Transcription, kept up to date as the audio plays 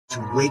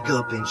to wake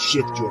up and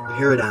shift your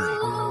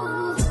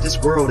paradigm. This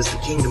world is the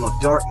kingdom of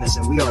darkness,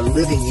 and we are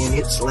living in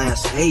its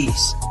last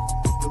days.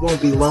 It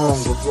won't be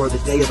long before the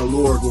day of the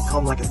Lord will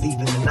come like a thief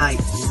in the night.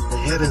 The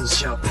heavens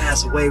shall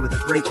pass away with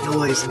a great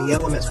noise, and the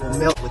elements will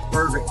melt with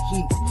fervent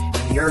heat,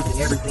 and the earth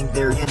and everything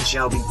therein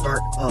shall be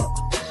burnt up.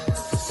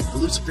 The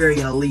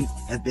Luciferian elite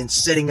have been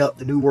setting up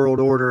the New World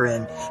Order,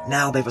 and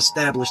now they've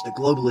established a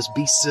globalist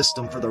beast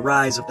system for the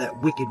rise of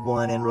that wicked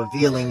one and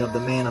revealing of the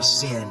man of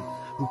sin,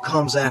 who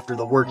comes after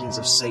the workings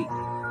of Satan.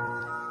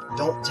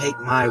 Don't take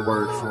my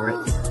word for it.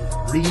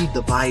 Read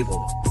the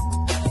Bible,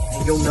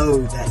 and you'll know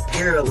that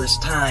perilous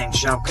times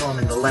shall come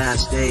in the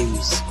last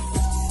days.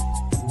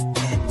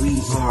 And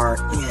we are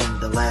in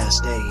the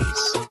last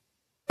days.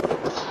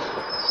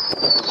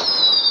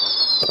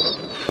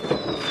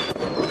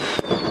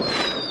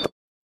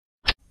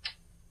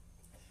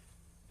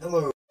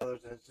 Hello,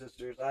 brothers and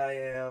sisters. I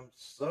am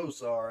so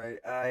sorry.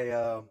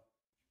 I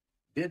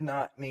did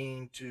not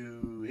mean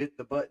to hit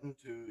the button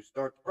to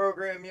start the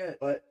program yet,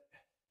 but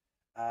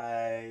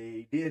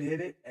I did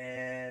hit it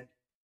and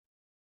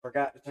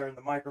forgot to turn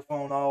the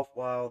microphone off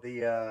while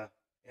the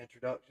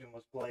introduction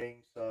was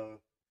playing. So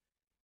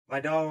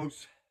my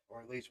dogs, or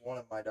at least one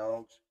of my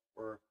dogs,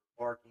 were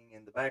barking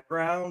in the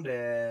background,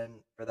 and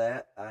for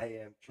that I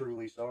am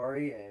truly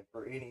sorry. And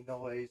for any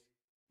noise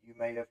you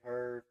may have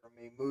heard from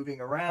me moving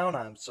around,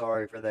 I'm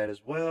sorry for that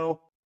as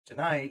well.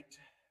 Tonight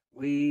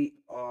we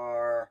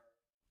are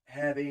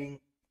having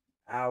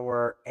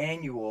our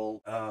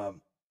annual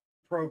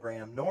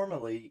program.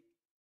 Normally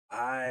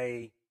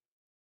I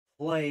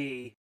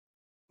play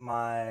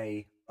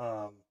my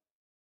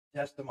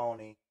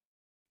testimony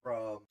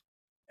from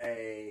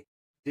a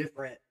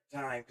different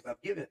time, because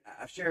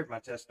I've shared my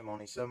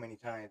testimony so many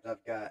times.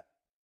 I've got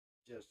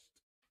just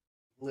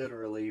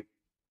literally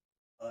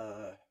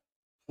a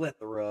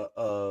plethora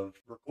of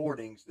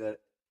recordings that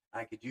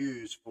I could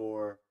use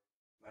for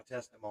my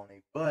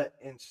testimony. But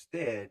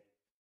instead,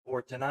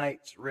 for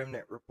tonight's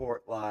Remnant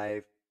Report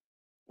Live,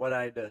 what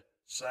I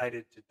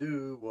decided to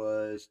do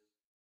was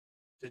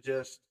to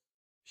just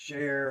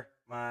share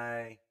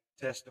my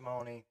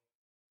testimony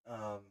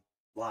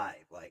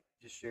live, like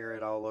just share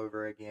it all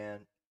over again.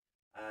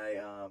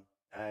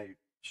 I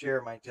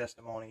share my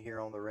testimony here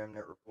on the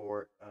Remnant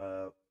Report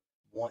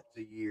once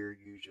a year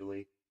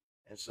usually,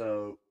 and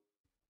so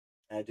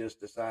I just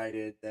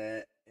decided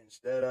that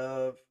instead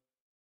of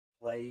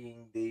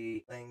playing the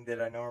thing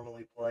that I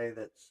normally play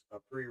that's a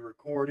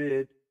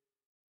pre-recorded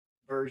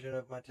version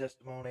of my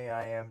testimony,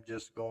 I am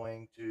just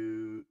going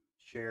to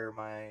share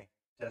my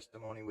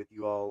testimony with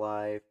you all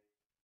live.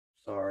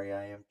 Sorry,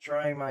 I am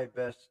trying my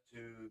best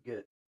to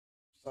get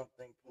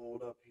something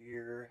pulled up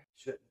here.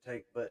 Shouldn't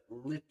take but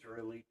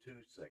literally 2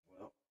 seconds.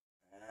 Well,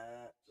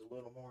 that's a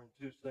little more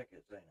than 2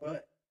 seconds, ain't it?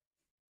 But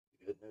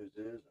the good news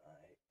is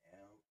I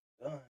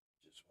am done.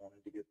 Just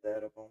wanted to get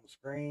that up on the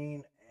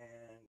screen,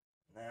 and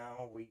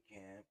now we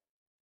can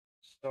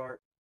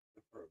start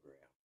the program.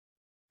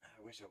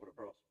 I wish I would have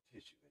brought some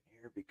tissue in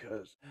here,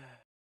 because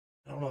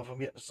I don't know if I'm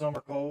getting a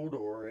summer cold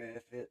or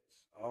if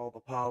it's all the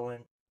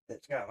pollen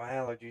that's got my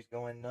allergies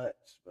going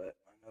nuts, but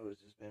my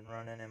nose has been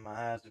running and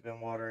my eyes have been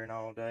watering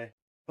all day.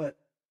 But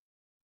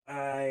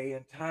I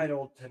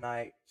entitled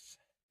tonight's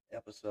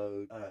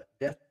episode,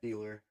 Death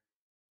Dealer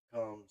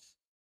Comes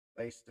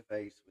Face to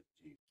Face with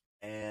Jesus.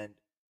 And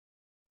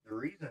the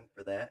reason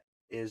for that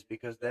is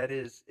because that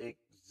is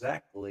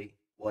exactly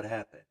what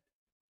happened.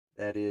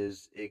 That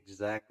is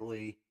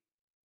exactly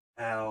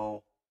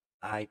how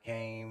I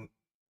came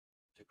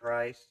to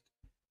Christ,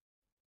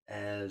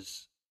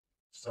 as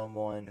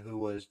someone who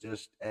was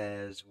just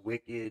as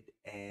wicked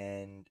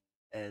and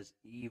as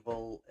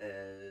evil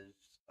as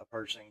a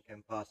person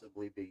can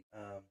possibly be.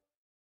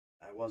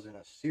 I wasn't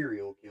a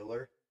serial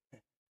killer,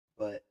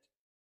 but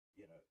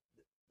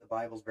the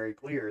Bible's very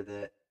clear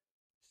that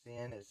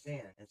sin is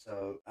sin, and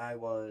so I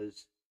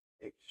was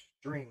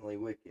extremely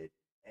wicked,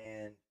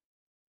 and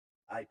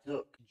I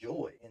took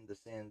joy in the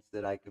sins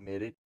that I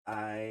committed.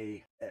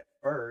 I at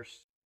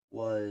first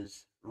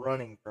was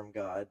running from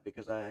God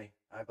because I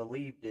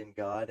believed in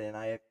God and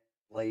I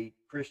played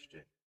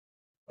Christian.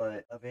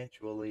 But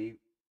eventually,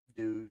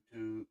 due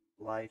to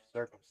life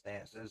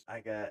circumstances,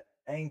 I got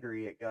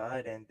angry at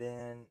God and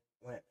then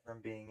went from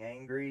being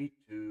angry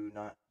to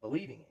not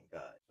believing in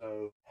God.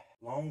 So,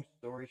 long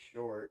story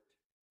short,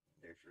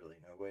 there's really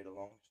no way to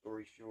long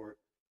story short,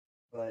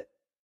 but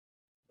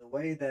the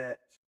way that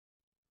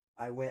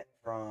I went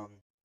from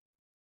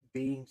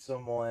being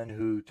someone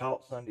who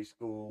taught Sunday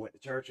school, went to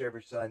church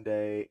every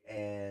Sunday,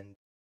 and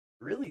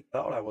really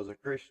thought I was a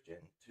Christian,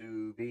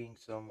 to being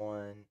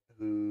someone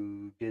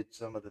who did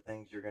some of the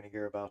things you're going to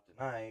hear about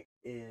tonight,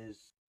 is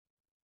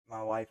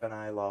my wife and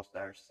I lost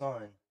our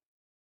son.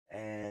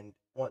 And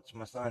once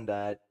my son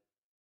died,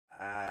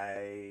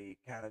 I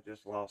kind of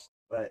just lost.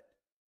 But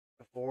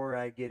before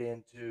I get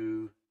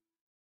into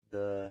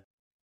the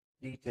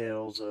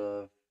details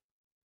of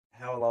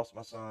how I lost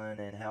my son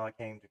and how I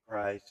came to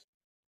Christ,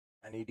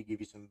 I need to give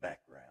you some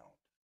background.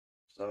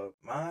 So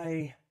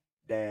my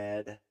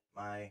dad,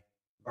 my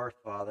birth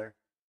father,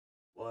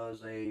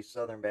 was a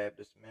Southern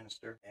Baptist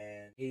minister,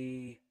 and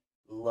he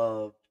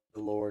loved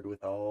the Lord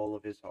with all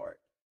of his heart.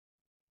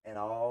 And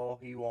all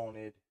he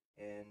wanted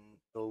in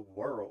the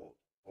world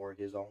for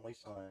his only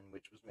son,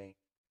 which was me,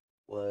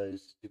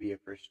 was to be a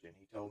Christian.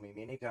 He told me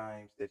many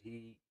times that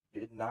he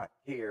did not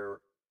care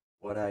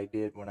what I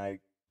did when I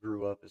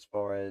grew up as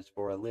far as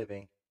for a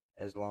living,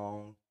 as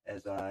long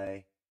as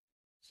I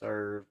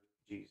served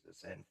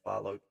Jesus and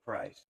followed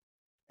Christ.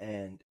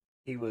 And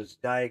he was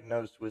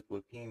diagnosed with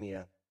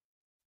leukemia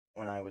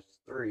when I was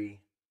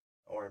 3,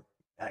 or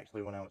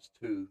actually when I was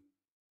 2,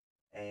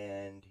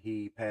 and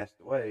he passed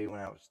away when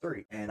I was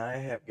 3. And I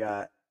have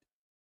got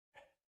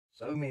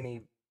so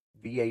many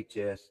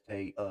VHS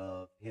tape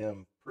of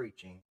him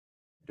preaching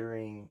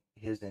during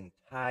his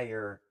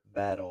entire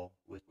battle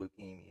with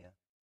leukemia.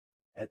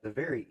 At the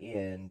very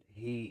end,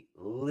 he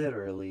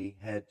literally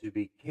had to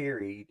be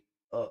carried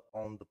up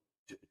on the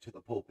to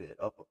the pulpit,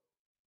 up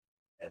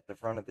at the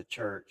front of the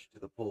church to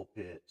the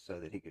pulpit, so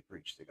that he could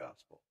preach the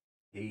gospel.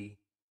 He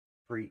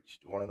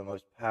preached one of the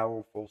most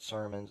powerful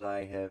sermons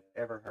I have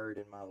ever heard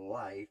in my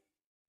life.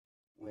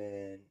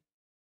 When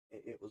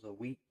it was a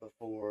week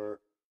before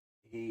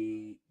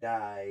he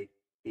died,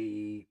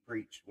 he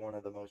preached one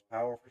of the most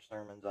powerful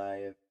sermons I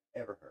have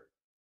ever heard.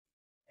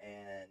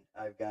 And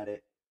I've got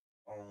it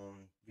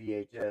on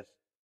VHS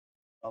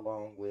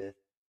along with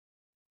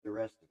the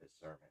rest of his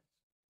sermons.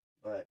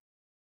 But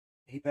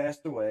he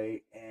passed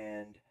away,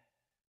 and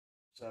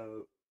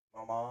so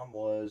my mom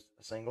was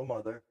a single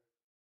mother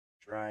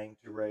trying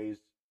to raise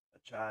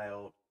a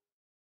child.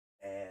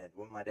 And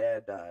when my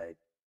dad died,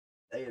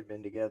 they had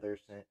been together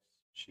since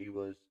she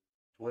was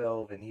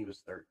 12 and he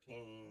was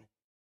 13.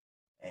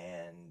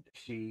 And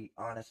she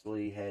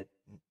honestly had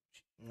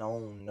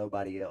known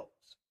nobody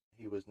else.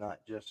 He was not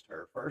just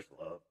her first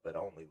love, but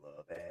only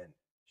love. And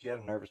she had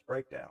a nervous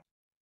breakdown.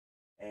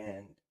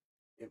 And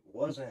it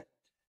wasn't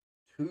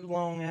too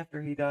long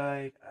after he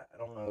died. I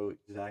don't know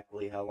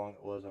exactly how long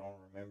it was. I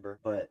don't remember.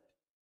 But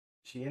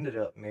she ended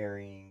up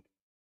marrying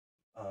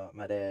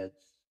my dad's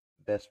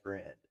best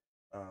friend.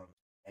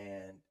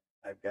 And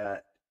I've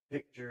got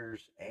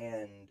pictures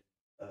and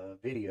a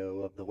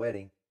video of the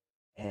wedding.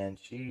 And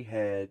she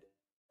had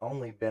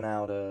only been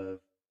out of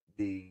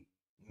the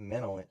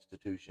mental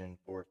institution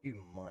for a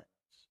few months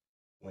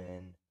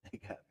when they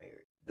got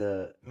married.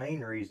 The main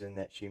reason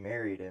that she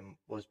married him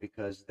was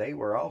because they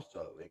were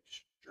also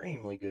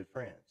extremely good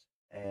friends.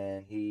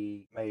 And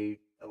he made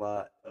a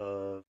lot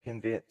of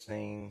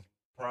convincing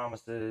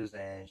promises,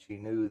 and she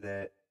knew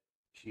that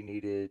she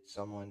needed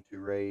someone to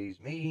raise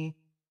me.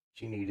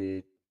 She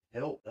needed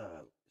help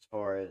as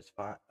far as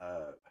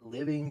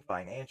living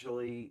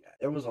financially.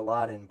 There was a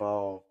lot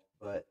involved,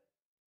 but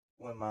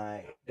when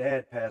my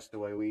dad passed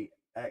away, we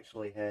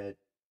actually had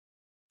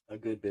a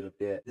good bit of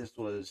debt. This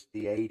was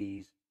the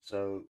 80s,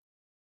 so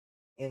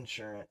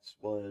insurance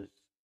was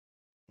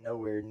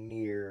nowhere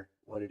near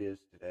what it is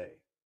today.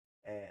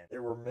 And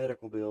there were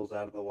medical bills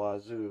out of the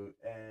wazoo.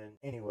 And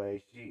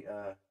anyway, she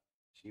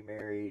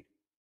married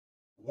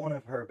one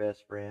of her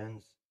best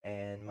friends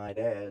and my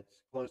dad's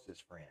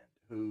closest friend,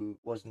 who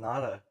was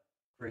not a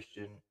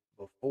Christian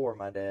before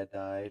my dad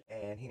died,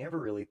 and he never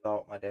really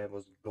thought my dad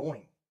was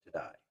going to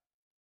die.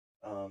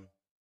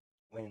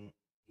 When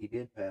he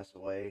did pass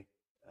away,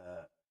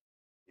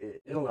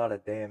 it did a lot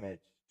of damage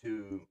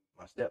to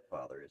my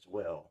stepfather as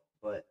well.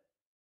 But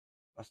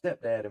my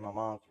stepdad and my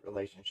mom's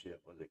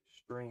relationship was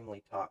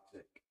extremely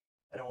toxic.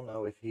 I don't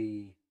know if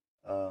he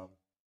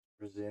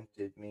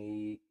resented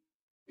me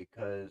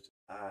because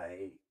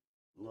I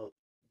looked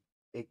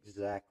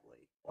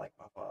exactly like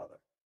my father,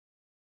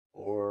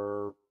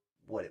 or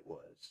what it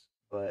was,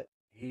 but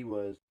he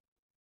was,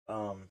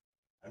 I'm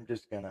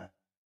just gonna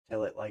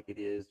tell it like it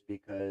is,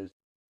 because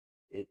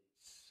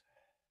it's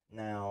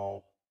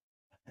now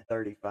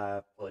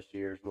 35 plus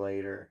years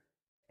later,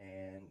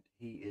 and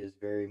he is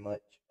very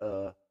much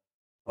a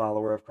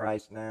follower of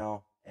Christ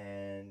now,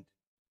 and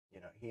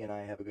he and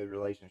I have a good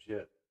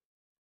relationship,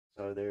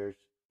 so there's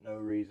no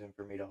reason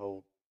for me to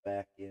hold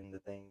back in the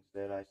things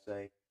that I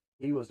say.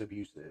 He was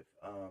abusive.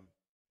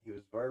 He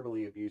was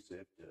verbally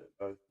abusive to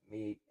both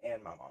me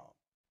and my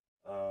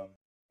mom,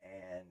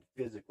 and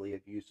physically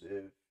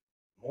abusive,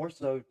 more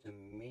so to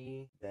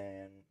me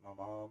than my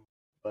mom,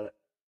 but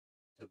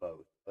to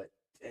both, but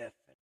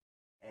definitely.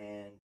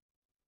 And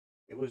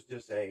it was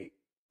just a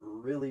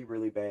really,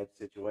 really bad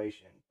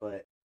situation,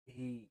 but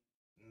he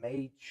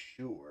made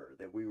sure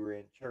that we were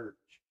in church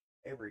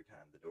every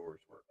time the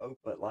doors were open.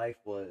 But life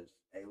was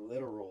a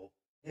literal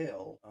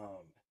hell,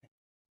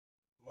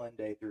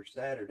 Monday through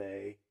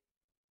Saturday,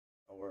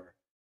 or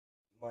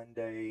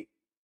Monday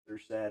through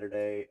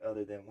Saturday,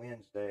 other than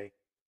Wednesday.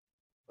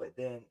 But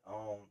then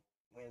on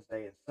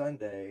Wednesday and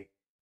Sunday,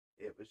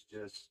 it was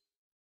just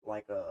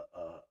like a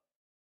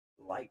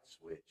light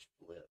switch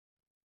flip.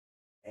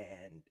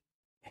 And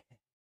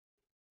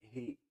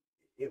he,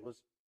 it was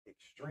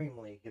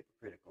extremely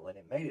hypocritical. And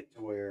it made it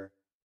to where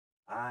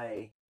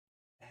I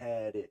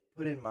had it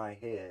put in my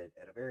head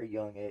at a very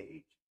young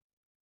age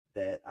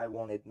that I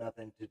wanted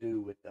nothing to do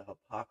with the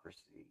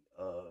hypocrisy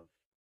of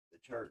the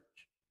church.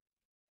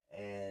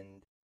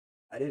 and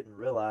I didn't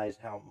realize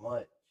how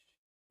much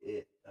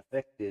it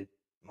affected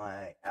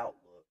my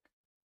outlook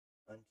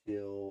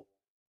until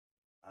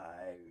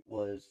I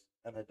was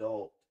an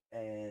adult.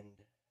 And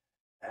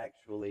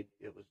actually,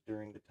 it was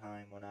during the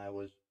time when I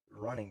was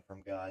running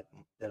from God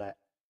that I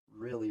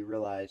really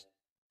realized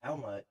how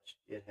much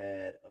it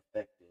had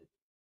affected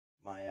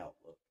my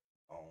outlook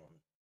on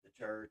the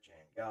church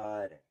and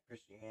God and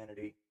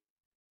Christianity.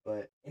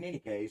 But in any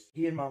case,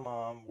 he and my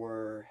mom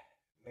were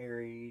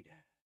married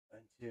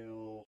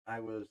until I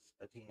was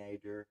a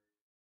teenager,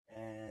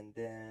 and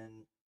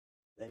then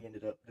they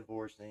ended up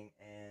divorcing,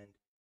 and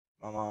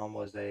my mom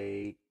was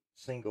a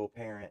single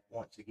parent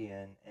once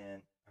again,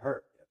 and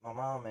my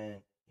mom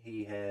and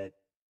he had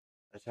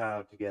a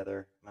child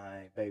together,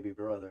 my baby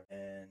brother,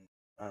 and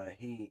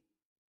he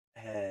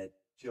had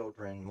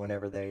children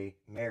whenever they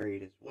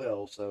married as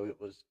well, so it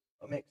was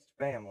a mixed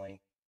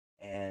family.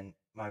 And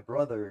my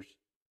brothers,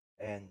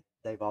 and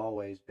they've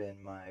always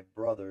been my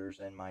brothers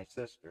and my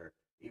sister,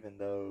 even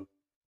though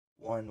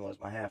one was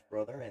my half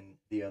brother and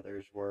the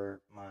others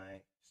were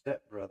my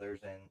step brothers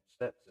and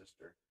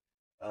stepsister.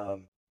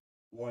 Um,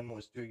 one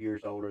was 2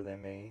 years older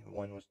than me,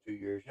 one was 2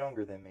 years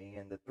younger than me,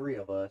 and the three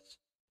of us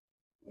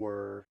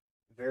were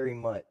very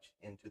much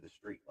into the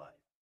street life.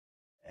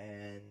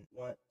 And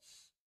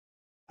once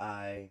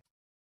I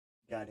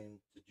got into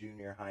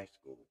junior high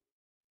school,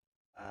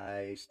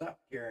 I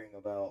stopped caring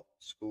about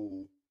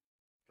school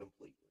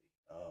completely.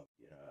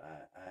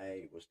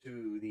 I was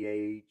to the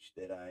age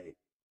that I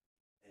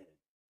had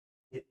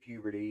hit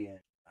puberty, and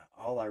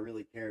all I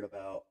really cared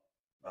about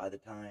by the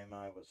time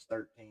I was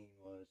 13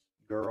 was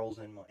girls,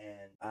 and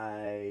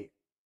I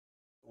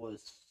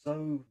was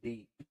so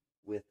deep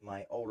with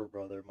my older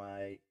brother.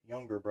 My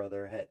younger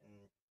brother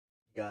hadn't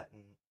gotten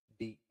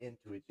deep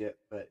into it yet,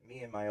 but me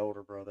and my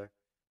older brother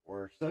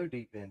were so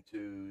deep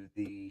into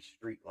the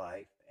street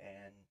life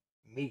and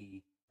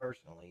me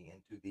personally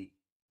into the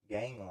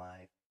gang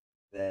life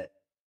that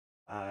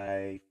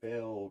I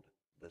failed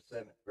the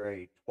seventh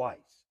grade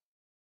twice,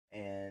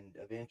 and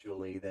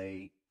eventually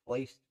they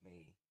placed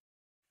me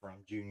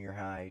from junior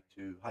high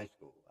to high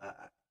school.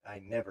 I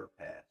never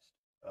passed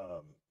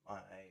my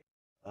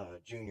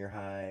junior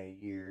high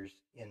years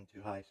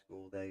into high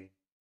school. They,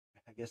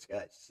 I guess,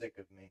 got sick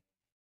of me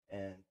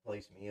and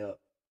placed me up.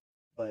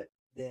 But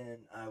then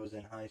I was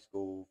in high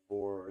school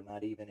for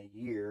not even a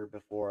year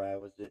before I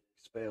was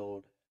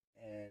expelled,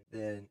 and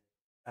then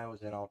I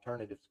was in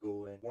alternative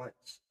school. And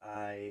once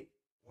I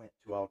went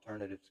to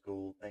alternative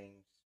school,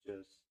 things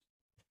just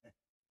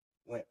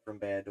went from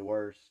bad to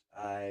worse.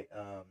 I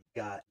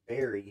got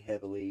very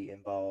heavily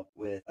involved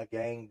with a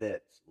gang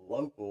that's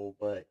local,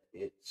 but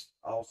it's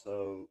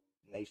also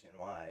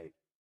nationwide.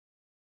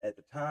 At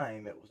the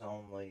time, it was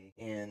only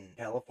in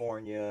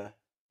California,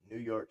 New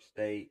York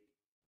State,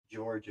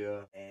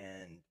 Georgia,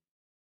 and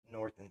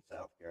North and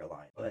South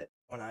Carolina. But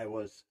when I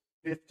was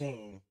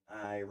 15,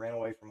 I ran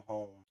away from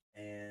home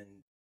and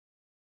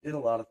did a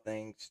lot of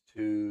things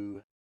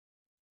to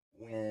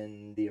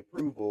win the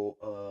approval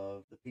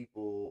of the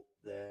people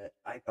that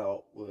I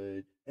thought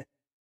would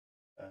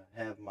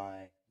have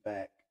my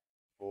back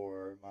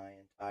for my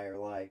entire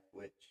life,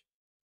 which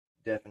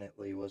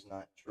definitely was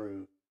not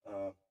true.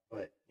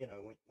 But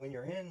when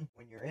you're in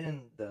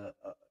the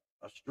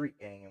a street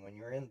gang, and when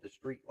you're in the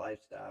street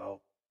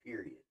lifestyle,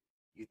 period,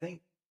 you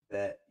think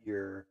that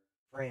your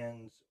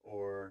friends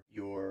or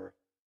your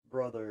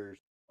brothers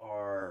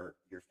are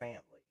your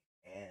family,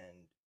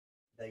 and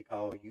they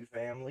call you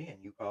family,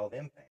 and you call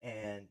them family.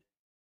 And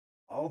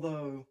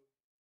although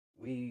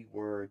we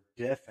were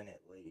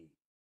definitely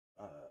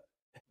uh,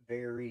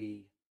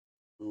 very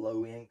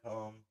low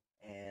income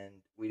and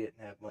we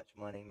didn't have much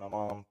money, my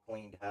mom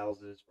cleaned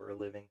houses for a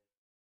living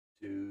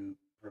to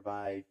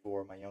provide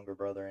for my younger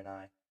brother and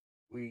I.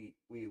 We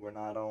were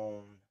not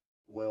on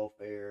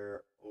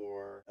welfare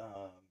or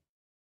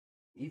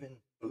even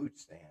food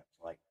stamps.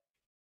 Like,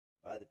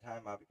 by the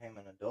time I became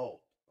an adult,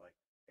 like,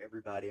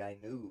 everybody I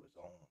knew was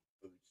on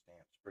food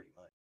stamps pretty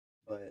much.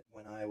 But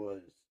when I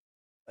was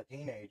a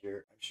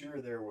teenager, I'm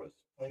sure there was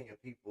plenty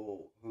of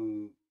people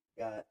who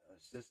got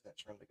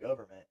assistance from the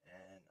government,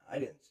 and I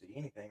didn't see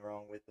anything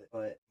wrong with it.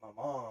 But my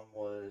mom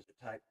was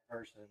the type of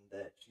person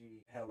that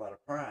she had a lot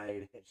of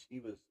pride, and she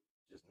was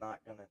just not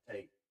going to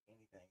take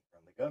anything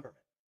from the government.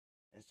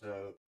 And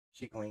so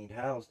she cleaned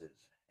houses.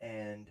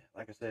 And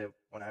like I said,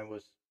 when I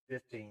was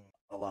 15,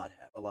 a lot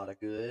happened. A lot of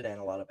good and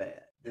a lot of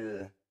bad.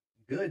 The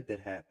good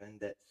that happened,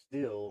 that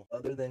still,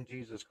 other than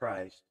Jesus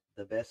Christ,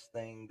 the best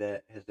thing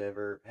that has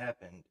ever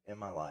happened in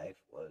my life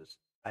was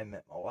I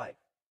met my wife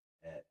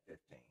at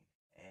 15.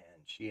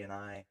 And she and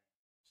I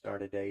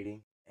started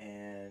dating.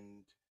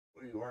 And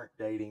we weren't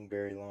dating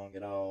very long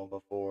at all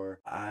before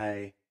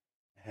I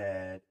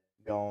had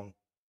gone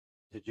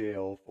to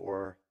jail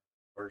for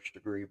first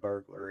degree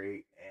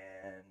burglary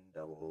and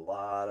a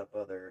lot of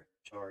other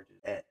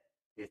charges at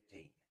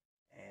 15.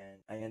 And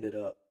I ended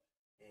up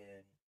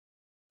in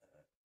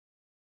uh,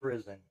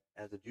 prison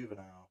as a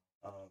juvenile.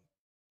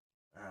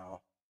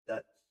 Now,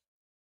 that's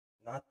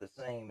not the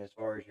same as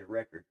far as your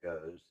record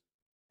goes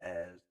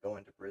as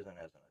going to prison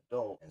as an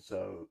adult. And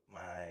so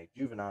my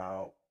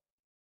juvenile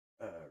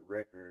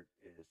record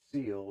is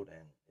sealed,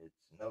 and it's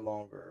no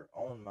longer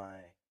on my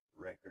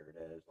record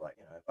as, like,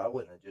 if I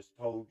wouldn't have just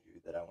told you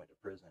that I went to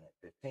prison at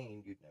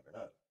 15, you'd never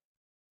know.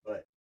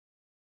 But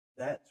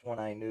that's when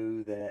I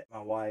knew that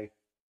my wife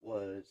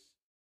was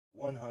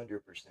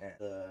 100%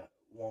 the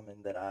woman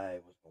that I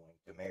was going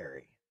to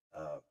marry.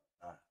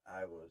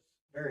 I was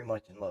very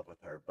much in love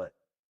with her, but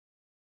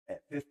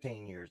at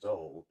 15 years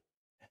old,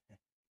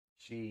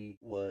 she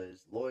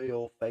was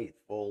loyal,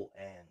 faithful,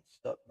 and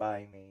stuck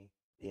by me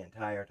the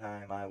entire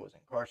time I was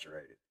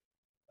incarcerated.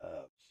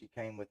 She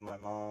came with my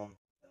mom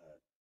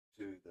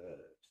to the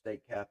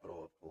state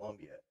capital of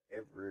Columbia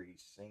every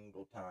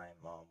single time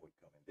mom would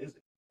come and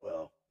visit.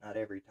 Well, not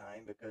every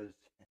time, because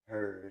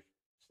her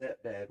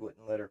stepdad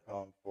wouldn't let her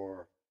come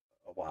for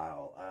a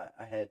while.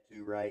 I had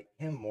to write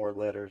him more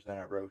letters than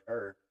I wrote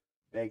her,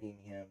 begging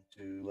him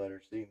to let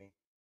her see me.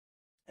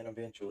 And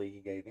eventually he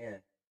gave in.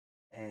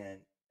 And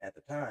at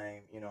the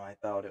time, I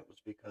thought it was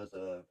because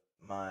of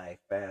my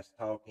fast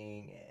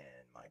talking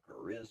and my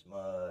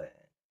charisma.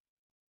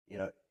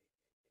 And,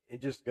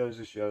 it just goes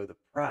to show the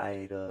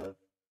pride of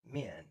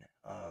men.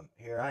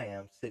 Here I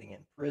am sitting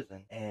in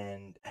prison,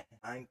 and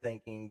I'm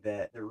thinking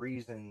that the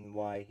reason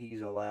why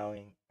he's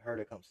allowing her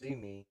to come see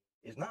me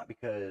is not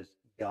because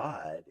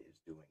God is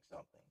doing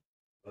something,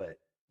 but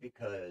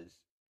because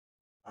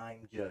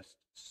I'm just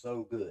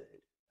so good.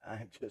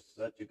 I'm just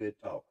such a good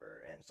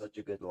talker and such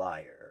a good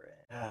liar.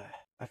 And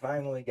I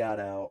finally got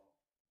out,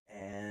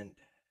 and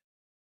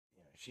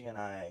she and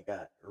I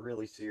got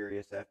really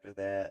serious after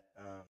that.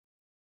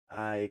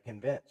 I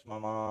convinced my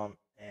mom,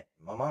 and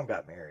my mom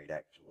got married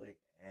actually,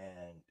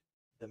 and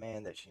the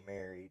man that she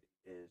married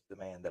is the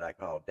man that I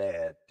call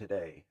Dad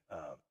today.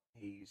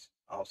 He's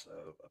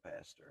also a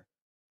pastor,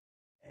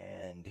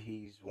 and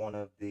he's one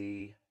of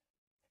the,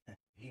 I'm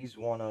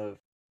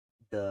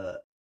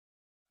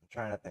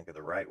trying to think of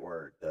the right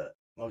word, the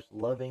most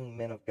loving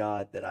men of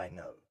God that I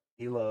know.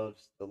 He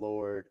loves the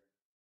Lord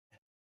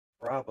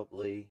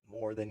probably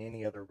more than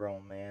any other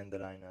grown man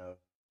that I know,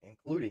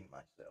 including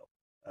myself.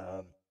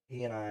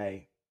 He and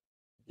I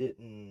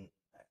didn't,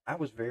 I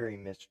was very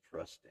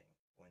mistrusting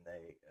when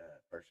they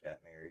first got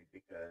married,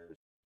 because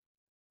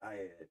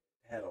I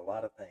had a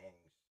lot of things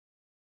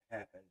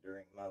happen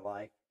during my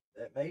life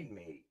that made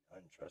me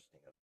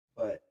untrusting of him.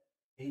 But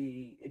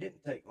it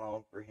didn't take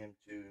long for him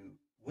to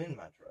win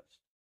my trust.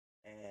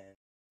 And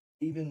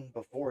even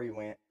before he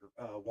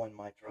won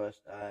my trust,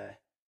 I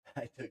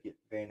took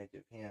advantage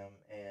of him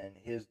and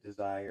his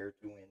desire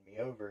to win me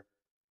over,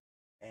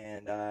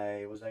 and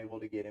I was able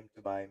to get him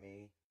to buy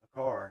me a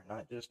car,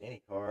 not just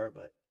any car,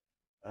 but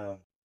um,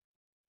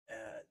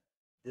 uh,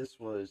 this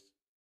was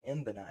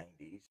in the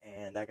 90s,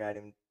 and I got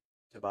him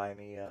to buy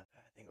me I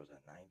think it was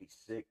a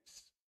 96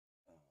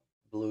 um,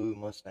 blue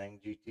Mustang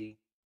GT,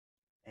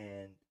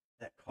 and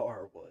that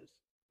car was,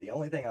 the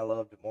only thing I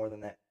loved more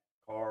than that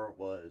car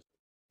was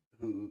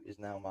who is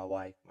now my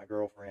wife, my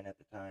girlfriend at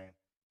the time,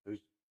 who's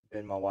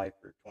been my wife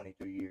for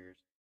 22 years.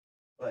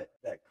 But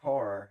that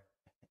car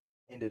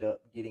ended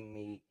up getting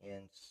me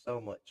in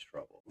so much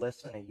trouble.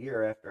 Less than a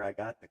year after I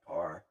got the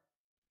car,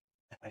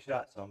 I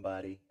shot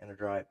somebody in a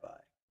drive-by.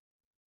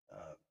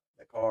 Uh,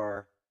 the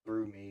car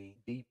threw me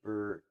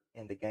deeper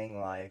into gang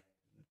life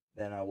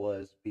than I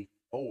was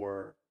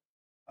before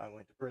I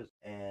went to prison.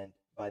 And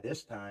by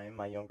this time,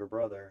 my younger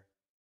brother,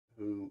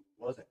 who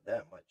wasn't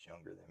that much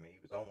younger than me, he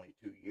was only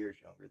 2 years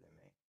younger than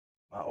me.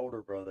 My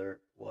older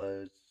brother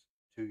was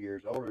 2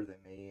 years older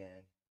than me,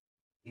 and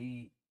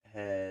he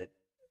had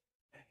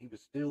he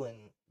was still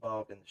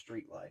involved in the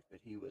street life, but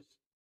he was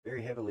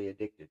very heavily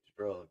addicted to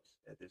drugs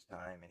at this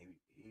time, and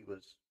he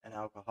was an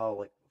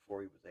alcoholic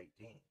before he was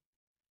 18.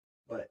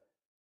 But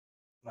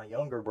my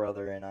younger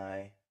brother and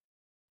I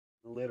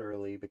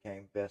literally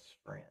became best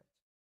friends,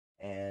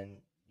 and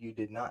you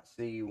did not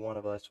see one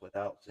of us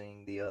without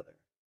seeing the other.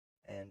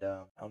 And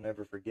I'll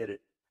never forget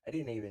it. I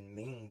didn't even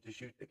mean to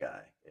shoot the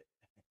guy.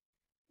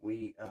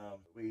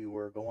 We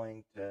were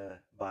going to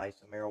buy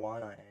some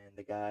marijuana, and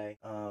the guy,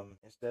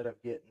 instead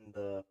of getting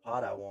the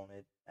pot I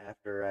wanted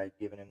after I'd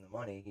given him the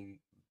money,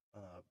 he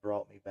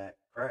brought me back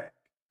crack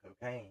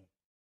cocaine.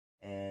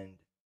 And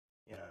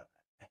you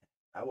know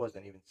I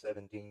wasn't even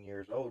 17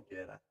 years old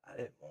yet. I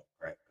didn't want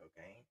crack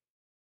cocaine,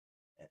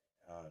 and,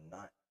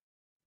 not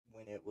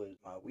when it was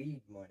my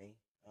weed money.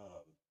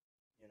 Um,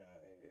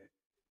 it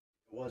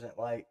wasn't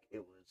like it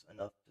was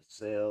enough to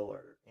sell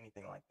or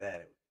anything like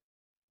that.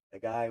 The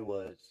guy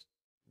was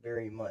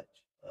very much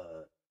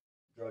a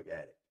drug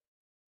addict,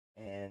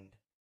 and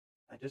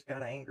I just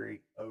got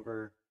angry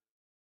over,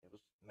 it was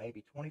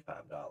maybe $25.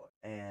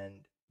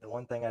 And the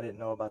one thing I didn't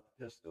know about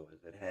the pistol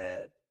is it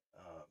had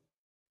a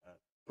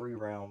 3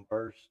 round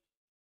burst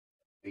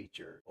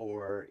feature,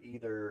 or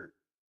either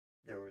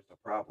there was a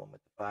problem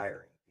with the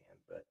firing pin.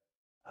 But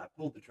I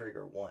pulled the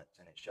trigger once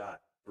and it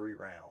shot 3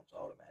 rounds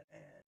automatic.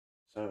 And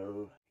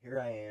so here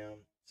I am,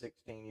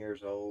 16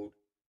 years old,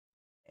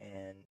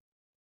 and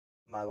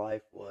my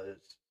life was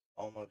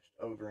almost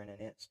over in an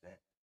instant,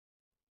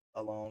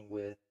 along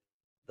with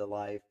the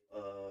life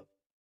of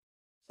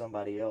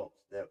somebody else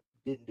that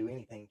didn't do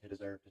anything to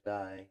deserve to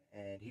die,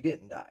 and he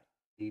didn't die.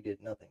 He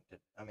did nothing to.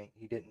 I mean,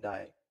 he didn't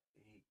die.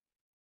 He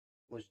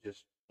was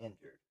just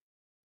injured,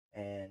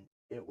 and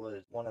it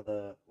was one of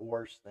the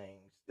worst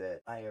things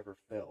that I ever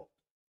felt.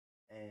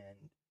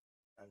 And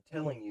I'm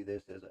telling you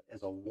this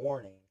as a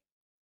warning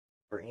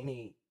for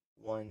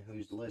anyone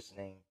who's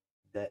listening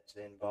that's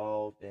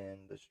involved in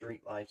the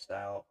street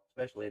lifestyle,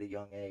 especially at a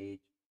young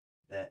age,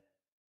 that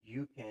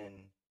you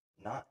can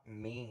not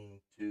mean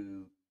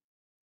to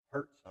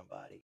hurt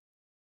somebody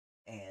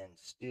and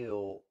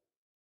still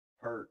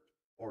hurt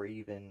or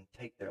even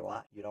take their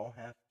life. You don't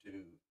have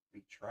to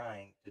be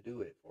trying to do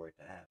it for it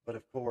to happen. But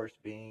of course,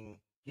 being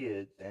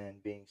kids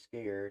and being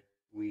scared,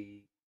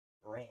 we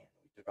ran.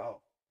 We took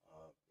off.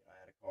 I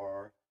had a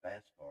car,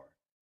 fast car,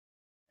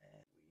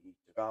 and we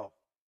took off.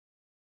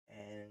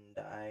 And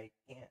I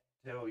can't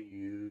tell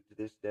you to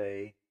this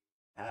day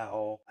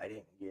how I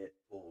didn't get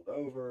pulled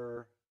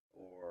over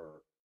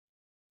or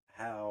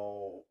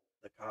how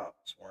the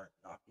cops weren't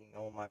knocking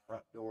on my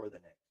front door the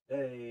next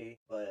day,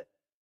 but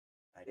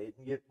I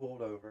didn't get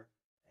pulled over,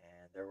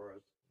 and there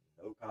was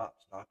no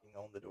cops knocking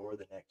on the door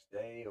the next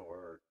day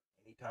or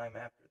any time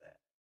after that.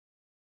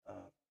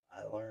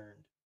 I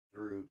learned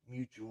through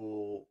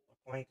mutual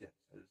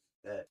acquaintances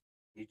that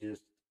he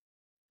just,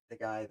 the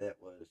guy that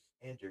was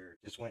injured,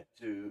 just went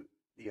to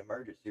the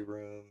emergency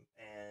room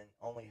and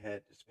only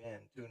had to spend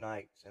 2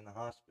 nights in the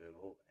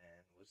hospital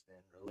and was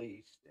then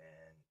released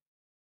and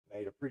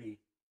made a pretty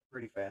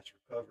fast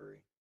recovery.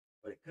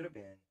 But it could have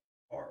been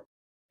horrible.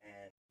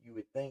 And you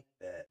would think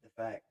that the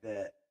fact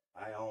that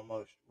I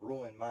almost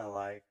ruined my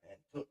life and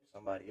took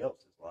somebody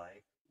else's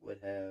life would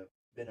have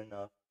been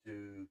enough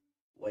to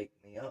wake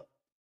me up,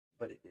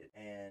 but it did.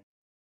 And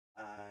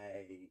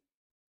I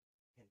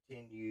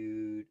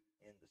continued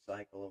in the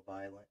cycle of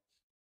violence.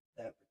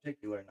 That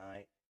particular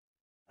night,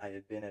 I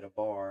had been at a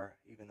bar,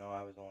 even though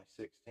I was only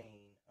 16.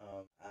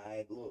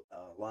 I looked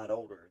a lot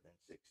older than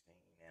 16,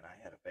 and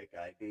I had a fake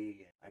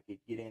ID, and I could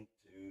get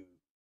into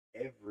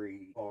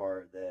every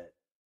bar that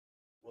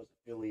was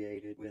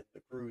affiliated with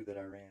the crew that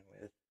I ran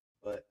with,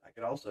 but I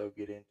could also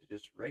get into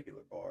just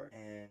regular bars.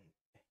 And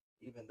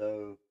even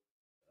though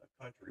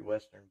a country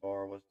western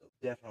bar was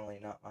definitely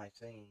not my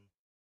scene,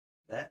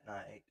 that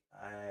night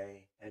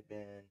I had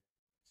been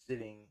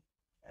sitting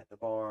at the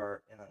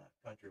bar in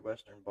a country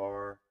western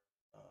bar,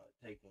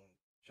 taking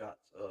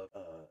shots of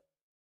a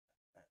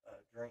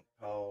drink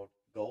called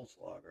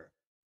Goldslogger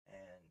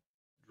and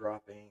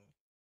dropping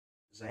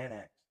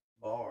Xanax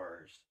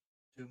bars,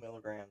 2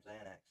 milligram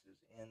Xanaxes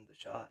in the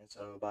shot. And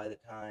so by the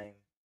time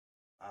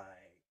I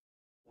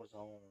was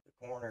on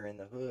the corner in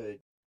the hood,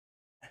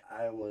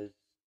 I was,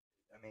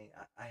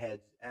 I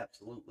had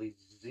absolutely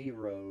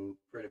zero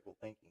critical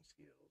thinking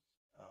skills.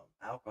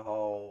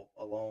 Alcohol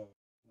alone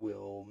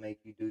will make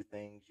you do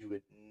things you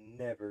would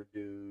never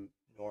do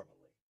normally.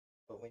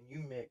 But when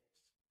you mix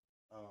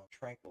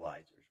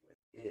tranquilizers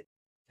with it,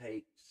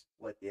 takes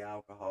what the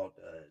alcohol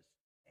does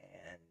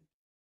and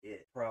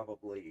it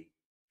probably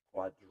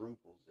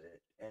quadruples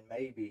it and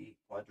maybe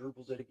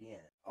quadruples it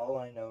again. All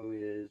I know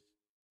is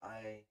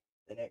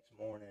the next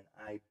morning,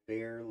 I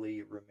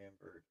barely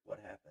remembered what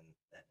happened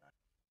that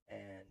night.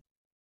 And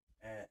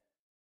at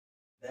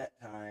that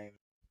time,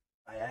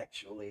 I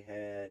actually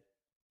had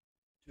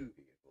two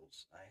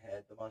vehicles. I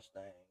had the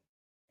Mustang,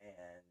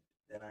 and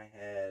then I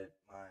had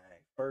my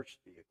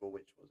first vehicle,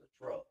 which was a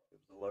truck. It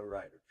was a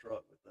lowrider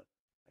truck with a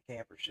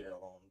camper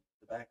shell on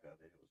the back of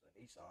it. It was a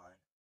Nissan,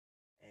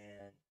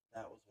 and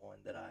that was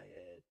one that I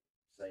had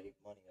saved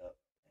money up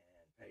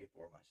and paid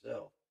for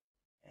myself.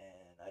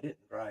 And I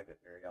didn't drive it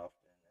very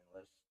often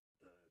unless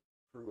the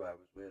crew I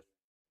was with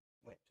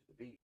went to the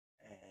beach.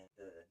 And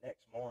the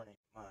next morning,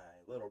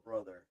 my little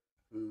brother,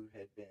 who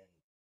had been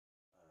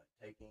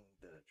taking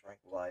the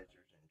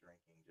tranquilizers and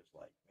drinking just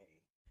like me,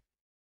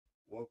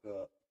 woke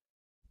up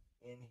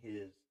in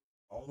he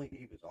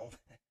was only,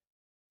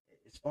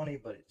 it's funny,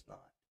 but it's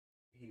not.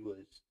 He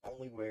was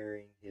only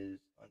wearing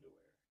his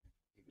underwear.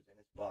 He was in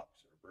his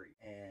boxer brief.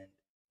 And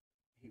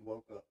he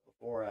woke up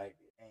before I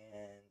did.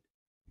 And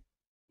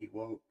he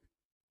woke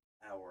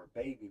our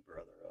baby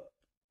brother up,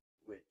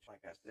 which,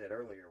 like I said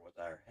earlier, was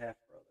our half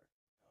brother.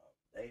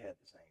 They had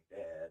the same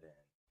dad,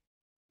 and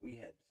we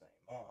had the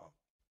same mom.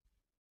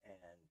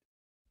 And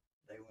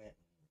they went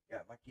and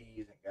got my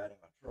keys and got in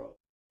my truck.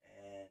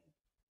 And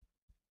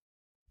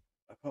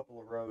a couple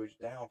of roads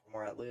down from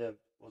where I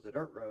lived was a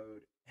dirt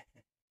road,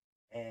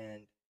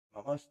 and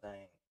my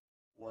Mustang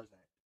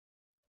wasn't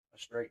a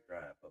straight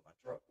drive, but my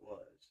truck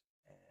was.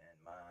 And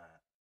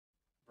my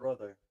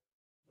brother,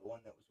 the one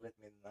that was with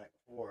me the night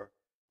before,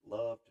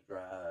 loved to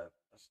drive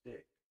a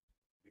stick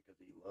because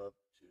he loved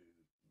to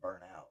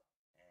burn out.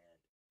 And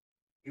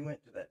he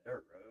went to that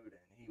dirt road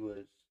and he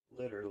was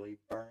literally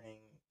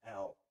burning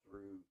out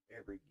through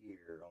every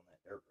gear on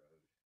that dirt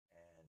road.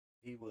 And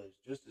he was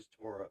just as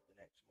tore up the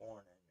next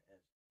morning as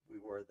we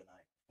were the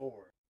night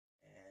before.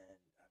 And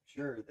I'm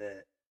sure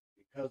that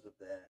because of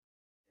that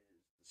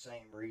is the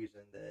same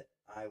reason that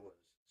I was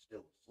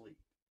still asleep.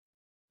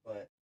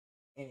 But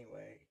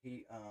anyway,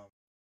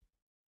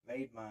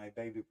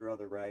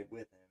 ride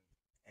with him,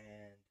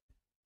 and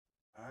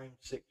I'm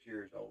 6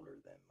 years older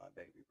than my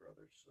baby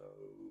brother, so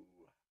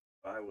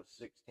if I was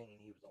 16,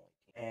 he was only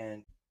 10.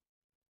 And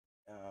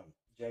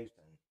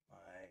Jason,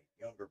 my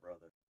younger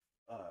brother,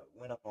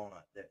 went up on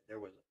there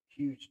was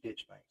huge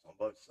ditch banks on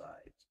both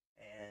sides,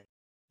 and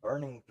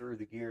burning through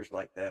the gears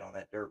like that on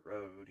that dirt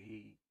road,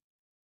 he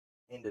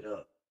ended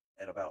up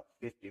at about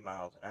 50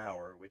 miles an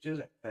hour, which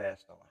isn't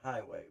fast on the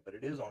highway, but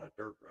it is on a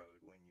dirt road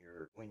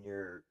when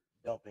you're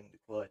dumping the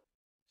clutch,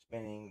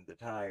 spinning the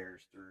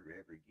tires through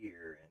every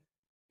gear, and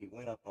he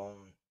went up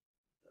on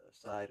the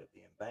side of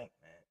the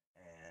embankment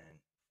and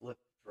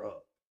flipped the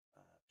truck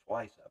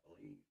twice, I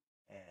believe.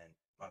 And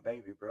my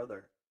baby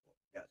brother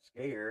got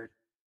scared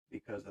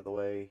because of the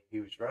way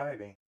he was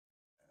driving.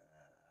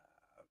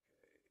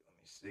 Okay, let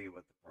me see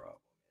what the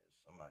problem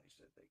is. Somebody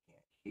said they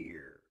can't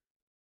hear.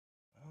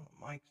 Oh,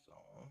 the mic's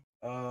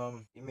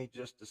on. Give me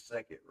just a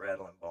second,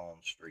 Rattling Bone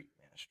Street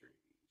Ministries.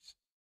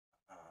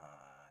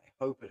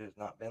 I hope it has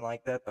not been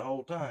like that the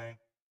whole time.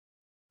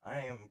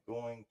 I am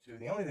going to,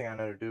 the only thing I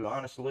know to do,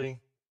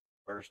 honestly,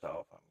 first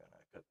off, I'm going to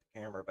cut the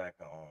camera back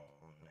on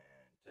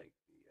and take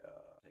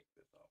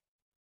this off.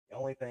 The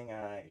only thing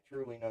I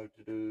truly know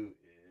to do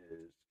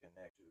is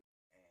connect it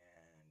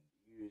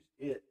and use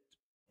it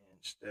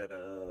instead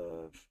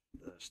of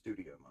the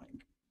studio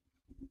mic.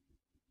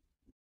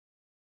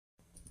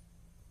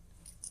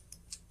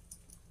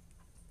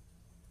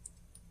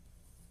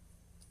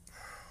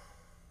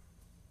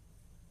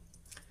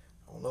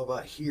 I don't know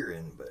about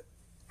hearing, but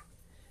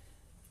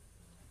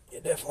you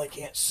definitely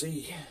can't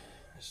see. I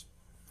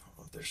don't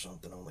know if there's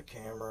something on the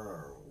camera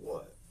or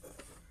what.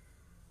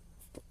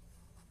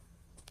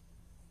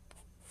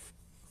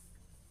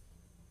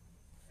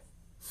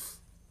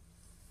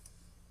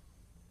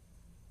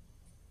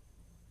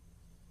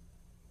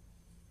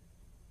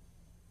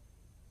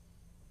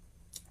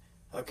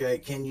 Okay,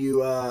 can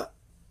you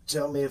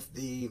tell me if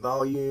the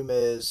volume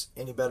is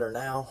any better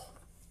now?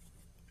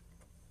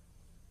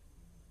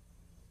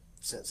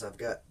 Since I've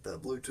got the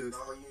Bluetooth.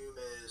 Volume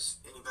is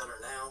any better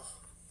now?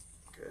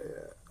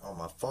 Okay, on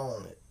my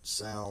phone it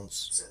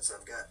sounds. Since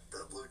I've got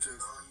the Bluetooth.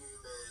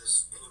 Volume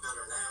is any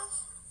better now?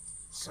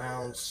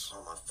 Sounds.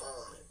 On my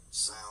phone it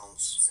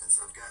sounds. Since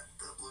I've got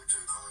the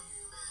Bluetooth.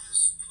 Volume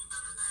is any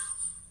better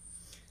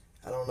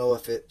now? I don't know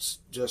if it's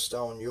just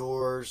on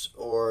yours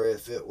or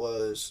if it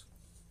was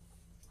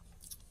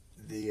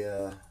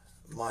the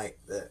mic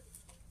that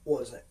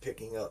wasn't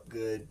picking up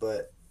good,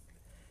 but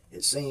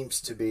it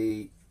seems to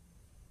be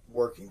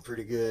working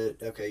pretty good.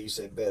 Okay, you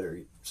said better,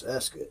 so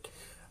that's good.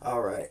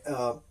 All right,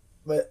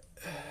 but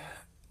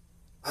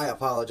I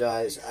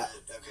apologize.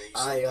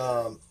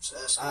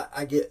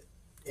 I get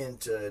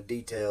into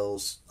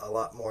details a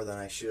lot more than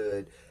I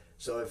should.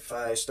 So if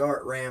I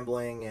start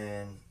rambling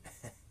and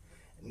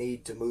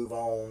need to move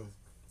on,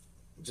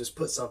 just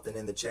put something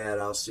in the chat.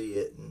 I'll see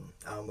it and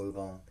I'll move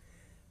on.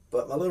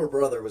 But my little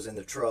brother was in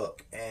the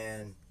truck,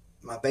 and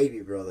my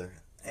baby brother,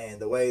 and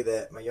the way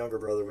that my younger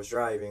brother was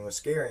driving was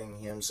scaring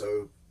him,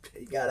 so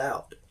he got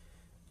out.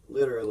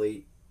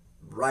 Literally,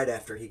 right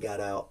after he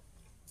got out,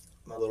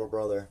 my little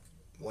brother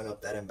went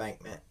up that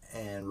embankment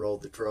and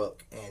rolled the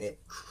truck, and it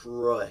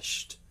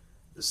crushed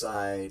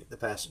the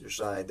passenger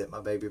side that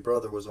my baby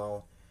brother was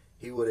on.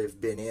 He would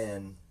have been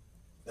in.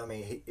 I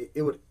mean,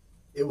 it would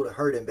have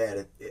hurt him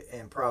bad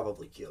and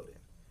probably killed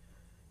him.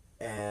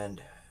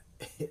 And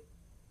it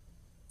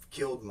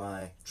killed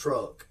my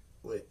truck,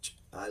 which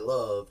I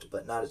loved,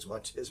 but not as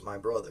much as my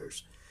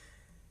brother's.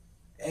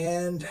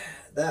 And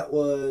that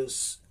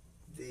was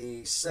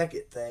the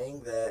second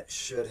thing that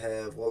should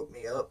have woke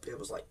me up. It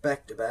was like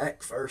back to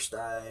back. First,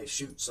 I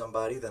shoot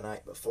somebody the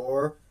night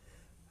before,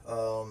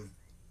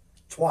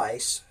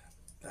 twice.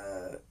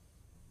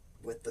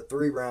 With the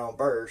 3-round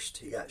burst,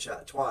 he got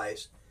shot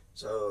twice.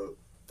 So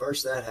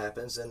first that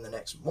happens, then the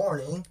next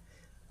morning,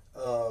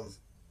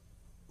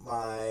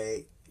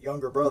 my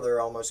younger brother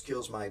almost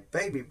kills my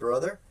baby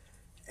brother,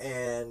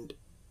 and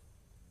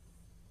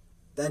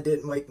that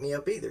didn't wake me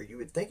up either. You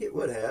would think it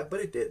would have, but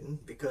it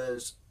didn't,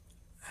 because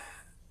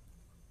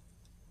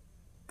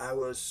I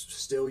was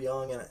still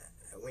young, and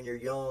when you're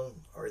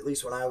young, or at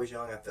least when I was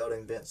young, I felt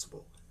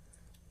invincible.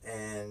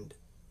 And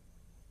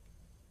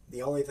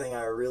the only thing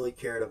I really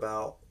cared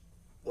about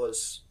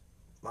was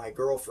my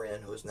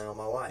girlfriend, who is now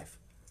my wife.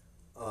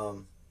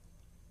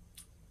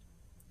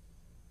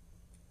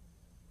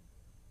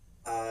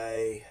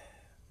 I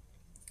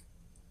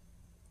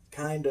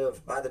kind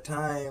of, by the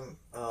time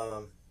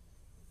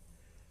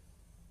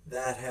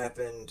that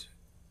happened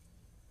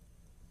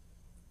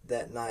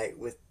that night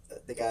with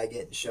the guy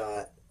getting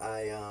shot,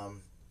 I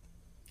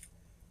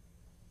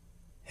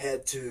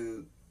had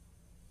to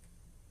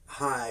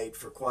hide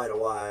for quite a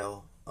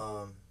while,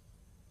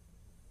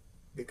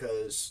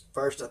 because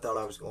first I thought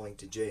I was going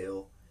to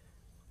jail,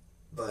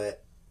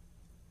 but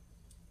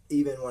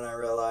even when I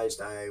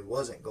realized I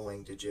wasn't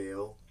going to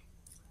jail,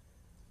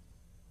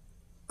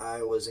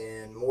 I was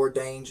in more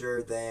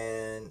danger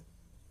than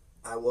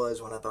I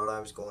was when I thought I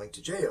was going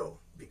to jail,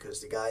 because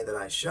the guy that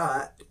I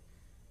shot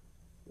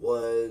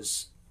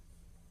was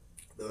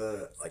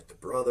the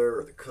brother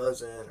or the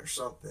cousin or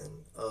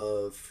something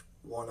of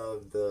one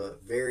of the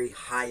very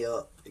high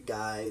up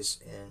guys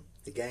in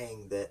the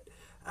gang that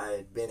I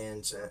had been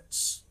in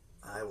since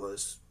I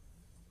was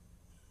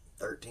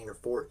 13 or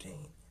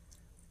 14.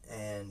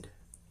 And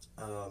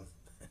um,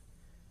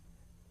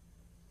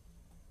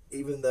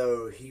 even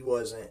though he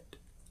wasn't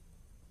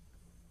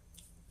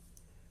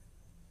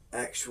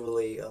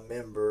actually a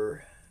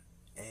member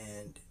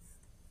and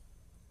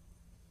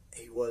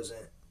he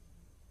wasn't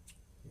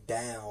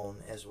down,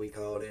 as we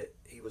called it,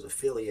 he was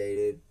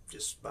affiliated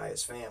just by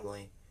his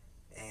family.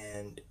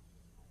 And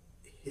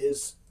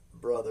his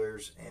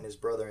brothers and his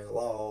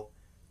brother-in-law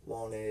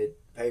wanted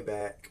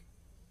payback,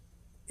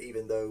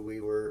 even though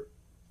we were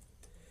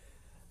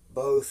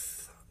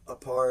both a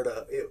part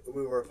of it.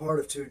 We were a part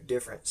of two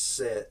different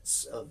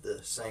sets of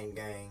the same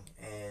gang,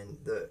 and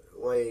the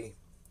way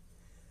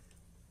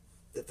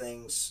the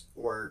things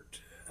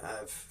worked,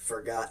 I've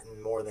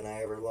forgotten more than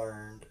I ever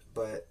learned.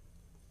 But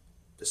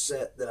the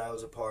set that I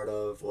was a part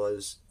of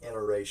was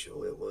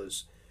interracial. It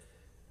was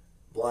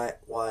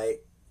black, white,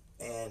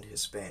 and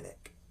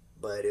Hispanic.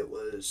 But it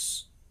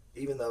was,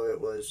 even though it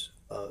was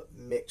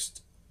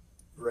mixed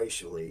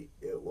racially,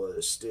 it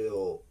was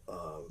still,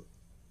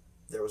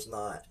 there was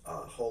not a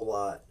whole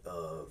lot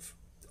of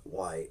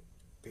white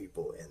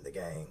people in the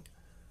gang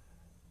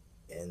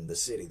in the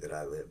city that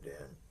I lived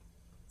in.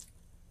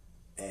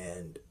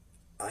 And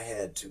I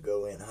had to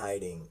go in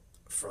hiding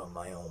from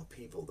my own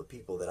people, the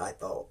people that I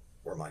thought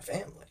were my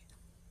family.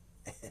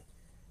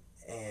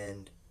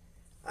 And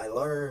I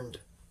learned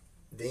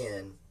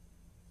then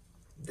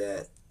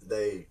that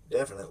they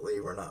definitely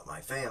were not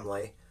my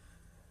family,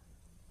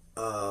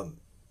 um,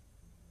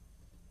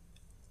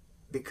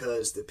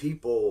 because the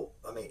people,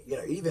 I mean,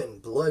 even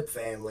blood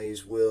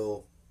families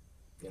will,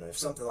 if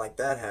something like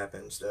that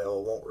happens,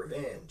 they'll want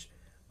revenge.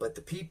 But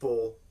the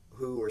people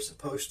who were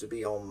supposed to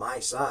be on my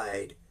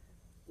side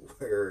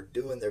were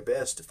doing their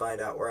best to find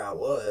out where I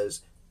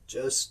was,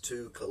 just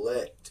to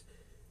collect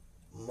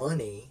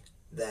money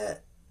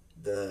that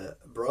the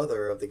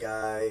brother of the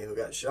guy who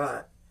got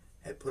shot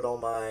had put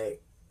on my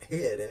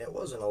head. And it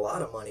wasn't a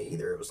lot of money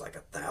either. It was like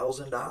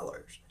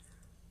 $1,000.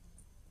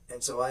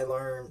 And so I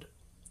learned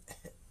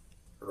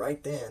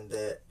right then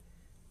that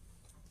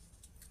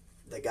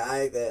the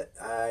guy that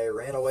I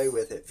ran away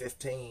with at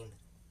 15,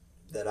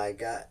 that I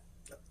got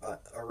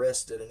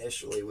arrested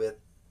initially with,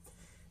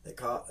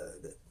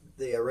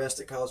 the arrest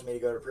that caused me to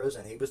go to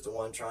prison, he was the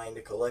one trying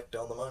to collect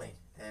on the money.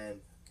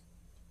 And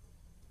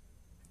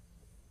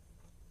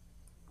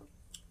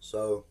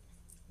so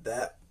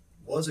that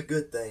was a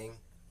good thing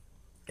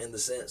in the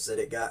sense that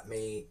it got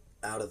me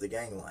out of the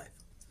gang life.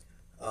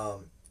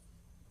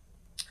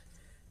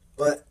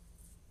 But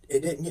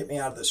it didn't get me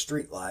out of the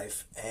street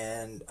life,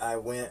 and I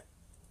went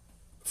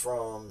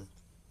from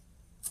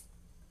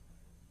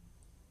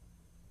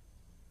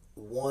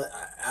one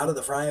out of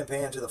the frying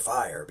pan to the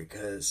fire,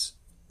 because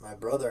my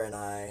brother and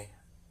I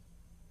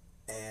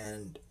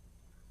and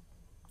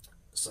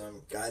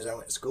some guys I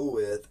went to school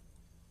with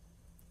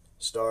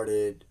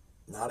started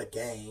not a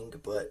gang,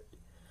 but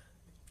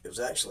it was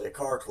actually a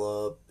car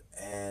club,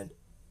 and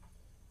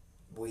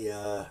we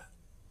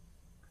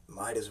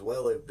might as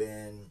well have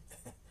been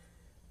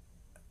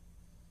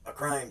a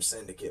crime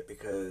syndicate,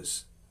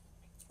 because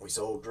we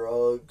sold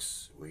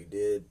drugs, we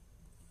did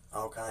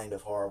all kind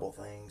of horrible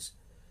things.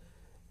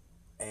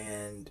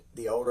 And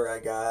the older I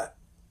got,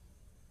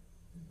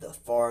 the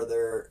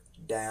farther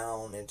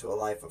down into a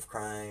life of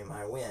crime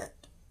I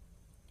went.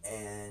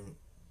 And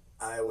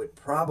I would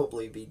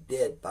probably be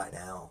dead by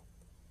now.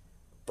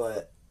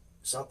 But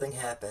something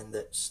happened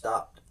that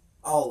stopped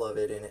all of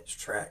it in its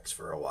tracks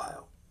for a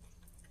while.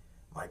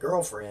 My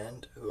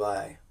girlfriend, who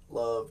I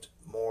loved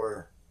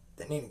more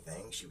than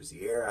anything, she was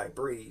the air I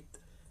breathed,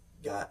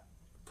 got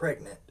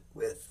pregnant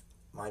with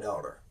my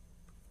daughter.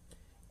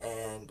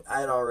 And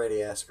I had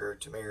already asked her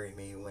to marry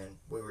me when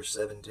we were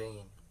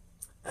 17.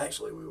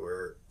 Actually,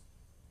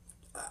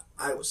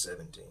 I was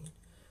 17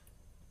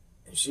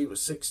 and she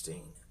was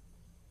 16.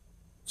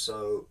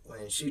 So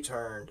when she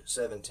turned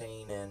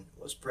 17 and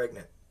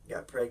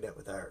got pregnant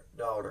with our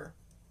daughter,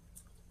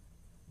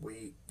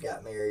 we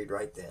got married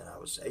right then. I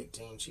was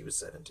 18, she was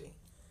 17.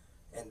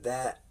 And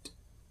that,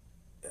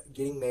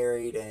 getting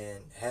married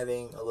and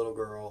having a little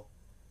girl,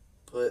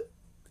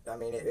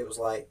 it was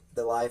like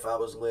the life I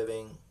was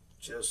living,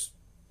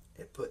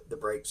 it put the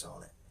brakes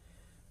on it.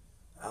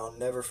 I'll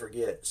never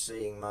forget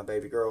seeing my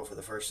baby girl for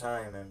the first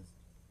time, and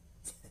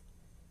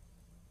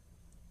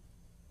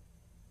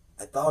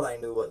I thought I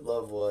knew what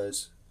love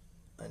was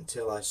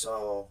until I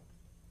saw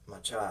my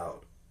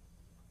child.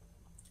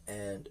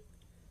 And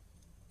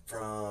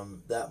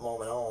from that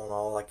moment on,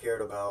 all I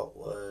cared about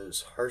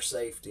was her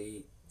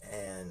safety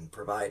and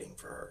providing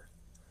for her.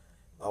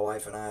 My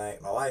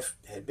wife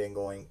had been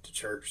going to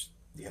church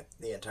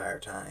the entire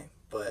time,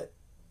 but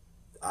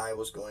I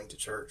was going to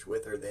church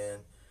with her then.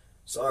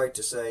 Sorry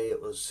to say,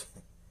 it was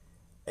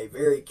a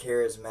very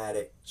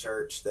charismatic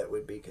church that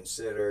would be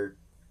considered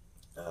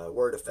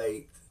Word of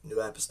Faith, New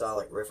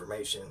Apostolic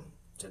Reformation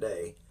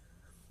today.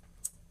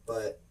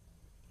 But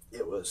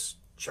it was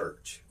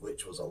church,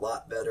 which was a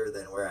lot better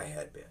than where I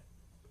had been.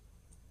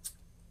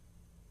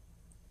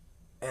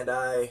 And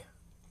I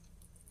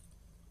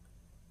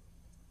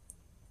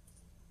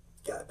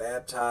got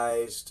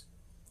baptized,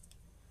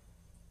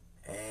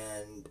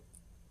 and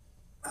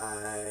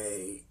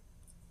I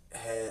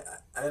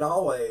had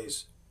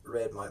always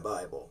read my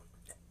Bible,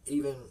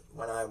 even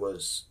when I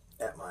was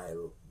at my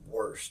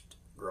worst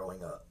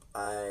growing up.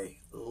 I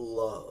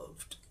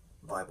loved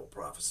Bible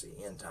prophecy,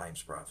 end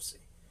times prophecy.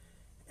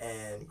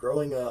 And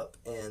growing up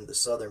in the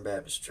Southern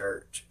Baptist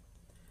Church,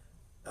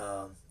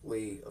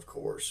 we, of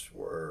course,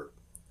 were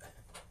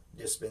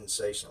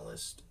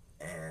dispensationalist,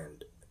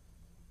 and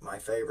my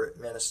favorite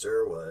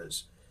minister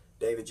was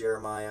David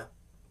Jeremiah.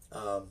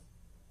 Um,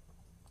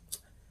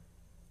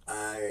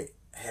 I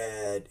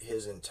had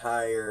his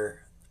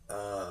entire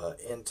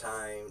end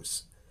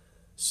times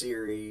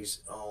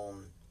series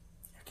on,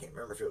 I can't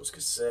remember if it was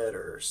cassette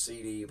or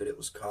CD, but it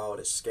was called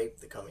Escape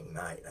the Coming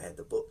Night. I had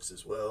the books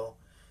as well,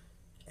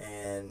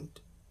 and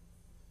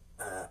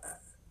I,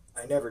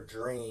 I never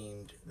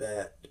dreamed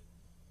that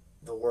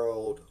the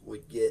world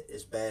would get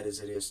as bad as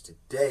it is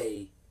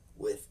today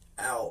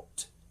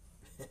without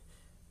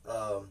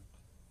um,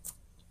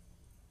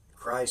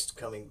 Christ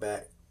coming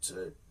back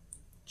to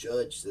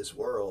judge this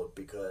world,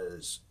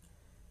 because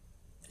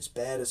as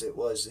bad as it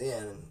was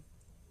then,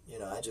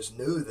 I just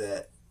knew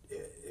that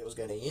it was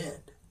going to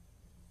end.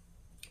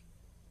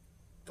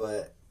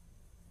 But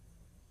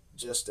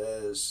just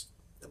as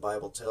the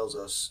Bible tells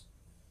us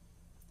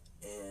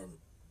in,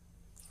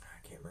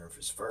 I can't remember if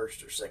it's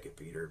first or second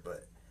Peter,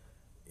 but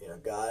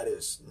God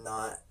is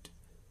not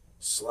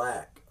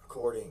slack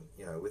according,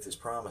 with his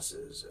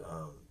promises.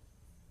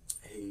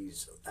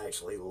 He's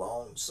actually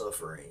long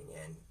suffering,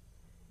 and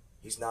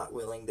he's not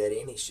willing that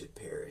any should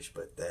perish,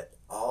 but that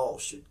all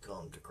should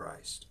come to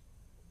Christ.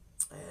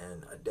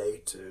 And a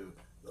day to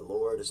the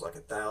Lord is like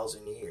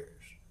 1,000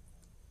 years.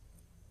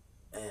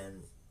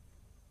 And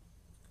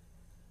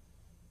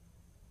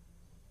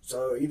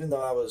so even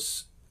though I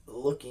was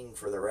looking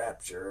for the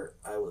rapture,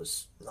 I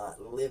was not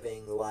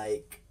living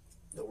like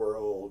the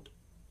world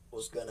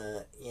was going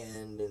to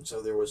end, and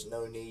so there was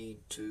no need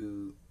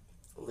to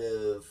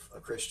live a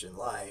Christian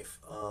life.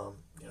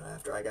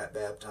 After I got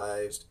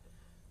baptized,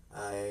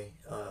 I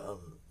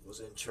was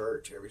in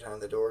church every time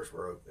the doors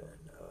were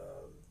open.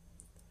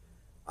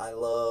 I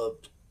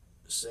loved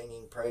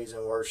singing praise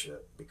and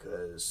worship,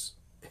 because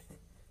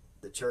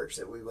the church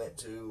that we went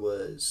to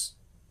was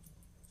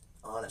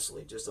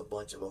honestly just a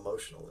bunch of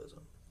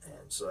emotionalism.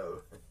 And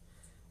so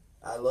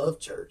I love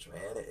church,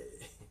 man.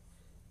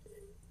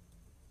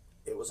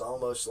 It was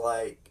almost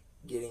like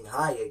getting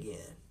high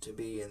again to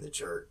be in the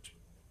church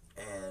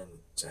and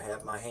to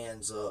have my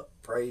hands up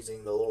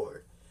praising the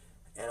Lord.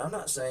 And I'm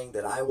not saying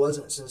that I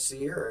wasn't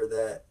sincere, or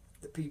that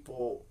the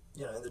people,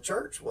 in the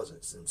church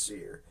wasn't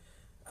sincere.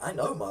 I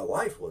know my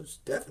wife was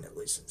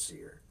definitely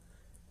sincere.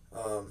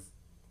 Um,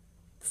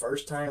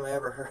 first time I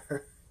ever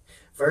heard,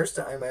 first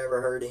time I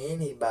ever heard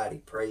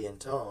anybody pray in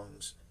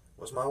tongues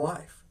was my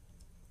wife.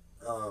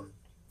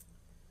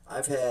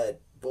 I've had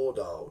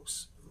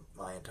bulldogs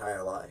my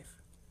entire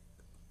life,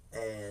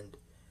 and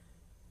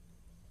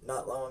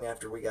not long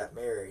after we got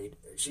married,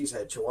 she's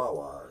had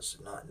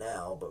chihuahuas, not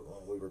now, but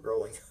when we were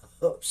growing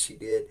up, she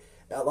did.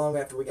 Not long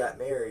after we got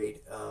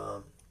married,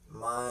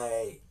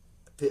 my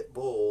pit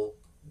bull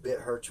bit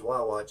her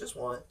chihuahua just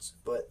once,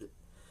 but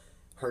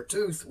her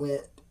tooth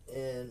went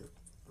in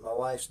my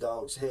wife's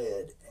dog's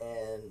head,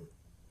 and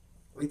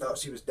we thought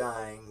she was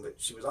dying, but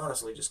she was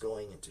honestly just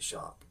going into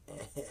shock.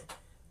 And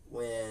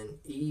when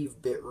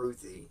Eve bit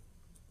Ruthie,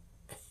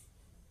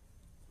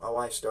 my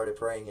wife started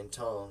praying in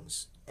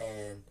tongues,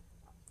 and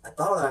I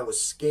thought I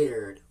was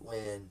scared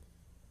when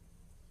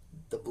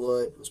the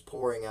blood was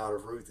pouring out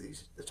of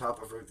the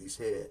top of Ruthie's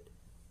head.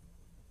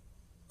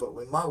 But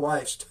when my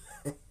wife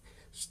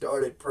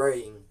started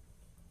praying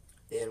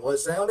in what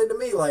sounded to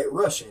me like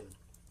Russian,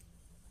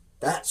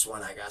 that's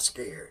when I got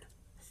scared.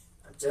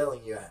 I'm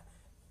telling you,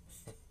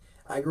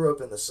 I grew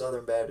up in the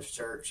Southern Baptist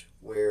Church,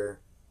 where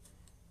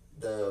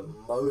the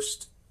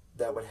most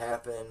that would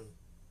happen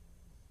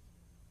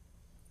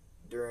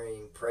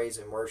during praise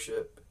and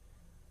worship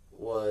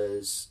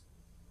was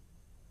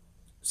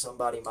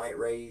somebody might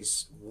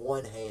raise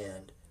one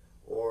hand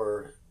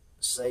or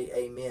say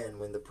amen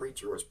when the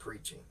preacher was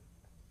preaching.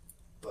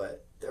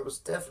 But there was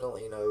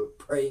definitely no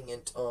praying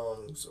in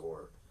tongues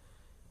or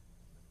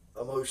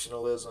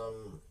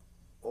emotionalism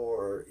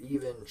or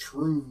even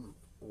true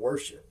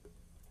worship.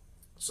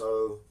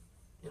 So,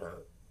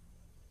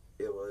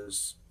 it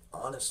was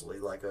honestly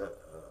like a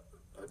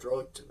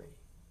drug to me.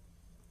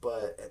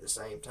 But at the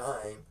same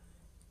time,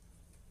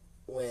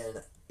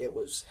 when it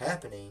was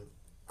happening,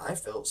 I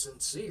felt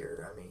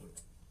sincere. I mean,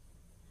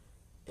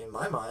 in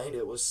my mind,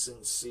 it was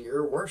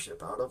sincere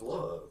worship out of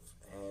love.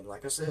 And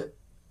like I said,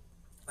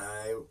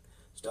 I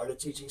started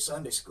teaching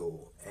Sunday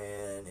school,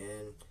 and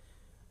in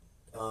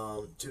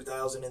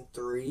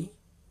 2003,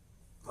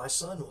 my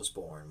son was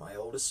born, my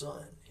oldest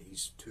son.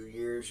 He's 2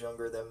 years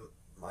younger than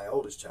my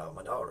oldest child,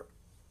 my daughter.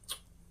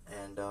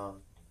 And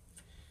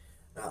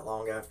Not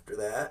long after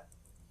that,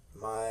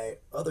 my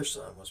other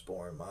son was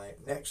born, my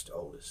next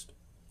oldest.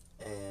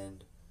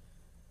 And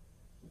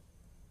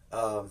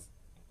um,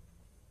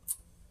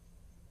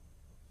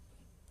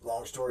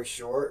 long story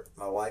short,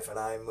 my wife and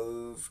I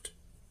moved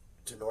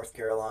to North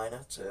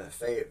Carolina, to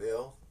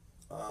Fayetteville.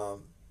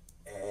 Um,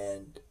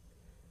 and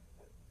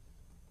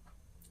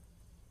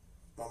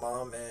my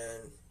mom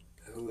and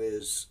who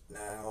is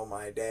now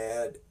my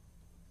dad,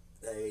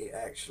 they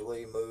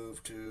actually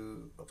moved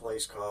to a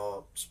place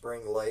called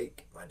Spring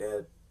Lake. My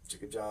dad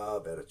took a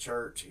job at a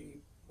church.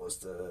 He was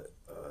the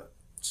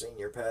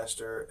senior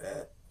pastor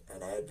at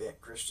an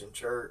Advent Christian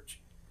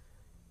church.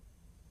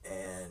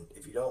 And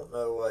if you don't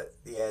know what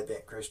the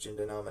Advent Christian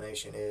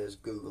denomination is,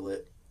 Google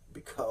it,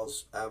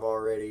 because I've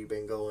already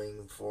been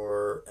going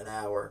for an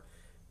hour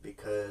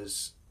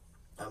because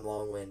I'm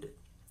long winded.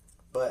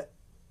 But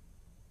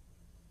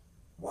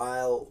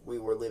while we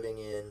were living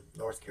in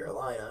North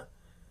Carolina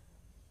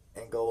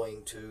and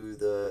going to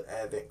the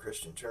Advent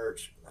Christian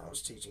Church, I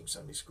was teaching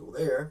Sunday school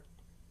there.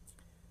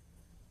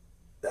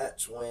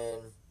 That's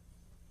when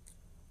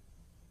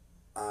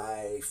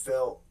I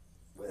felt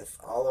with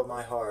all of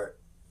my heart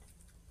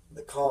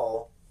the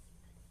call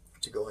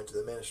to go into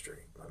the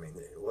ministry. I mean,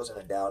 it wasn't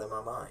a doubt in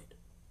my mind.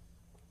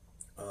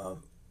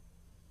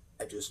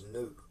 I just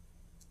knew.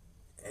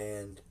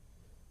 And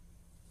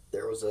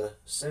there was a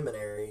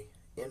seminary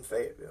in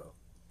Fayetteville.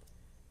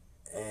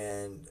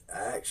 And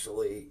I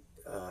actually,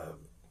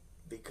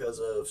 because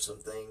of some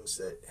things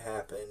that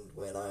happened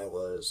when I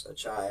was a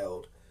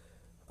child,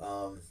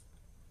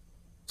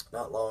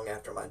 not long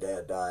after my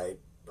dad died,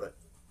 but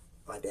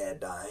my dad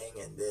dying,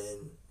 and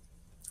then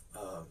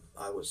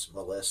I was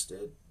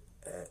molested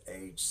at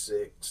age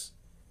 6,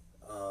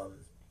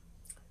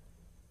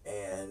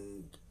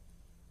 and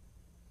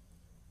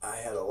I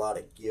had a lot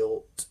of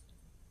guilt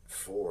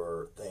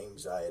for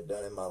things I had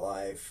done in my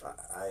life.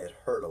 I had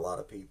hurt a lot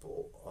of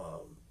people,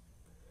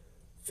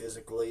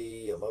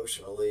 physically,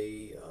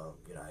 emotionally.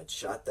 I had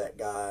shot that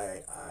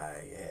guy.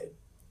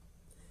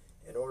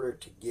 In order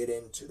to get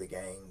into the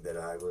gang that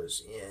I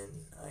was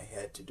in, I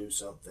had to do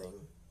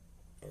something.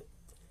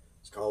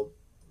 It's called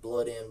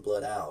blood in,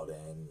 blood out,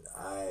 and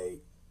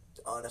I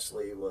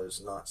honestly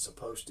was not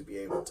supposed to be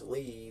able to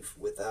leave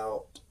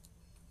without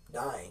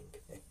dying.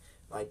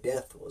 My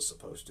death was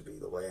supposed to be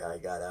the way I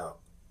got out,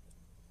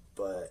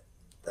 but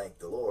thank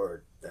the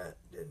Lord that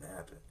didn't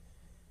happen.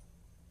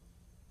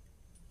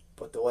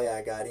 But the way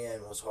I got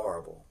in was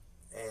horrible,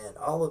 and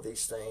all of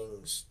these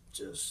things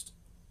just,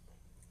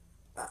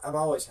 I've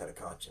always had a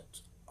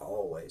conscience,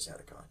 always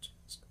had a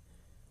conscience,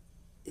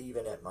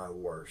 even at my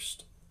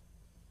worst,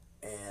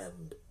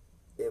 and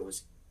it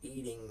was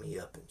eating me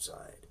up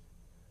inside.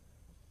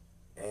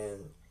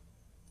 And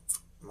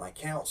my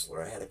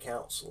counselor, I had a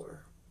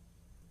counselor,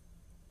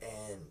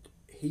 and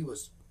he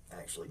was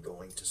actually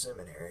going to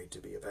seminary to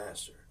be a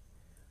pastor.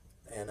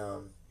 And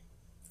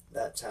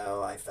that's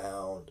how I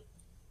found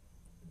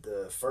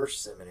the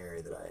first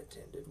seminary that I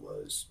attended,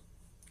 was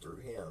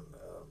through him.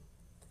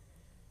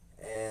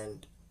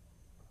 And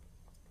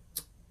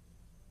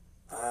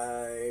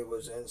I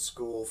was in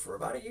school for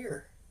about a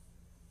year.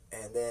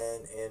 And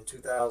then in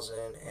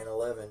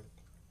 2011,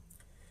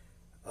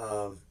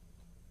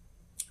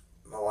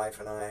 my wife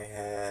and I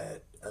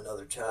had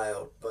another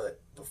child,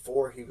 but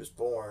before he was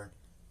born,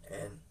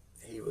 and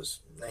he was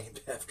named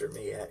after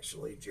me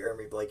actually,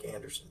 Jeremy Blake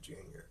Anderson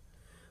Jr.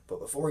 But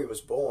before he was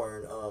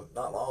born,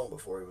 not long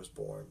before he was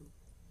born,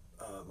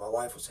 my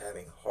wife was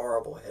having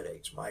horrible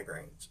headaches,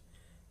 migraines,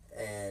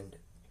 and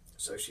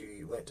so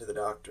she went to the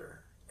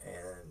doctor,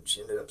 and she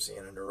ended up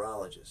seeing a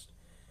neurologist.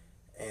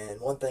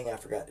 And one thing I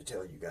forgot to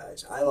tell you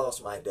guys, I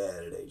lost my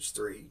dad at age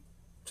 3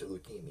 to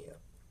leukemia.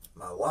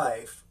 My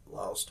wife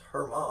lost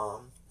her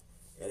mom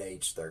at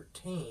age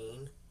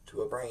 13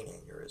 to a brain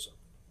aneurysm.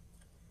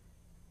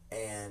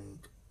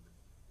 And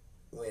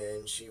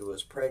when she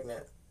was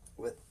pregnant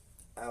with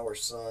our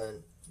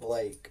son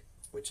Blake,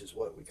 which is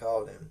what we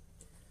called him,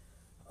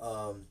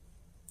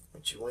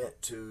 when she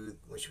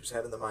was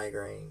having the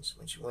migraines,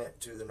 when she went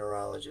to the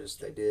neurologist,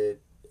 they did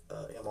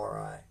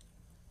MRI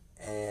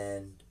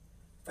and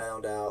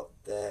found out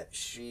that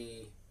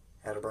she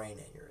had a brain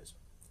aneurysm.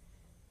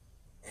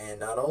 And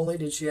not only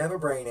did she have a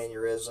brain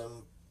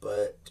aneurysm,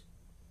 but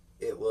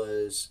it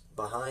was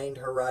behind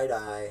her right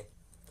eye,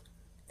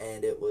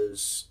 and it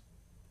was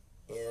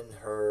in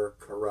her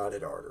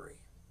carotid artery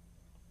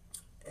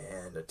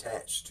and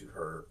attached to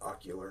her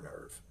ocular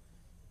nerve.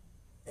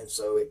 And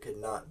so it could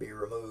not be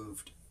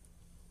removed.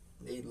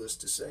 Needless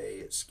to say,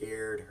 it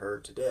scared her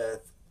to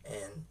death,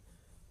 and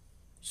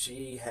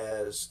she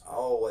has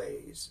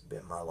always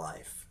been my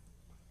life.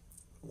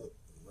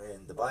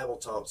 When the Bible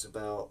talks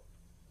about,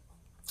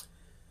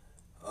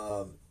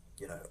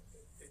 you know,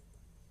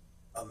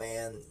 a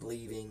man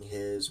leaving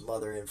his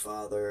mother and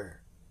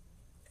father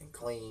and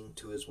clinging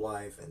to his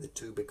wife, and the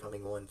two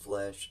becoming one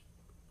flesh,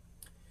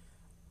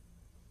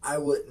 I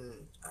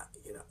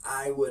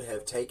would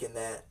have taken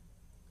that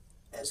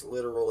as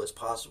literal as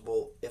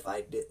possible if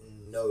I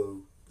didn't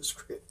know the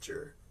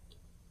scripture.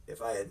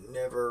 If I had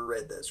never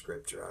read that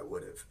scripture, I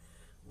would have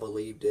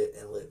believed it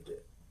and lived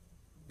it,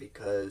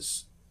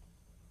 because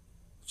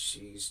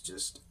she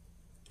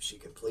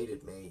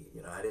completed me.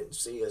 I didn't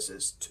see us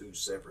as two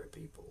separate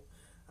people.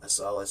 I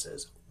saw us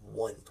as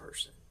one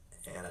person,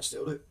 and I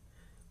still do.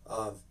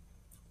 Um,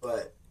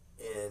 but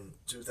in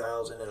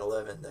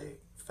 2011, they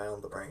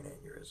found the brain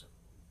aneurysm,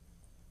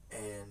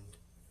 and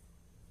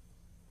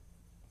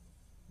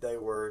they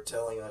were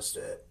telling us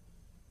that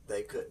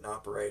they couldn't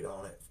operate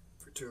on it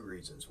for two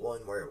reasons.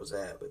 One, where it was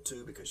at, but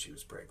two, because she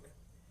was pregnant.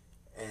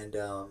 And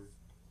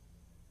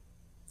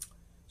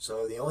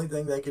so the only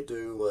thing they could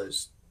do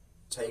was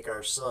take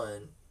our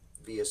son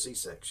via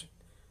C-section.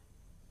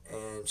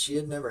 And she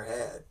had never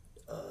had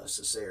a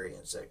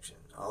cesarean section.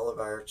 All of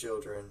our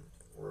children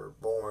were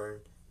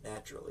born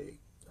naturally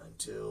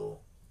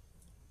until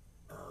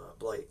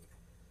Blake.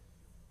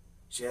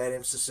 She had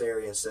him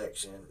cesarean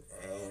section,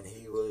 and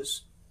he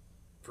was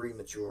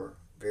premature,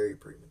 very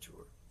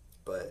premature.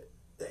 But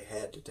they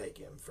had to take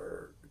him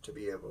to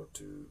be able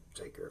to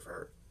take care of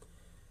her.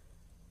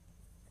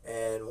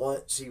 And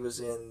once he was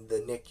in the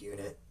NIC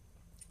unit,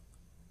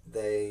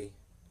 they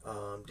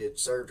did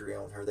surgery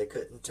on her. They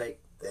couldn't take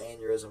the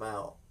aneurysm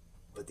out,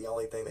 but the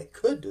only thing they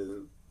could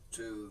do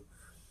to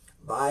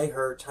buy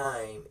her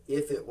time,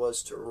 if it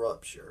was to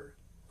rupture,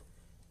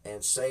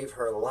 and save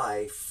her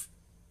life,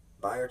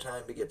 buy her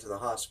time to get to the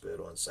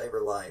hospital and save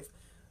her life,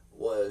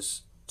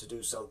 was to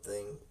do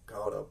something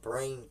called a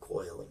brain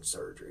coiling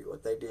surgery.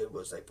 What they did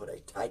was they put a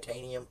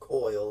titanium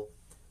coil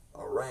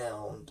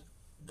around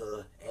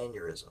the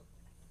aneurysm.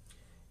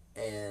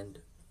 And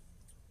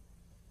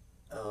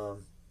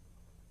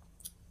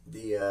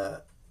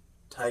the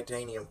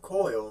titanium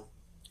coil,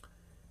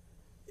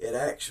 it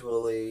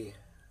actually,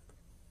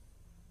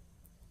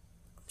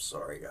 I'm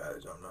sorry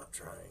guys, I'm not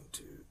trying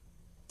to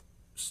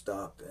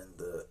stop in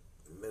the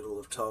middle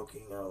of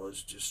talking. I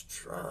was just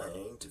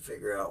trying to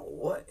figure out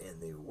what in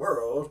the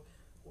world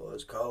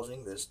was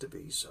causing this to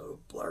be so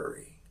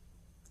blurry.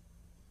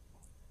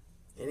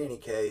 In any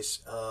case,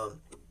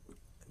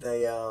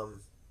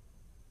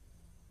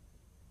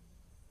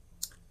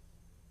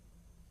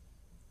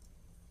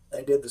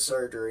 they did the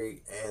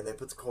surgery, and they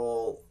put the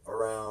coil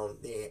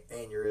around the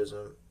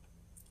aneurysm,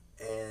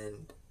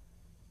 and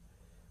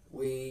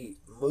we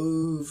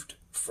moved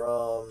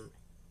from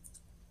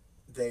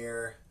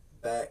there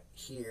back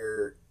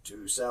here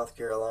to South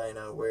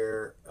Carolina,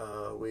 where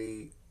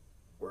we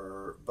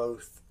were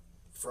both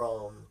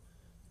from,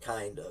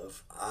 kind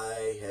of.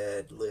 I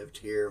had lived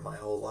here my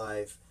whole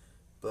life,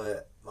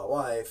 but my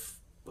wife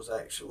was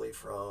actually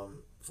from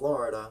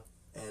Florida,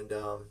 and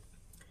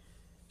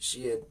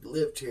she had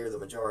lived here the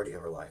majority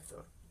of her life,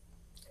 though.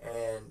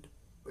 And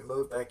we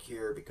moved back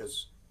here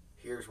because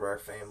here's where our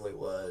family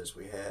was.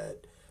 We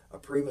had a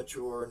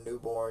premature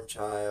newborn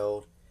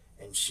child,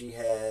 and she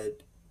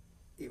had,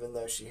 even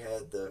though she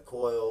had the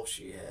coil,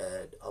 she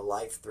had a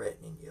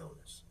life-threatening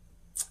illness.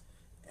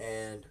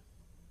 And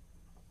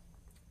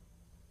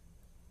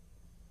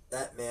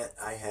that meant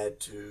I had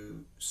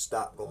to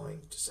stop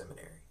going to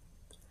seminary.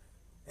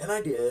 And I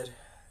did,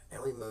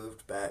 and we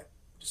moved back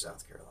to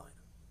South Carolina.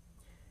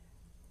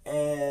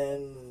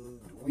 And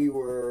we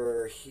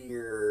were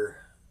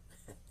here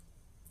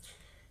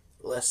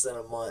less than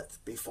a month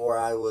before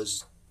I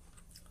was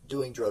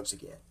doing drugs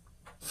again.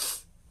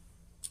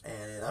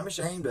 And I'm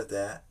ashamed of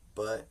that,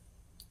 but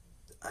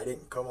I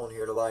didn't come on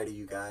here to lie to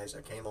you guys.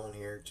 I came on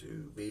here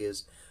to be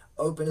as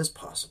open as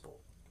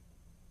possible,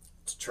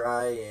 to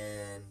try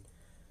and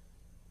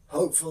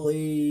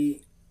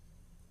hopefully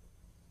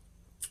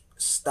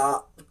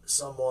stop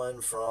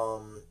someone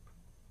from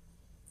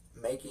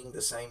making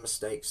the same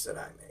mistakes that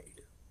I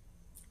made.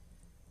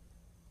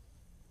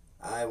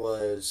 I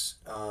was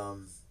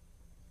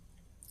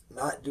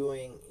not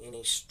doing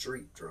any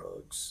street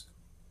drugs.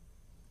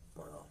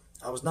 Well,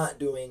 I was not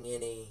doing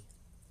any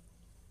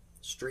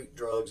street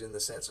drugs in the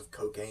sense of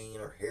cocaine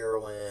or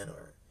heroin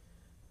or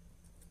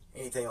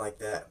anything like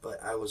that,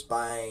 but I was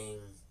buying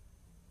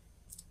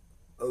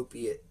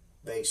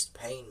opiate-based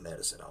pain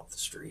medicine off the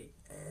street,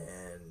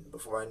 and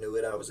before I knew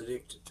it, I was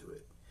addicted to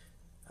it.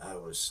 I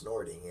was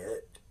snorting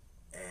it,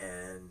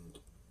 and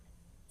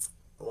it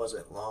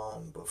wasn't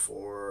long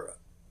before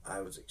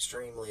I was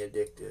extremely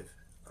addicted.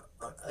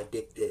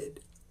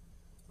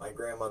 My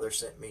grandmother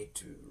sent me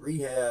to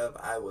rehab.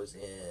 I was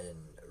in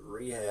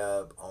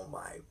rehab on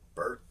my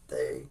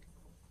birthday,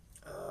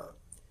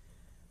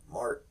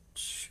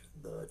 March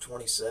the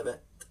 27th,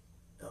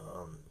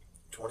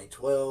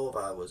 2012.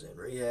 I was in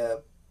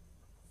rehab.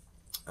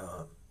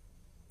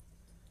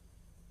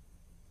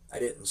 I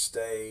didn't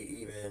stay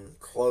even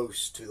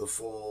close to the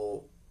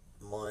full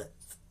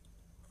month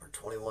or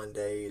 21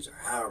 days or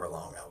however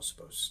long I was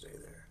supposed to stay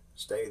there.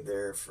 Stayed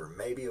there for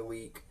maybe a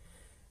week.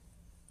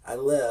 I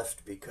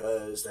left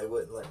because they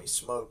wouldn't let me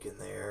smoke in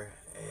there,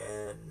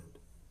 and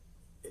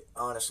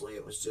honestly,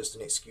 it was just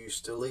an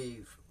excuse to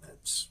leave.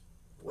 That's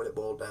what it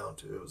boiled down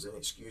to. It was an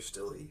excuse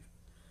to leave.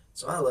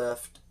 So I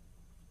left,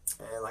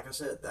 and like I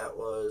said, that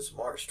was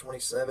March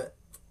 27th,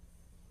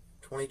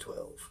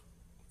 2012.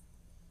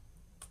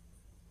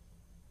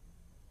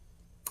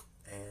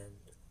 And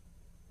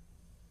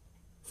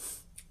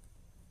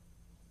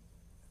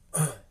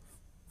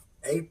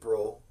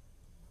April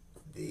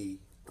the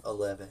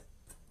 11th,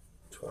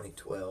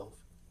 2012,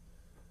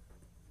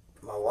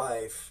 my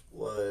wife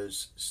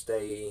was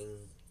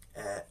staying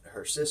at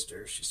her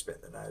sister's. She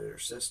spent the night at her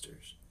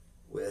sister's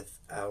with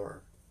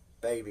our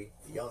baby,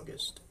 the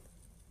youngest,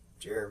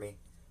 Jeremy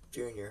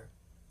Jr.,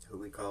 who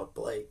we called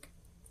Blake,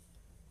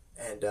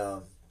 and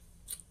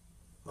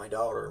my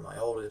daughter, my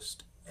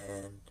oldest,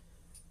 and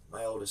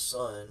my oldest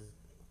son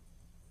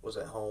was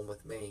at home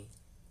with me,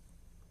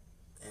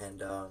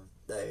 and I'll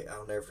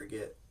never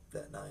forget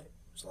that night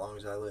as long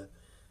as I live.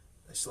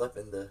 They slept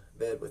in the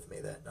bed with me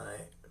that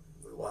night.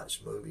 We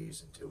watched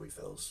movies until we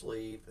fell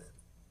asleep, and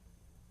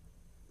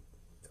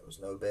there was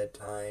no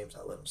bedtimes.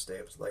 I let them stay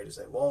up as late as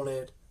they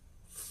wanted,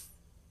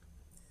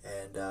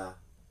 and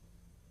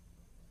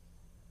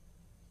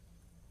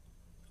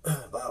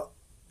about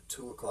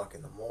 2 o'clock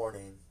in the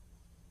morning,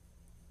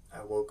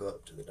 I woke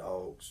up to the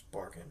dogs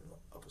barking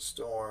up a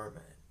storm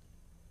and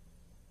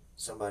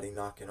somebody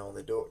knocking on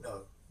the door.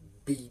 No,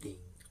 beating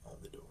on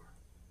the door.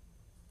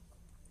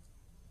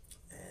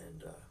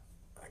 And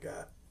I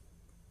got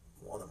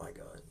one of my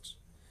guns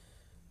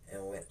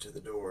and went to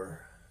the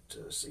door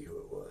to see who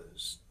it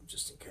was,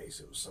 just in case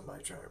it was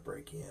somebody trying to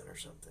break in or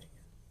something.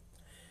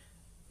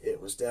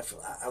 It was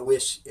definitely, I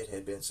wish it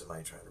had been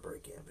somebody trying to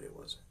break in, but it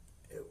wasn't.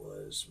 It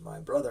was my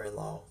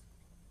brother-in-law.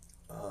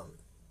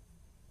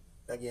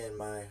 Again,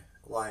 my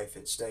wife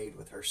had stayed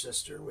with her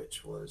sister,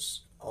 which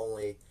was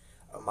only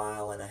a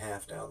mile and a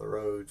half down the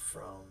road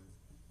from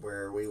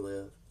where we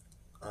live.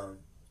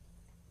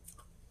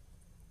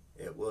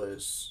 It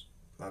was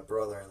my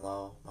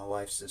brother-in-law, my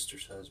wife's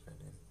sister's husband,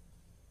 and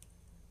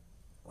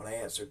when I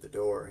answered the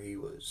door, he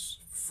was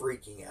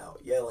freaking out,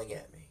 yelling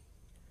at me,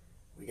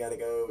 "We gotta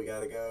go, we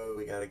gotta go,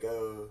 we gotta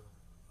go."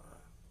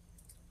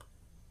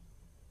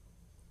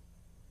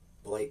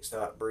 Blake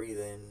stopped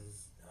breathing.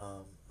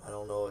 I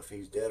don't know if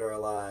he's dead or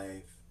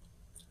alive.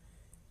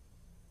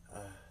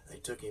 They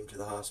took him to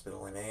the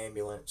hospital in an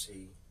ambulance.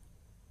 He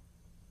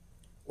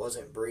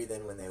wasn't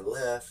breathing when they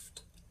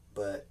left,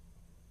 but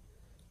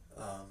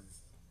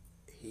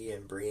he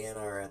and Brianna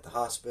are at the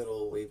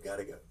hospital. We've got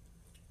to go.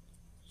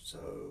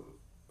 So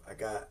I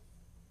got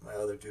my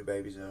other two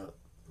babies up.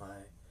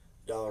 My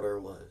daughter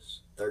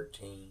was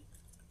 13,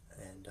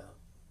 and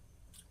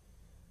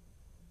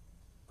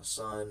my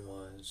son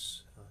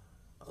was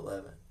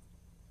 11.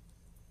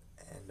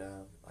 And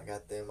I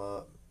got them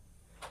up,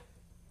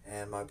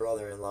 and my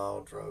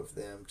brother-in-law drove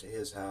them to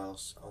his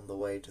house on the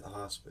way to the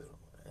hospital.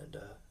 And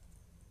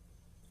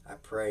I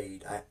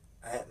prayed. I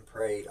hadn't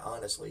prayed,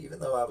 honestly, even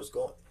though I was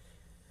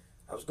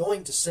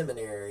going to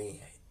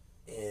seminary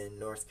in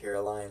North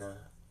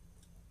Carolina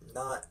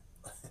not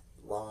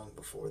long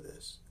before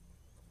this.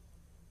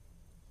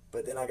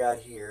 But then I got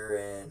here,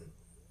 and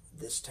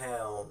this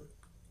town,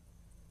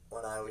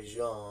 when I was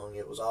young,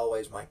 it was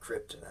always my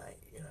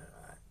kryptonite. You know,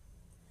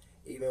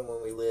 even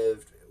when we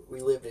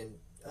lived in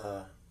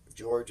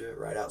Georgia,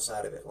 right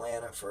outside of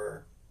Atlanta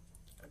for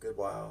a good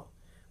while.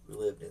 We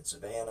lived in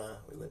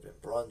Savannah, we lived in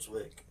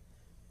Brunswick,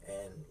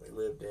 and we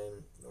lived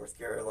in North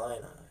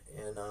Carolina.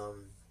 And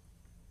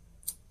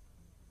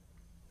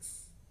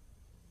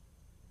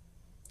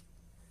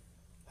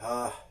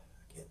I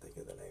can't think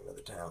of the name of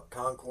the town.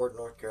 Concord,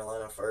 North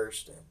Carolina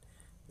first, and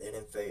then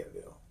in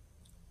Fayetteville.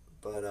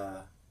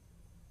 But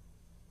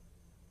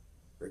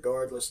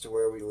regardless to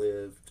where we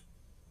lived,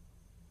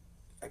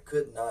 I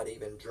could not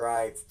even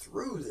drive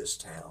through this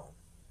town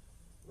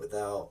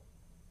without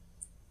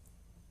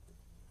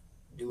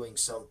doing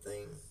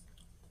something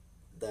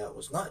that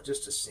was not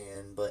just a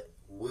sin, but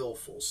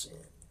willful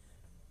sin.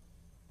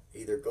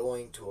 Either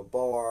going to a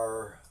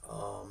bar,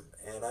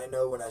 and I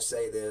know when I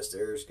say this,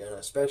 there's going to,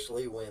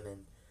 especially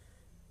women,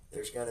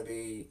 there's going to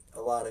be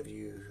a lot of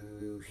you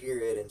who hear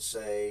it and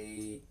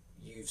say,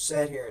 you've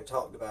sat here and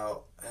talked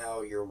about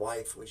how your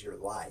wife was your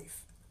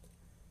life.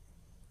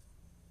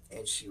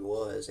 And she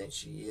was, and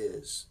she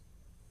is.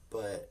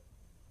 But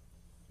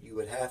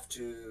you'd have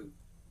to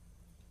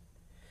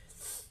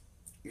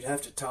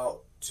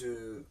talk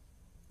to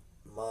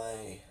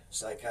my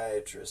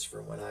psychiatrist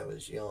from when I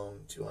was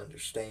young to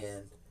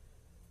understand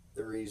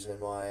the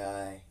reason why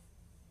I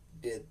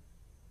did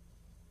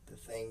the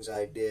things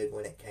I did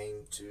when it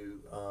came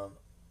to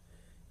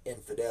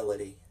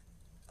infidelity.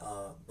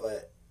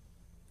 But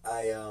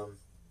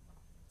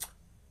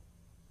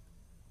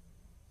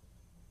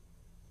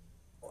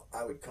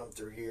I would come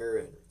through here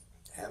and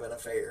have an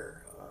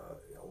affair,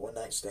 a one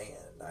night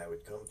stand. I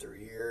would come through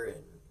here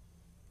and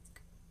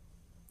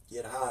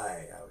get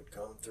high. I would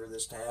come through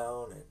this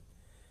town and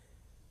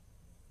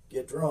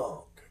get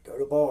drunk, go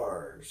to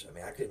bars. I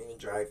mean, I couldn't even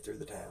drive through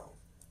the town.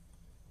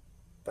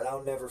 But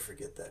I'll never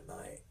forget that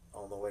night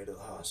on the way to the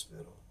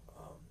hospital.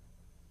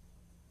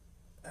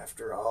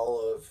 After all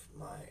of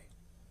my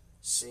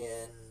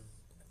sin,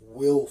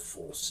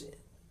 willful sin,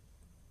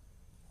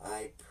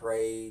 I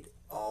prayed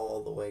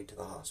all the way to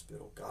the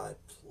hospital. God,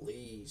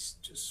 please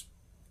just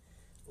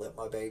let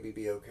my baby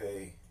be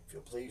okay. If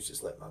you'll please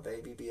just let my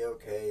baby be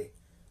okay,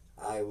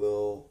 I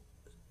will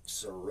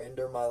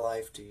surrender my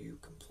life to you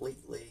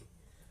completely.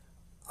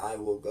 I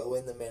will go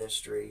in the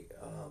ministry.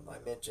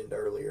 I mentioned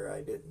earlier,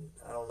 I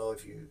don't know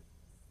if you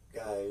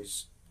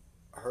guys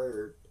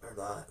heard or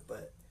not,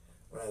 but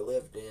when I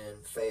lived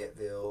in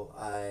Fayetteville,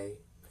 I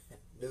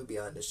knew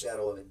beyond a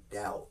shadow of a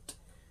doubt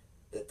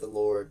that the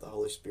Lord, the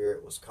Holy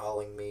Spirit, was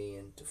calling me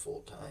into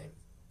full time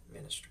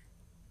ministry.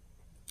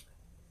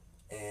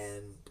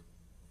 And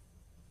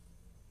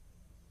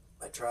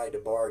I tried to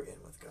bargain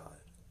with God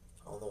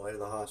on the way to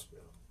the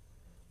hospital.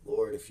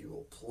 Lord, if you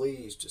will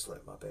please just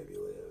let my baby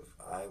live,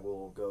 I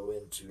will go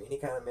into any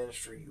kind of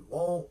ministry you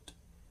want.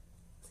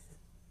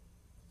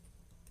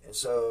 And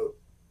so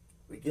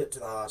we get to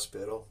the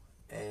hospital,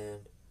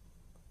 and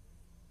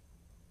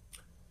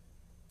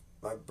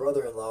my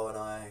brother-in-law and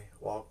I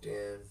walked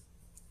in,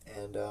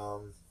 and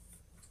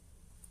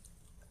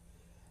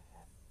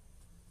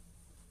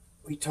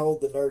we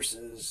told the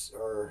nurses,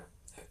 or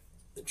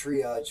the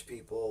triage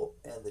people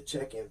and the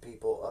check-in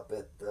people up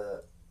at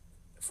the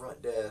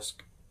front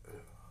desk,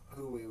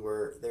 who we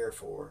were there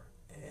for.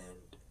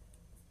 And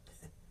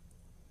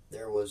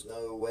there was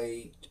no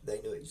wait.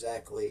 They knew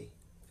exactly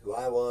who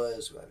I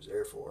was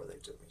there for. They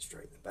took me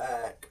straight in the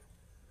back.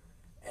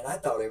 And I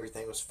thought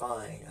everything was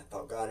fine. I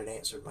thought God had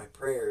answered my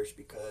prayers,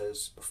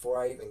 because before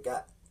I even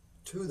got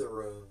to the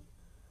room,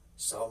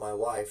 saw my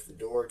wife, the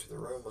door to the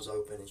room was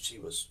open and she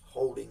was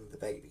holding the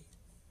baby.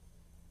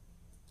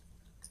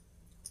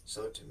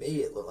 So to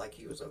me, it looked like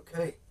he was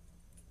okay.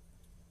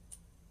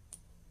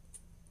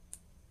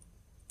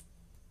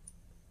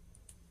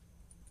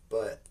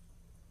 But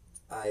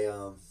I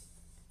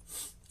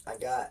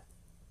got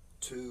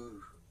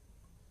to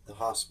the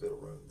hospital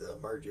room,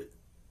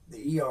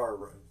 the ER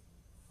room,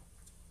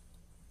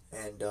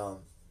 and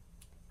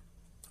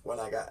when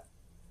I got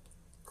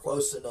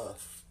close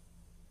enough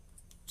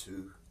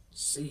to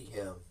see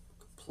him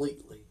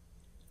completely,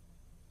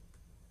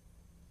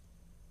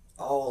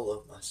 all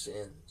of my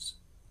sins,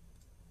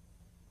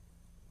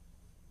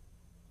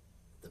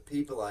 the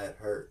people I had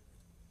hurt,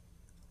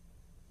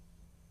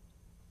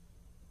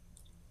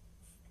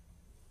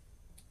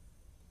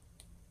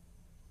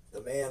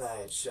 the man I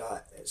had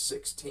shot at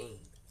 16,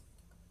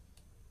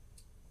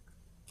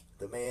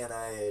 the man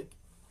I had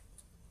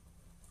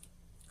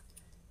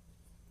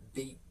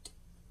beat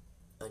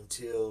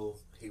until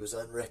he was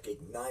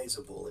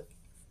unrecognizable at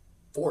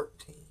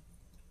 14,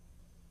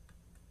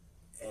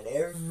 and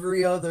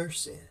every other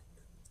sin.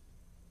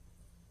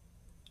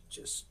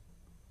 Just,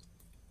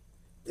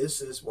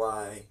 this is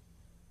why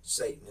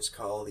Satan is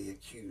called the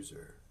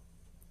accuser,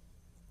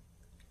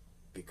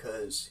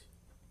 because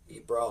he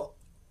brought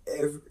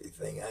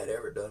everything I had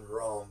ever done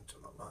wrong to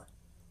my mind.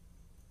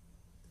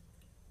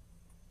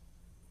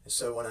 And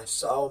so when I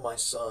saw my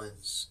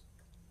sons,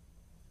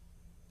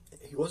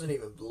 he wasn't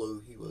even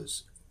blue, he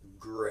was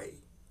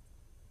gray.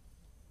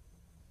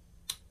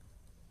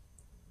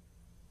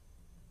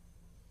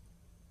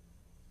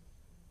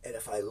 And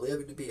if I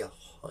live to be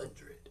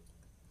 100,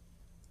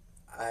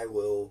 I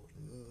will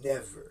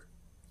never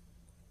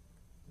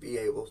be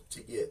able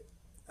to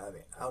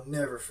I'll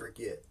never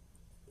forget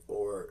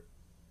or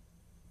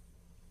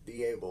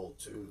be able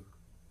to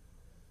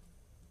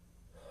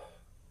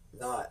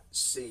not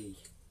see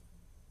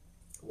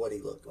what he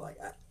looked like.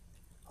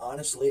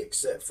 Honestly,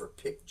 except for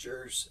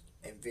pictures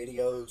and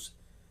videos,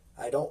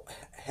 I don't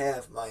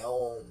have my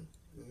own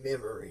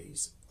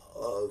memories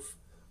of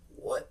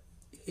what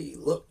he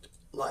looked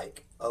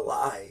like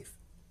alive,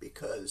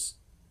 because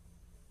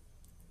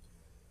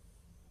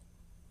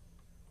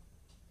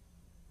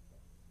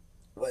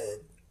when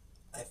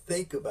I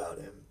think about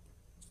him,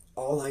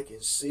 all I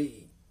can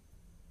see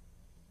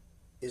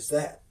is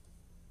that.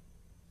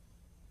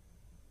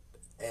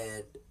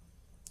 And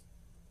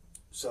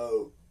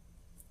so,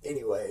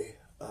 anyway,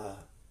 I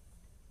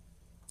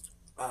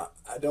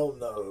don't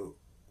know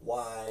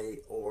why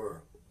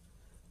or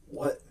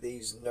what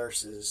these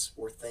nurses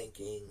were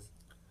thinking,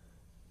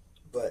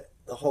 but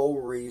the whole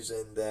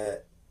reason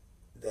that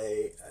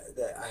I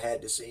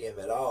had to see him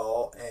at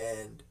all,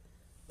 and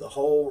the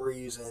whole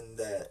reason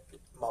that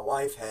my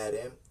wife had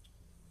him,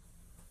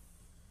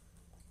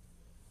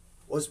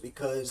 was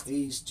because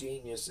these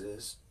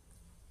geniuses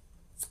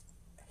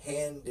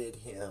handed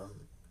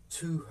him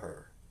to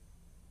her,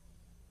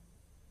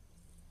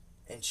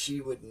 and she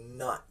would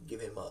not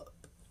give him up.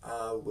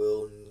 I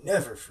will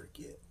never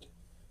forget.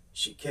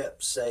 She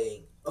kept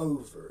saying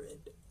over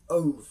and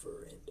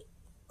over and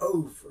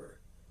over,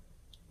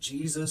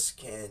 Jesus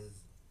can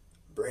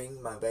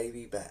bring my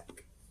baby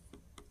back.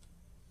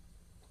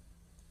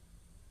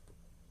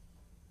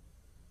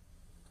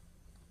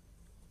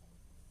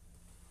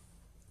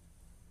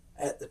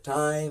 At the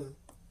time,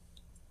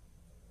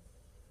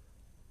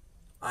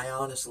 I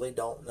honestly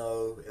don't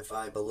know if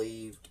I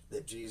believed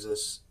that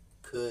Jesus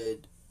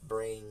could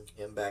bring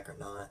him back or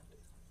not,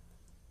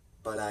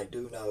 but I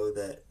do know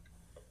that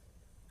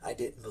I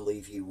didn't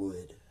believe he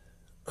would.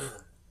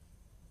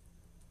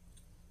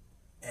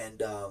 And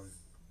the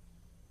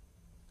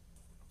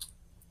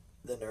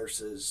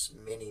nurses,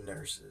 many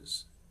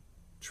nurses,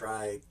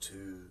 tried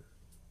to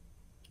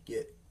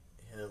get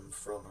him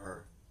from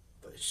her,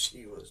 but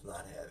she was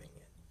not having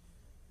it.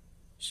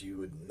 she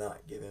would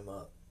not give him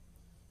up.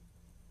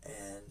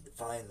 And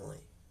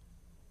finally,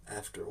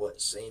 after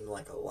what seemed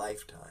like a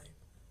lifetime,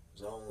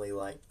 it was only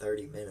like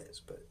 30 minutes,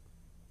 but it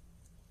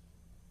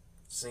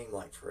seemed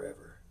like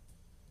forever.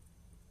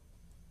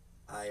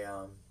 I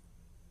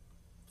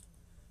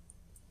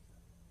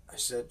I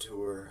said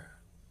to her,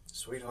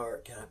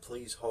 "Sweetheart, can I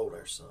please hold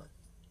our son?"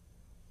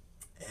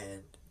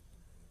 And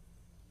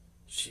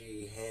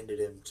she handed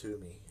him to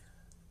me.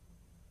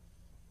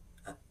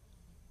 I,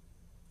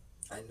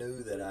 I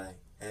knew that I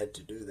had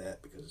to do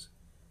that because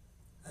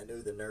I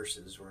knew the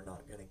nurses were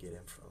not going to get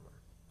him from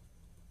her.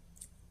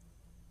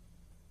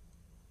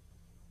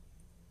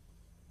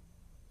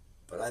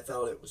 But I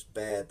thought it was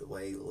bad the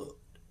way he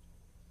looked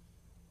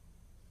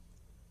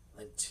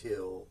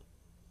until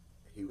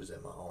he was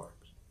in my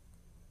arms.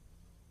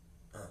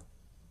 Uh,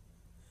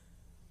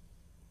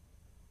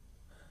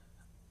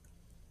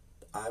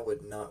 I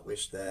would not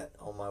wish that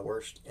on my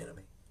worst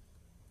enemy.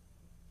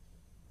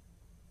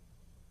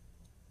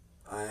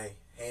 I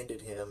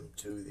handed him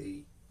to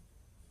the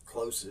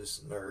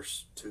closest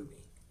nurse to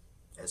me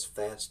as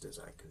fast as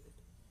I could.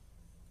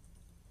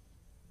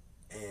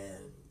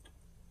 And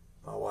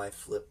my wife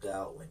flipped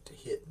out, went to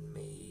hitting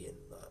me in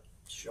the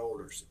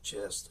shoulders, the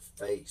chest,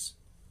 the face.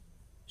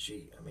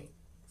 She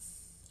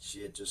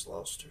had just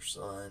lost her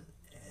son,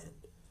 and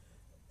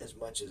as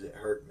much as it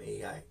hurt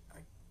me, I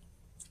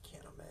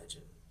can't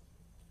imagine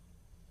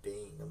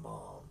being a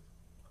mom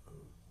who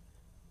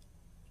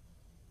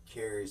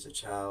carries a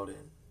child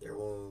in their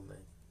womb.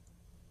 And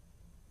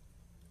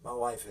my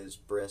wife has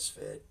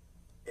breastfed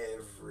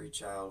every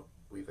child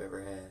we've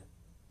ever had,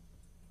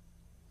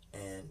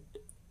 and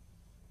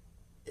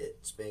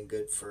it's been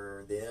good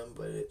for them,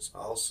 but it's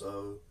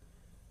also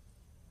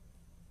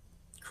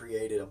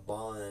created a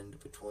bond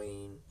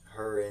between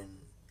her and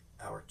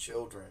our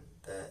children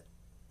that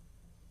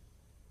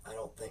I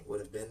don't think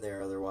would have been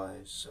there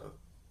otherwise. So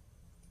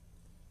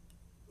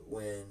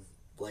when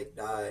Blake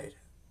died,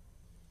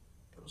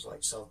 it was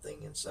like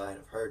something inside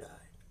of her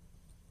died.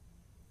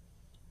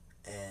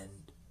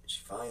 And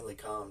she finally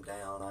calmed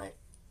down. I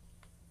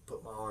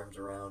put my arms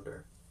around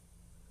her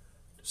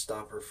to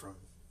stop her from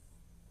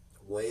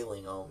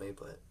wailing on me,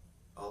 but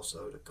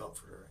also to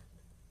comfort her.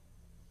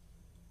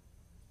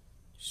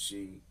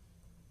 She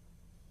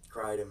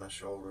cried in my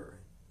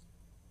shoulder.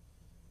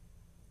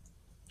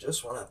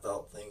 Just when I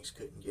thought things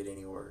couldn't get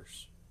any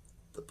worse,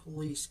 the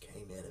police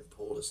came in and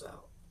pulled us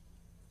out.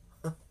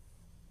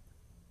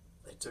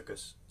 They took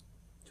us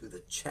to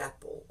the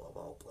chapel of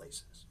all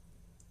places,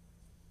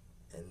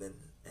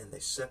 and they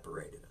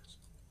separated us.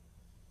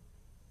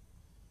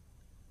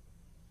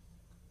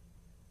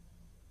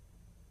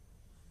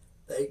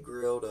 They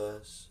grilled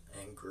us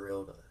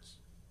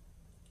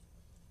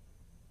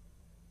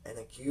and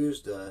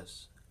accused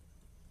us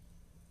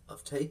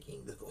of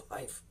taking the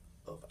life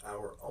of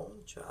our own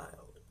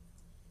child.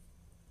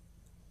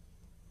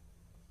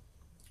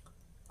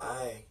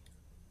 I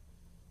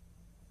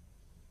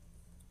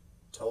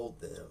told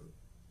them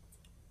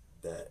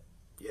that,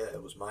 yeah,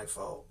 it was my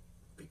fault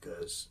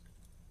because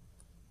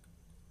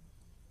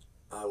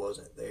I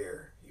wasn't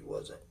there. He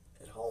wasn't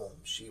at home.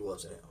 She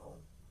wasn't at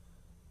home.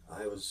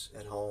 I was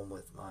at home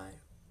with my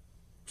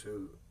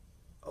two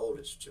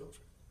oldest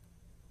children.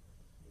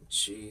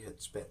 She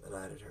had spent the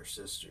night at her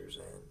sister's,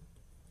 and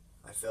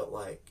I felt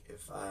like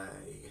if I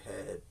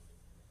had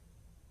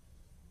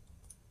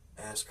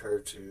asked her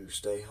to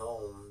stay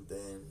home,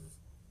 then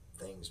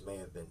things may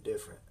have been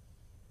different.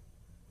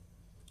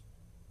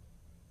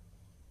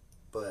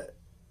 But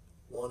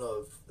one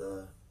of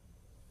the,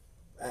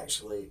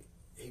 actually,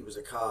 he was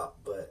a cop,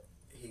 but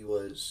he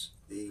was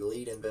the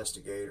lead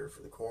investigator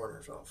for the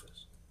coroner's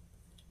office.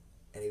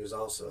 And he was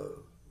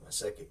also my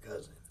second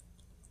cousin.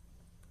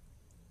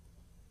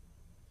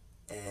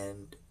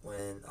 And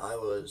when I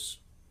was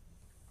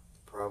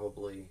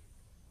probably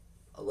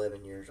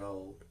 11 years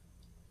old,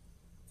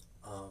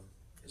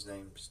 his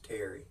name's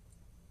Terry.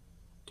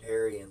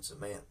 Terry and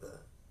Samantha,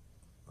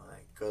 my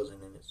cousin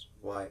and his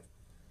wife,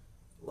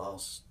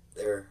 lost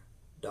their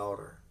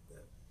daughter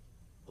that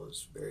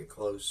was very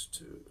close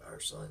to our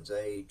son's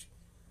age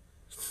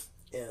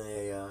in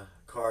a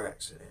car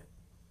accident.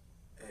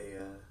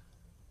 A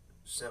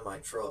semi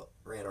truck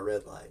ran a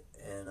red light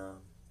and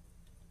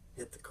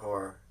hit the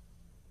car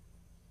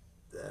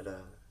that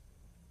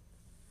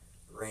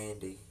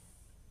Randy,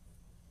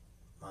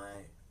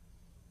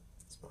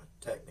 it's my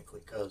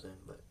technically cousin,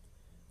 but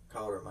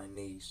called her my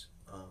niece.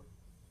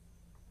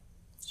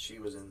 She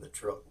was in the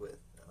truck with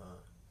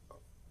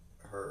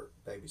her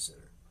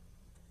babysitter,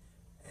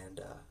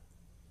 and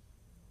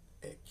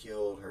it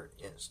killed her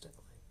instantly.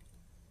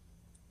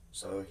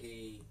 So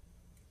he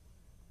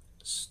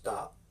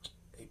stopped.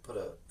 He put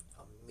a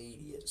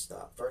immediate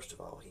stop. First of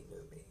all, he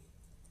knew me,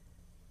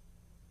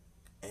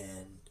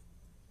 and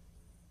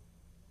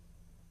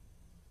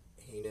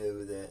he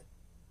knew that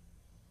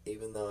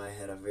even though I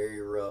had a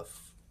very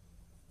rough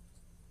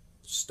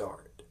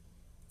start,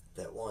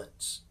 that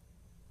once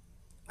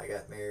I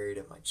got married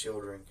and my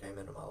children came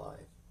into my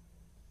life,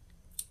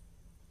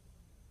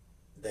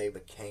 they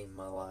became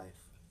my life.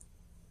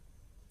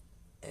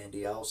 and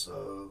he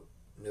also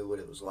knew what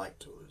it was like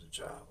to lose a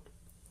child.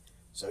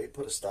 So he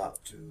put a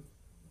stop to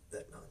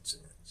that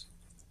nonsense.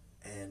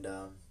 And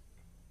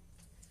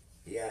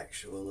he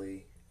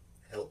actually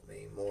helped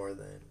me more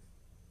than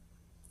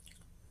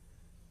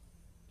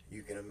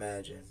you can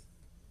imagine.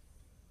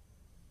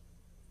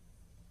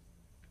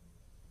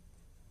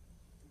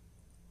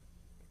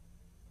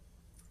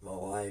 My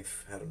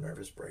wife had a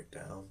nervous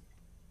breakdown,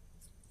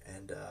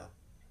 and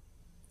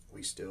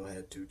we still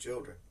had two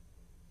children,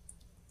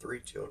 three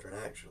children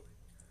actually.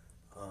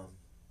 Um,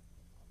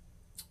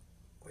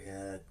 we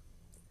had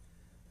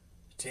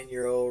a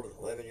 10-year-old,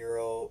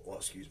 11-year-old, well,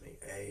 excuse me,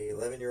 a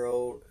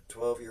 11-year-old,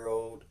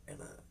 12-year-old, and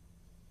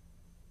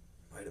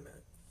wait a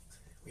minute,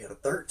 we had a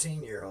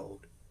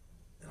 13-year-old,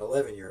 an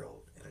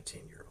 11-year-old, and a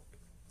 10-year-old.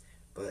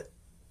 But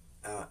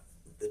uh,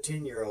 the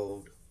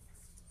 10-year-old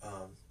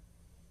um,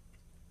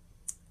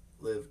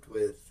 lived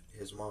with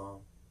his mom.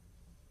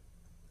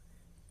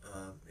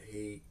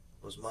 He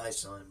was my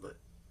son, but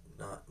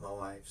not my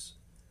wife's,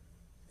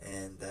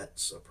 and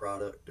that's a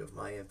product of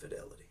my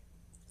infidelity.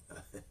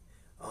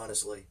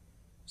 Honestly,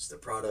 it's the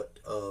product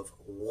of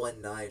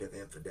one night of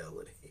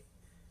infidelity,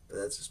 but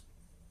that's just,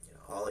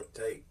 all it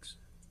takes.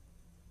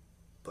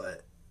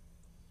 But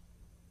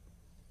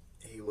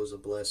he was a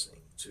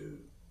blessing to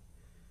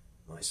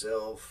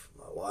myself,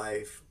 my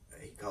wife.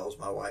 He calls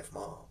my wife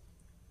mom.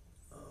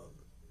 Um,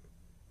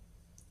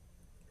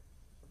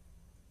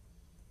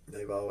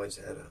 they've always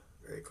had a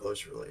very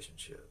close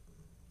relationship.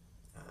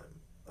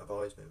 I've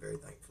always been very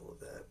thankful of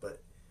that.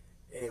 But,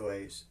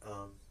 anyways,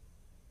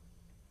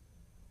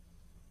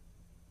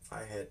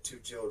 I had two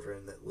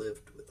children that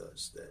lived with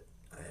us that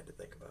I had to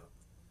think about.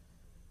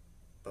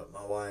 But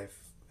my wife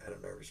had a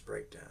nervous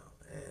breakdown,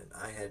 and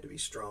I had to be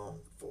strong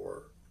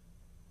for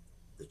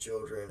the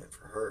children and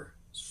for her.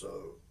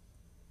 So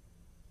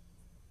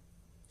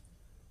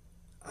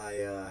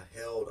I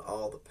held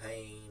all the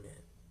pain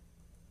and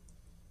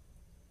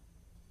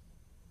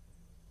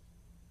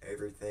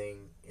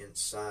everything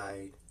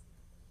inside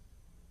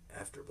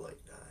after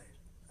Blake died.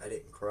 I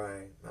didn't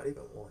cry, not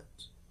even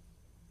once.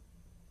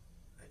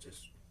 I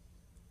just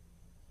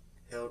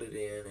held it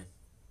in and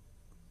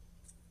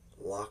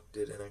locked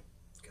it in a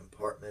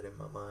compartment in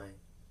my mind,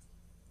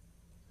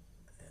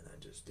 and I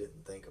just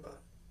didn't think about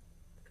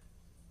it.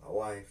 My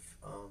wife,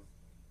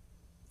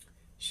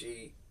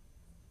 she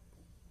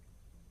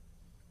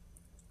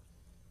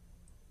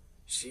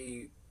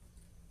she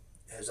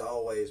has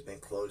always been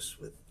close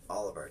with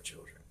all of our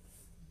children,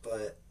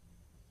 but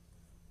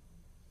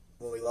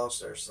when we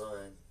lost our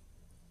son,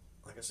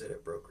 like I said,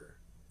 it broke her,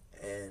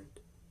 and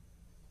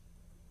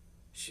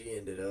she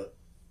ended up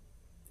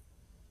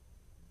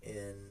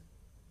in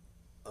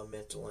a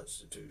mental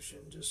institution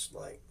just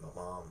like my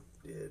mom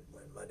did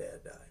when my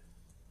dad died.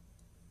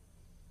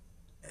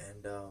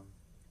 And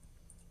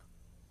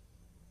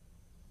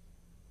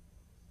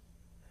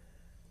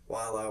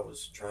while I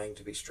was trying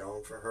to be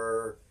strong for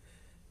her,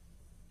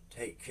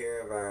 take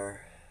care of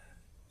our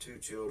two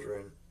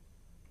children,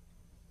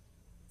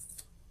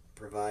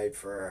 provide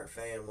for our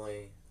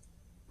family,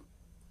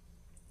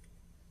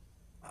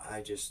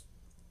 I just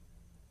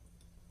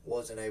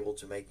wasn't able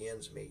to make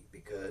ends meet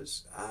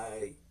because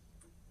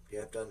you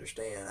have to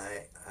understand,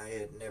 I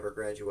had never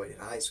graduated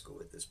high school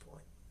at this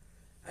point.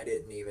 I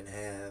didn't even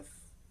have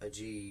a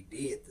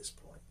GED at this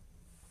point.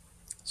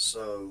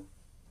 So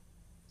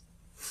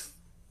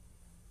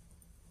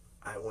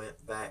I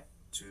went back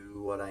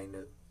to what I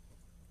knew,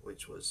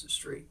 which was the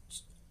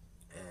streets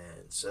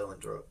and selling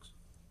drugs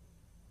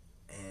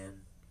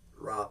and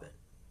robbing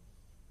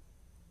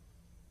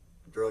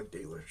drug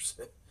dealers,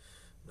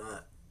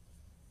 not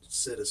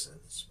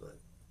citizens, but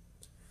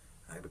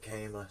I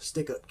became a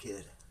stick up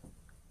kid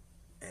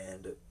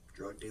and a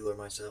drug dealer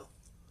myself.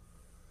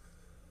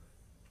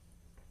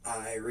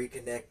 I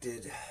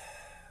reconnected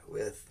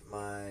with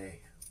my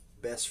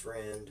best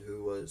friend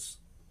who was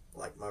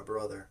like my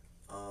brother.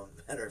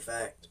 Matter of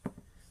fact,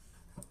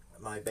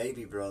 my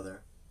baby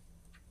brother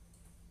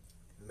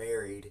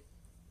married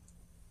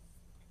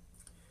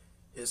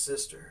his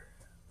sister.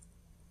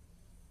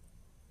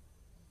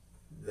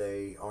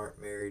 They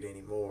aren't married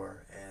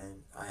anymore,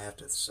 and I have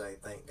to say,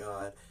 thank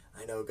God.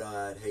 I know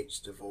God hates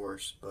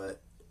divorce,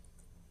 but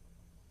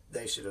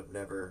they should have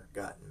never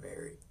gotten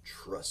married.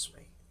 Trust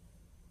me.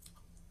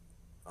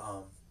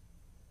 Um,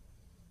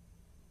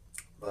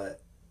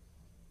 but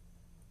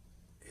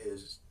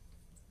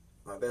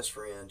my best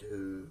friend,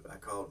 who I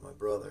called my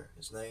brother,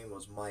 his name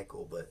was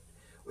Michael, but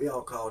we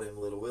all called him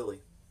Little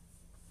Willie.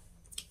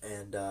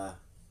 And I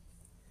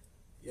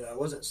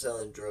wasn't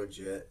selling drugs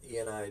yet. He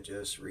and I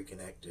just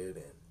reconnected,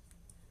 and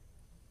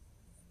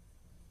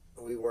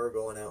we were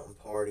going out and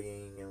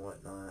partying and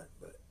whatnot.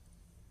 But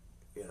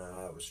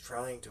I was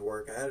trying to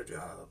work. I had a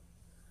job,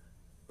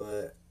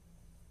 but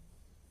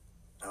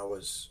I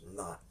was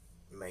not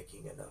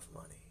making enough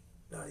money,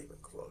 not even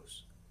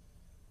close.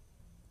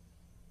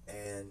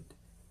 And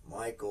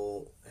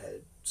Michael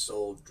had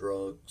sold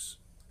drugs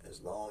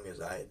as long as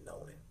I had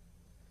known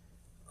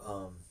him.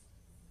 Um,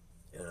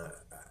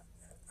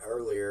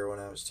 earlier when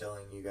I was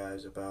telling you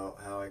guys about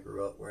how I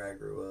grew up, where I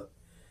grew up,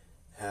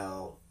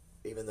 how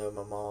even though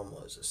my mom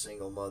was a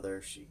single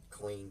mother, she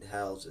cleaned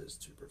houses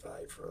to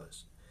provide for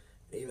us.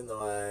 Even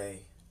though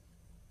I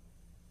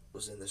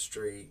was in the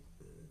street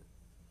and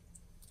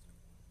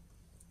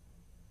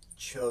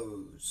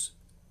chose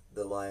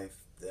the life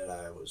that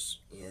I was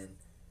in,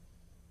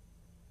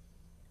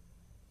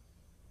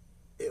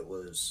 it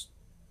was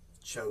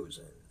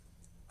chosen.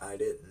 I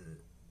didn't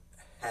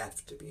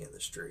have to be in the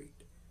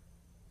street.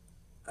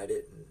 I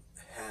didn't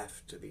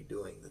have to be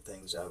doing the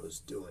things I was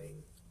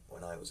doing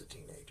when I was a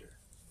teenager.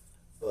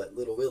 But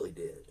little Willie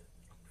did.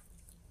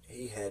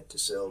 He had to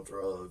sell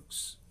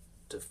drugs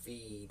to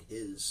feed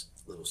his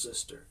little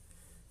sister.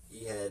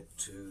 He had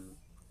to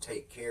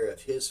take care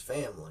of his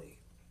family.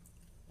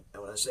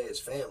 And when I say his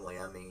family,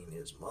 I mean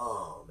his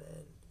mom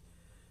and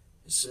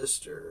his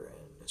sister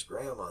and his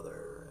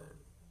grandmother. And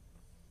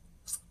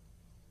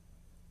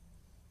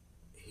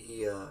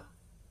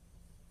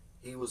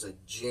he was a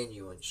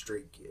genuine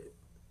street kid.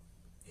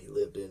 He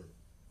lived in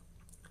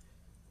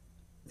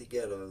the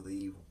ghetto,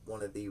 the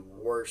one of the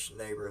worst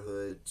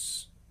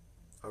neighborhoods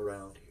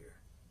around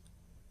here.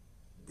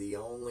 The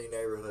only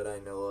neighborhood I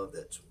know of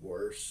that's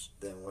worse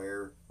than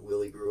where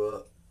Willie grew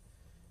up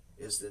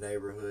is the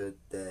neighborhood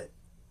that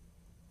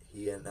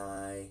he and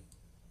I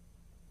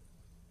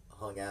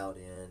hung out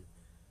in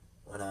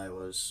when I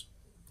was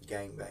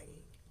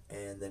gangbanging,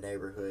 and the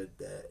neighborhood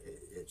that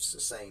it's the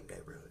same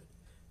neighborhood,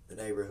 the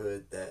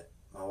neighborhood that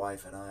my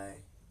wife and I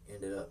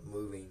ended up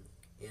moving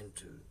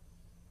into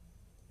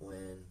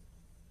when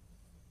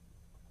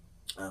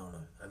I don't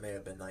know, I may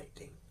have been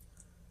 19.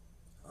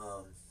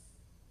 Um,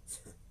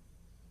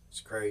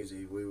 it's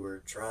crazy. We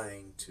were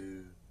trying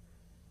to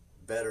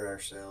better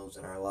ourselves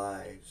in our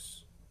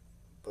lives,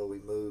 but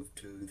we moved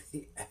to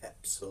the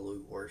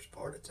absolute worst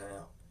part of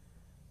town.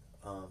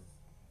 Um,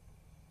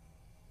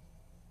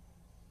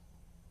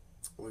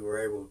 we were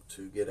able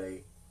to get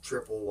a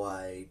triple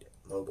wide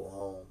mobile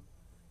home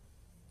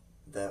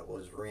that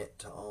was rent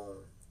to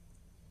own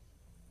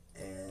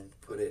and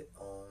put it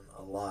on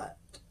a lot,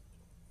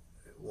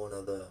 one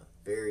of the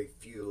very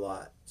few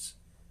lots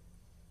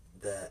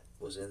that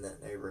was in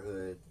that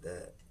neighborhood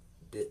that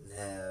didn't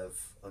have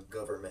a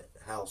government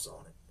house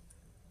on it.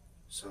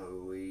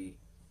 So we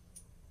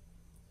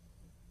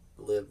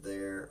lived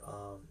there.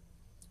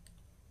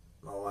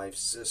 My wife's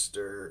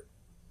sister,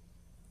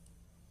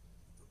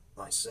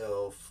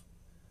 myself,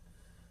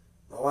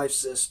 my wife's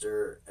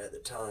sister at the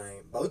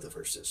time, both of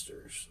her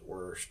sisters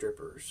were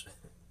strippers.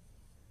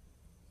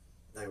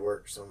 They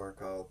worked somewhere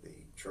called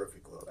the Trophy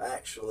Club.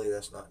 Actually,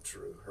 that's not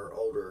true. Her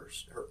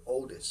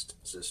oldest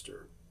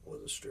sister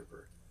was a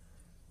stripper.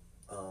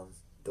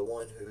 The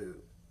one who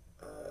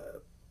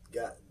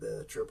got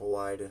the triple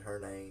wide in her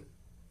name,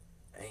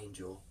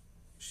 Angel,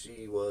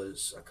 she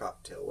was a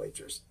cocktail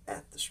waitress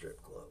at the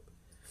strip club.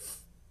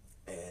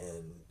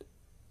 And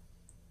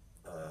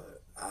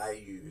I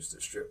used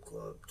the strip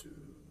club to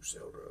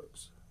sell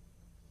drugs.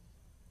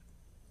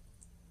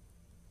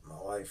 My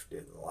wife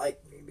didn't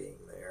like me being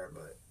there,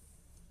 but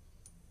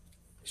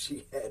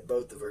she had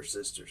both of her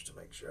sisters to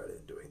make sure I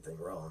didn't do anything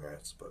wrong, I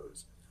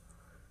suppose.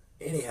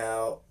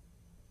 Anyhow,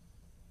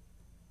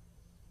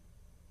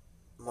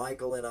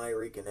 Michael and I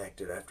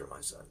reconnected after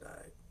my son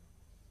died.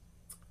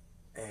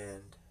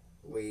 And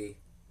we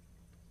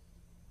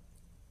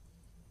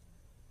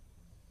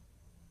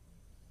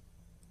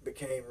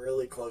became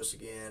really close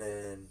again,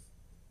 and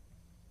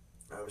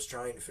I was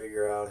trying to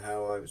figure out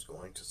how I was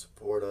going to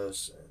support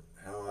us and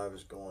how I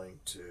was going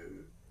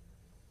to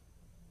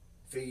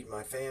feed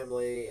my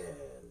family.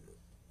 And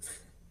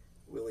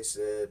Willie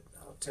said,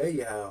 I'll tell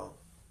you how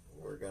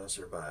we're going to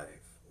survive.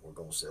 We're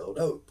going to sell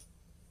dope.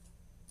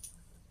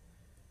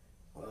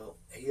 Well,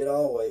 he had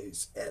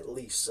always at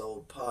least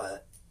sold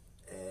pot,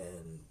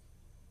 and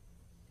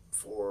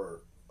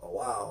for a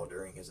while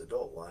during his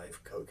adult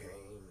life,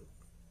 cocaine,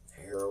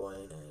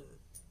 heroin, and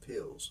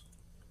pills.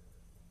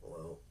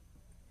 Well,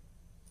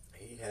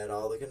 he had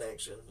all the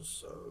connections,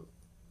 so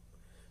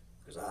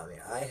because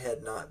I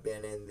had not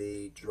been in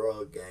the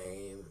drug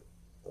game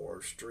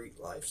or street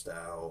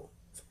lifestyle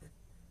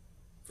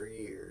for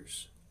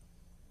years.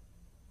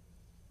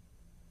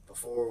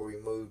 Before we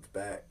moved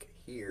back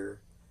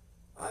here,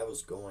 I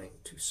was going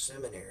to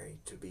seminary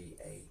to be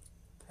a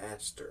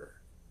pastor.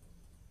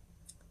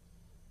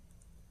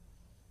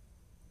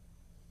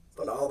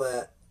 But all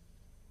that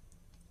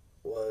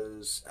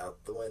was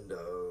out the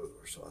window,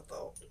 or so I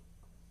thought.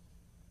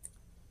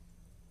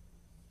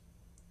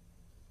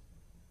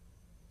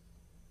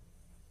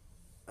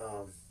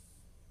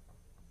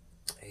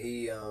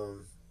 He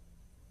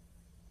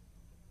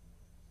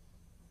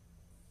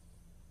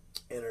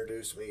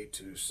introduced me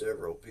to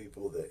several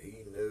people that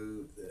he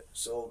knew that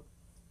sold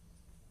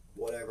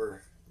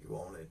whatever you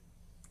wanted.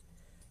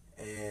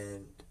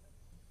 And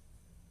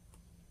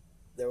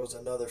there was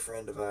another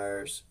friend of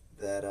ours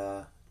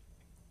that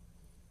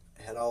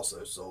had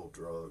also sold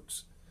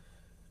drugs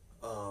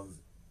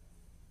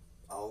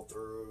all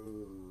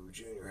through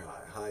junior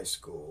high, high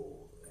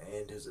school,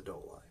 and his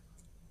adult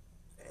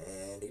life.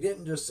 And he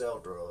didn't just sell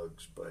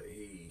drugs, but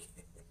he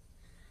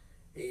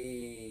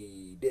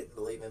didn't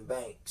believe in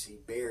banks. He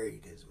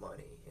buried his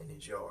money in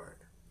his yard.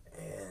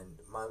 And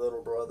my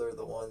little brother,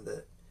 the one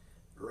that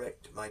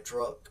wrecked my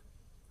truck,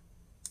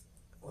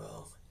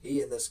 well,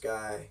 he and this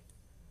guy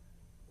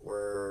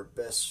were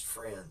best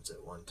friends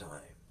at one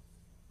time.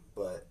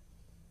 But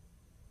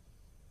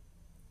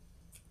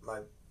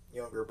my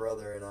younger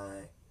brother and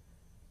I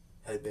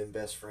had been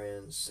best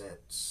friends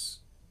since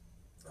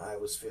I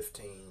was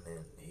 15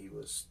 and he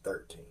was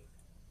 13.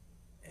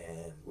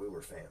 And we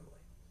were family.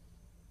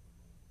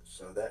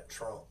 So that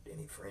trumped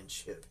any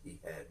friendship he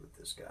had with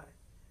this guy.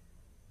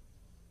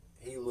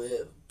 He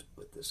lived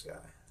with this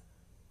guy.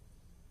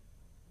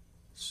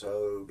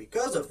 So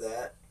because of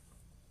that,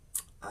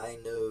 I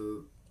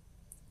knew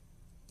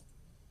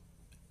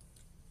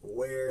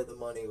where the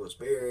money was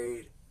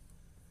buried.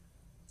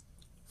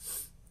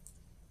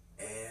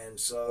 And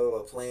so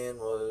a plan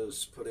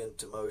was put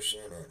into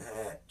motion and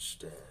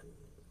hatched. And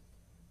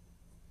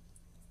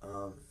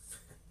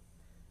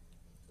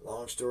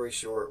long story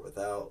short,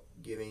 without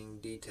giving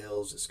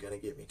details, it's going to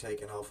get me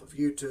taken off of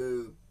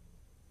YouTube.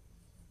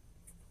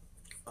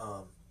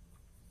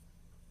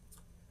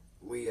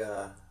 We,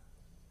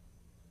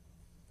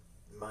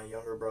 my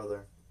younger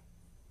brother,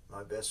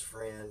 my best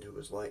friend who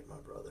was like my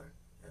brother,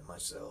 and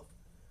myself,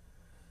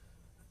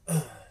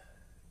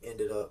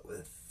 ended up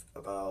with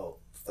about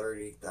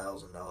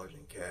 $30,000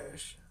 in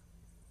cash.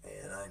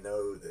 And I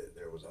know that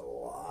there was a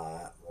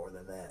lot more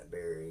than that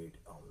buried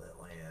on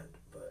that land,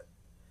 but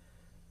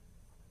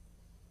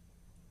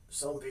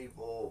some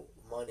people,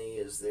 money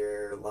is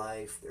their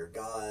life, their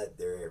God,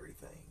 their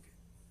everything.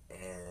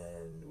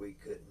 And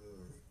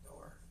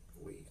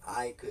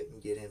I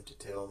couldn't get him to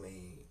tell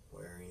me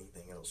where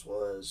anything else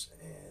was,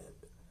 and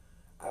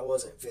I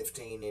wasn't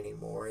 15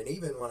 anymore. And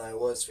even when I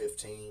was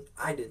 15,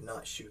 I did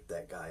not shoot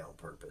that guy on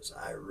purpose.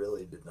 I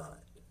really did not.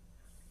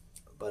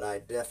 But I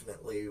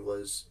definitely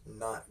was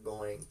not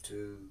going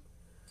to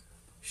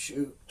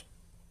shoot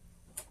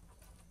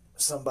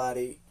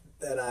somebody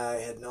that I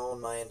had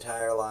known my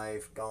entire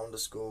life, gone to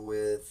school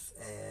with,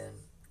 and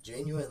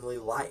genuinely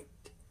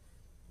liked,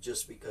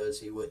 just because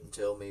he wouldn't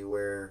tell me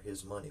where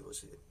his money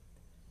was hidden,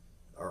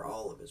 or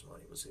all of his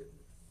money was hidden.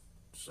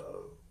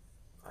 So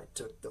I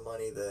took the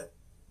money that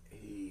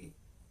he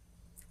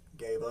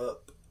gave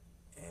up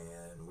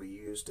and we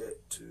used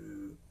it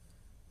to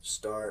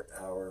start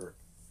our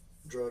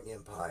drug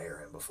empire,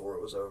 and before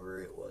it was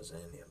over, it was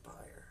an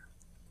empire.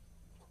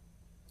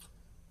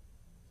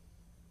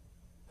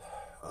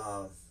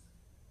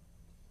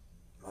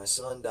 My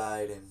son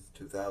died in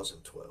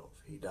 2012.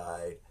 He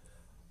died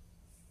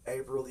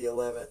April the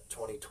 11th,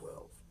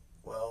 2012.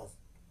 Well,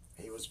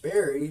 he was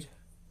buried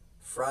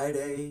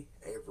Friday,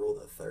 April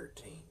the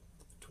 13th,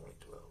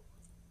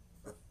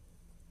 2012.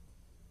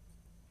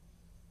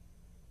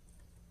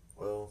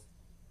 Well,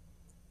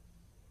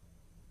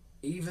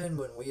 even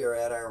when we are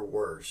at our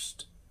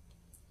worst,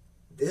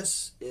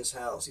 this is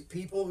how, see,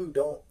 people who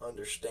don't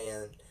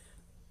understand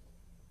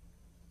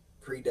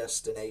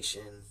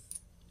predestination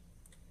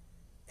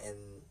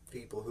and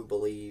people who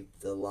believe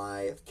the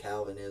lie of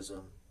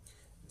Calvinism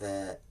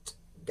that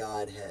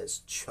God has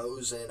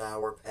chosen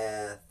our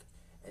path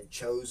and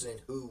chosen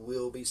who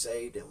will be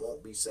saved and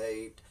won't be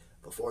saved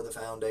before the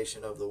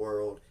foundation of the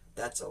world,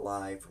 that's a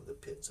lie from the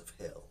pits of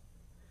hell.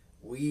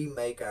 We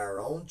make our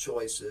own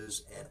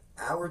choices, and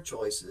our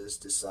choices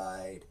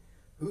decide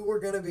who we're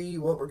going to be,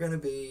 what we're going to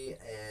be,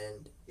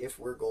 and if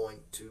we're going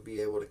to be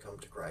able to come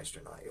to Christ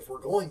or not. If we're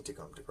going to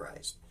come to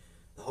Christ,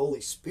 the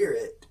Holy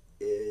Spirit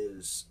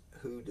is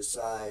who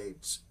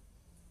decides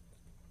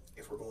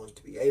if we're going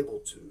to be able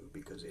to,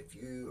 because if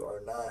you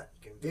are not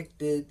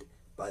convicted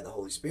by the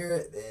Holy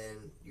Spirit,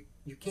 then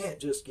you can't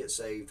just get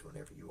saved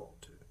whenever you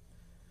want to.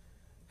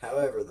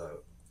 However,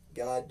 though,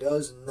 God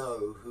does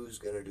know who's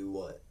going to do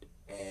what,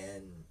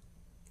 and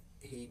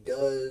He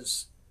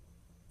does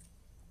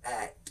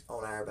act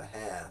on our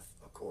behalf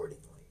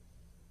accordingly.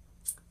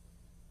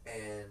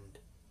 And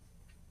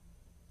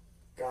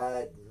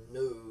God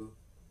knew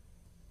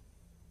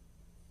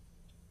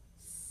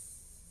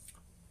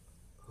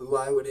who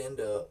I would end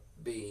up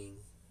being,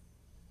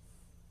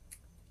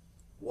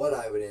 what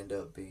I would end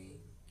up being,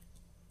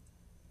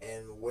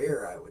 and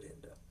where I would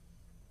end up.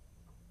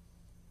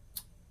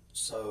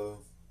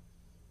 So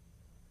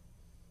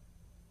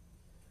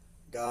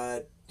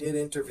God did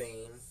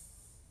intervene,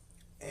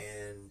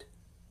 and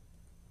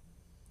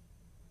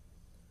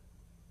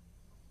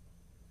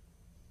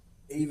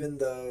even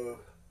though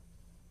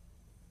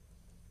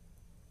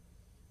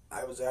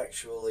I was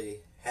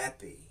actually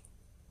happy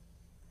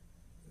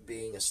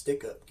being a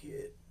stick-up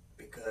kid,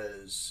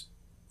 because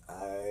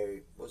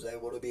I was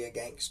able to be a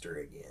gangster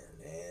again,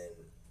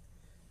 and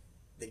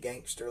the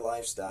gangster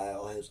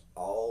lifestyle has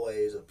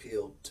always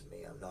appealed to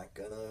me. I'm not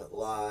gonna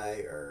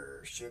lie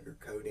or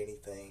sugarcoat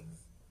anything.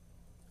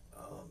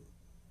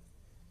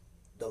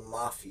 The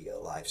mafia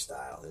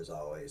lifestyle has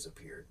always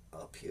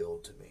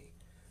appealed to me.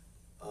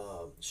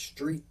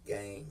 Street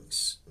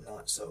gangs,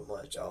 not so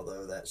much,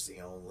 although that's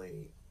the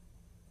only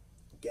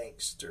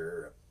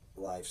gangster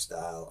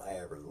lifestyle I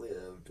ever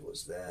lived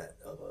was that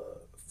of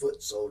a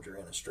foot soldier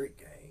in a street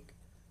gang.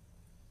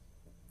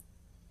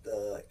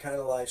 The kind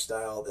of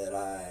lifestyle that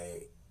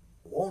I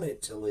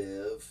wanted to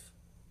live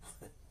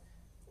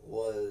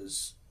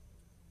was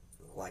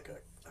like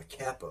a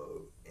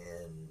capo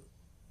in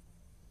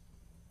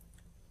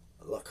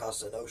La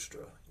Casa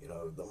Nostra,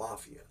 the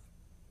mafia.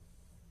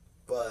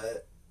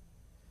 But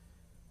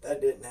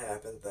that didn't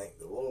happen, thank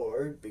the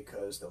Lord,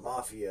 because the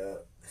mafia,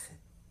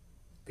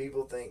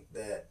 people think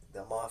that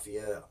the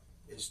mafia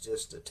is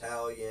just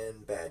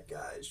Italian bad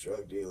guys,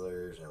 drug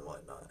dealers, and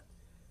whatnot.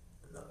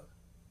 No.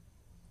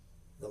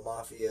 The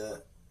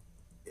mafia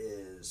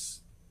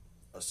is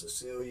a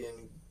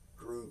Sicilian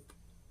group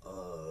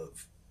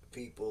of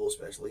people,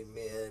 especially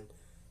men,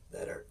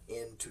 that are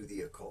into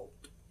the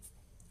occult.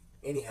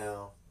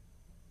 Anyhow,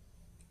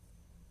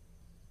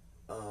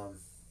 um,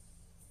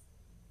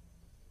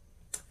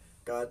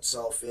 God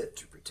saw fit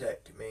to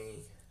protect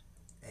me,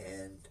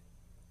 and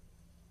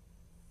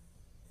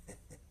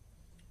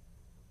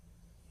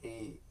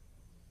He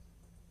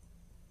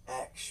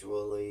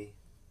actually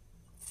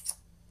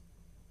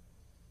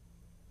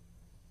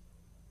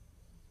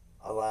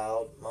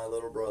allowed my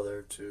little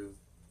brother to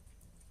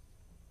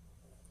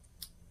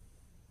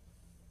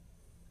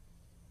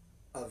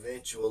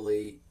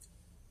eventually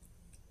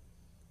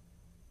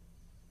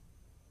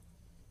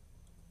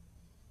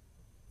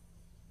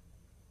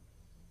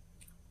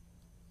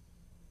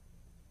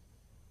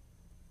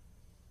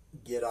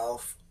get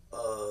off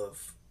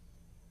of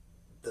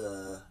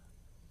the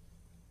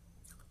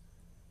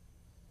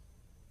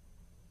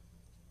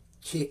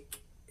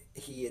kick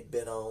he had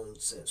been on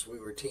since we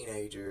were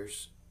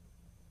teenagers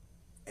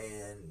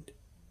and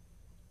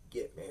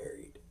get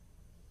married.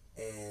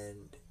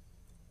 And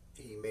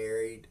he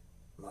married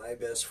my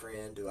best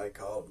friend, who I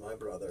called my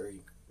brother.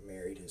 He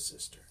married his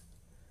sister.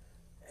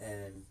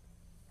 And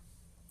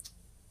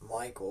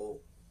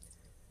Michael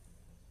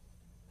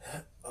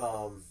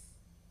um,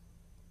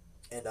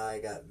 and I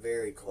got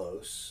very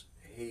close.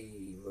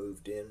 He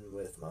moved in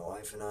with my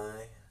wife and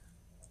I,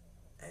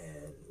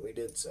 and we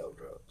did sell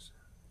drugs.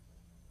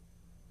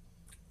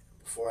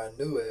 Before I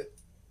knew it,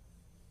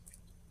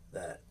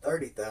 that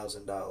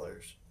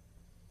 $30,000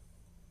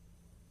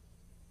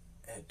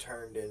 had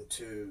turned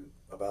into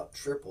about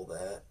triple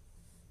that,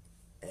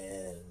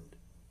 and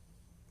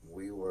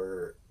we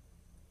were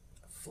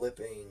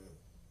flipping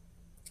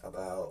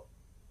about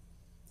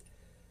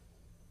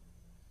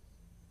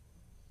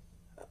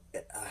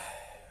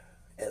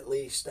at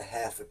least a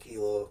half a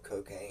kilo of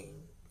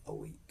cocaine a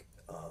week.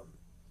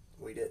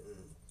 We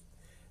didn't.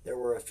 There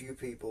were a few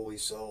people we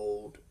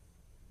sold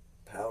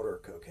powder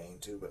cocaine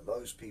to, but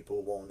most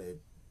people wanted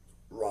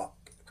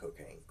rock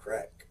cocaine,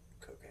 crack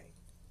cocaine.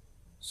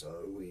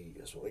 So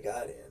that's what we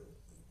got in.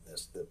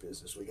 That's the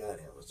business we got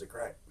in, was the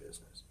crack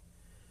business.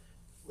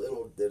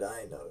 Little did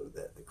I know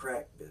that the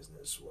crack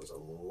business was a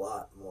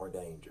lot more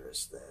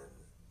dangerous than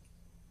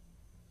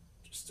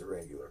just the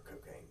regular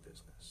cocaine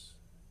business.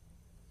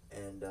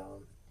 And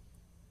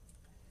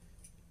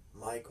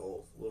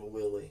Michael, Little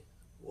Willie,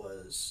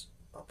 was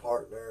a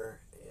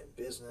partner in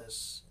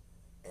business,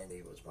 and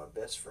he was my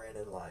best friend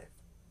in life.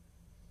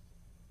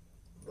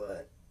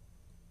 But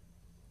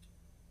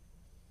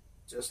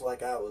just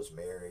like I was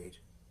married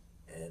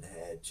and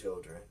had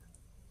children,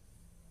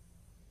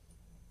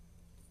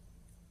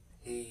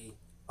 he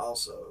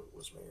also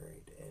was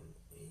married, and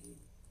he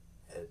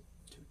had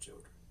two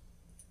children,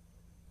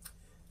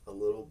 a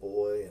little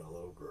boy and a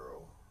little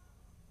girl.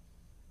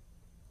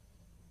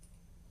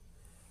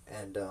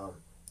 And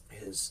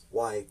his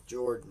wife,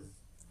 Jordan,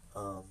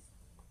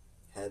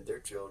 had their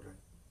children,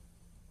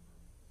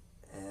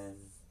 and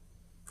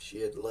she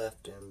had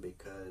left him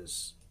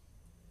because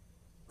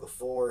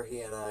before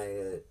he and I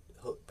had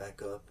hooked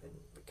back up and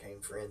became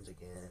friends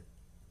again,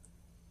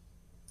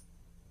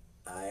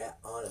 I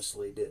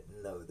honestly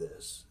didn't know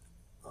this.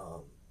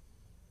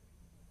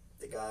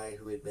 The guy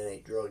who had been a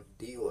drug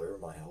dealer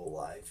my whole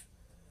life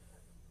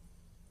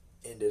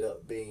ended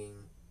up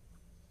being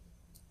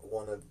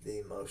one of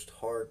the most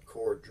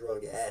hardcore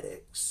drug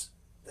addicts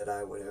that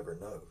I would ever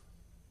know.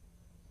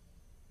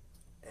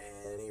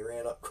 And he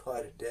ran up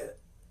quite a debt.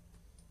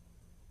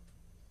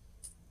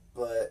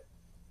 But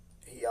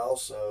he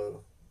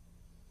also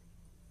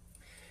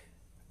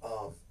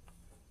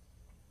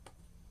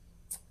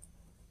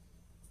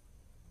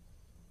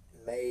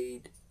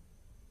made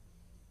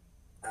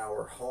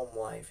our home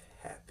life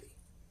happy.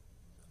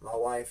 My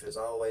wife has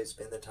always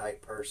been the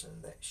type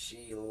person that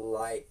she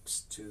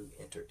likes to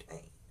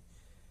entertain.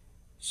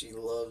 She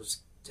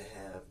loves to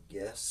have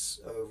guests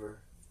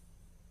over,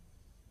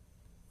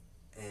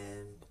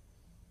 and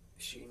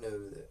she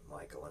knew that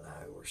Michael and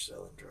I were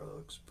selling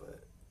drugs,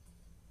 but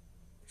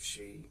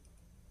she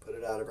put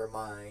it out of her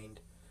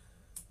mind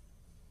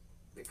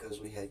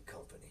because we had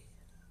company.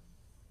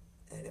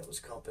 And it was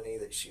company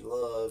that she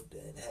loved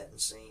and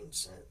hadn't seen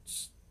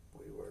since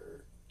we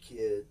were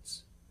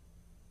kids.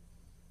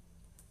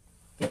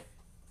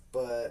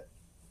 But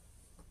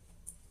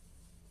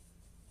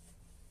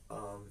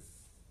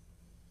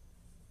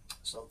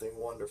something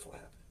wonderful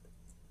happened.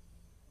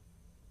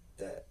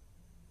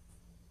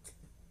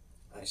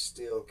 I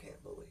still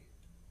can't believe.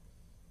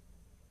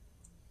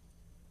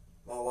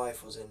 My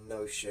wife was in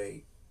no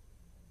shape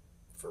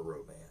for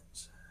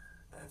romance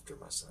after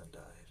my son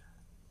died.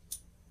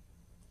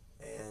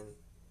 And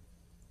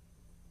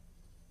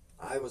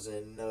I was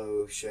in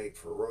no shape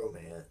for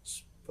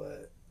romance,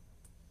 but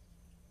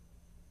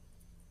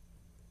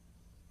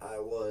I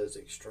was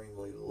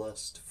extremely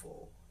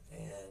lustful.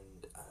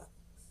 And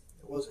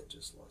it wasn't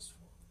just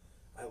lustful,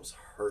 I was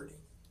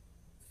hurting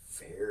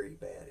very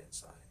bad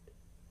inside.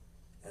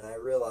 And I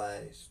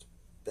realized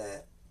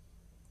that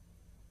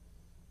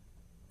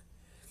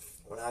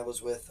when I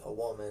was with a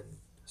woman,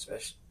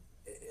 especially,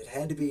 it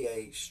had to be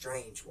a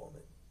strange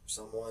woman,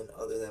 someone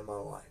other than my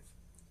wife.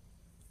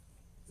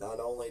 Not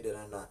only did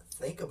I not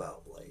think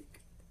about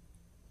Blake,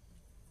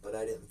 but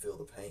I didn't feel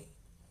the pain.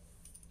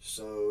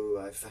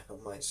 So I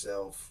found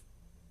myself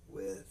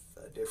with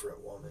a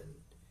different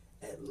woman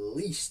at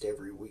least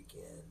every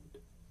weekend,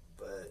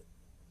 but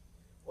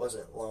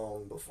wasn't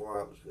long before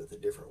I was with a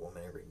different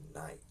woman every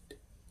night.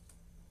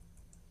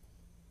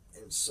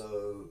 And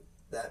so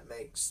that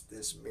makes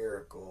this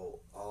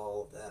miracle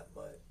all that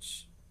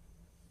much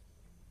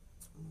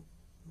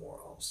more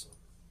awesome.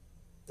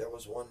 There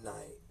was one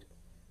night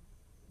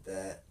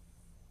that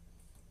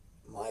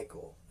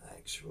Michael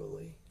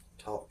actually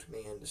talked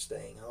me into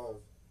staying home.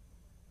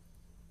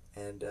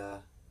 And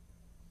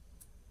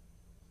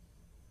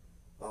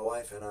my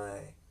wife and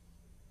I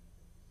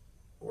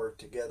were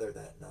together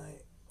that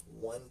night.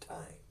 One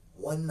time.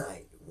 One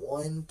night.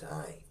 One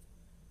time.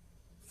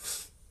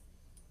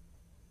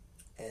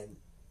 And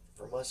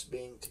from us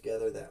being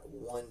together that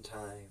one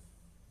time,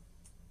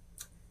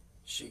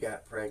 she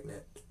got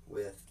pregnant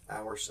with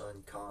our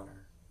son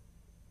Connor,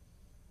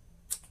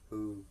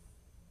 who,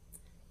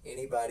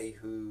 anybody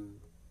who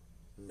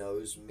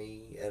knows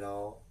me at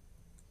all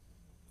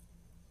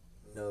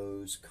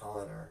knows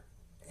Connor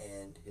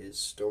and his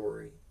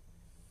story.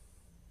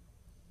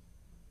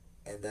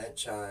 And that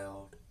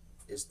child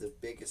is the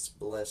biggest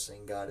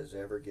blessing God has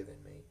ever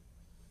given me.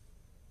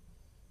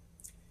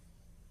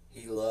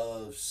 He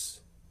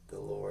loves the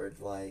Lord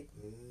like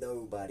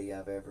nobody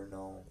I've ever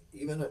known,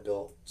 even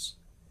adults.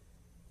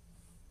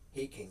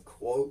 He can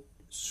quote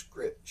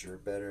scripture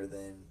better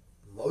than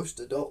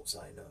most adults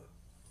I know.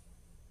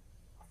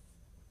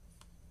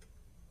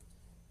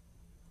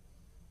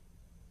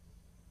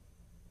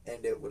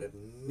 And it would have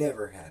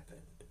never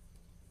happened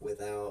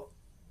without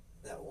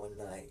that one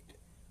night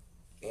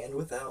and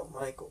without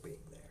Michael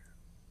being there.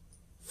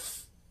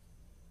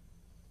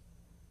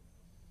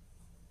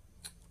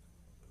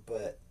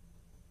 But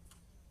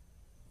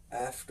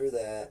after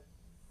that,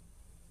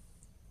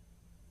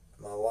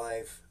 my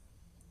wife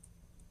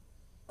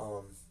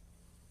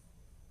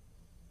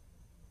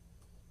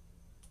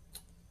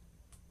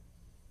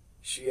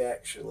she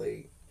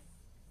actually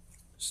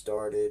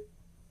started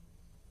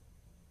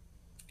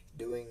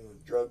doing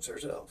drugs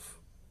herself.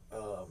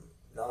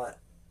 Not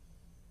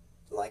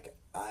like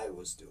I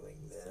was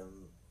doing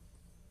them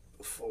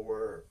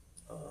before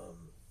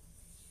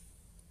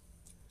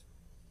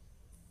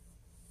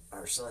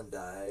our son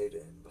died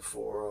and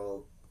before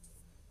all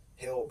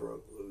hell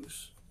broke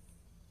loose.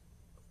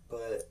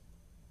 But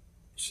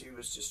she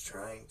was just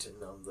trying to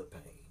numb the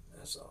pain,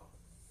 that's all.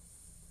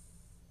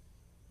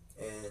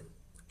 And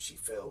she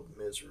failed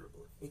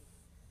miserably.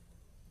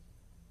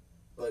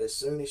 But as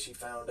soon as she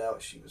found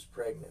out she was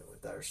pregnant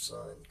with our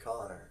son,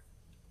 Connor,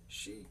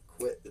 she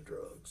quit the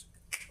drugs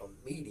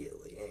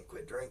immediately and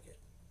quit drinking.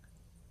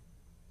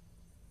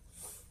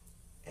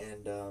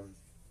 And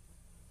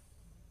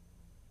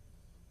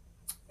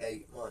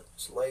 8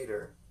 months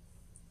later,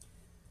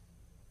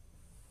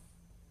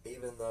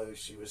 even though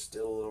she was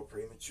still a little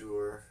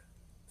premature,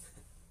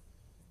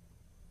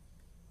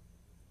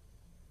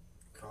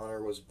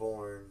 Connor was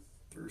born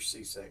through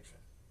C-section.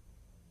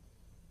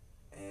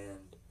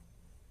 And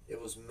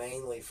it was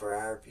mainly for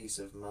our peace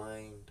of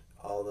mind,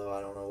 although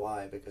I don't know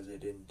why, because it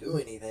didn't do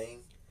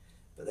anything.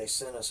 But they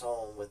sent us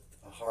home with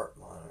a heart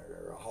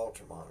monitor, a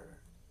Holter monitor.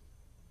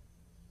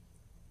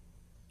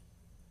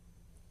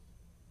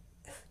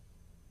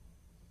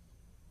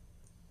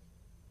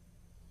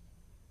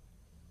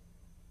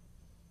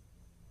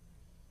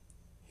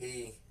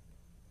 He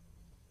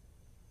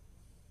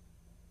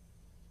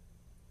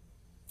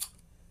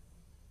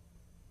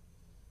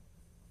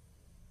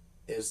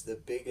is the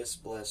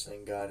biggest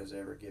blessing God has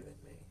ever given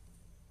me.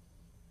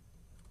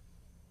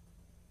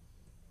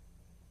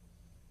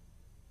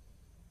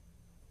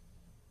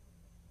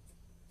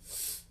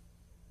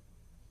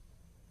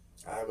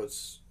 I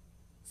was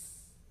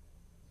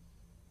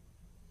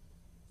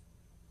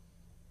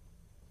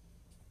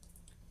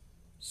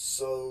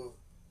so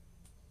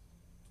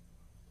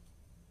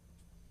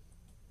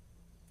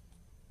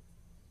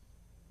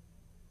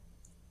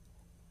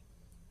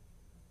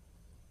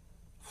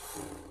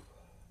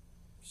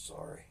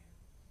sorry.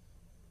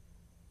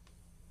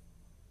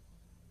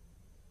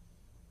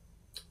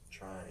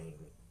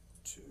 Trying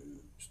to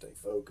stay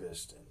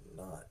focused and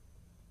not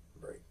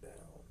break down.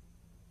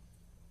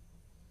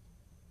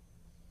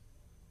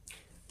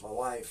 My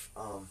wife,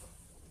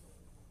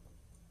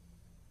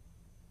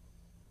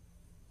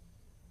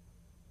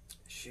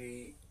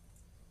 she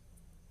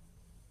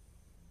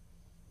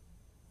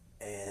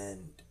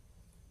and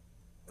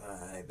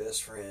my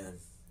best friend,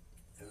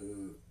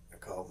 who I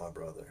called my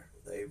brother,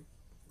 they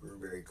grew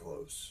very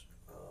close.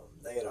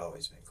 They had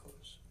always been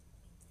close.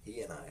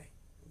 He and I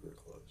grew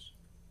close.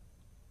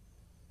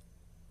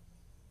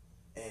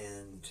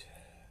 And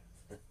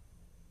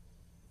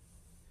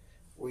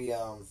we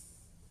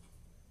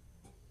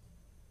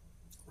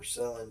were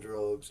selling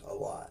drugs a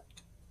lot.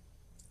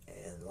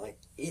 And like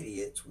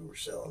idiots, we were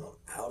selling them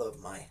out of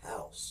my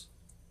house.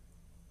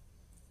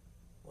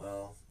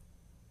 Well,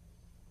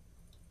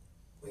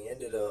 we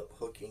ended up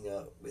hooking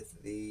up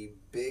with the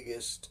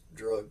biggest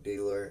drug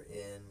dealer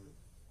in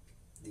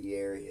the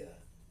area,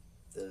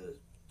 the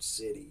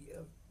city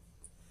of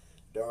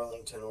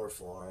Darlington or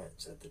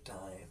Florence at the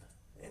time,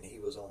 and he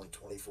was only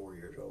 24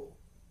 years old.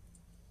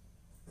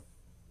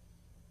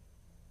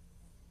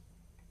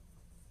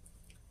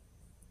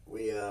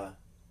 We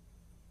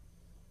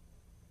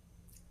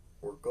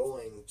were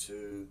going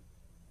to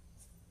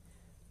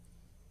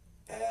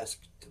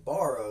ask to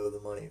borrow the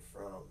money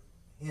from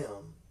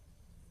him,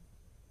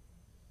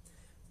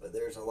 but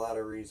there's a lot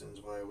of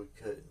reasons why we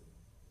couldn't.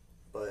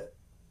 But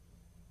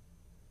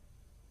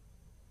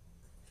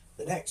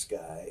the next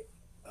guy,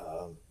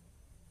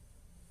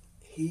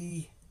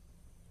 he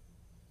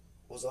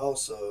was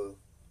also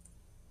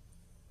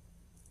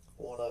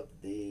one of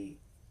the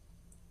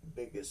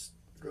biggest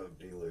drug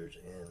dealers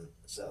in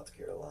South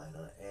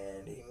Carolina,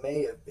 and he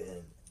may have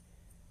been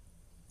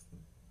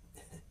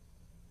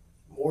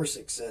more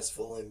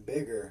successful and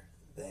bigger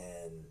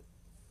than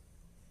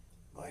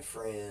my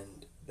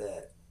friend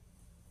that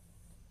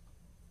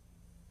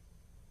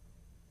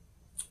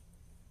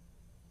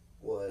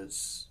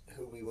was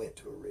who we went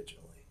to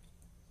originally.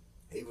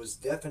 He was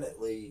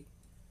definitely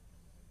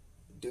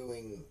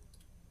doing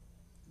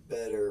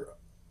better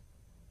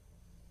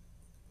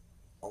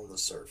on the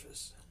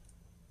surface.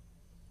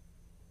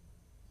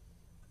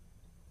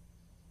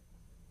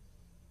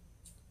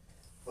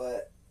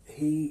 But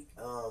he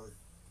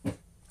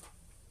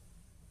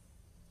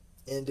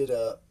ended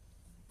up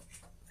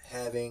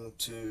having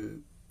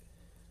to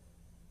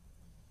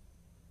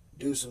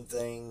do some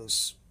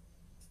things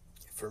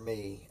for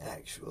me,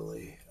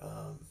 actually.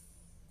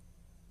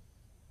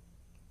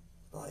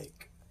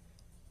 Like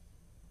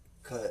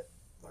cut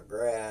my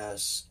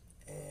grass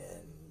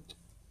and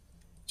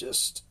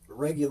just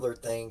regular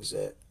things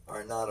that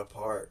are not a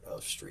part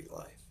of street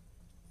life.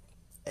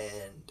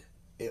 And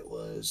it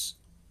was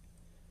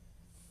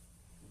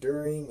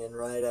during and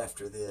right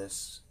after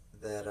this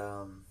that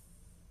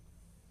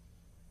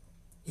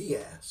he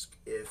asked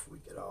if we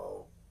could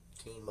all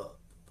team up,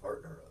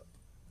 partner up.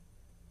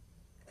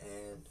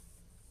 And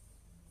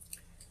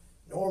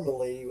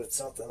normally with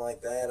something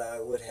like that I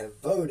would have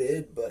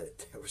voted,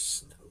 but there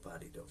was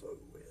nobody to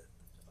vote with.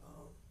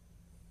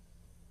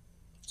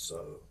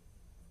 So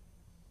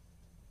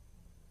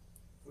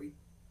we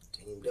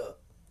teamed up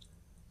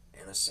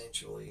and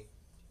essentially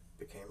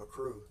became a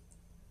crew.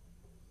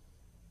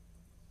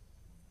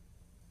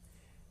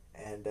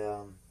 And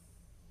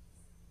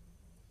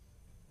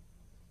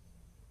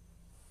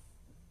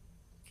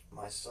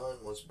my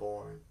son was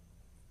born,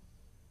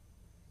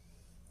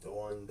 the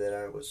one that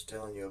I was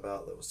telling you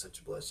about that was such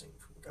a blessing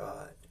from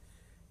God.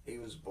 He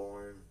was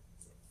born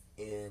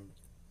in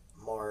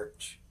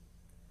March,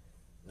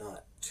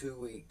 not 2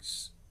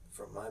 weeks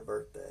from my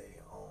birthday,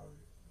 on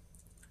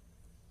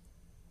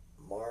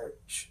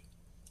March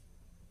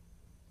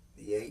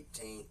the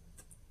 18th,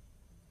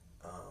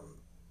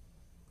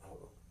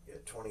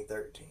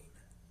 2013.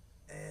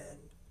 And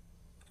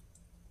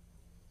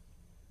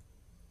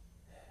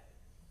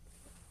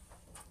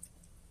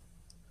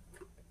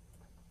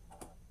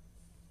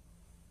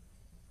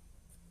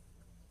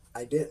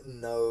I didn't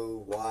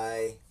know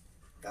why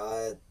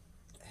God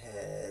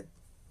had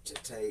to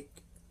take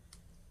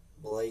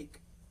Blake,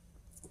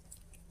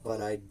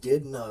 but I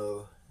did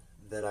know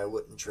that I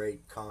wouldn't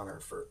trade Connor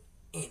for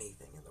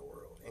anything in the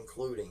world,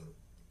 including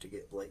to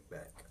get Blake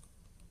back.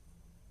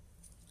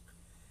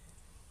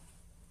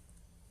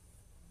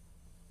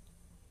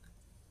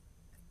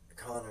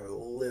 Connor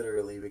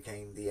literally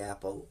became the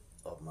apple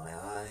of my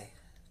eye.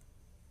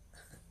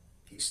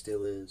 He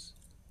still is.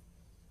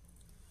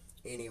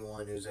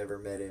 Anyone who's ever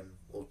met him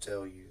will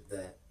tell you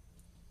that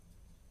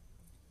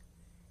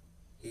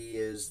he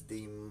is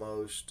the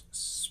most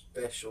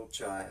special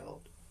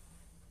child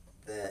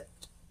that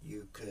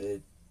you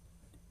could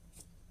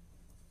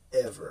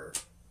ever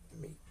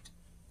meet.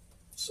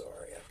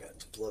 Sorry, I've got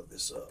to plug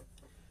this up.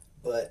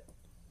 But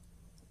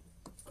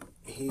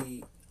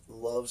he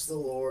loves the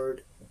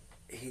Lord.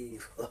 He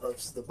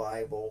loves the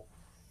Bible.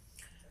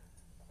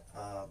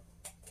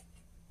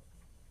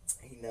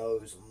 He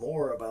knows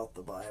more about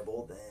the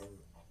Bible than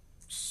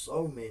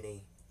so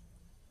many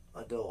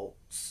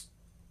adults.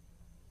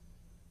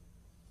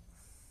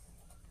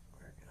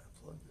 Where can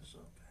I plug this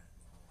up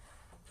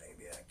at?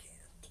 Maybe I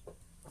can't.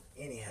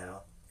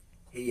 Anyhow,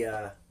 he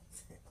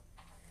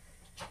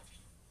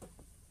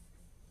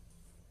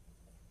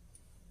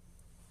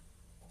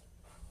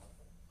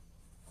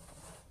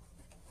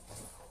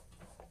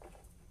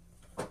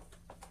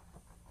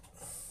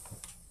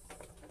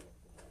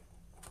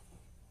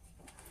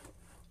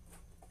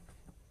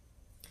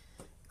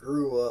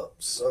grew up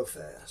so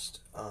fast.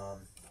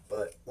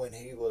 But when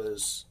he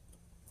was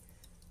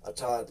a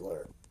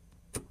toddler,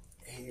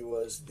 he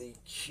was the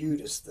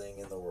cutest thing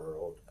in the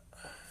world.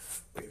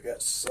 We've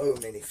got so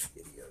many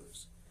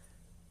videos.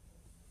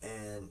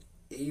 And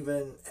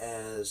even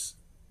as,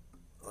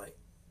 like,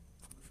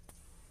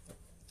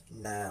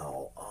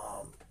 now,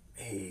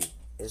 he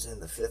is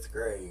in the 5th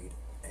grade,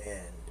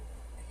 and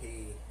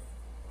he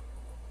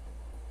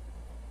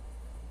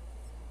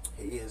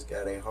has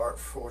got a heart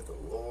for the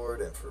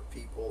Lord and for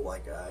people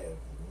like I have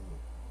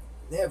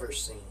never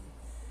seen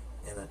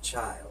in a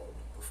child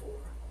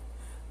before.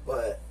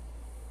 But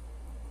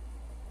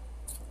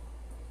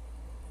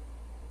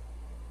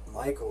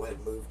Michael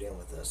had moved in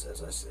with us,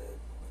 as I said.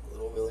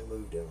 Little Willie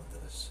moved in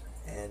with us.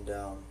 And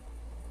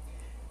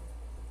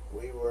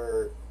we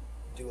were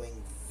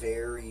doing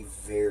very,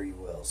 very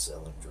well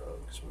selling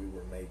drugs. We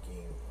were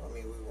making, I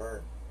mean, we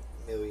weren't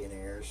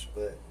millionaires,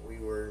 but we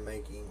were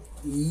making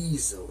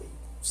easily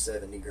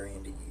 70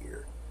 grand a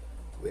year,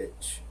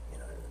 which, you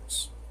know,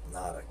 it's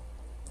not a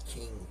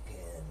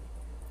kingpin.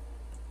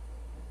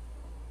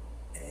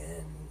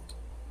 And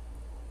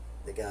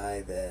the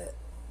guy that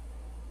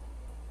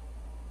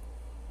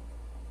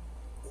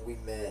we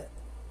met,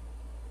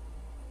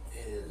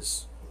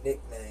 his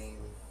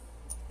nickname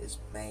is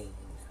Maine,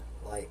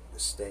 like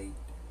the state,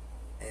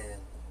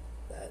 and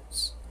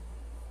that's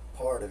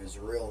part of his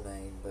real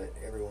name, but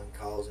everyone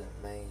calls him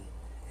Maine.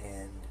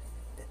 And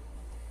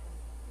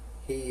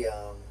he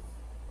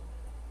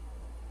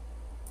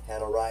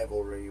had a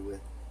rivalry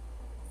with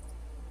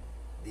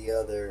the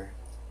other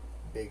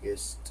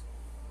biggest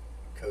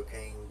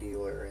cocaine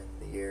dealer in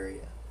the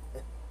area.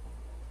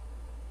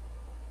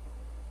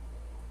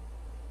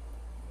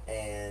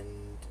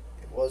 And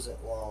it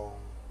wasn't long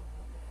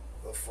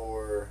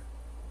before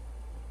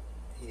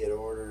he had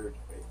ordered,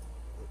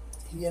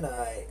 he and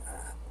I,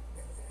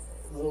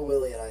 Little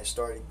Willie and I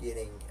started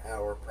getting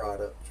our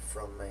product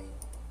from Maine.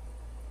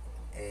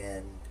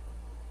 And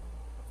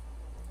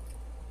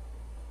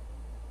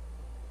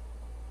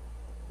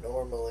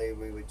normally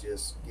we would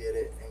just get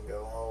it and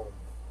go home.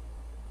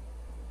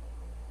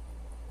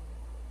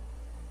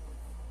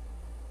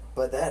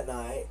 But that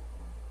night,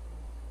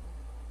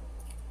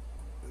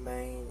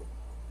 Maine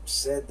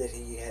said that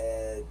he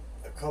had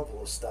a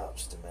couple of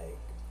stops to make.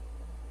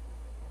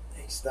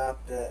 He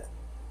stopped at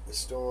the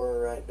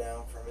store right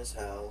down from his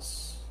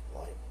house,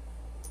 like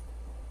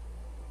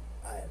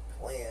I had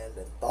planned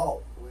and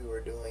thought we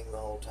were doing the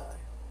whole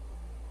time.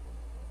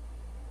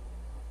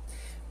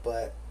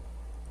 But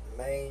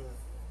Maine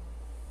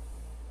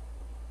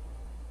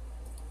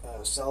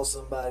saw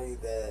somebody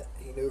that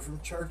he knew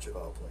from church, of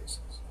all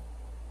places,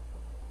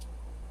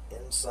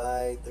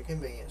 inside the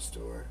convenience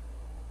store.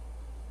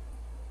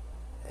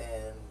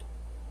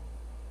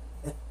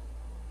 And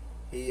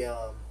he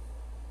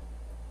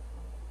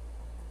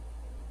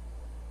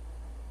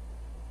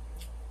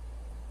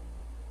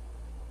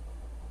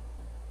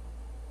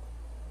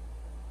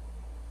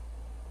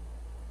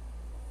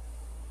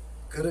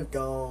could have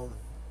gone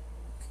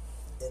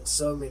in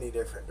so many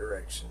different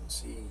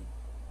directions. He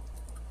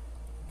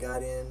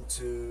got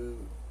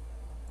into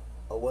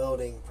a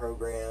welding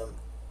program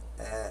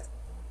at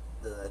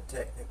the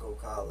technical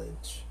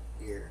college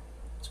here.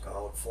 It's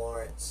called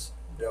Florence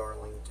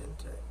Darlington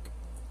Tech.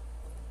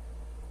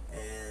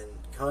 And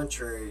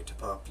contrary to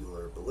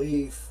popular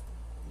belief,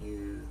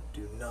 you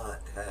do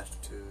not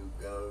have to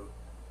go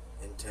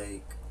and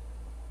take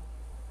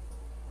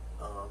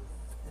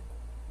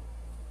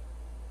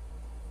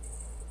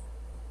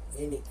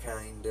any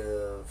kind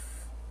of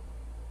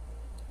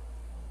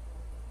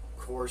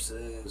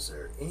courses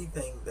or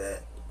anything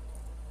that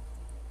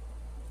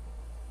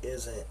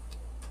isn't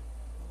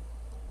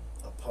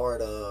a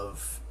part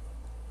of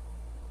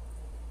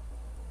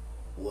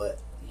what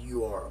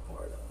you are a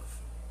part of.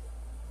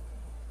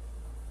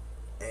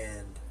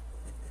 And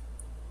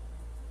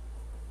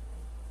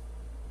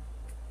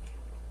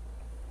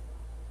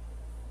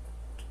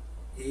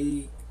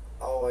he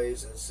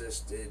always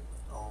insisted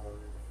on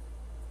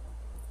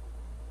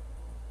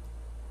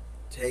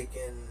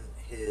taking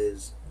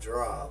his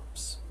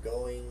drops,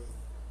 going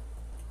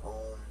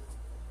on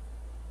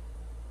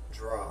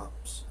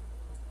drops,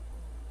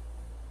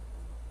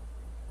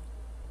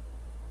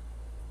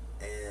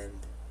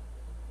 and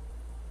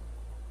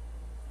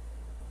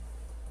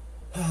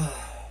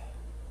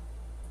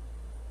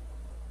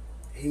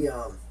he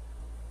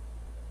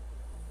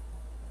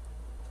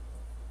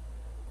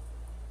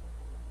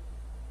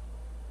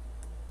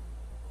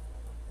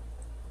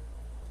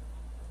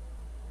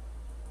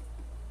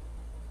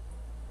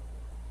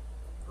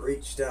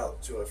reached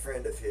out to a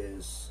friend of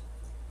his,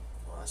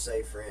 well, I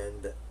say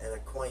friend, an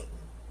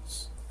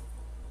acquaintance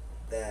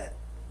that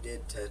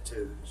did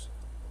tattoos.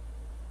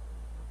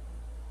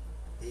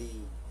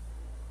 He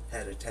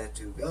had a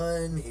tattoo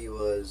gun. He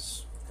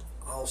was an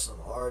awesome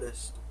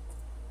artist,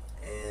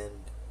 and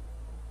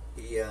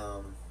he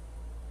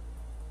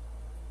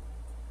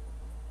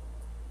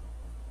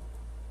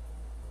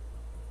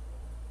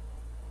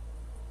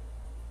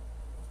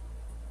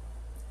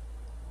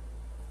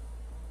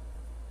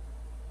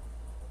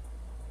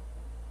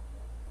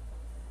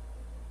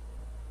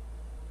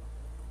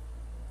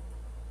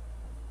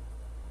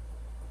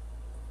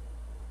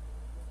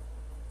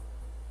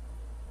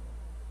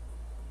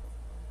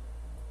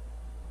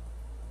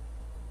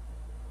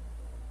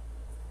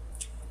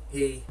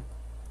he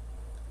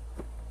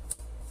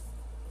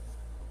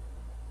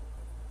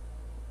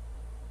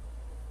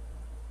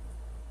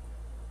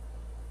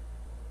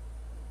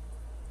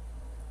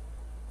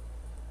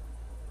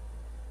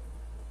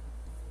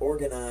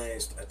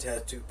organized a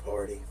tattoo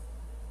party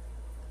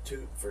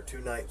for 2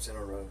 nights in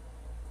a row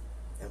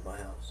at my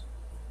house.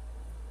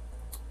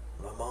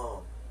 My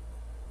mom,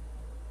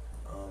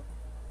 um,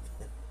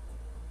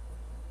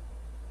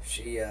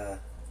 she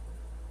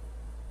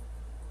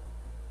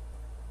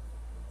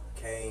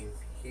came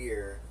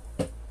here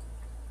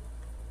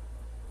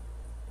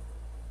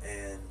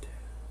and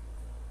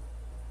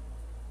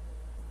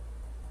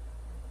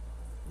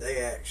they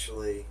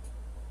actually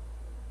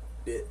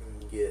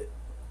didn't get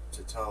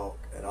to talk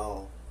at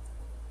all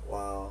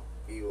while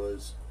he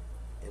was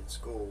in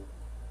school.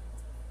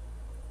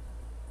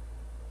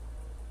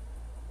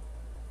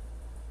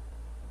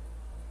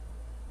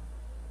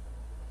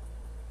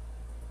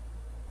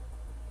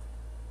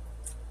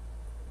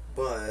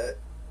 But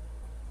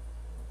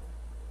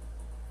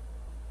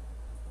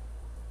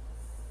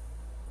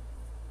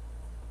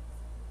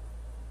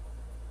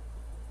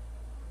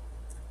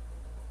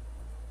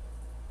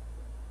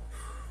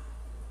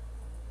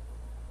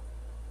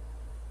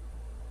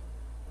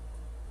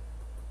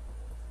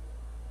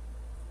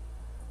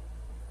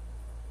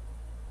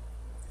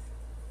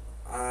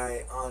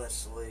I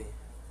honestly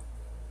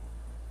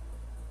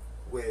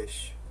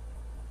wish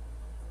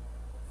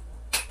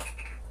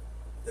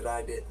that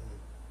I didn't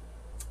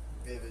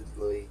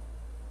vividly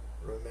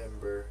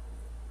remember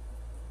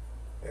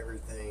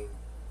everything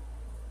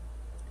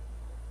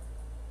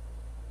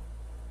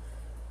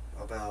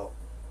about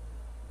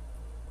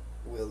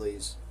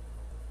Willie's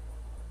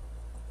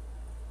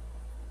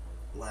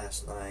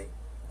last night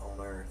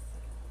on Earth.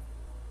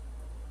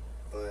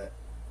 But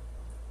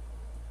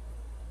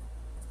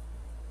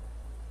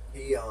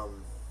he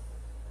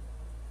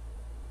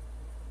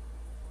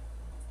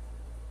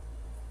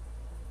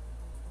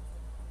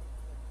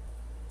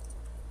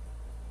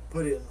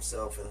put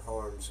himself in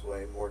harm's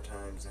way more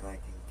times than I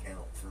can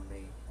count for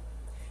me,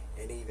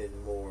 and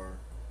even more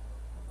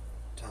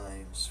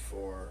times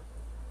for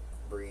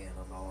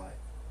Brianna, my wife.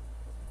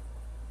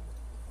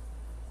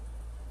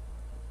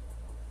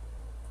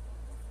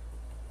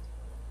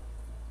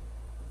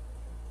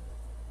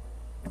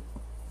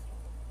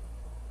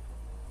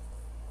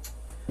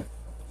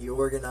 He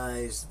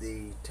organized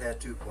the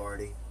tattoo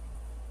party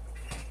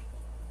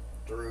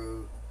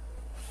through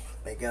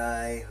a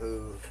guy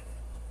who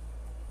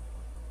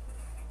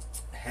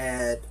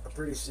had a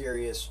pretty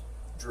serious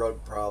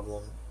drug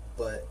problem,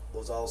 but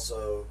was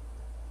also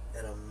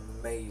an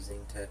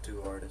amazing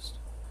tattoo artist.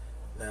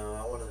 Now,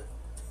 I want to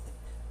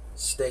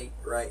state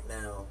right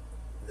now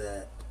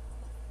that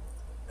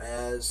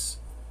as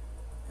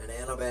an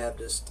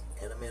Anabaptist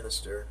and a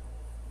minister,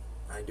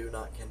 I do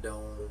not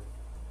condone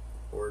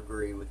or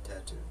agree with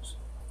tattoos.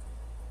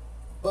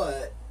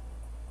 But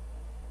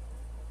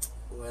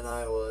when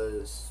I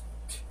was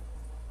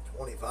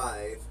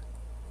 25,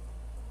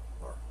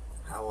 or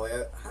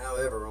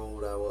however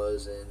old I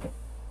was in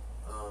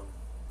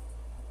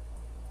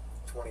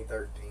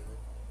 2013,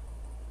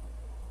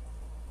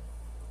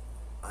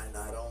 I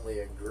not only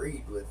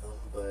agreed with them,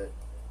 but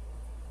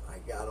I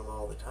got them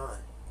all the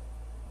time.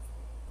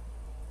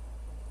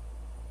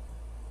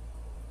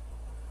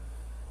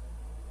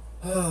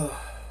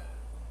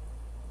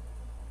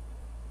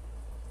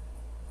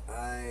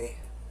 I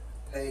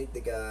paid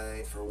the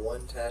guy for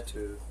one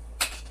tattoo,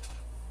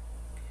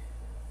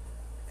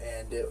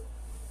 and it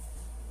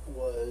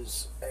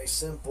was a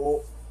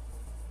simple.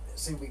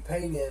 See, we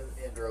paid him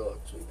in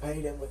drugs. We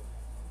paid him with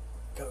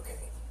cocaine.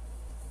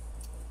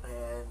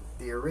 And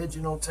the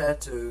original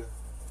tattoo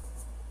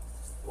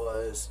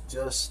was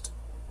just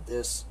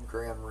this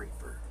Grim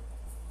Reaper.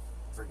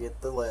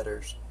 Forget the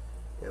letters.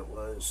 It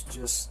was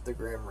just the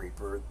Grim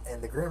Reaper.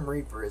 And the Grim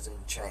Reaper is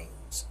in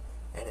chains.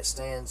 And it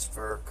stands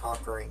for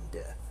conquering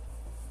death.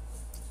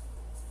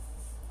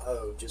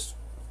 Oh, just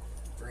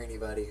for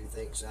anybody who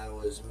thinks I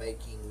was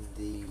making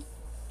the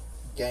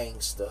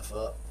gang stuff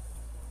up,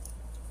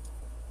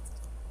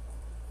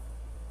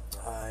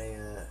 I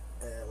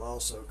am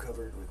also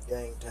covered with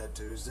gang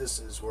tattoos. This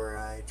is where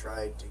I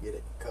tried to get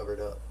it covered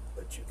up,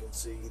 but you can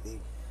see the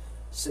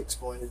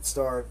six-pointed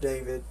Star of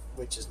David,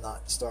 which is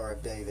not the Star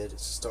of David,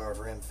 it's the Star of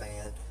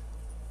Remphan.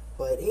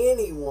 But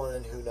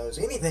anyone who knows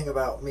anything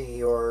about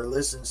me or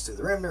listens to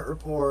the Remnant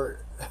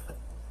Report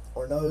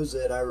or knows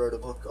that I wrote a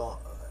book on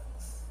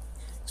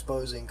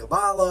exposing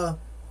Kabbalah,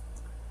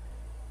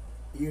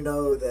 you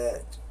know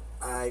that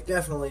I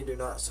definitely do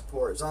not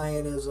support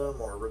Zionism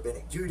or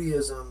Rabbinic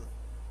Judaism.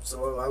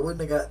 So I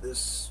wouldn't have got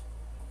this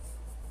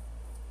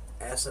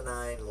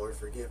asinine, Lord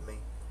forgive me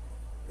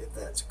if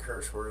that's a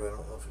curse word, I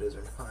don't know if it is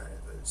or not,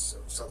 but it's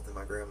something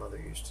my grandmother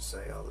used to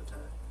say all the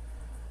time.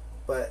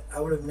 But I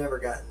would have never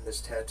gotten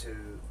this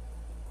tattoo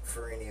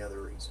for any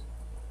other reason.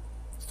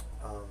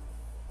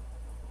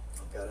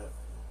 I've got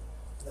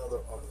another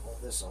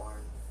on this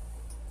arm,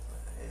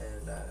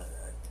 and I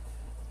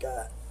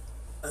got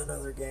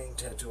another gang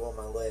tattoo on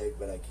my leg,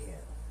 but I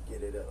can't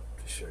get it up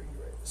to show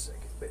you right this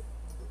second. But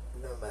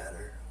no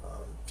matter.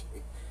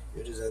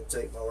 You just have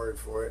to take my word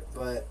for it.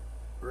 But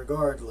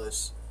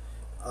regardless,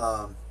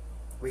 um,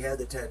 we had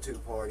the tattoo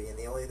party, and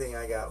the only thing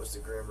I got was the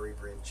Grim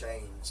Reaper in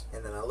chains,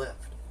 and then I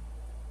left.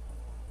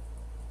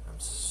 I'm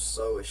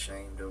so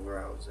ashamed of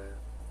where I was at.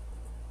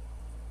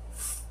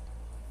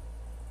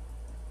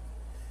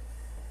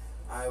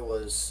 I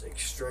was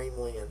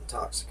extremely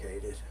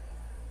intoxicated.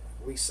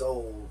 We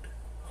sold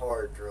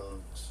hard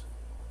drugs,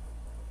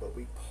 but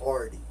we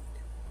partied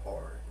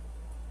hard.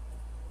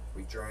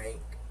 We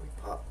drank, we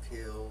popped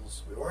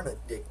pills. We weren't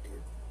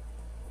addicted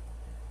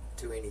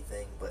to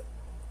anything but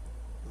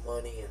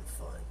money and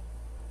fun.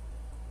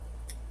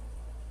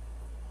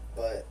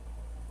 But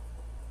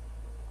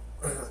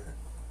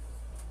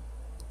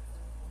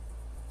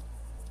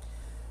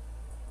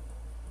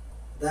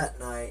that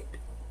night,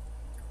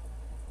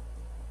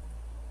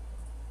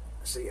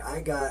 see,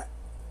 I got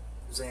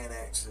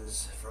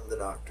Xanaxes from the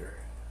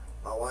doctor.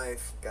 My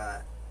wife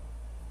got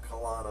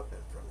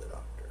Klonopin from the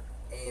doctor,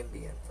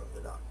 Ambien from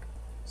the doctor,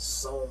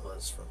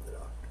 Somas from the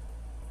doctor.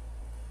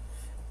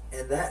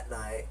 And that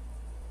night,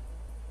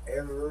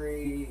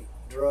 every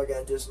drug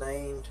I just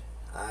named,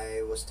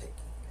 I was taking.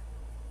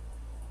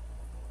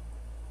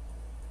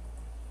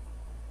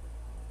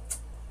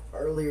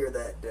 Earlier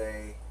that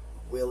day,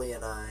 Willie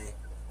and I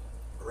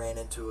ran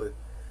into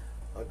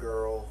a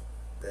girl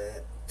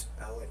that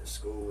I went to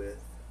school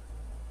with.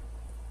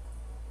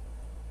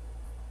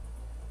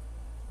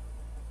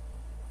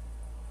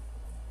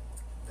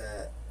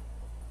 That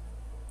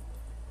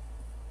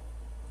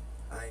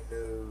I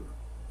knew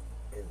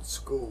in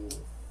school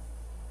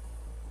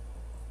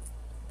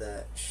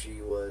that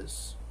she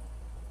was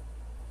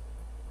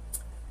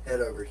head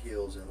over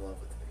heels in love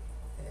with me,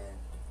 and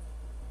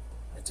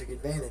I took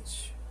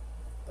advantage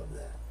of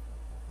that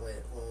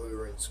when we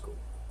were in school.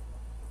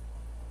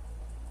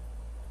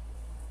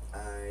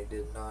 I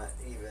did not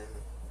even.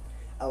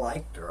 I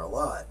liked her a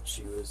lot.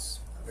 She was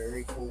a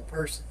very cool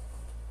person.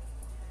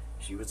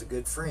 She was a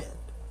good friend.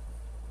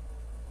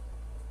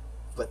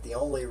 But the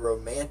only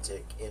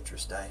romantic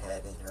interest I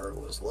had in her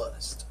was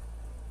lust.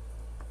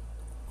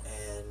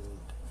 And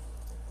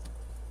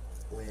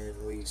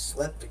when we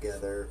slept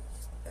together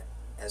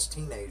as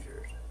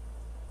teenagers,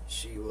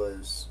 she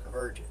was a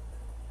virgin.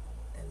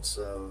 And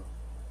so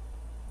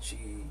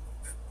she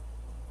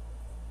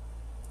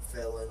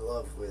fell in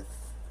love with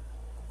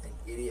an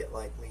idiot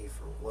like me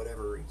for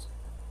whatever reason.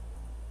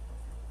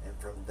 And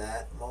from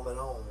that moment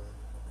on,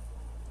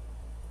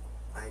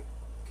 I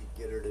could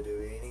get her to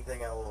do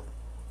anything I wanted.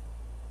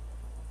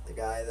 The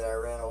guy that I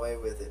ran away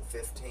with at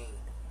 15.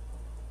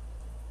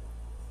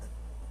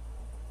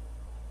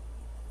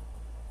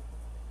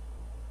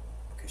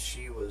 Because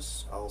she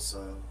was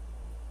also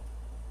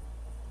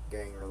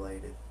gang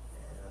related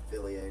and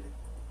affiliated.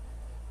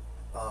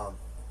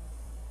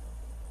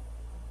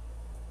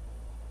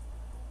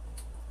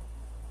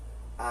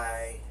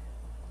 I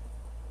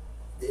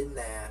didn't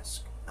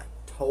ask. I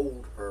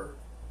told her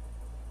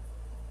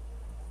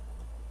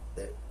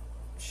that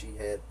she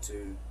had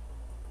to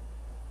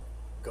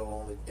go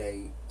on a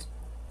date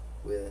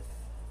with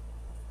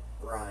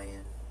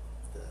Ryan,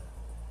 the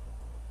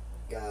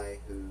guy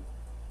who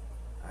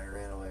I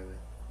ran away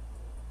with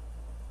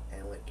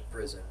and went to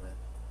prison with.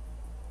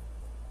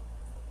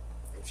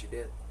 And she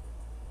did.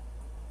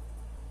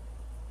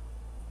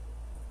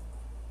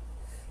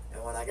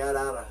 And when I got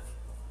out of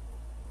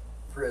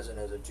prison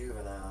as a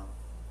juvenile,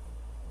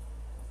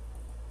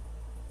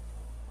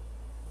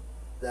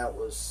 that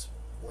was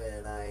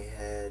when I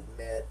had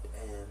met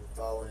and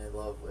fallen in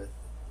love with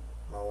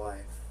my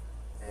wife,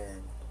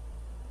 and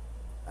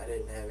I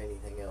didn't have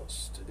anything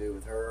else to do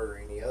with her or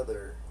any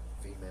other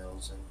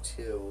females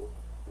until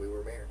we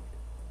were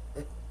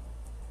married.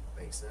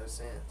 Makes no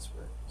sense,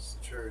 but it's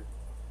the truth.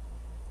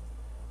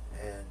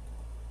 And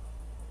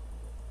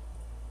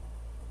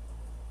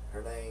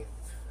her name,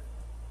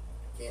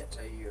 I can't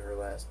tell you her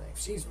last name.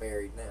 She's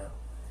married now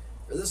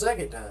for the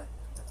second time.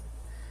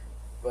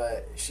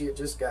 But she had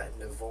just gotten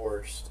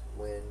divorced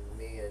when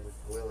me and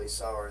Willie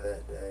saw her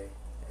that day,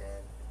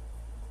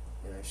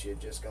 and she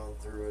had just gone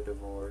through a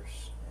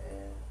divorce,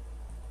 and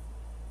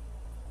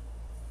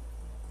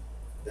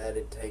that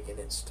had taken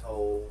its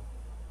toll.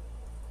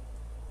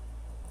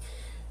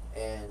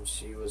 And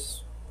she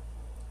was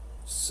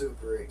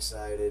super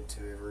excited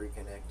to have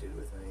reconnected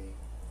with me.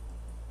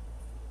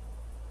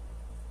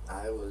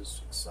 I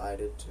was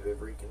excited to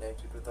have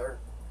reconnected with her.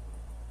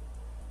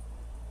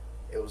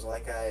 It was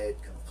like I had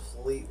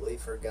completely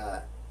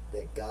forgot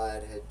that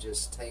God had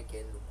just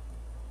taken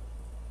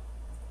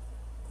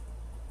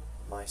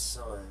my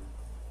son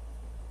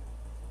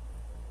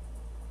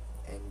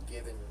and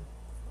given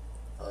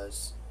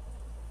us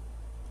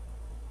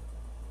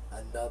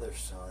another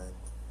son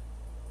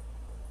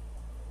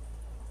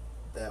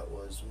that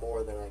was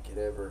more than I could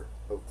ever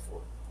hope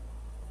for.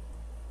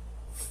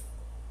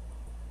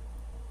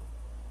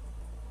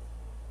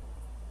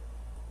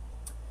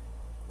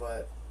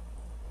 But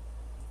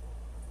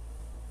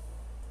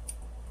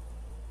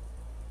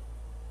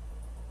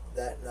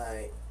that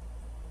night,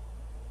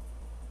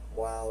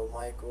 while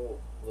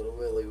Michael, little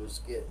Willie, was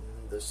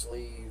getting the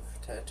sleeve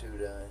tattoo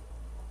done,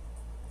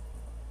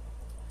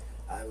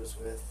 I was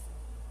with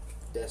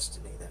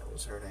Destiny. That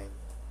was her name.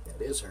 That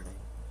is her name.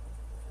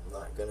 I'm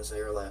not going to say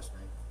her last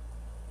name.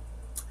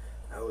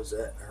 I was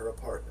at her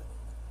apartment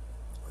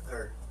with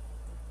her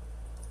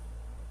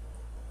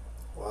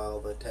while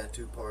the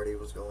tattoo party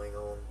was going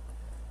on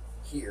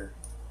here.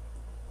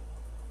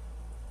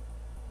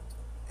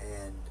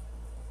 And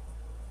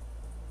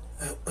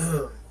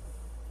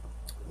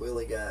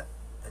Willie got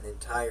an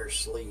entire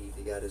sleeve.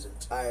 He got his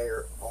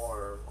entire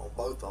arm, on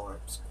both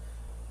arms,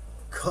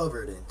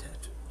 covered in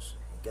tattoos.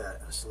 He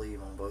got a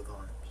sleeve on both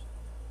arms.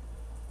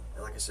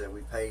 And like I said,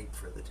 we paid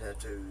for the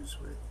tattoos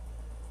with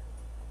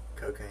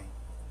cocaine.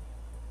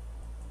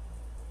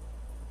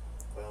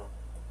 Well,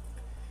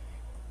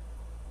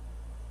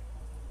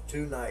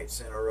 2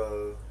 nights in a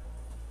row,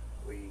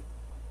 we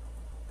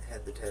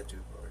had the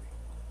tattoo party.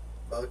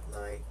 Both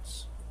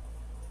nights,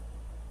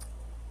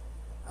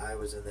 I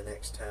was in the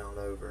next town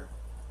over.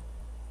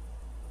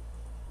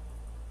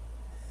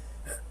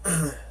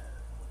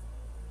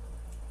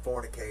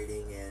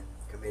 Fornicating and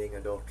committing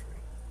adultery.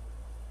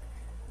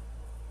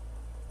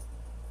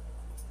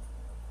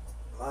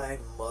 My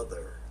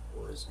mother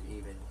was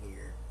even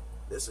here.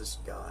 This is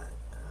God.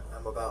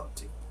 I'm about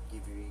to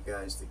give you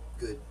guys the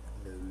good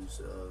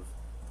news of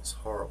this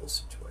horrible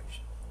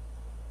situation.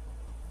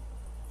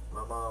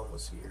 My mom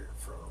was here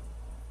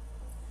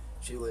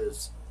she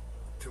lives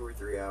 2 or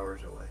 3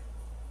 hours away,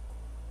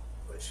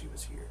 but she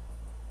was here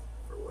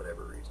for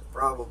whatever reason.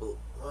 Probably,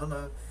 well,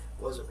 no, it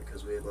wasn't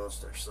because we had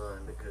lost our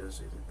son,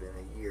 because it had been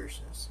a year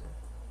since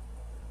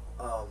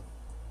then.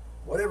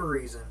 Whatever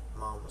reason,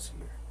 Mom was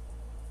here.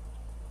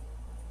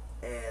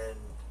 And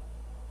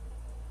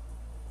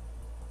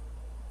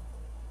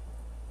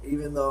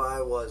even though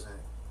I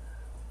wasn't,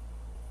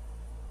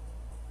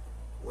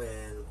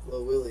 when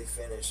Lil Willie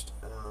finished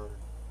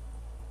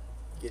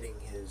getting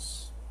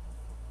his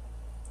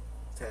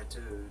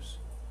tattoos,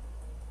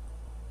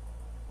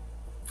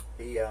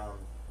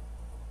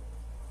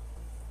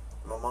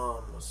 my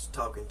mom was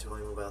talking to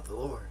him about the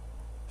Lord.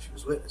 She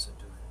was witnessing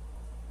to him.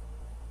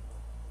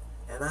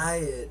 And I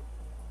had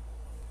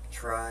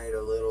tried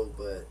a little,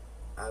 but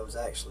I was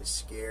actually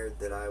scared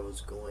that I was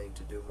going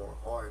to do more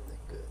harm than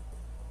good,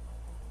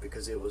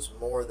 because it was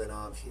more than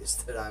obvious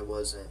that I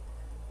wasn't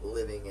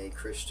living a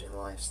Christian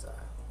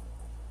lifestyle.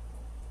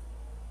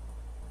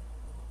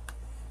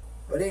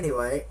 But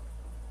anyway,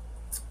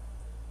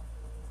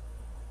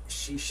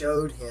 she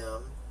showed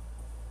him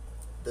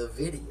the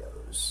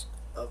videos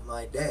of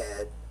my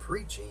dad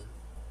preaching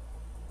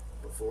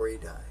before he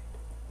died.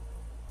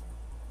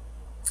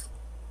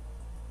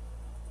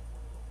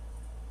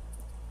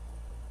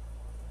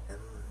 And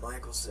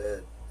Michael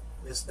said,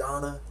 "Miss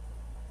Donna,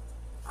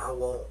 I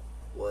want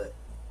what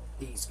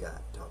he's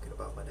got," talking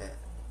about my dad.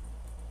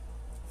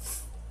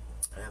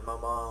 And my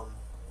mom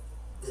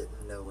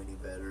didn't know any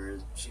better.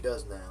 She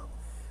does now.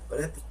 But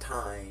at the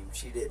time,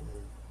 she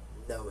didn't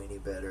know any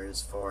better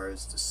as far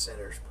as the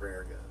sinner's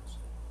prayer goes.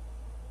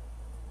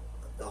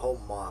 The whole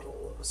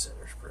model of a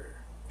sinner's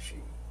prayer.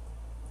 She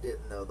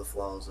didn't know the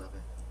flaws of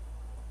it.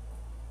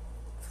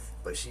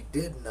 But she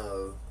did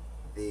know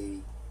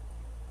the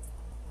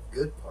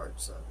good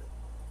parts of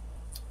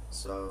it.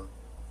 So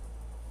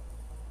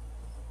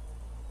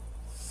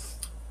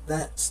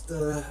that's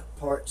the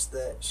parts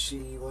that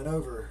she went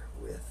over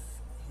with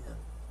him.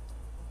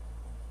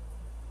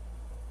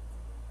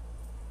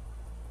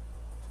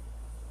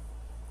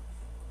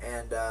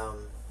 And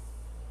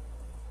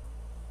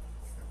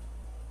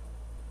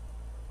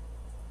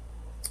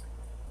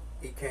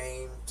he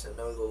came to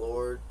know the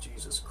Lord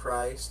Jesus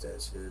Christ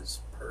as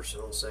his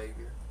personal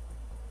Savior.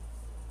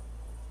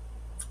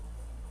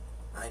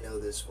 I know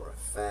this for a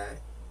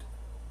fact.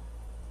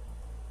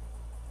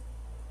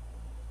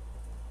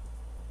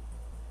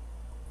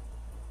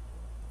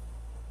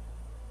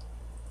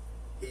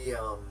 He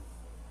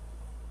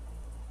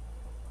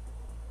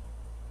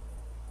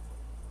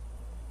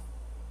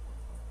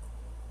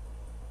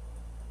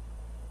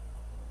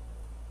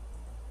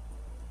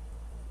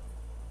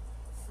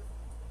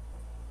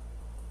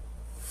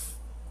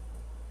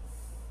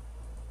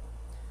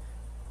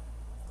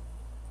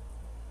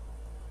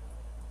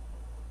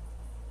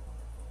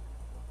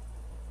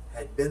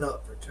had been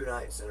up for 2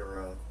 nights in a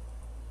row.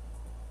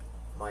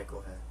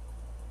 Michael had.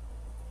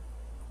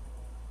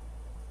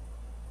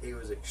 He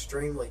was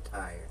extremely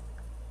tired.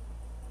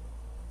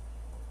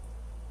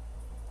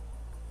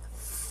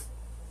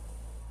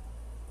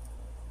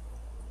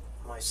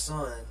 My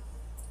son,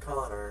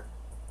 Connor,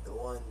 the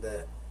one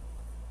that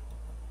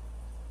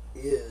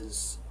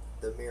is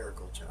the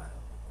miracle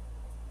child,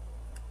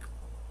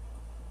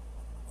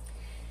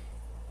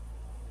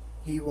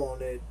 he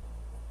wanted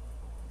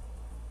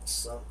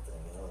something.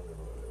 I don't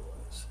remember what it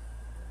was.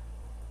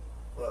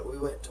 But we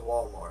went to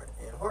Walmart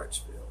in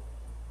Hartsville.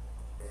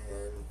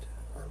 And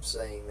I'm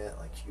saying that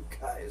like you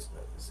guys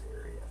know this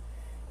area.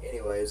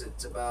 Anyways,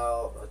 it's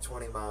about a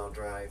 20-mile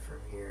drive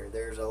from here.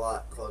 There's a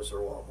lot closer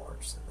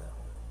Walmarts than that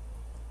one.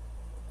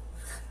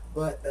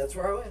 But that's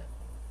where I went.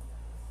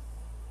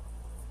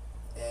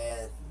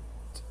 And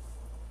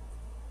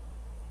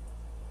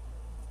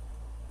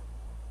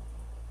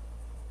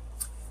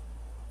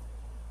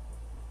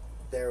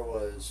there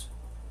was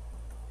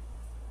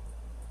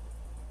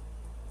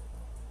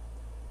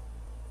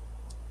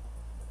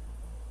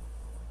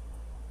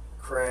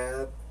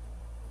crab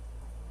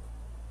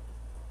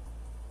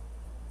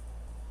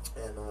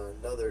in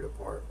another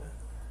department,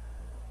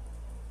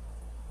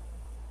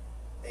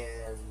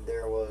 and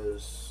there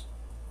was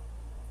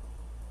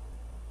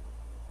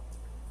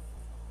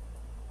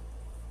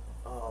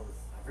I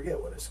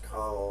forget what it's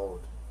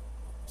called.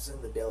 It's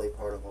in the deli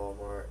part of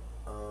Walmart.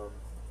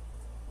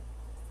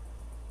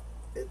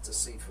 It's a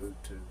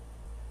seafood too,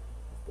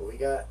 but we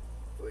got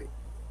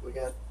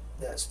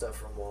that stuff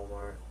from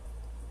Walmart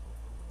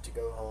to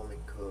go home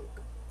and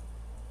cook.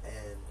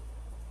 And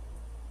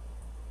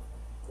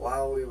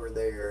while we were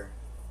there,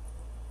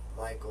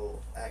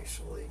 Michael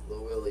actually,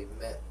 Willie,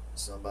 met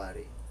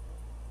somebody.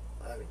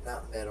 I mean,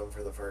 not met him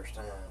for the first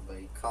time, but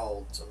he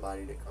called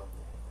somebody to come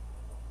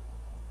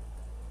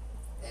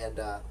there. And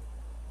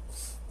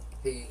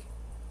he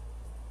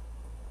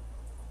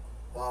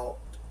bought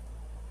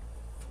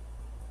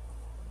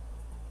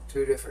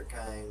two different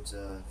kinds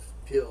of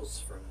pills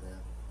from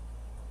them.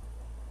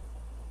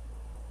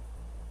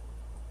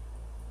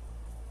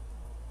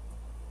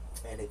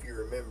 And if you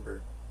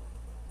remember,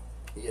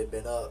 he had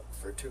been up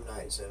for 2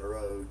 nights in a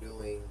row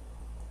doing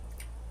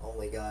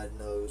only God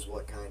knows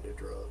what kind of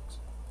drugs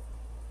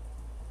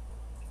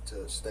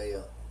to stay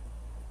up.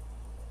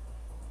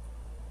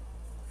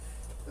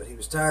 But he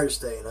was tired of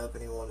staying up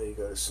and he wanted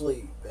to go to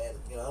sleep. And,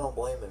 I don't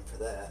blame him for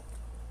that.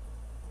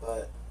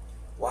 But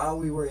while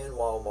we were in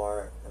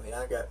Walmart, I mean,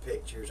 I've got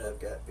pictures, I've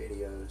got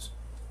videos.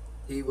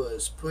 He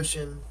was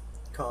pushing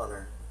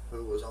Connor,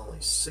 who was only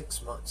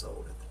 6 months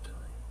old at the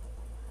time.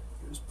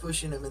 He was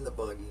pushing him in the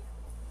buggy.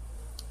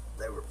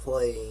 They were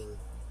playing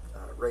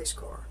race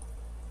car.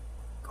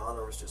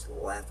 Connor was just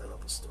laughing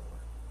up a storm.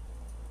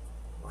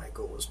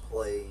 Michael was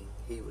playing.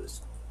 He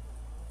was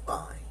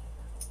fine.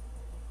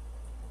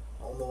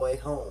 On the way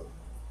home,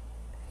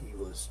 he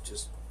was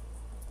 100%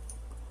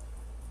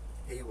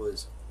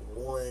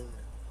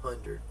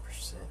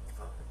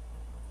 fine.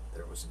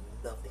 There was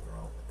nothing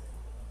wrong with him.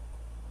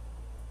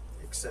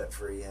 Except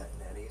for he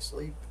hadn't had any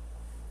sleep.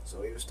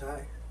 So he was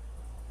tired.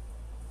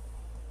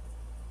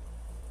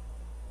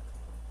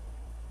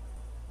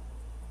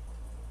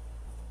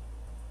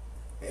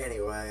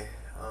 Anyway,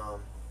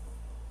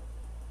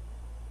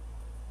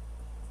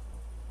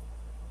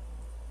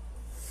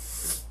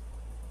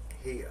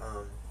 he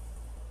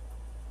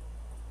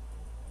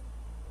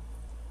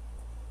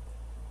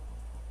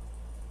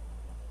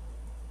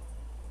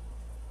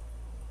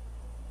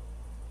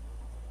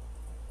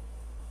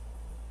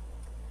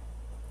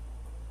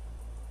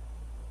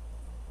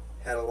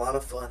had a lot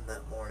of fun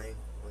that morning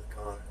with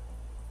Connor.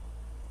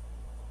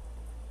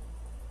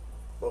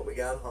 But we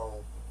got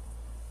home,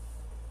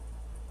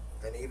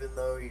 and even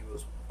though he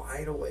was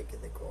wide awake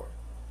in the car,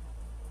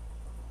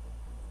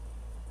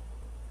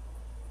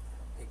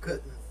 he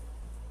couldn't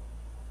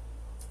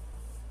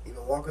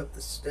even walk up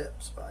the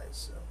steps by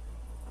himself.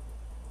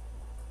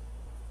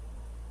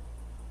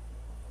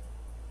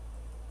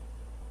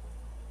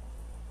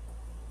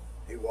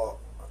 He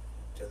walked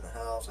in the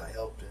house. I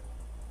helped him,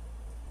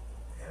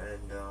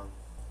 and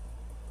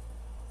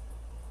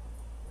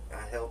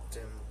I helped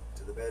him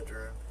to the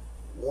bedroom,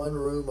 one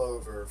room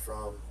over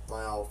from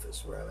my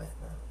office where I'm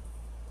at now.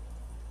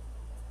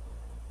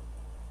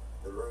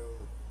 The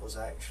room was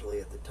actually,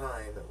 at the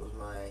time, it was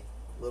my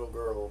little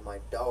girl, my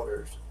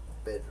daughter's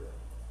bedroom.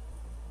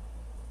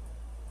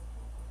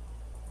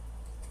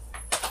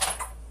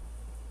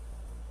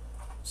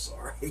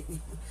 Sorry,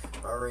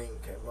 my ring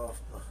came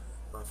off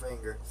my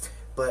finger.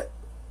 But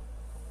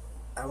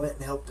I went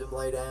and helped him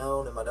lay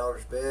down in my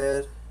daughter's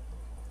bed,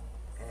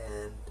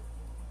 and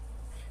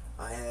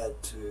I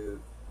had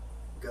to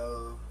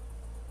go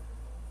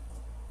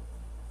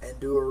and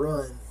do a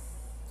run.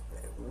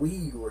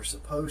 We were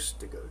supposed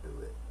to go do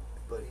it,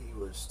 but he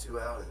was too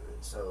out of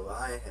it, so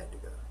I had to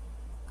go.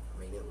 I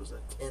mean, it was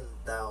a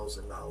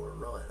 $10,000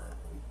 run.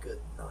 We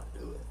could not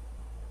do it.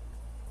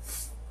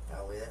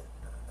 I went.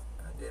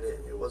 I did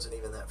it. It wasn't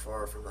even that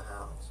far from the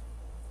house.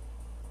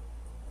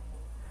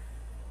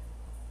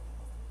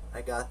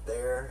 I got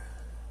there,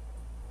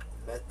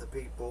 met the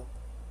people,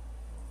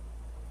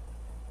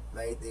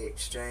 made the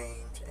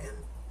exchange,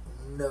 and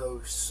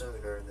no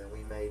sooner than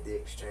we made the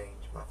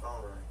exchange, my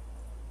phone rang.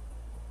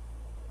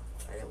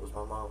 And it was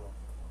my mama.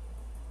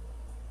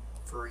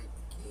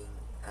 Freaking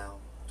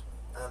out.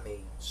 I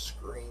mean,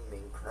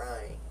 screaming,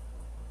 crying.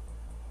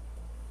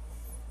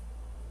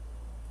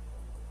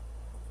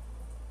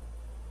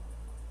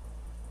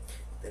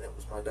 Then it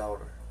was my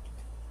daughter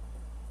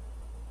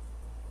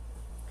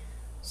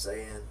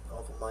saying,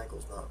 Uncle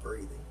Michael's not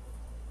breathing.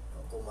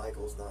 Uncle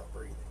Michael's not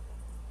breathing.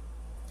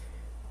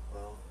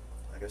 Well,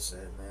 like I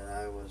said, man,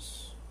 I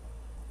was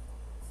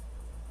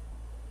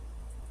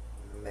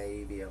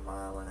maybe 1.5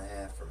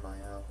 miles from my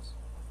house.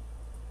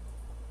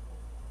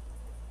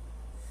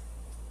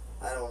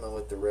 I don't know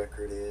what the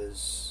record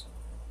is,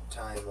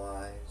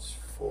 time-wise,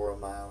 for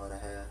 1.5 miles.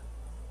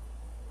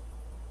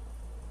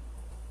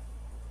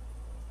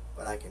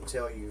 But I can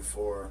tell you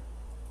for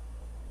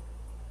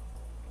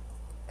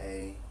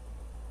a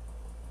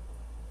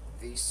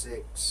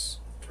V6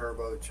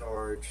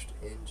 turbocharged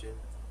engine.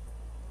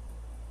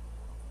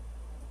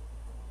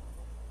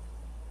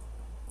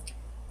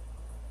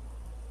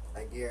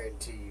 I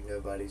guarantee you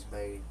nobody's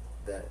made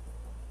that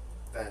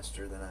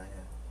faster than I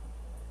have.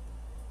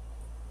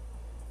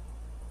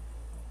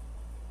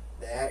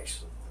 They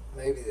actually,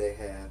 maybe they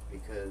have,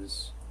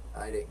 because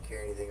I didn't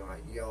care anything about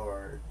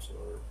yards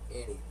or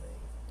anything.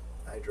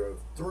 I drove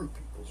through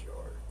people's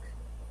yards.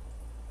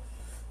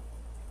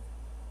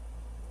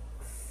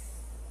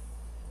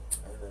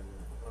 And then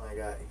when I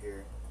got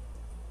here,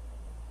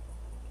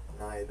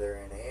 neither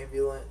an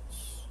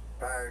ambulance,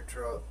 fire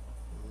truck,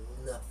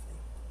 nothing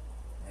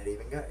had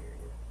even got here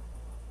yet.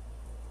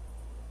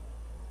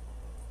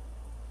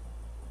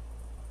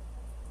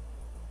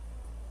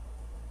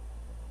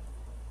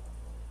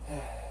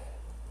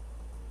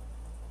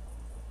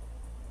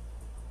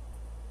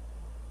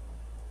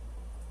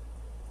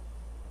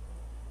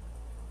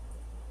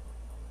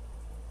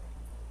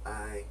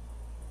 I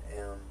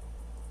am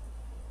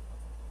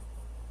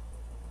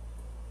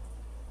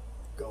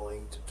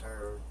going to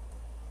turn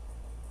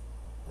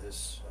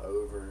this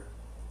over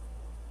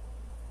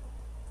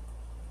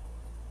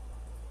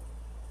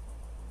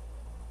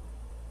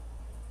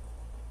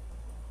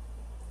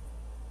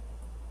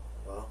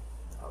well,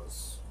 I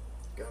was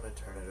gonna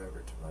turn it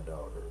over to my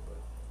daughter,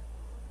 but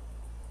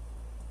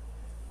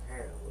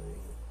apparently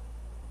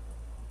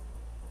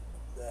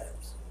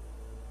that's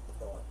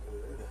not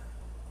good.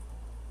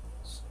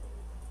 So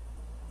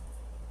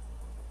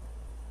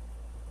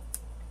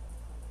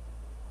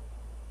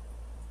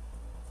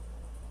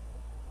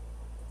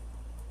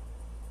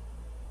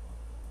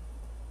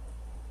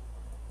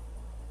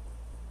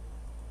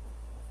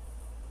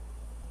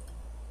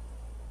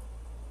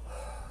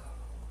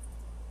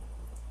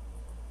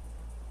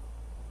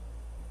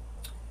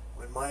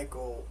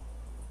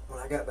when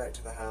I got back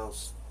to the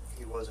house,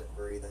 he wasn't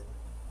breathing.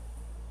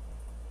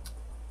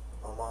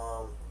 My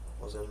mom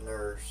was a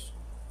nurse.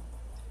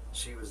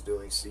 She was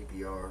doing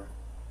CPR.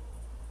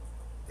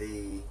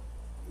 The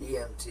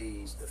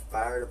EMTs, the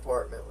fire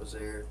department was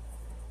there.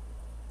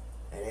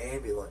 An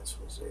ambulance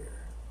was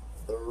there.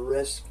 The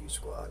rescue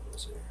squad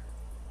was there.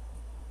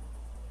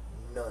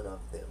 None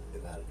of them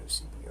knew how to do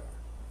CPR.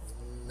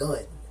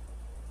 None.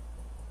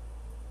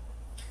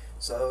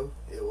 So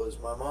it was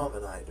my mom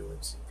and I doing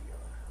CPR.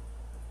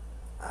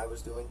 I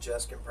was doing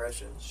chest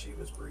compressions. She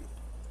was breathing.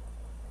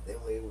 Then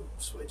we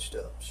switched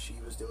up. She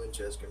was doing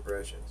chest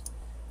compressions,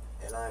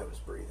 and I was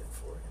breathing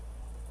for him.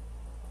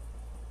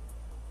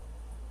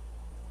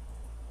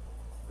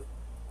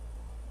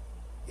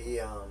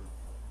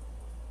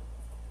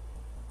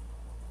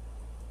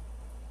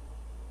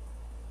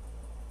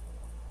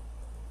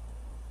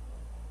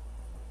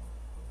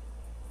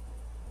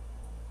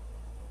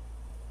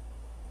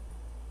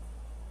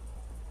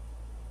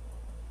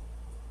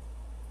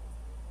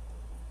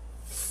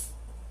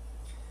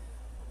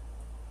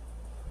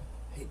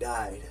 He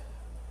died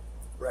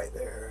right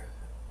there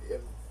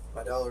in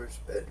my daughter's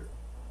bedroom.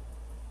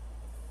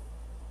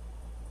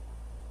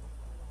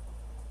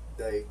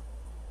 They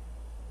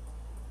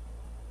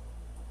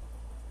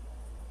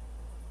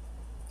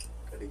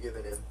could have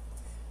given him.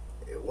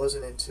 It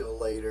wasn't until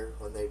later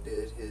when they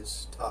did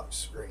his tox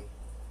screen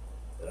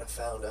that I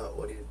found out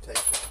what he had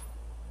taken.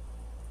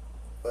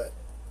 But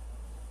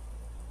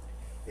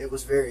it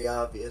was very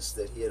obvious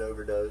that he had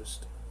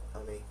overdosed. I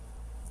mean,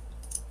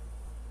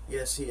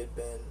 yes, he had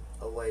been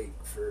awake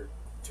for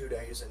 2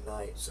 days and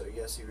nights, so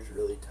yes, he was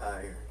really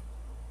tired.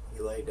 He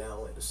laid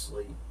down, went to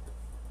sleep.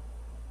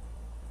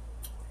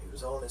 He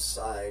was on his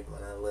side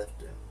when I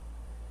left him,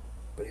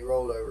 but he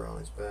rolled over on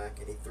his back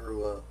and he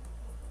threw up.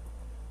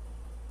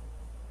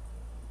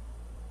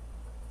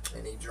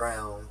 And he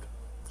drowned,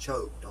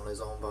 choked on his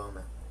own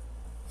vomit.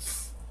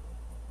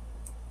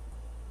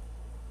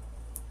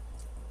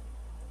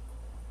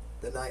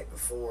 The night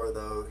before,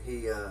 though,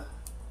 he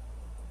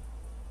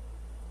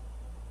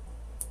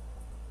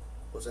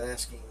was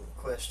asking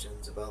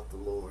questions about the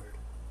Lord.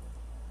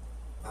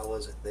 I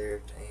wasn't there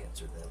to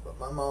answer them, but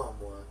my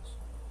mom was.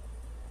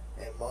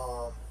 And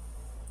Mom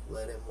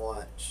let him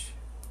watch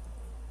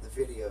the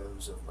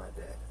videos of my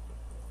dad.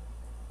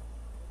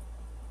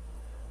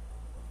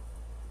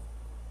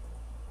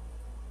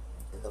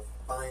 In the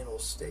final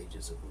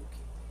stages of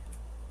leukemia,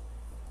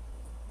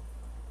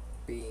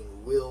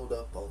 being wheeled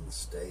up on the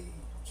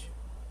stage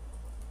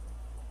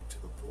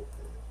to the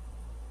pulpit,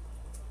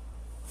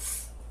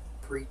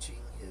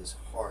 preaching his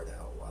heart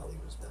out while he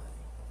was dying.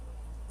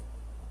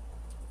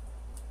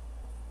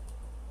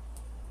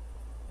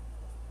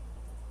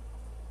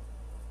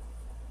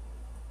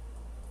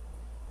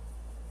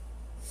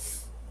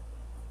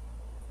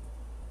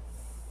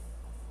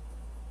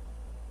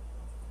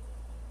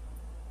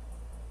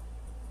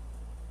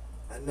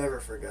 I never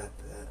forgot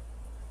that.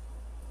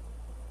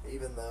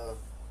 Even though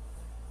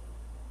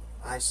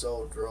I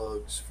sold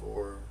drugs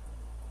for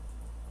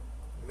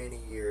many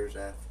years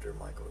after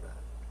Michael died.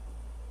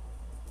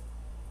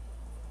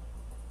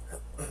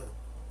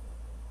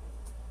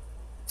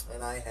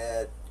 And I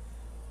had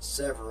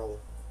several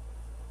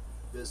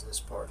business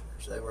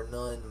partners. They were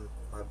none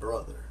my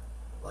brother,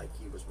 like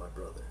he was my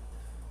brother.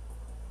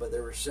 But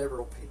there were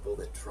several people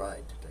that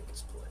tried to take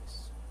his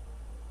place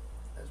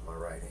as my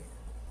right hand.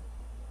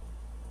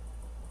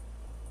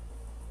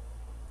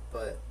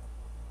 But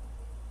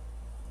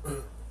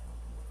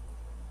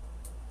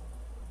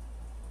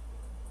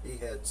he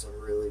had some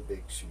really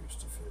big shoes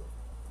to fill.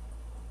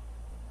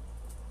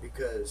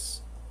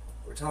 Because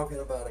we're talking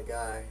about a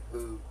guy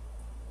who,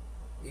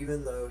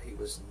 even though he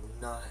was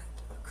not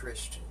a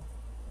Christian,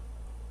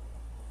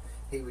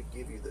 he would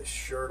give you the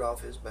shirt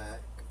off his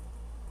back.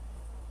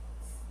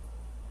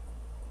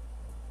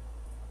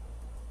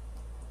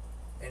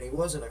 And he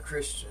wasn't a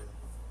Christian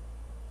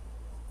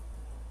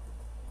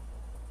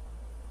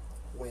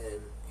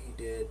when he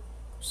did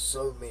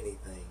so many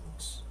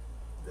things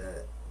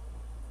that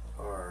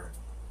are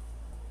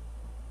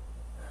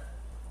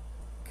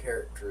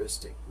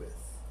characteristic with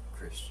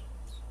Christians.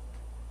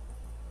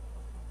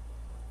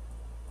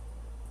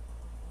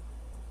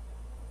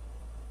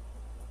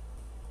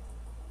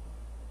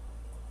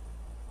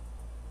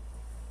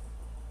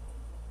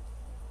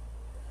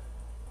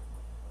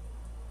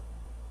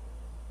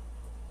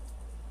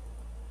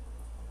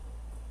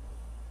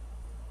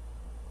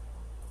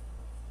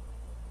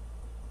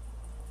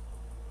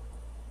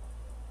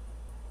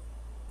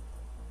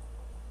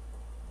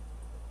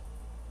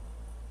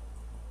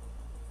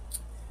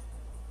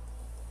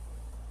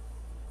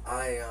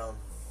 I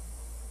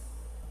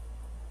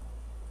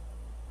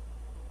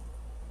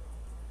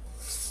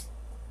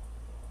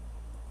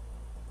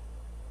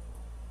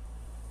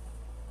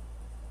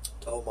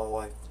told my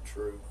wife the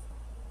truth.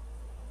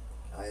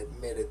 I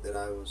admitted that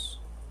I was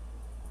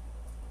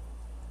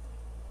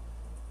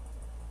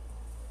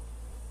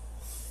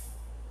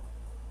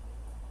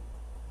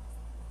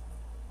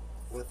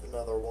with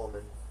another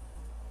woman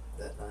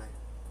that night.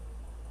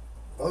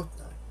 Both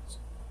nights.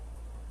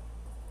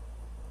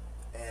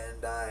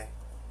 And I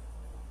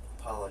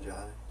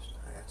apologized.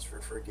 I asked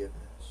for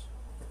forgiveness.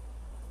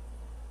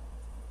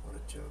 What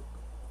a joke.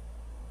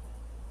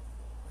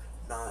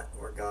 Not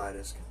where God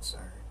is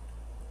concerned.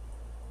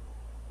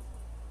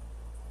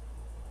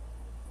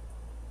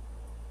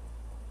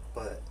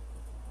 But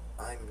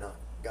I'm not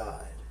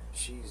God.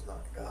 She's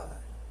not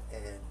God.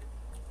 And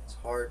it's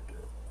hard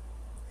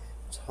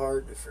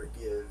to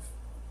forgive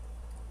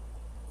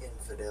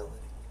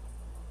infidelity.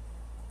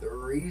 The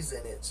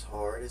reason it's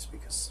hard is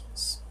because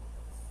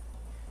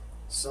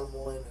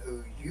someone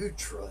who you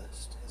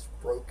trust has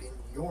broken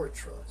your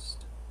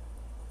trust.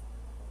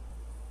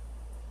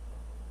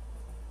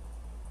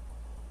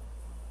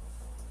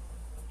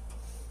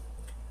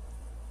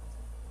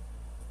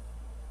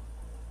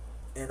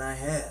 And I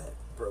had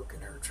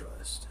broken her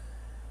trust.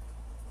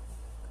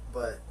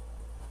 But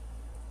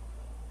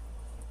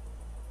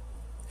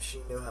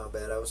she knew how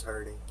bad I was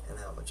hurting and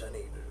how much I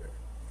needed her.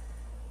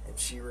 And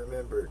she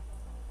remembered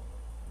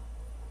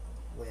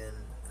when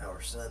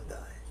our son died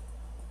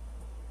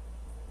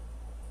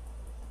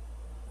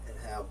and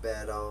how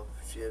bad off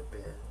she had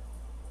been.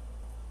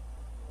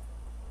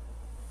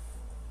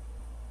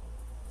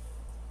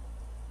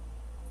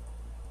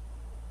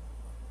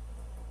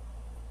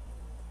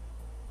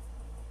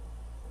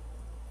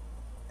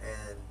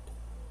 And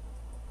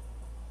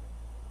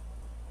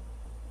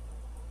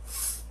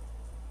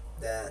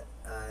that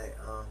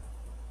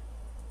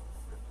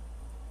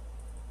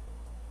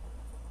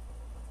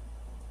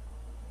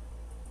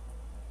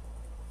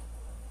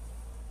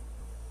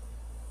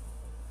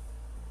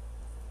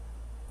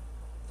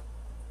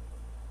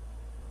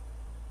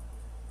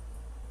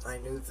I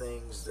knew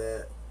things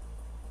that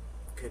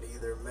could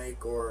either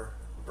make or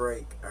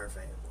break our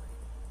family.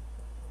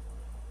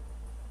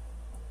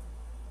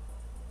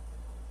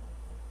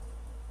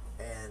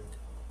 And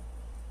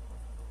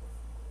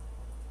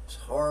as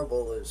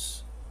horrible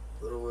as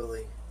little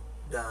Willie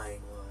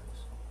dying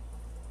was,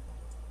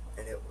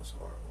 and it was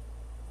horrible,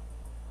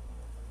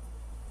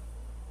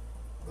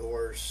 the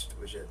worst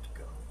was yet to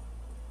come.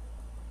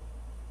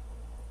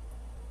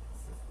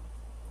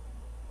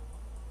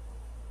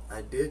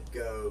 I did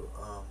go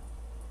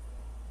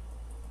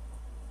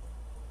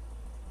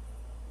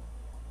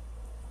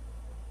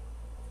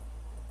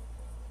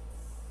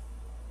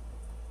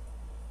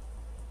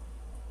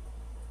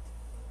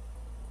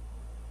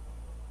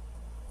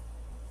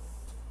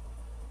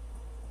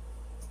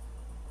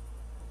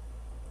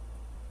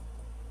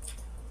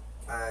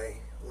I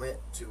went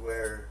to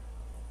where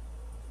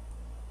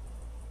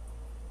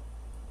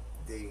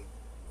the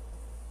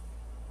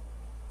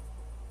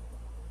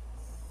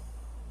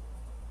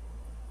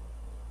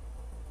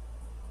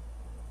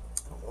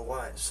I don't know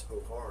why it's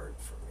so hard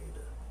for me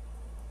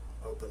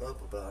to open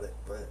up about it,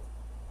 but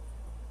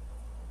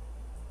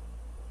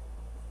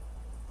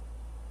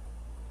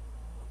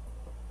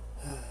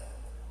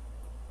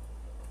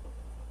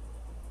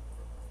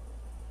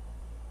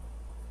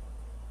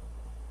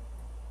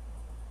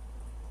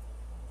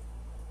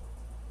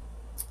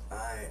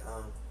I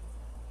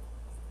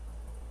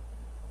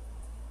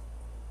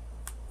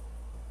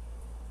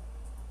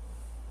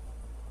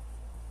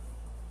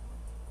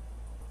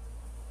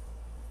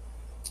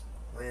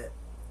went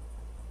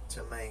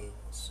to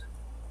Maine's,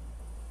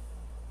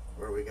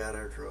 where we got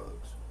our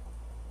drugs,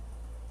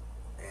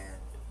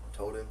 and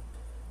told him,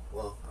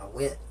 well, I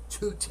went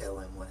to tell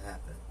him what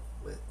happened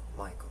with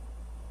Michael.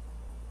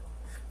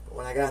 But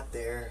when I got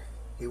there,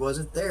 he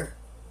wasn't there.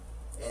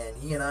 And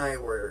he and I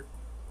were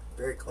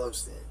very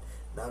close then.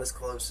 Not as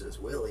close as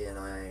Willie and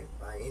I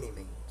by any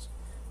means.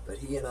 But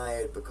he and I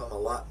had become a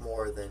lot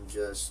more than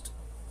just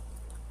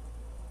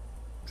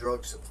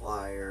drug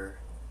supplier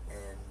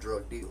and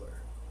drug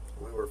dealer.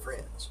 We were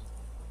friends.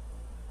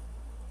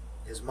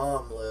 His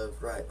mom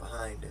lived right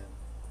behind him.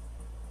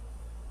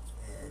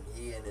 And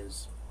he and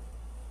his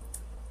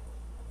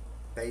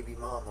baby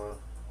mama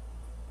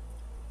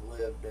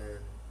lived in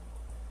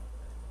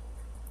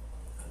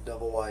a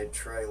double wide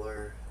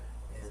trailer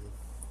in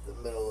the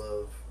middle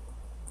of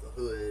the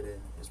hood,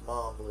 and his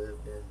mom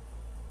lived in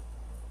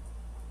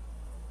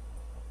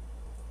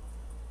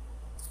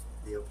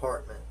the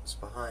apartments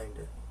behind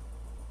it.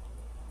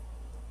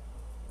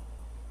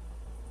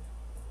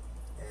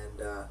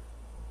 And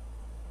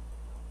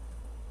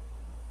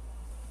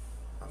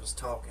I was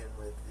talking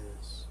with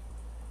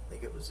I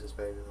think it was his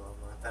baby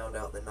mama. I found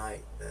out the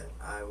night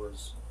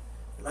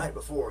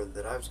before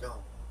that I was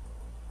gone.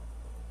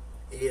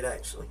 He had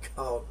actually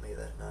called me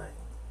that night,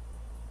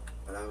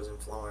 but I was in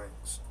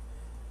Florence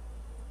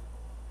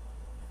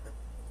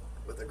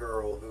with a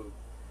girl who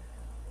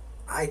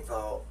I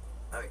thought,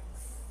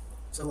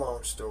 it's a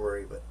long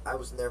story, but I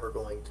was never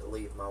going to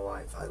leave my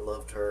wife. I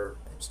loved her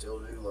and still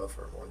do love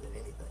her more than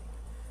anything.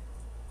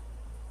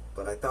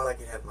 But I thought I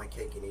could have my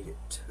cake and eat it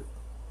too.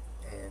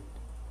 And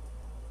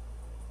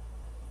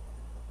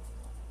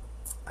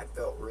I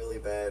felt really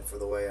bad for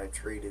the way I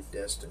treated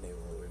Destiny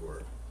when we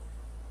were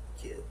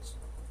kids.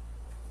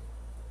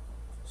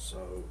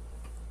 So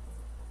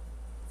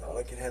I thought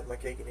I could have my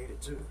cake and eat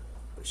it too.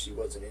 But she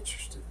wasn't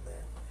interested in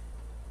that.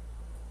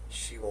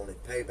 She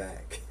wanted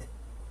payback.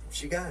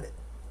 She got it.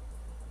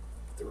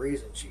 The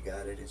reason she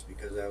got it is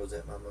because I was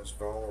at my most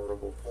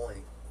vulnerable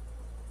point.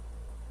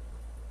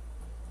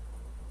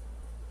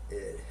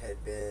 It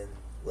had been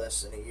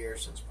less than a year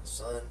since my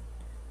son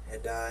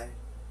had died,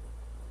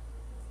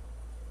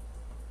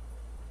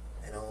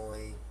 and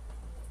only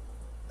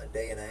a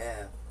day and a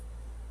half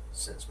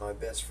since my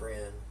best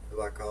friend,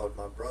 who I called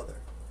my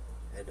brother,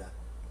 had died.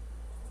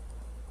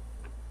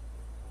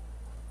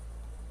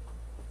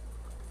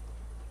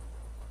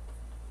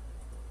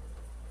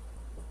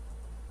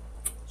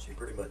 She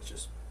pretty much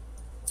just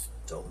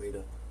told me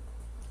to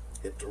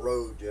hit the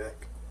road,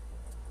 Jack.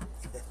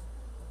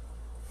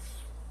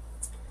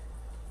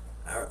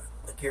 I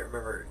can't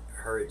remember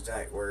her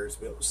exact words,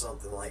 but it was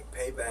something like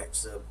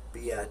payback's a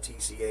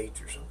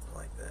bitch or something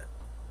like that.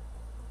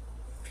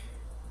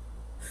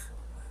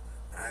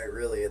 I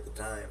really, at the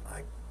time,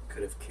 I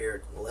could have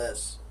cared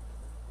less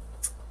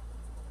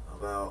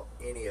about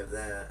any of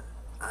that.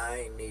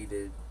 I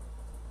needed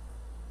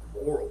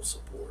moral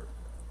support,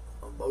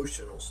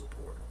 emotional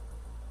support.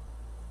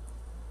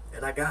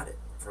 And I got it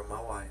from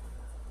my wife,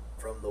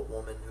 from the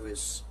woman who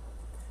is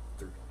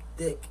through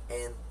thick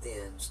and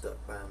thin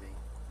stuck by me.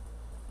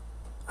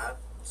 I've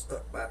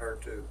stuck by her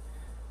too.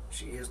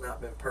 She has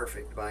not been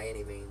perfect by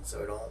any means,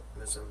 so don't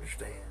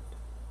misunderstand.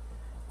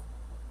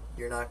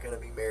 You're not going to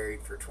be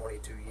married for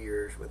 22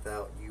 years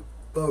without you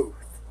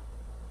both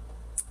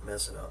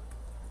messing up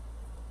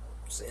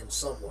in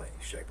some way,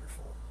 shape, or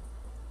form.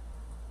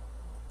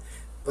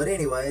 But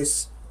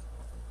anyways,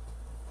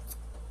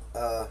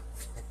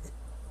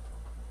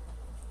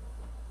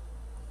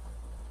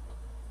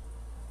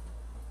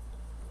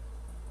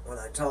 when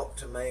I talked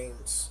to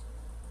Maine's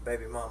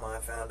baby mama, I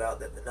found out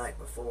that the night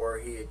before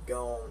he had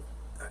gone,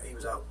 he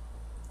was out.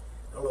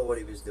 I don't know what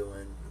he was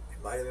doing. He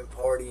might have been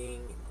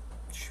partying.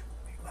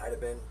 He might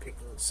have been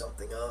picking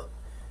something up.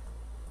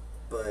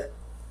 But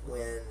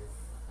when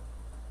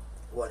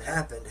what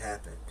happened,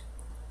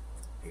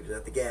 he was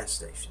at the gas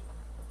station.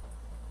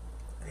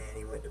 And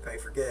he went to pay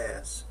for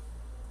gas.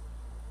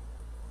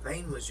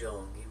 Maine was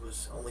young. He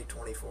was only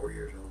 24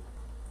 years old.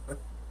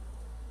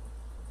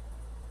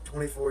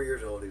 24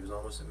 years old. He was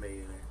almost a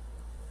millionaire.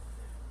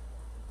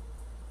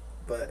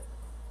 But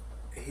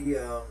he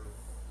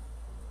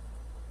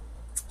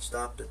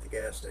stopped at the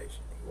gas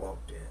station. He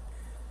walked in,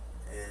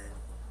 and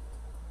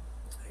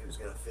he was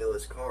going to fill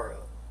his car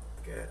up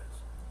with gas.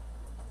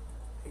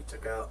 He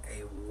took out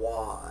a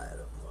wad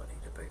of money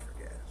to pay for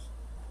gas.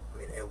 I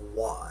mean, a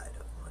wad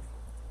of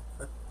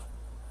money.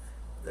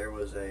 There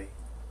was a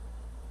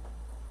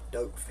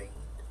dope fiend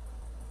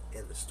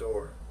in the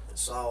store that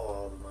saw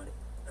all the money.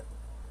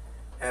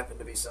 Happened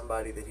to be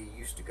somebody that he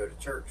used to go to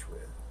church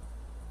with.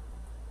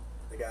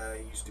 The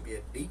guy used to be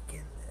a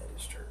deacon at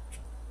his church.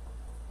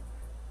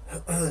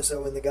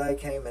 So when the guy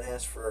came and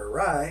asked for a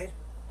ride,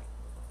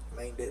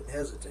 Maine didn't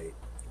hesitate.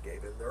 He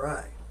gave him the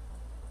ride.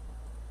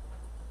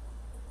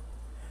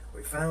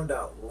 We found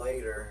out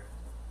later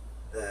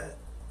that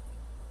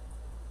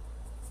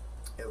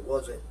it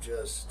wasn't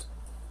just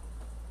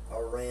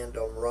a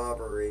random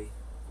robbery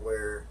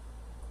where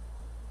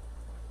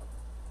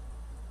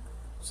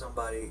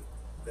somebody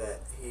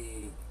that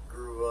he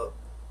grew up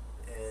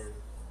in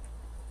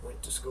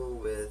went to school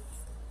with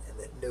and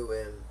that knew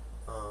him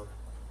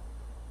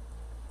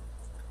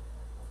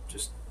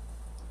just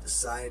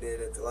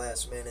decided at the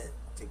last minute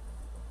to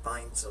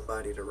find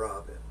somebody to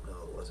rob him.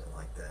 No, it wasn't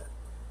like that.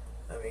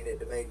 I mean,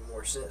 it made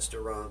more sense to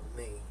rob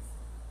me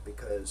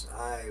because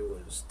I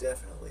was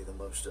definitely the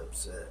most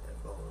upset and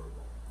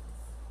vulnerable.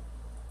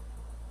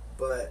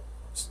 But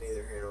it's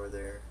neither here nor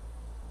there.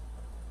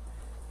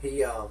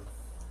 He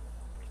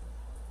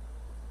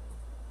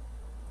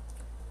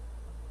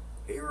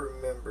he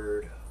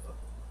remembered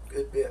a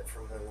good bit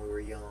from when we were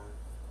young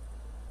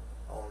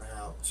on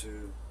how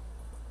to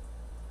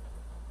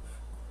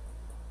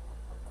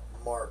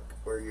mark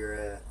where you're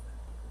at,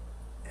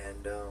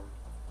 and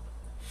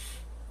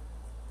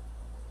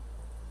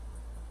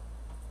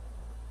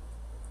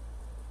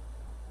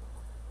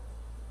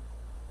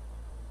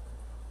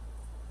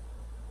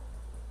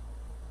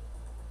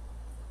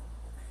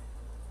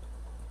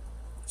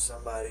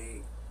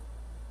somebody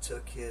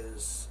took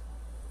his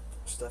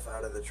stuff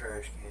out of the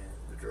trash can,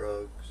 the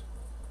drugs,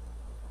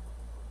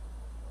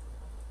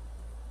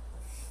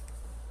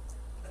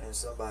 and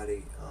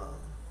somebody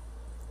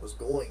was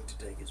going to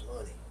take his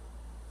money.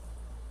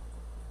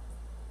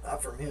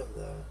 Not from him,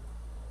 though.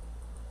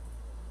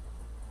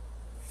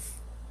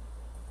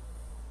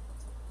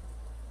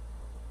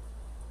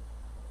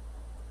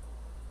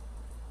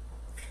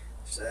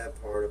 Sad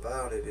part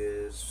about it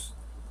is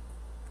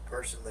the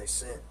person they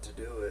sent to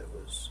do it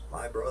was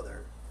my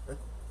brother.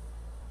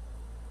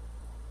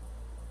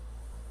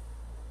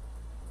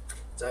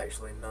 It's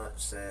actually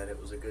not sad, it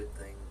was a good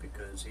thing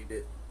because he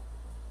didn't.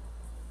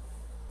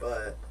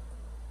 But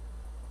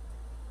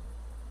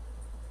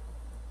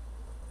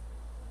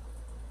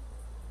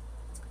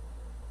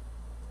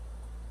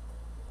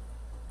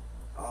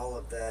all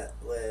of that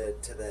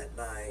led to that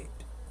night,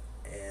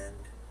 and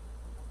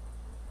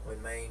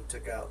when Maine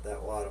took out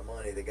that wad of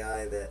money, the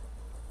guy that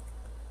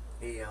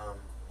he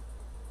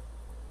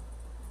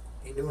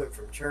knew him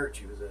from church.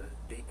 He was a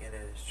deacon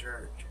at his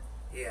church.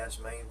 He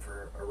asked Maine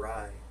for a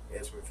ride. He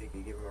asked him if he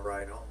could give him a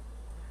ride home,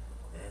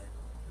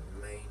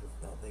 and Maine,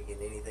 not thinking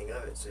anything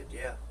of it, said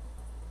yeah.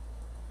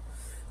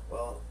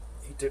 Well,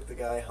 he took the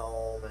guy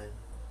home, and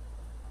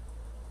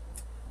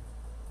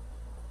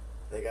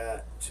they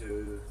got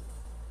to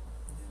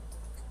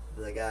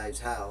the guy's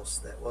house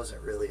that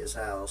wasn't really his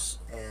house,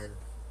 and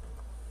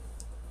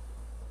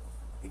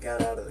he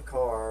got out of the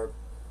car,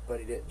 but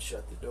he didn't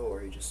shut the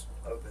door. He just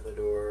opened the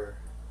door,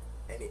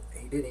 and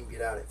he didn't even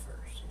get out at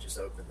first. He just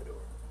opened the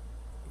door.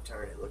 He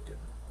turned and looked at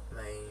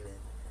Maine, and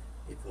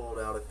he pulled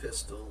out a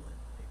pistol, and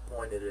he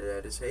pointed it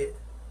at his head.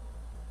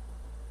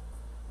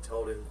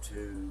 Told him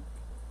to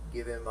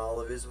give him all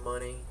of his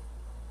money,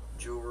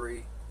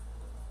 jewelry,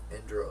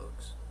 and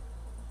drugs.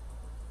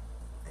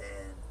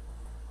 And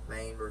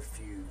Maine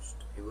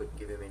refused. He wouldn't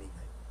give him anything.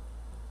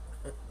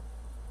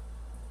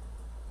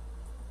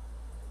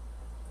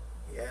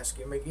 He asked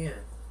him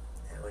again.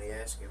 And when he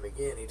asked him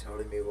again, he told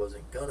him he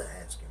wasn't gonna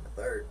ask him a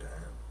third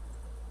time.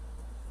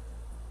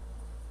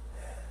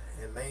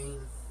 And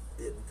Maine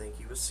didn't think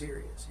he was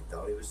serious. He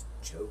thought he was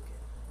joking.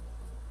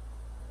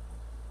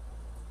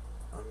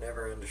 I'll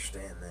never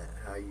understand that,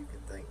 how you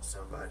can think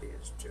somebody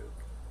is joking.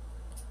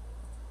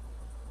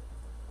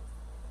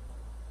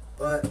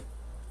 But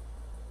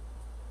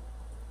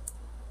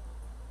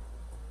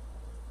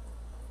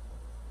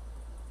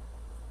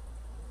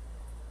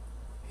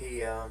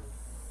he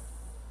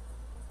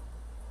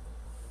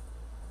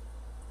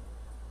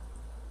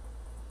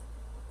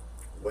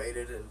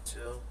waited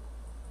until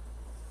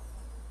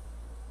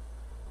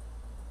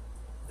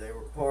they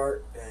were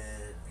parked,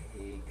 and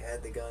he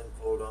had the gun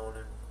pulled on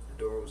him.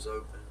 The door was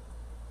open.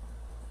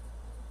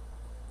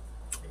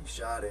 He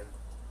shot him.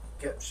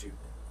 He kept shooting.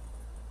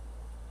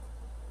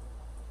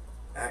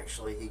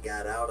 Actually, he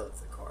got out of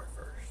the car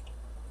first.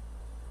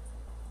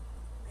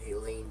 He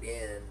leaned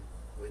in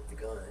with the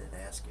gun and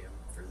asked him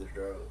for the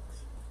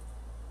drugs,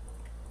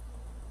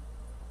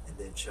 and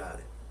then shot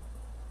him.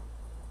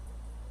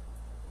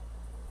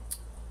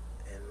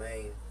 And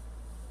Maine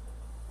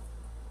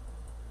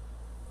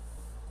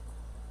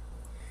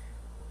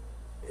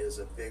is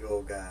a big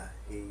old guy.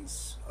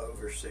 He's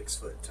over 6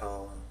 foot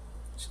tall, and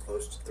he's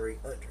close to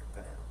 300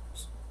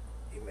 pounds.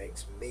 He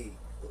makes me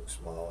look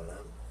small, and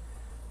I'm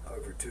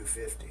over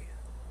 250.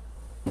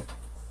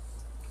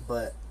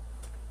 But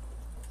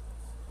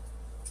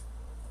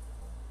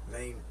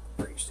Maine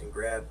reached and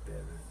grabbed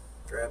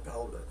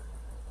hold of him,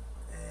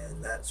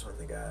 and that's when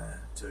the guy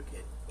took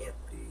and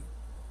emptied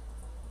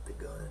the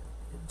gun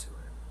into him.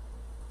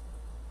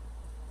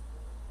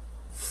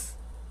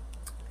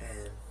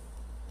 And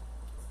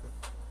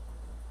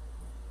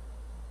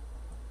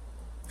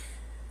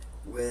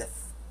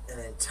with an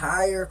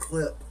entire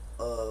clip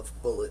of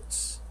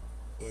bullets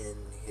in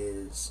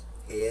his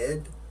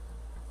head,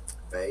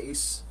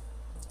 face,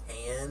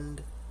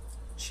 hand,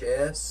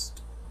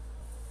 chest,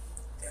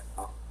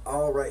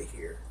 all right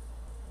here,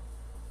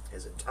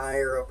 his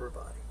entire upper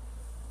body,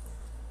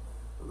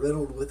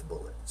 riddled with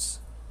bullets.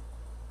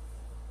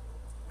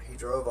 He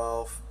drove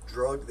off,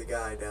 drugged the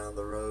guy down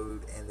the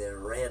road, and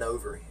then ran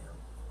over him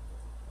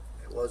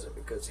It wasn't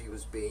because he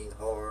was being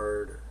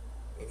hard or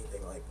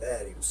anything like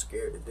that. He was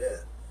scared to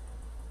death.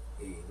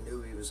 He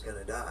knew he was going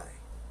to die.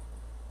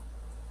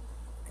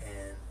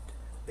 And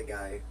the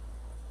guy,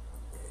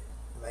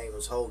 Maine,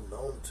 was holding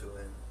on to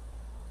him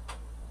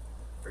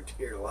for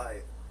dear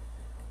life.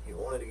 He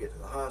wanted to get to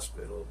the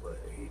hospital, but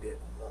he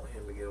didn't want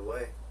him to get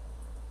away.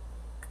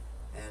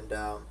 And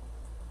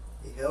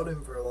he held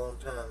him for a long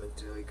time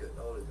until he couldn't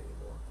hold him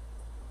anymore.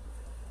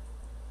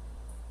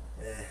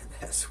 And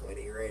that's when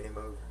he ran him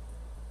over.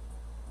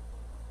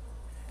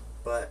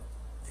 But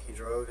he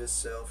drove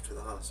himself to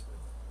the hospital.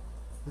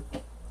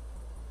 He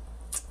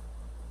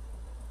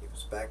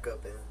was back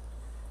up in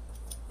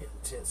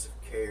intensive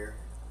care.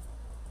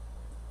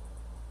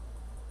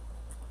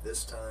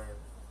 This time,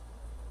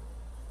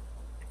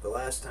 the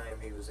last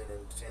time he was in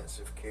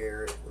intensive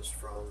care, it was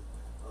from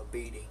a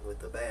beating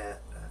with a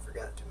bat. I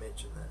forgot to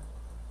mention that.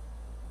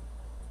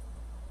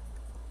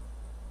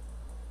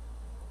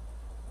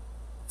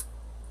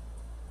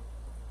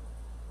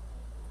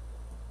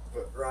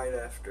 But right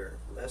after,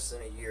 less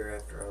than a year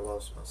after I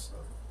lost my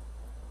son,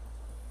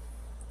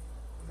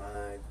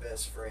 my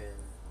best friend,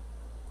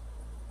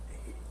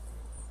 he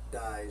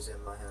dies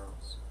in my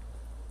house.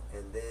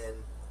 And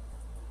then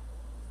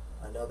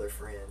another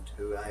friend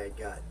who I had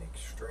gotten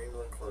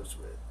extremely close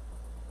with,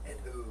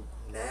 and who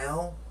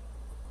now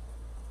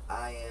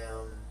I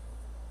am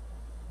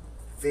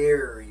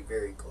very,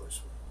 very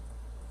close with.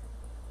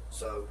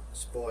 So,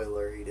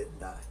 spoiler, he didn't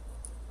die.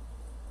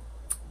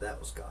 That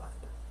was God.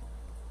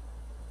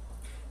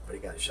 But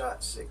he got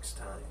shot 6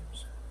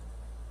 times.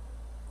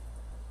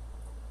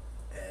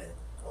 And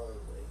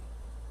only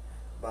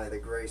by the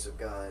grace of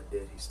God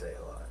did he stay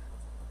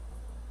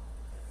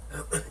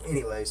alive.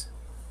 Anyways,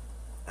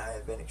 I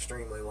have been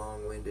extremely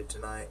long-winded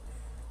tonight,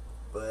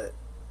 but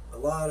a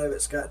lot of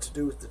it's got to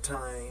do with the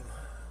time.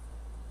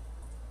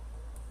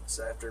 It's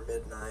after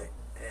midnight,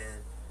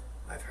 and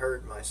I've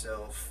heard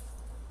myself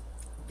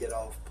get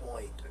off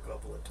point a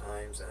couple of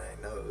times, and I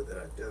know that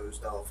I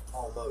dozed off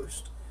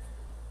almost.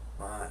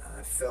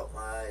 I felt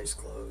my eyes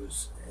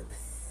close,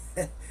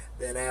 and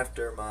then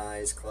after my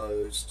eyes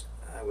closed,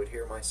 I would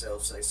hear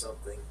myself say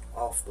something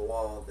off the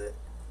wall that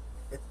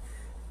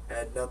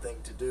had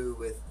nothing to do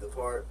with the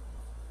part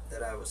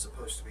that I was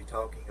supposed to be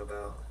talking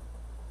about.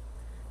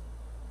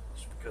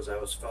 It's because I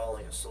was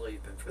falling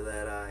asleep, and for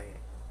that I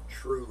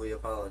truly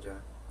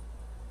apologize.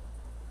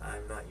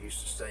 I'm not used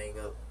to staying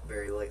up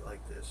very late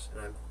like this,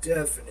 and I'm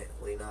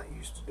definitely not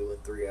used to doing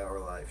 3-hour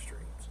live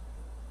streams.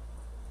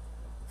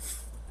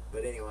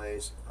 But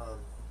anyways,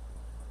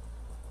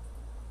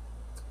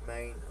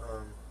 Maine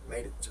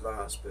made it to the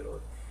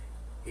hospital.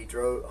 He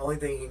drove. Only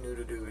thing he knew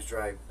to do was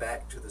drive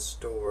back to the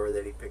store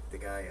that he picked the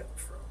guy up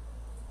from.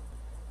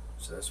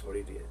 So that's what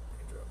he did.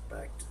 He drove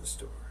back to the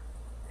store,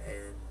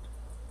 and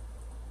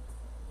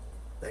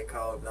they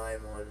called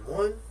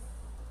 911.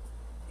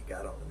 He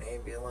got on an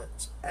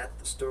ambulance at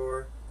the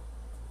store,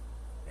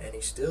 and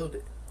he still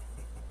did.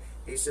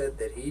 He said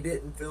that he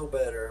didn't feel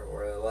better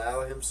or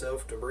allow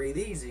himself to breathe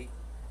easy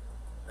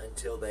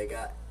until they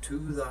got to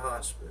the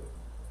hospital.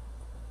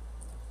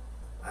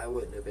 I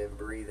wouldn't have been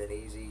breathing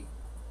easy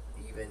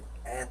even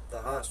at the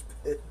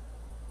hospital.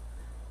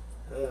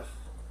 Ugh.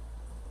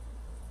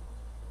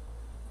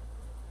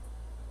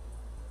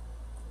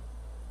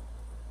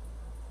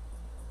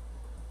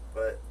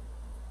 But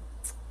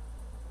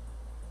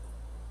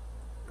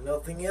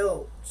nothing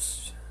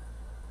else.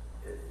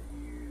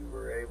 You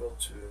were able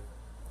to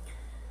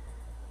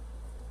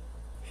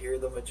hear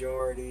the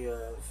majority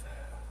of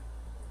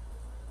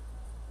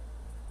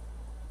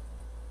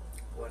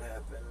what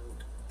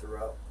happened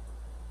throughout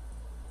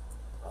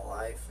my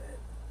life, and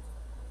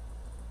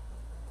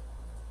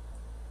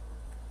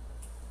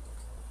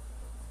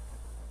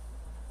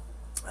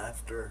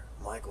after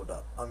Michael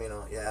died.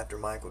 After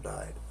Michael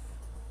died,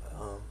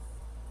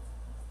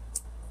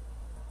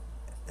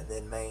 and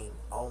then Maine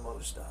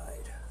almost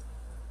died.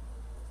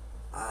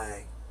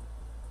 I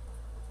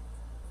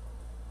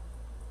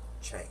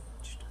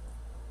changed.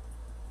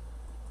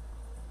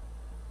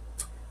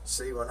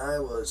 See, when I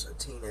was a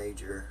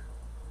teenager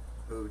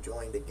who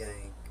joined a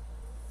gang,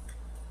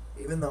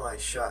 even though I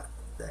shot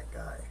that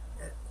guy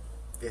at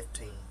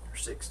 15 or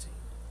 16,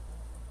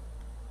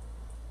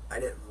 I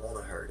didn't want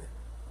to hurt him.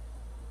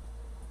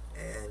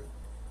 And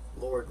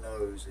Lord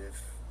knows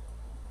if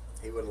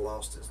he would have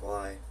lost his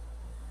life,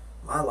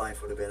 my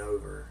life would have been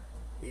over,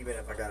 even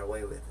if I got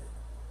away with it.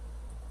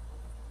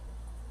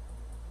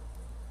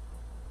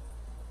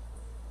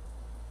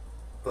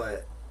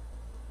 But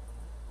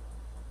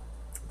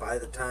by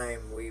the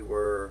time we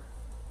were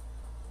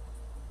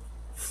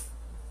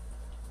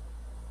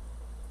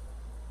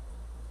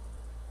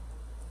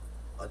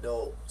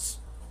adults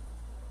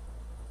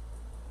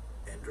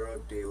and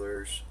drug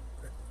dealers,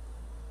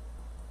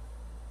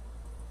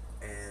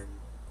 and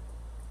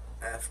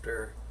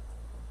after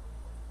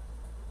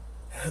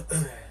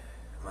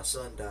my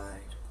son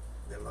died,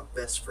 then my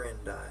best friend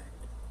died,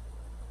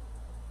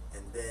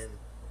 and then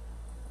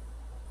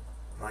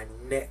my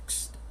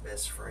next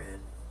best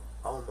friend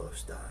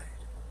almost died.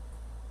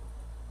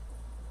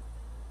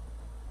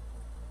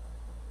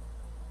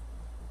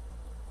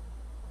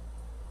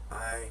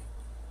 I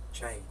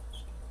changed.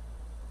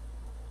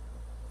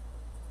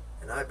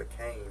 And I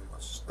became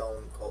a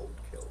stone cold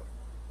killer.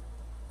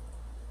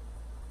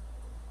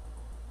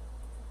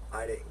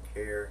 I didn't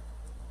care.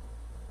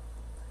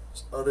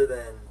 Other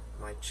than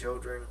my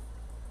children,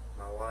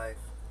 my wife,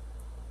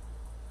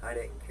 I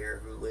didn't care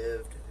who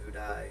lived and who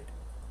died.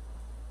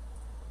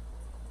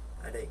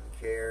 I didn't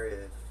care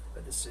if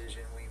a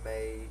decision we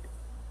made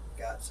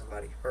got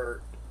somebody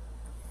hurt.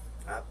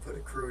 I put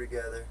a crew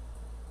together.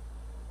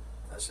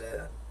 I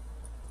said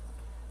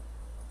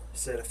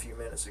a few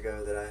minutes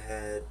ago that I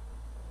had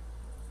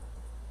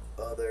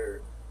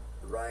other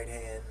right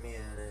hand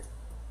men and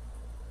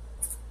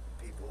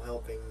people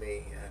helping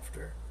me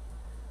after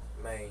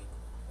Maine.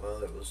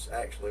 Well, it was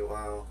actually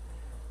while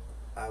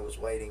I was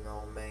waiting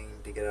on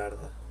Maine to get out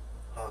of the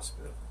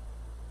hospital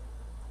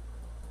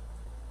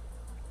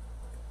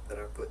that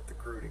I put the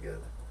crew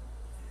together.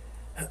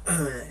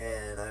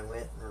 And I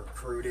went and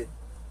recruited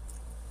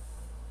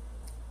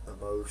the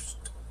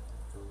most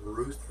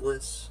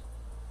ruthless,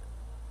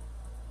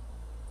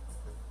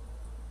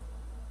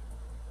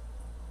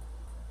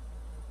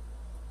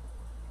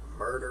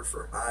 murder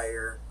for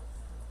hire,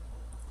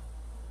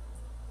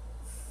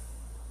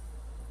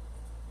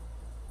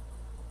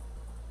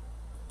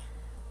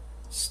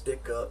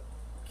 stick up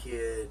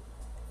kid.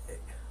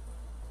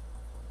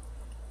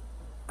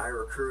 I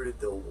recruited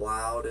the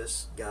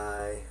wildest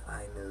guy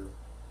I knew,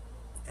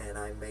 and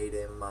I made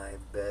him my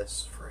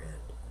best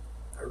friend.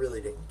 I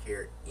really didn't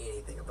care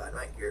anything about him.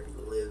 I didn't care if he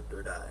lived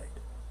or died.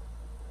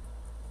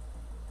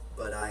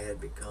 But I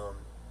had become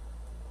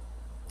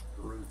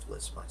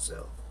ruthless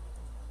myself.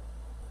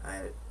 I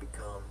had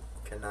become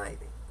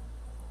conniving.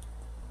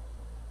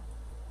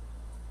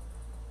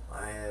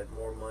 I had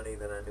more money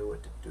than I knew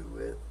what to do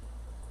with.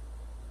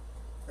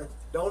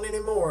 Don't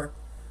anymore.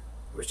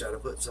 Wish I'd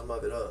have put some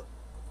of it up.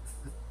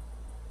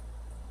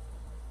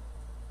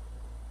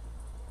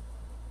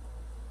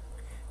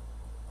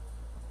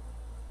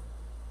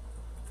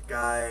 The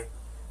guy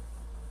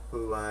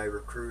who I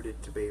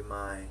recruited to be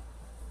my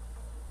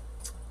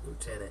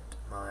lieutenant,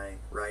 my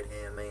right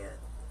hand man,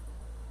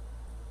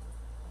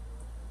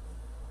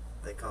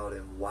 they called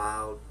him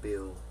Wild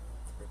Bill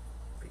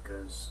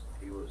because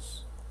he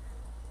was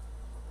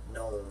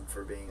known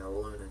for being a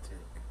lunatic.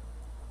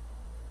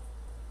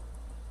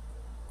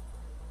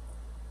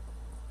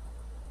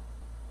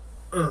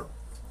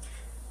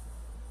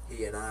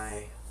 He and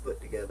I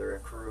put together a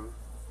crew,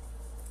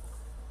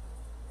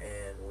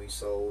 and we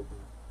sold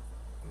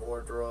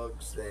more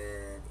drugs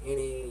than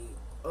any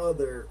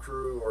other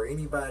crew or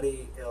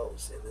anybody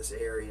else in this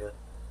area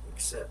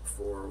except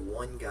for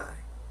one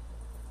guy.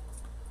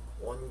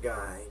 One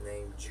guy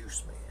named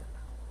Juice Man.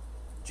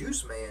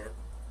 Juice Man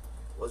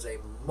was a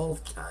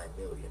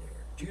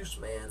multi-millionaire. Juice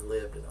Man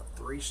lived in a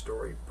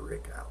 3-story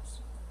brick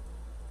house.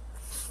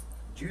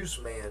 Juice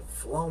Man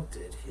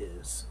flaunted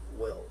his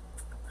wealth.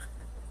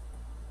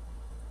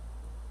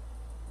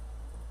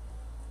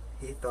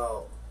 He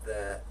thought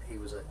that he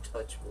was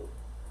untouchable.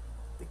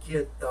 The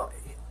kid thought,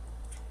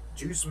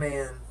 Juice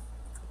Man,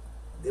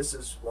 this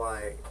is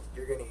why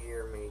you're going to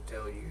hear me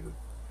tell you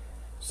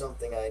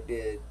something I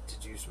did to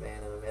Juice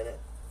Man in a minute,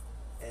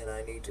 and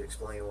I need to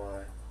explain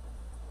why.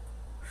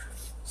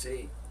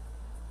 See,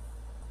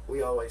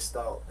 we always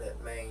thought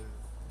that Maine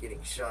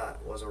getting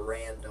shot was a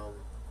random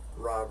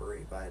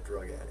robbery by a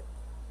drug addict.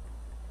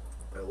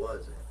 But it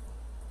wasn't.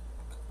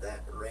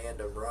 That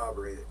random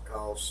robbery that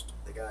caused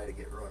the guy to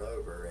get run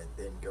over and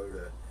then go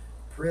to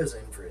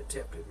prison for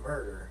attempted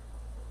murder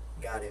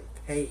got him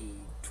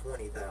paid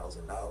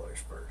 $20,000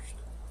 first.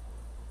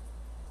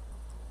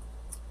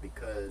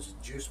 Because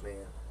Juice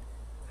Man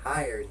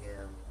hired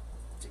him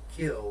to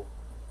kill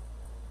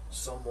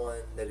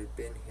someone that had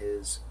been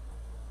his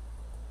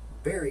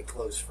very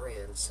close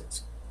friend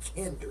since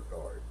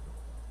kindergarten.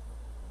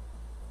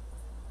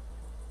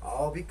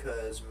 All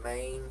because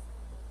Maine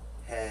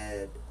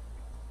had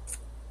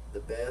the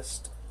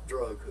best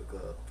drug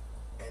hookup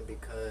and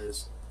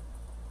because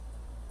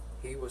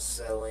he was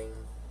selling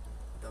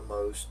the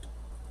most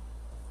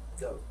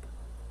dope.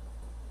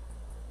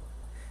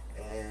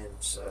 And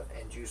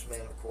Juice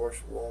Man, of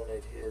course,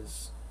 wanted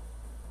his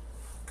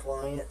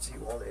clients, he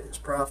wanted his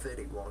profit,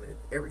 he wanted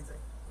everything.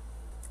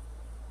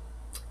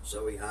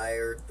 So he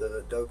hired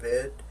the dope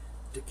head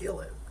to kill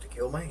him, to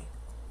kill Maine.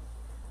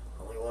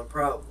 Only one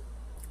problem.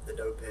 The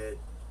dope head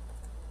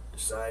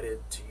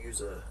decided to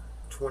use a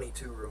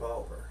 .22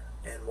 revolver.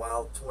 And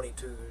while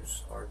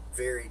 .22s are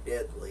very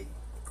deadly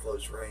at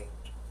close range,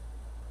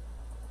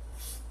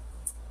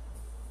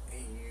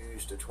 he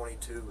used a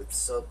 .22 with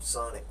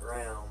subsonic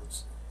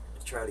rounds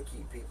to try to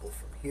keep people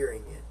from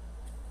hearing it.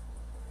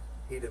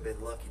 He'd have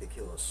been lucky to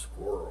kill a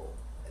squirrel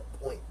at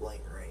point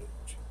blank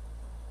range.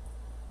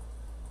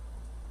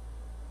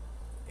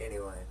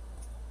 Anyway,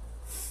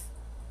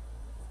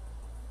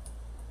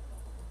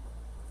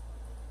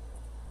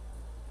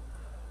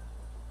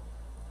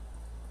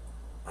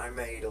 I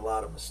made a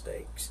lot of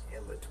mistakes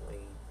in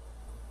between.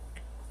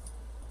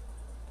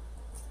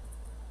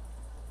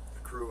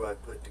 The crew I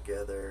put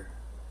together,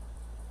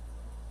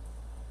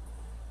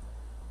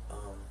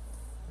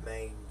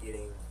 Maine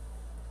getting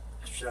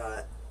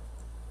shot,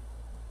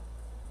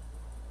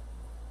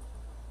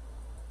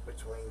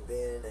 between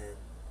then and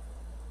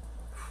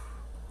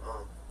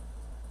um,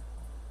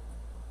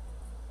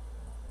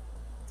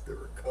 the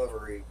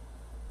recovery,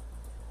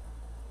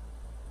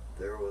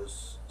 there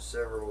was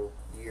several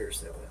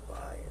years that went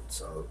by, and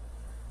so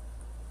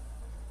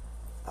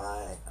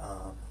I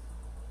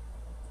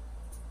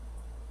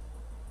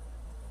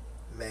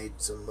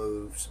made some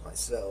moves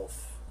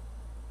myself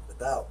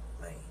without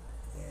Maine,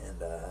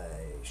 and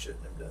I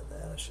shouldn't have done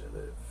that. I should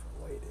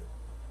have waited.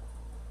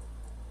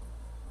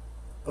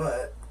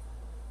 But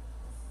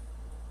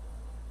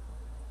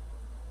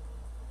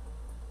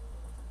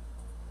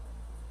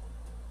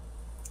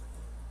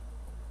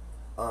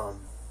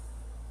um,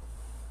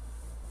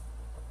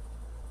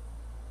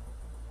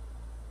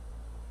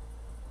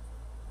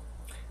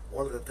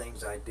 one of the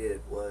things I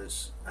did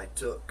was I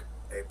took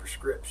a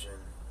prescription.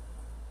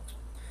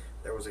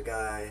 There was a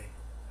guy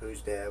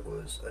whose dad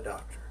was a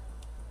doctor,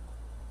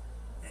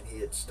 and he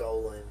had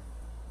stolen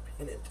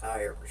an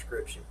entire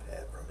prescription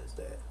pad from his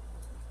dad.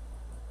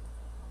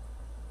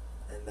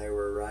 And they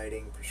were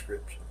writing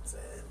prescriptions,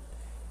 and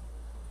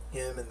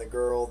him and the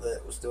girl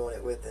that was doing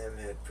it with him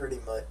had pretty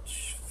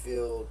much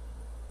filled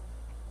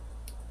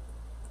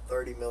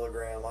 30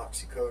 milligram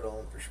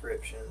oxycodone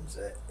prescriptions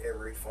at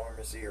every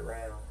pharmacy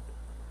around.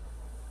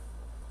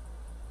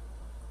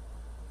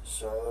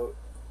 So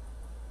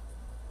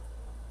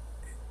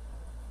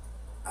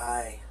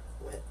I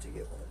went to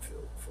get one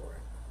filled for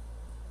him.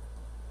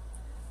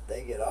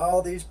 They get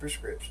all these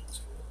prescriptions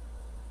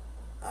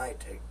filled. I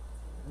take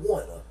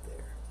one up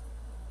there.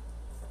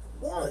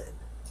 One.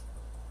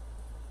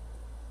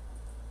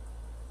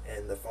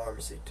 And the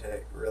pharmacy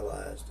tech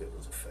realized it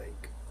was a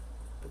fake.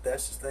 But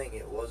that's the thing,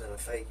 it wasn't a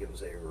fake, it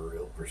was a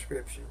real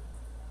prescription.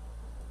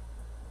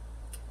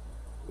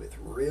 With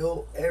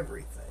real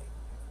everything.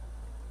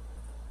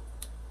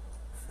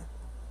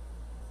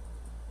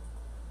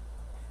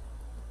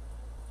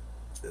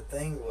 The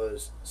thing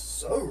was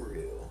so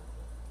real.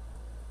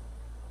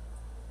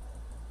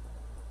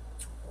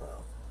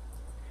 Well,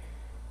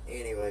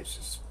 anyways,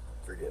 just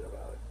forget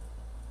about it.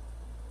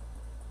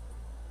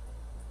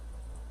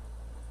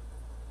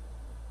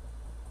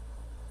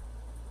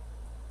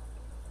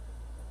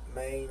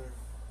 Maine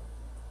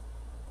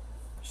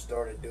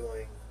started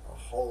doing a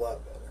whole lot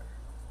better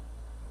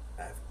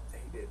after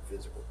he did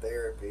physical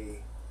therapy.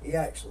 He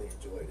actually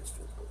enjoyed his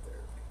physical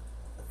therapy.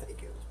 I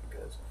think it was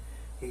because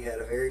he had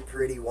a very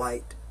pretty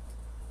white,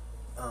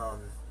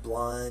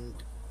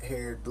 blonde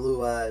haired,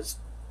 blue eyes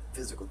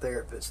physical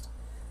therapist.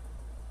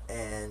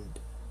 And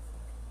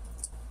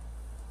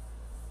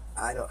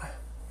I don't,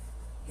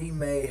 he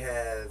may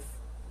have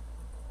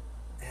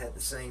had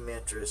the same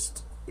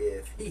interest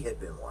if he had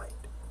been white,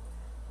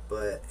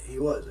 but he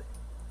wasn't.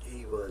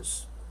 He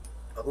was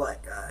a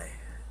black guy,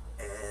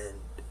 and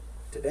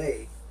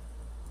today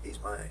he's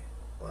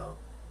well,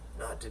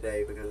 not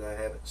today because I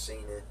haven't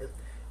seen him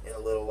in a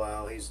little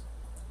while. He's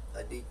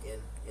a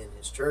deacon in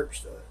his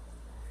church though,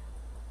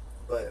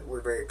 but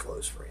we're very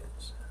close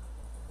friends.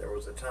 There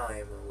was a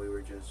time when we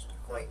were just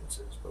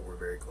acquaintances, but we're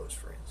very close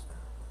friends now.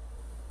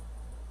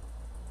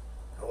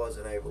 I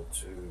wasn't able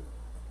to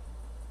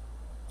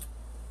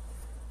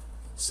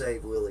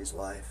save Willie's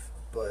life,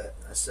 but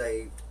I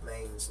saved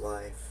Maine's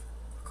life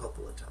a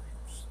couple of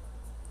times.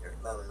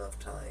 There's not enough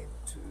time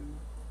to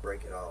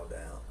break it all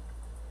down.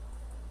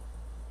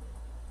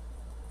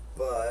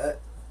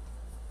 But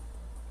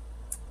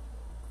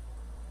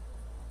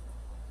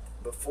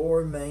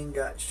before Maine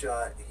got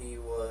shot, he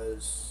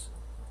was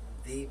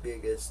the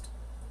biggest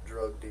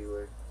drug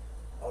dealer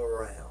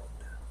around.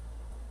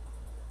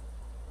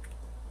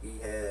 He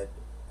had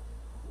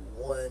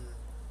one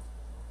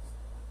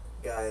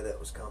guy that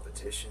was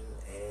competition,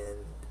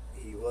 and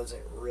he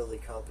wasn't really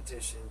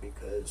competition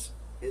because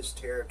his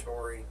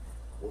territory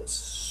was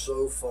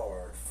so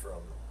far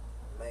from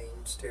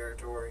Maine's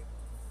territory,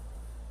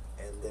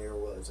 and there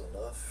was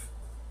enough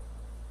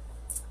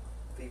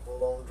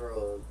people on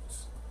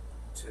drugs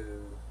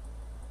to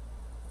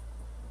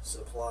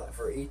supply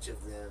for each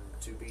of them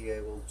to be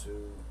able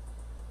to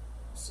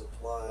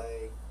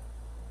supply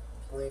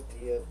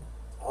plenty of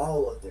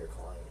all of their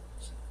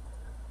clients,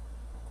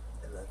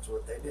 and that's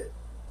what they did.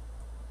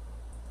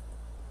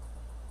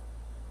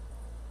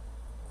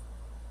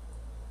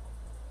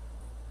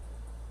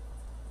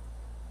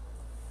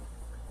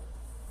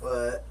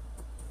 But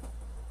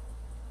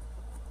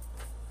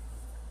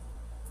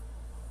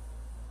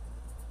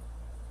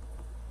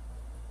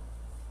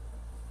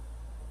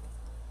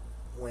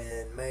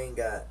when Maine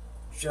got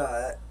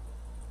shot,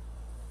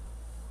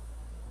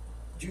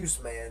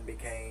 Juice Man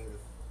became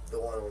the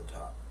one on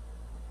top.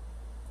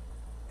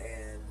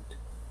 And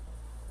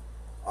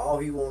all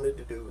he wanted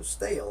to do was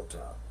stay on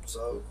top.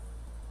 So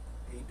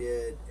he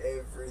did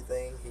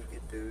everything he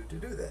could do to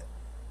do that.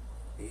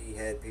 He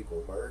had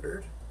people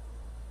murdered,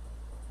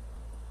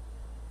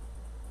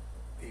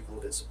 people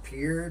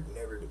disappeared,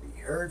 never to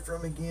be heard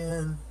from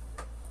again,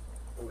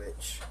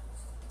 which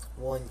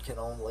one can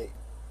only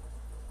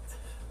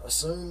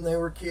assume they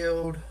were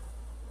killed.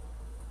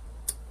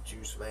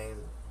 Juice Man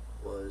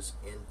was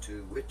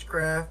into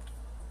witchcraft.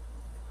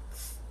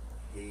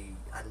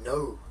 I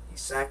know he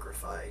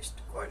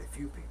sacrificed quite a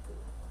few people,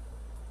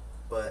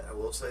 but I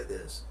will say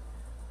this: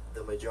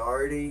 the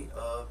majority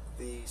of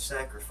the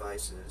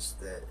sacrifices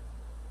that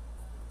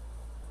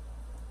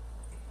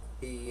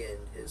he and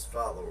his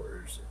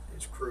followers,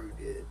 his crew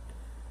did,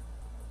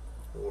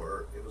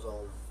 or it was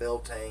on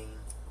Beltane.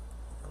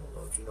 I don't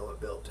know if you know what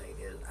Beltane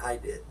is. I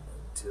didn't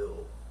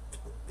until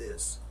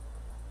this,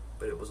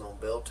 but it was on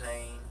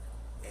Beltane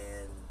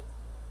and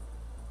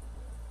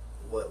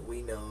what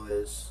we know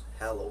as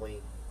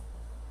Halloween,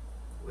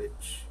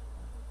 which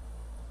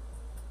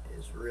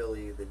is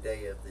really the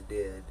Day of the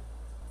Dead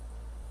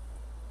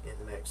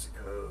in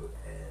Mexico,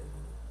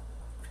 and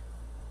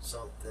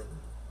something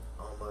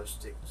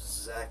almost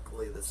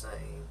exactly the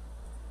same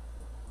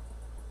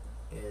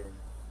in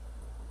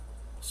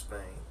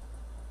Spain.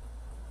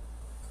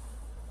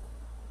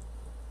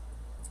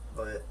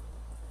 But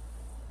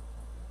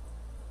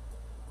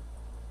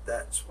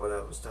that's what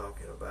I was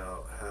talking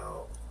about,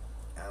 how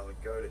I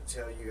would go to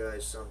tell you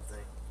guys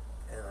something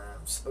and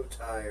I'm so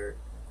tired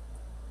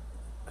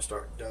I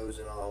start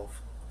dozing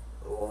off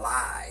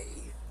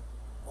live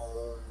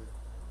on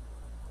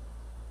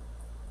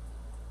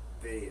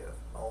video,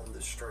 on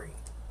the stream.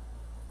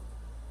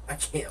 I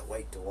can't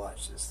wait to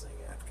watch this thing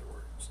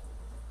afterwards.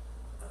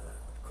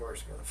 Of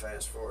course, going to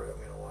fast forward. I'm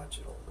going to watch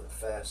it on the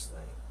fast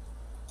thing.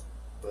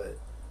 But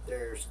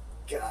there's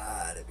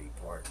gotta be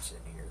parts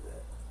in here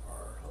that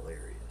are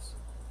hilarious.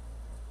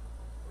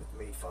 With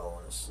me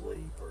falling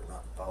asleep, or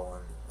not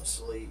falling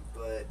asleep,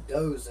 but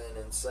dozing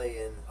and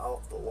saying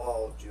off the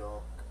wall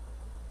junk.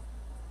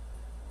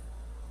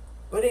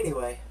 But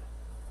anyway,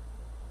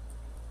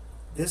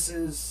 this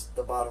is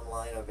the bottom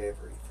line of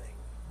everything.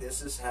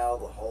 This is how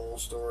the whole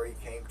story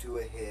came to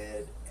a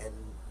head, and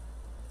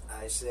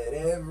I said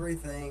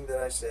everything that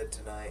I said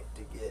tonight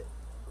to get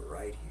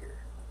right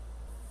here.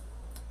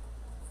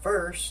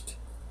 First,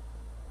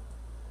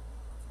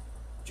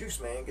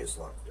 Juice Man gets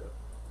locked up.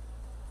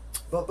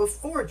 But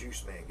before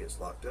Juice Man gets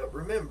locked up,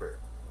 remember,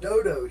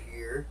 Dodo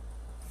here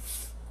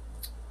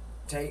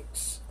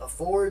takes a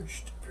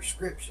forged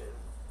prescription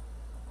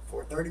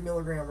for 30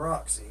 milligram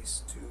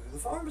Roxy's to the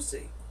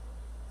pharmacy.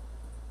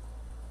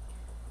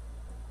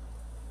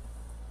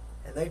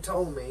 And they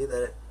told me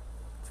that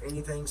if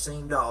anything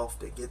seemed off,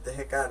 to get the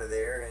heck out of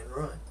there and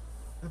run.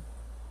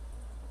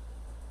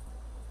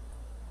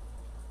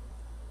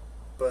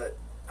 But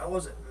I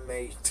wasn't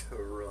made to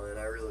run.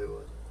 I really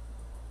wasn't.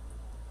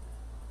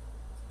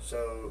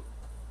 So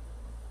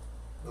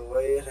the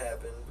way it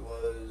happened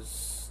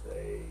was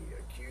they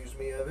accused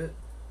me of it,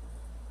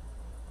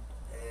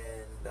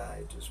 and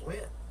I just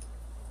went.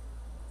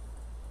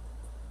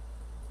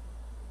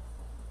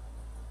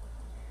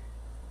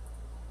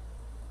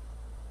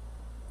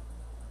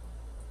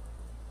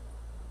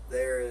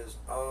 There is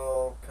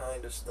all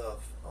kind of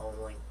stuff on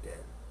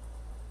LinkedIn.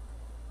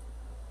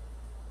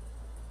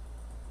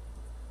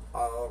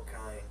 All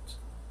kinds.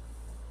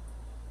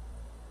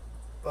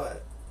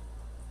 But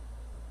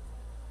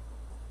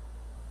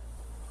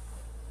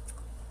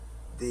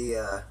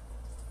the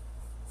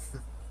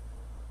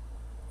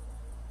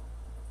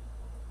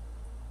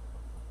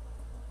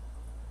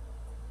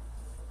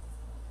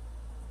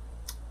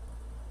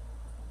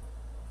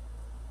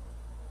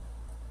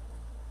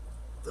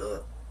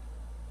the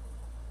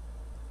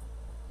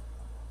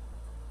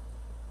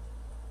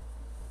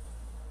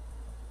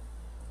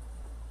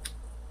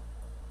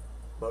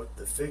both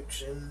the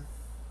fiction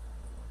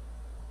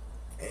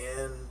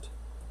and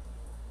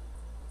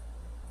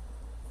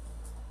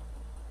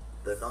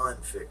the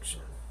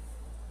non-fiction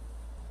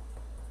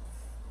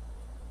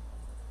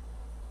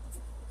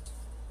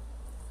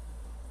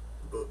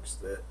books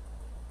that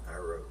I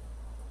wrote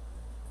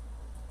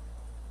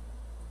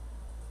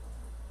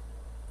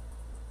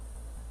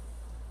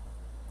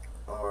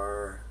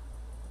are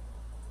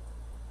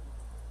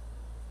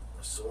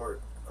a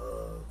sort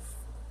of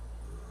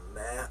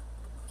map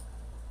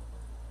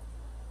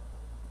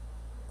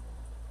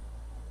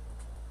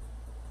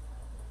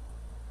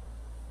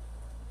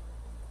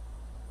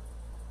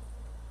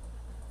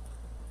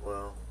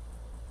well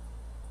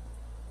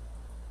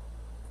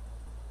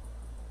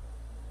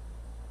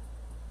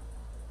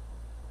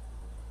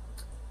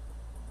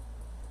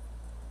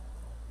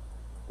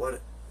what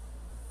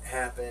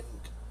happened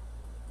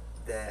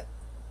that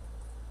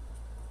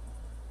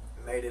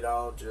made it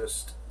all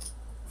just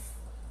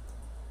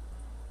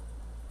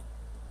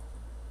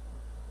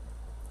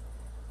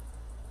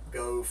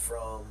go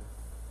from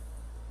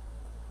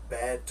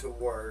bad to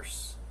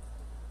worse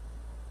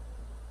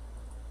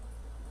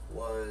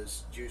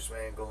was Juice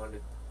Man going to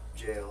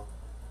jail.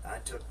 I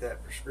took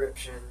that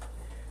prescription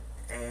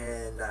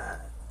and I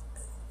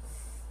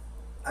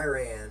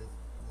ran.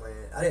 When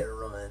I didn't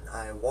run,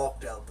 I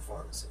walked out the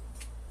pharmacy,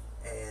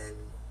 and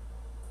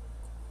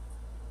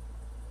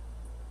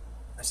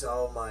I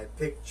saw my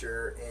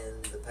picture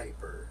in the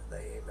paper.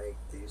 They make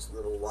these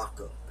little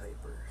lock-up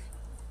papers,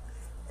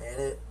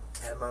 and it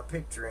had my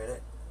picture in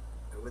it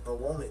with a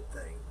wanted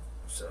thing.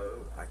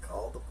 So I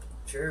called the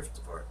sheriff's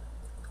department,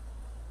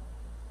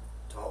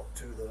 talked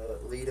to the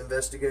lead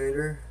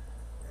investigator,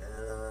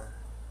 and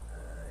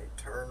I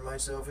turned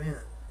myself in.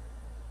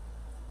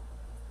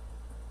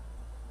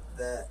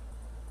 That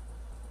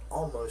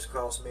almost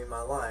cost me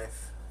my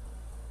life,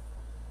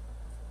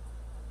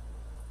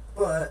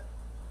 but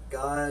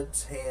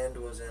God's hand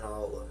was in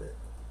all of it.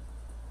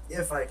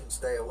 If I can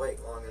stay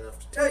awake long enough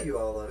to tell you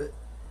all of it,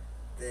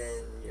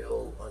 then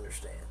you'll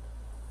understand.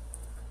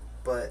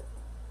 But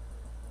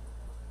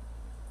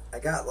I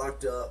got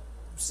locked up,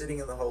 sitting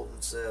in the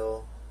holding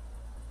cell,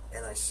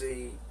 and I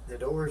see the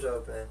doors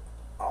open,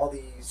 all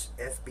these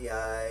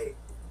FBI,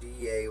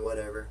 DEA,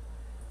 whatever,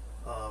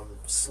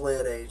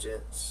 SLED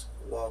agents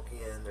walk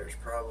in. There's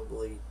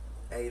probably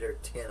 8 or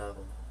 10 of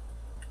them.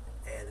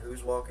 And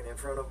who's walking in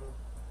front of them?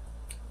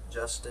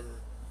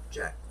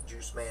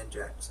 Juice Man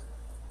Jackson.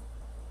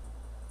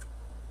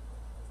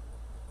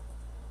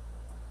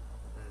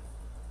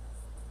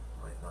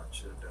 Might not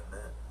should have done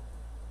that.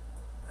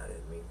 I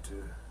didn't mean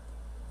to.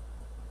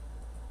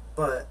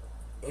 But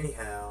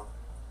anyhow,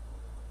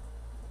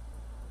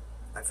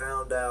 I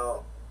found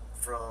out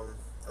from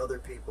other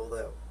people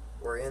that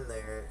were in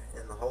there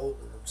in the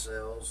holding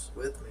cells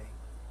with me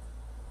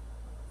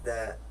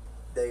that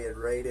they had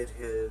raided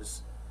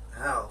his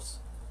house,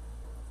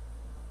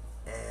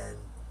 and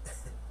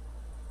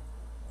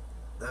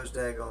those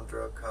daggone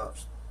drug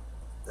cops,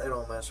 they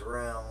don't mess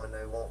around when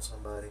they want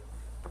somebody.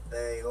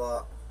 They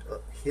locked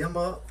him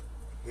up,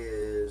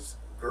 his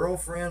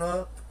girlfriend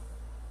up,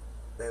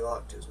 they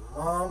locked his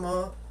mom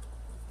up,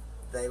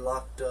 they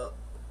locked up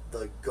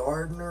the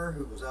gardener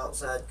who was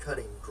outside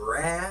cutting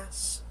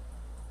grass.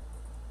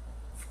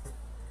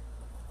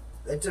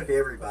 They took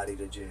everybody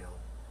to jail,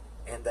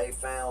 and they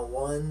found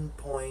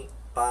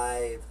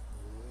 $1.5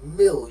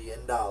 million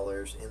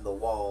in the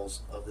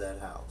walls of that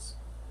house.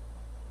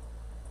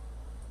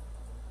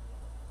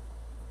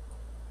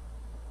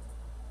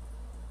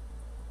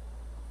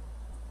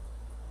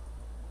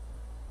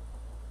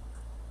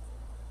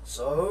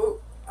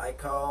 So I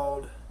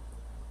called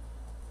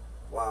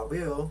Wild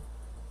Bill.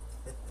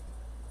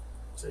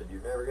 Said,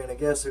 "You're never gonna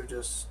guess who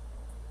just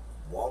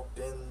walked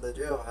in the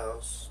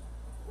jailhouse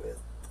with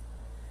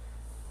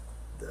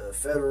the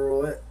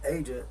federal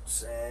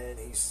agents," and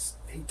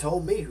he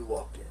told me who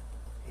walked in.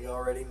 He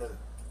already knew,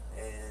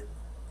 and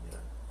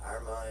our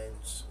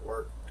minds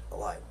worked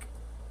alike.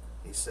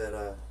 He said,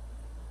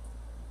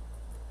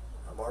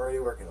 "I'm already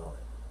working on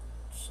it."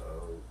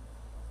 So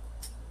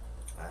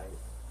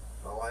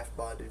my wife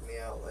bonded me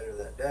out later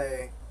that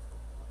day,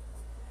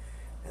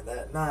 and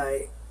that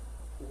night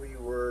we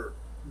were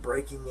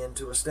breaking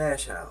into a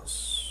stash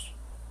house,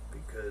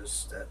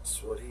 because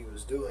that's what he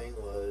was doing,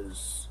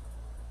 was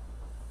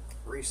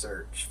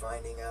research,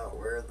 finding out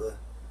where the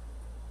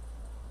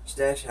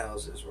stash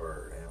houses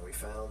were. And we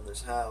found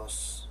this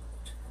house.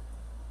 It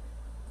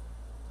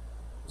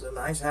was a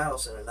nice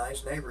house in a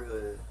nice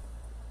neighborhood,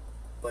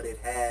 but it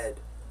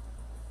had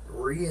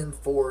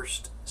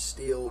reinforced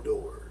steel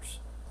doors.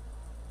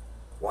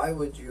 Why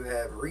would you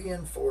have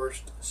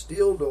reinforced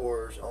steel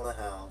doors on a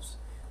house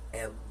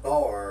and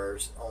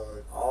bars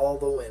on all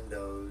the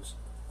windows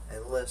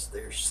unless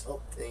there's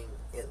something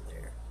in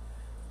there?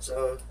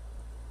 So,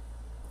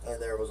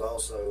 and there was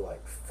also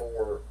like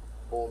 4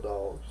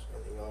 bulldogs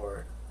in the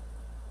yard.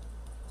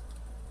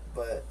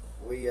 But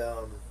we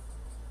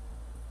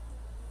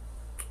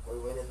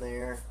went in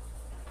there.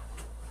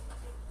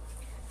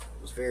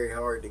 It was very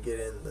hard to get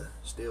in the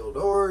steel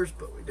doors,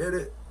 but we did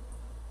it.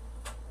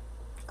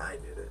 I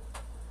did it.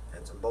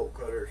 Had some bolt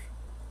cutters.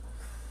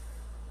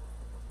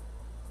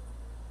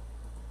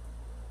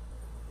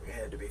 We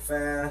had to be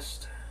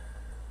fast.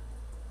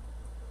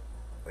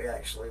 We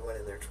actually went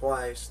in there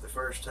twice. The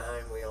first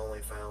time we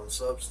only found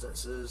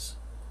substances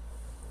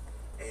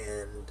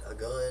and a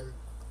gun.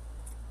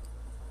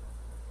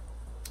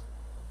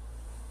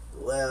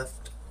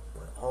 Left,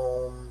 went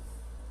home.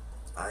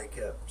 I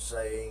kept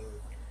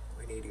saying,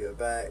 "We need to go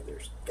back.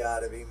 There's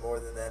got to be more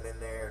than that in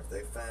there." If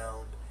they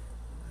found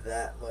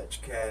that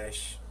much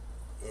cash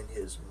in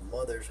his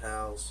mother's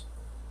house,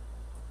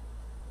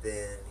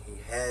 then he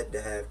had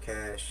to have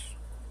cash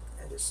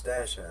at his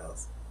stash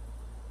house.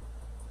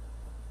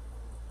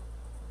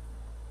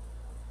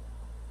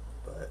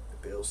 But the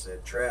bill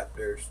said, "Trap,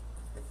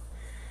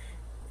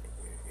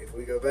 if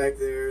we go back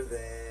there,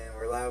 then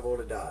we're liable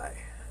to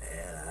die."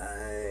 And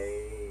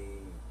I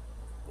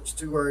was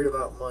too worried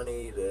about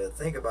money to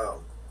think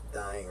about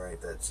dying right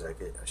that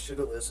second. I should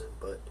have listened,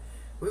 but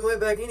we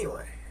went back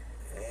anyway.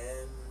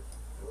 And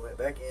we went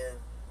back in.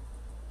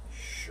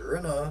 Sure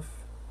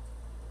enough,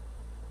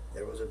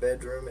 there was a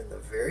bedroom in the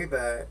very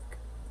back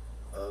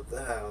of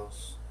the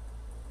house.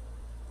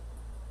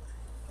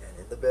 And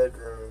in the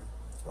bedroom,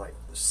 like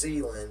the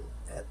ceiling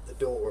at the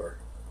door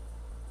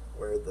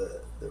where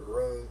the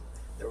room,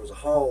 there was a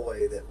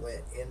hallway that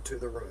went into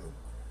the room.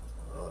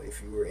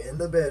 If you were in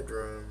the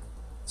bedroom,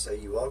 say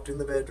you walked in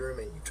the bedroom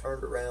and you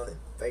turned around and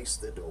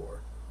faced the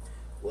door,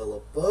 well,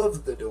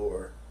 above the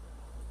door,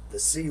 the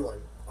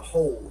ceiling, a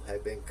hole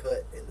had been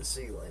cut in the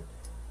ceiling,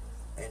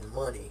 and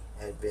money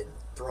had been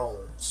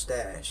thrown,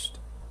 stashed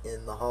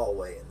in the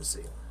hallway in the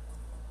ceiling.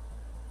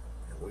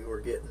 we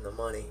were getting the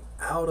money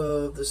out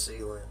of the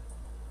ceiling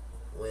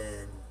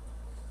when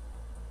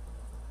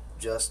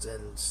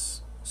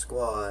Justin's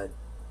squad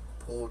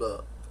pulled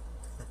up.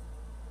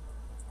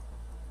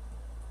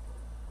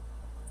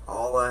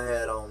 All I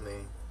had on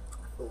me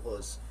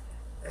was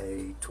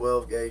a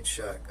 12 gauge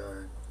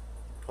shotgun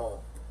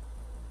pump.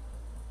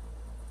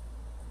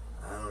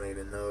 I don't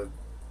even know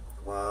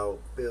why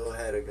Bill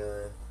had a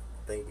gun.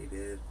 I think he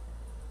did.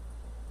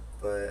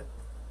 But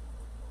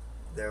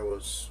there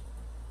was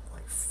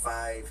like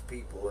 5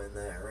 people in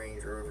that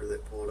Range Rover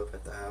that pulled up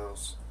at the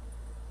house.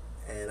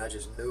 And I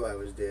just knew I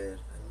was dead.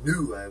 I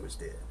knew I was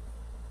dead.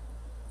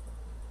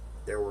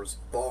 There was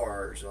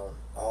bars on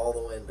all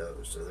the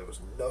windows, so there was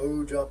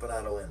no jumping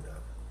out a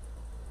window.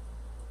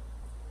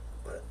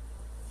 But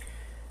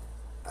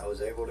I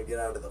was able to get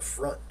out of the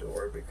front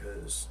door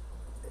because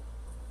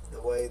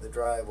the way the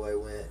driveway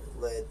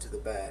went led to the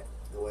back.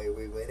 The way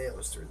we went in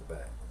was through the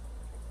back.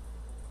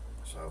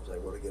 So I was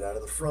able to get out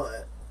of the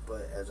front,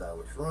 but as I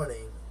was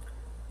running,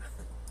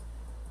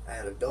 I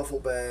had a duffel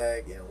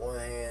bag in one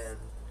hand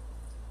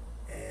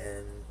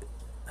and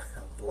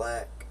a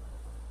black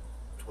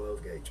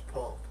 12 gauge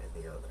pump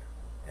in the other.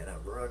 And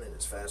I'm running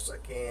as fast as I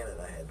can, and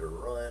I had to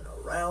run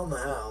around the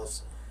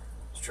house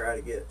to try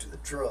to get to the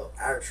truck,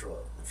 our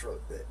truck, the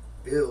truck that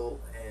Bill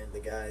and the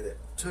guy that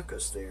took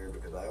us there,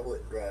 because I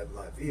wouldn't drive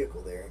my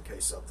vehicle there in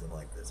case something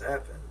like this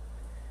happened.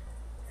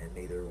 And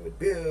neither would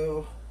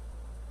Bill.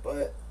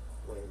 But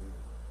when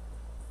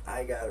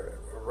I got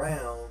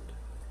around,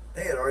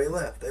 they had already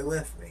left. They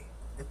left me.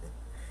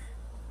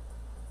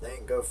 They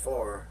didn't go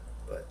far,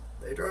 but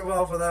they drove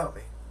off without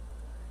me.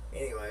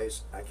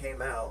 Anyways, I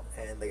came out,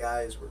 and the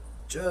guys were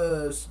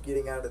just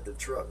getting out of the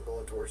truck and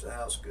going towards the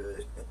house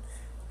good.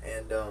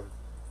 And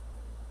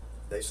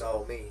they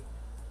saw me.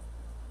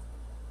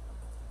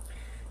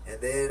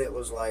 And then it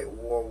was like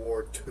World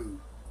War II.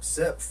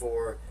 Except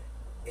for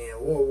in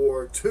World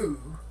War II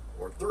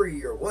or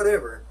III or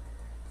whatever,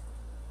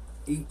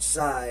 each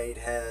side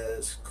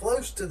has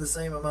close to the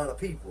same amount of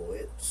people.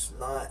 It's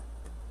not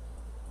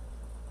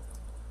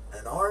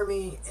an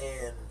army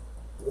and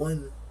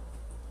one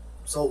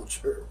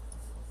soldier.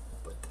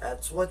 But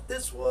that's what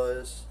this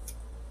was.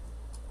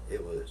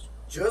 It was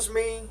just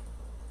me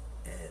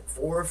and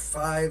 4 or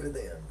 5 of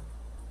them.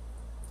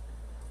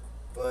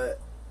 But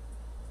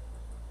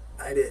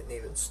I didn't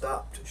even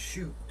stop to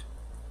shoot.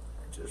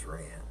 I just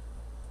ran.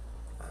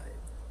 I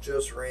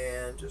just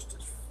ran just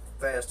as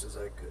fast as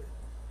I could.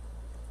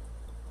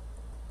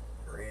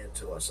 Ran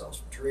until I saw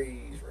some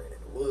trees, ran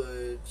in the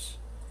woods.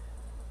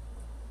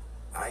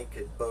 I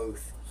could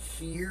both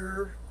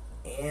hear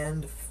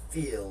and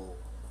feel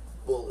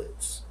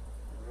bullets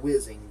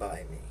whizzing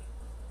by me.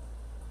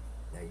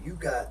 Now you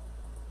got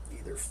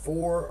either 4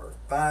 or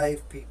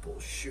 5 people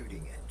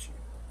shooting at you.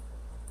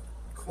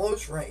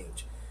 Close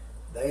range.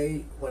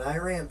 When I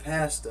ran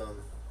past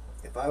them,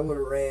 if I would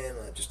have ran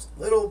like just a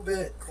little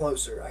bit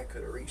closer, I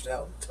could have reached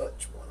out and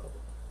touched one of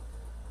them.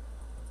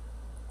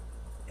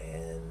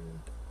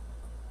 And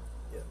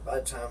by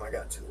the time I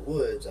got to the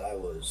woods, I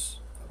was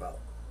about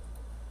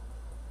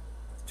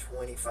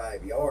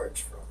 25 yards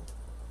from them.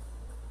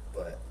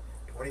 But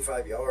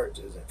 25 yards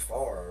isn't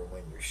far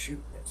when you're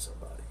shooting at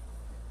somebody.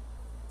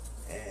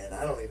 And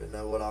I don't even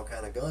know what all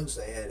kind of guns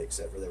they had,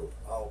 except for they were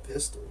all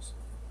pistols.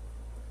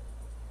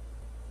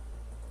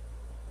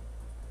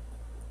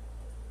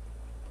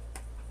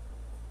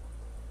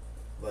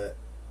 But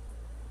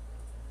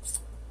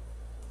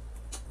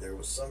there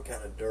was some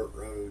kind of dirt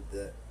road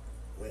that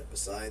went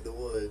beside the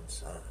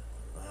woods. I don't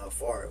know how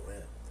far it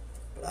went,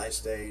 but I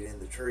stayed in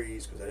the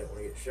trees because I didn't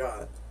want to get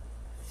shot.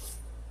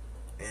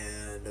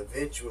 And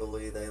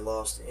eventually they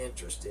lost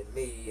interest in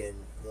me and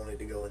wanted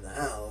to go in the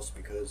house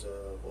because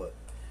of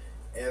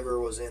whatever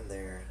was in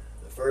there.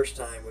 The first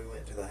time we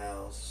went to the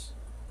house,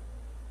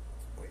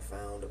 we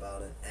found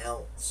about an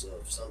ounce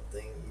of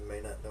something. You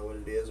may not know what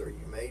it is, or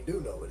you may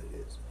do know what it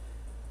is.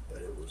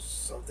 But it was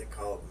something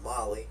called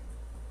Molly.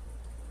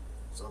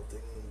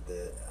 Something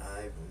that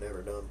I've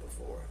never done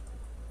before.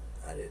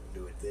 I didn't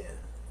do it then.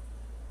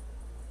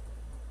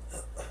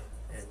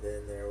 And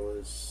then there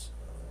was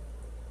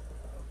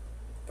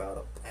about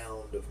a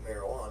pound of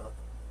marijuana.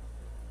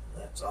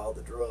 That's all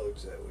the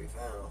drugs that we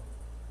found.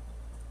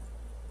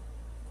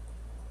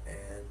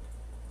 And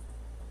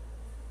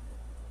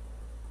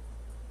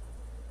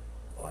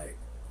like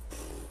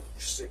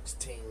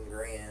 16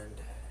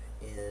 grand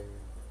in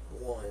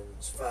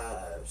 1s,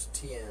 5s,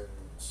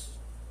 10s,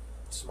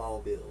 small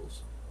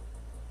bills.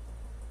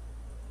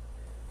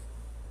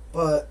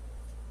 But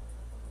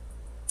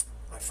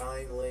I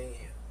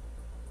finally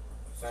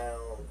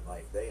found,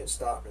 like, they had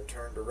stopped and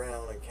turned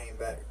around and came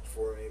back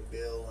for me.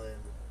 Bill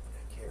and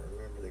I can't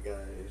remember the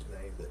guy's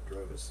name that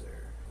drove us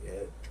there. He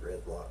had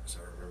dreadlocks,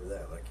 I remember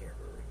that, but I can't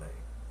remember his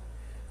name.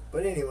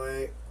 But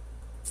anyway,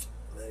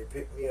 they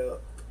picked me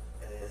up,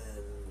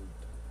 and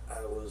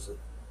I was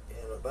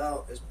in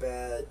about as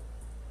bad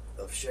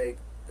of shape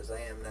as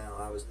I am now.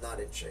 I was not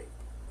in shape.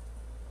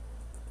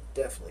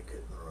 Definitely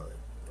couldn't run,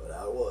 but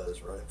I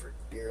was running for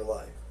dear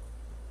life.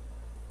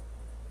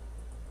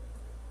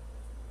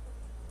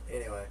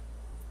 Anyway,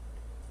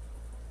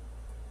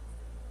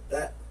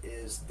 that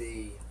is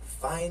the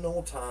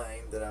final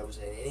time that I was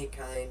in any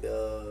kind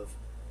of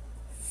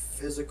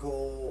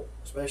physical,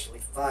 especially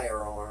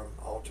firearm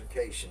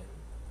altercation.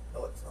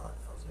 No, it's not.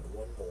 I was in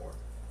one more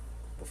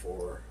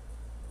before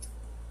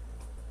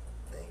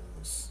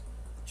things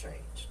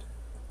changed.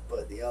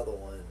 But the other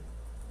one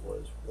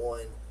was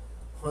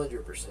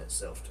 100%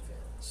 self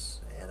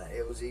defense. And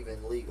it was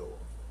even legal.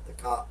 The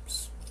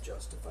cops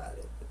justified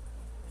it.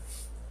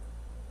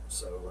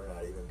 So we're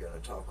not even going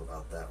to talk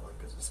about that one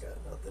because it's got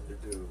nothing to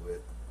do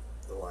with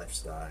the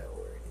lifestyle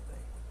or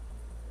anything.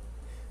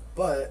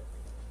 But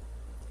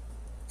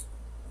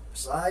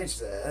besides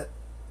that,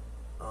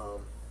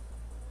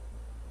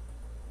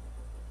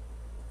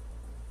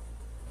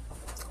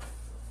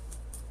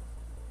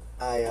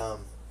 I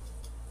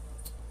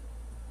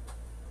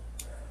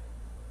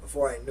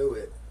before I knew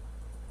it,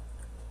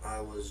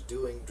 I was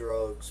doing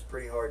drugs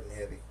pretty hard and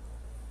heavy.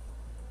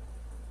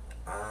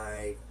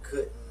 I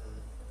couldn't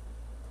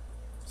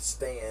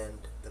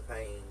stand the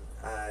pain.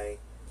 I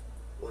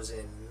was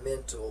in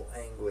mental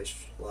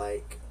anguish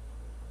like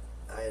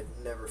I had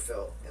never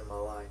felt in my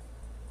life.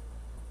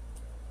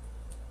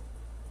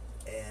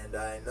 And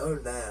I know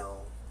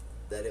now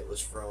that it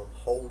was from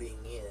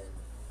holding in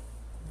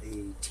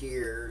the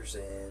tears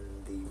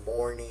and the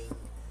mourning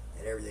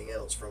and everything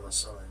else from my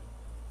son.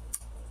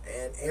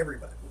 And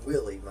everybody,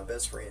 Willie, my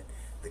best friend,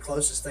 the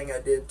closest thing I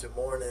did to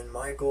mourning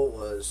Michael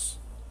was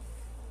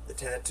the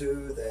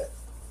tattoo that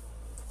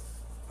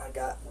I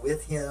got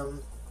with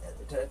him at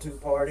the tattoo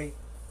party.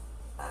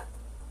 I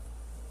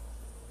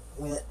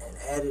went and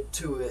added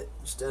to it,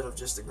 instead of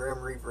just the Grim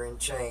Reaper in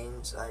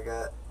chains, I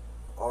got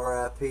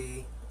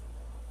R.I.P.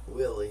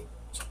 Willie.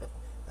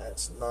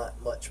 That's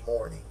not much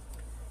mourning.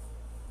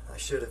 I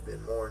should have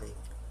been mourning.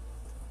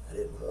 I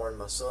didn't mourn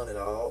my son at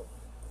all.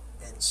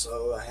 And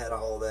so I had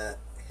all that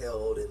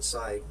held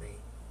inside me.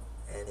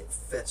 And it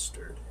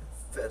festered and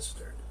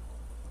festered.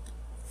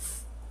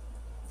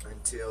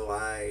 Until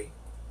I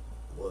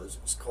was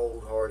as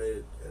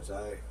cold-hearted as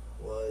I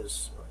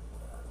was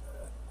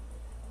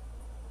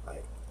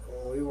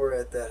when we were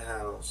at that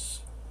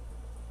house.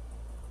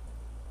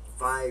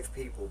 5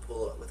 people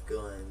pull up with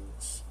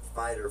guns,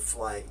 fight or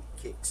flight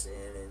kicks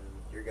in, and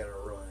you're gonna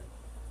run.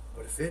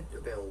 But if it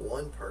had been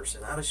one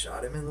person, I'd have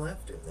shot him and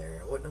left him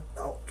there and wouldn't have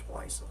thought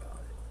twice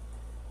about it.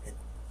 And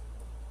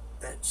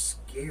that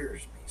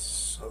scares me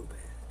so bad.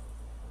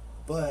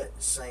 But at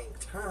the same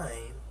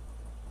time,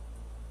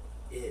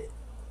 it's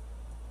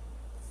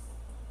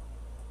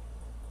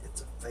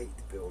a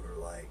faith builder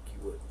like you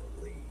wouldn't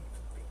believe,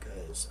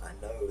 because I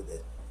know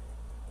that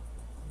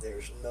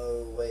there's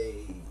no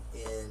way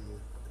in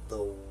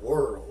the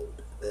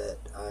world that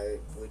I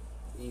would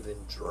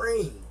even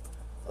dream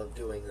of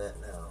doing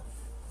that now.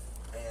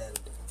 And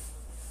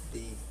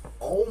the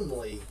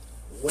only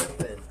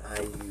weapon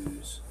I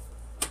use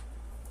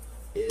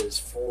is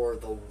for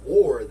the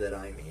war that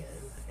I'm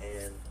in,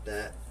 and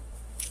that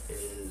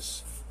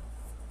is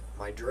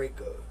my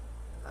Draco.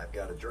 I've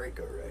got a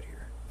Draco right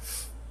here.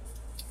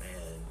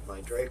 And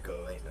my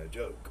Draco ain't no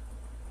joke.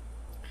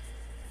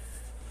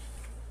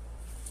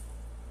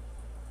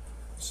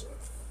 So,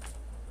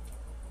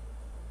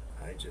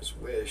 I just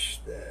wish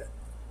that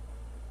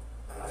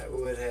I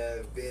would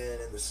have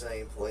been in the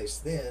same place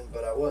then,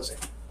 but I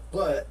wasn't.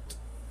 But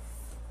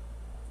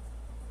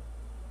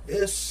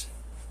this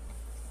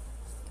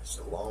is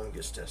the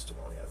longest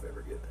testimony I've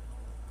ever given.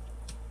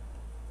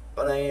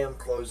 But I am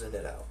closing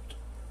it out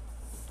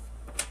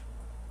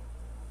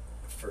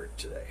for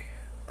today.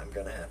 I'm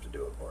going to have to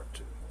do a part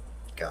 2.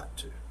 Got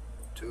to.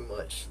 Too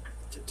much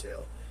to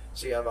tell.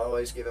 See, I've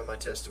always given my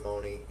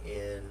testimony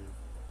in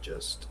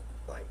just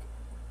like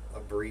a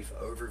brief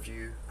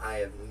overview. I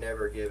have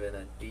never given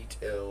a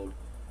detailed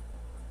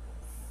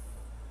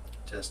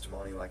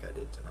testimony like I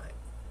did tonight.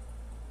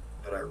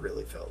 But I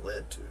really felt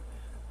led to.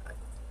 I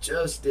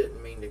just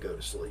didn't mean to go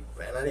to sleep.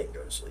 And I didn't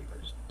go to sleep.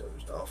 I just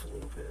dozed off a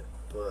little bit.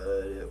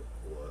 But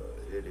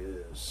it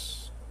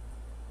is.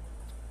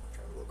 I'm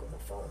trying to look on my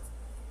phone.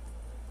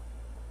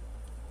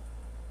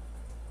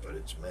 But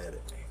it's mad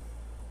at me.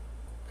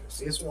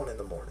 See, it's 1 in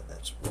the morning.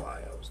 That's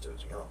why I was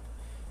dozing off.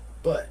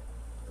 But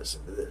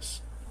listen to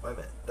this. Wait a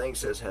minute. Thing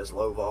says has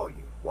low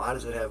volume. Why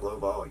does it have low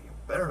volume?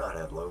 Better not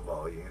have low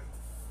volume.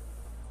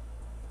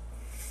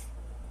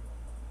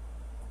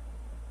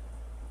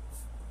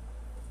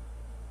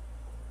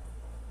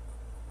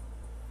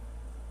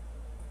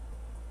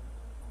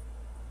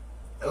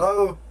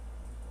 Hello?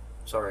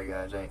 Sorry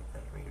guys, I ain't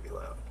mean to be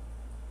loud.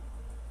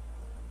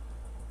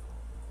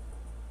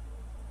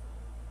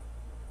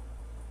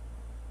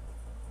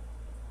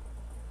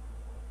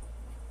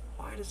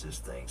 Why does this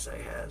thing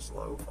say has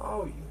low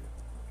volume?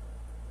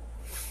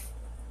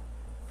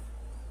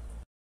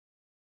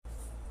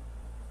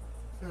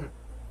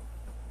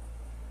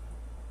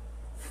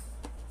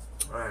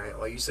 Alright,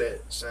 well you say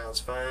it sounds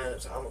fine,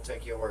 so I'm going to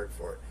take your word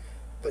for it.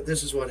 But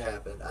this is what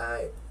happened.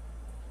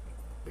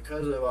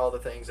 Because of all the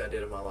things I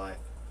did in my life,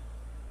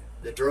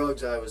 the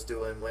drugs I was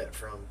doing went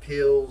from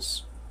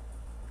pills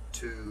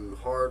to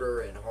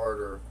harder and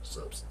harder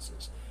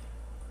substances.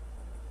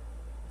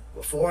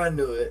 Before I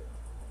knew it,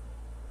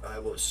 I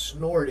was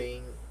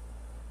snorting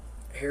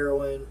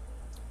heroin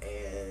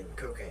and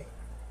cocaine.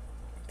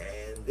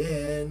 And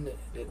then it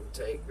didn't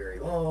take very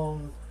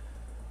long.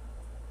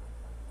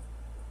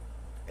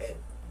 And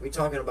we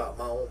talking about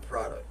my own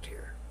product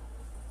here.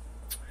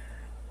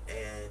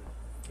 And,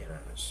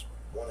 it's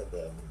one of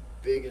the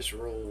biggest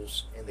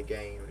rules in the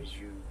game is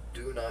you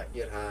do not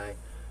get high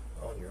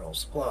on your own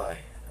supply.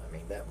 I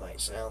mean, that might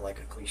sound like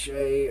a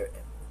cliche and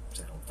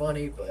sound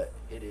funny, but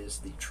it is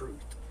the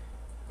truth.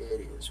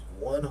 It is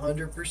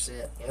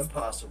 100%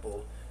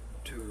 impossible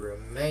to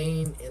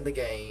remain in the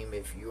game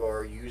if you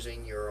are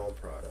using your own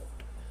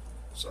product.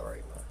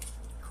 Sorry, my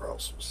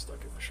cross was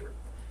stuck in my shirt.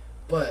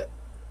 But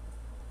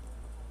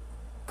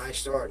I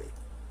started.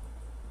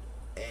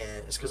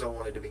 And it's because I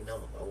wanted to be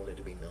numb. I wanted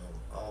to be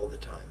numb all the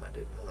time. I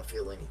didn't want to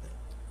feel anything.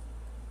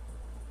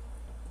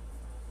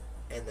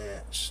 And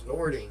that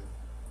snorting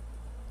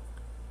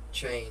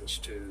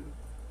changed to,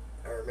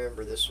 I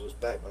remember this was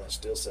back when I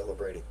still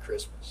celebrated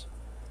Christmas.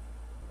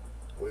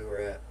 We were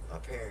at my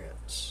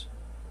parents'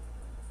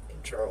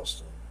 in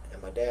Charleston,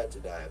 and my dad's a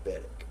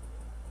diabetic.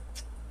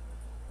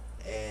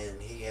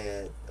 And he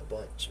had a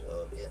bunch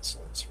of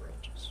insulin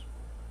syringes.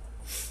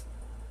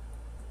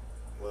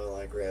 Well,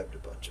 I grabbed a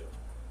bunch of them.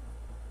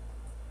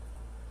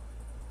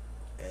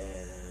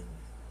 And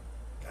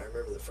I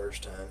remember the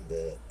first time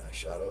that I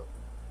shot up.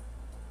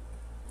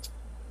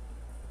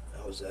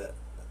 I was at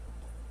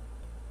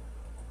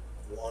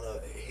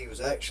he was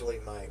actually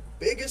my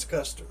biggest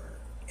customer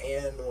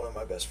and one of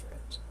my best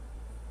friends.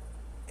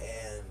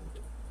 And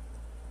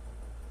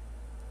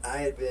I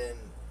had been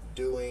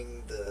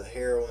doing the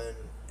heroin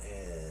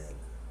and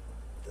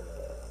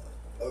the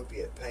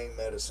opiate pain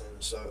medicine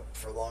so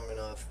for long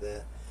enough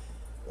that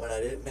when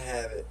I didn't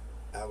have it,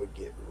 I would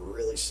get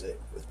really sick,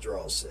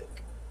 withdrawal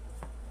sick.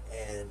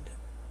 And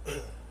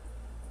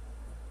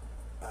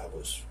I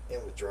was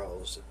in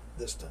withdrawals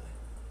this time.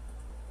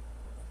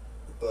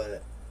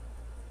 But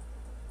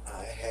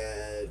I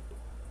had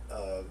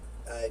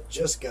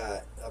just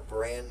got a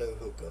brand new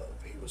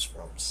hookup. He was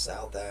from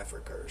South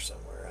Africa or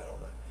somewhere, I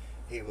don't know.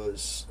 He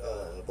was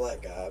a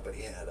black guy, but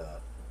he had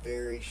a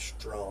very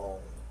strong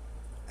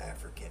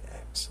African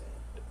accent.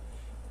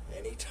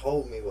 And he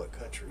told me what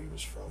country he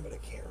was from, but I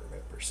can't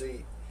remember.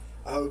 See,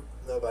 I hope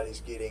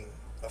nobody's getting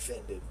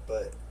offended,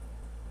 but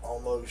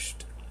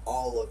almost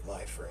all of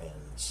my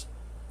friends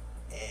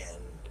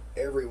and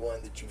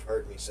everyone that you've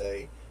heard me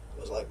say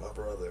was like my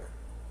brother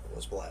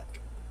was black.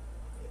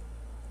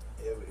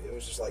 It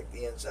was just like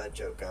the inside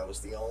joke. I was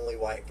the only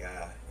white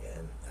guy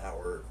in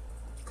our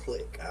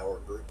clique, our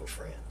group of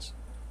friends.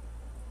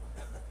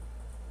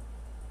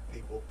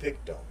 People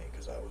picked on me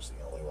because I was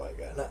the only white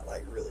guy. Not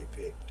like really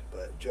picked,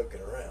 but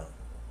joking around.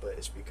 But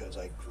it's because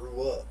I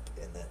grew up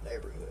in that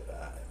neighborhood.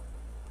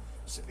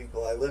 It's the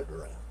people I lived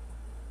around.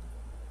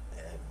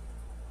 And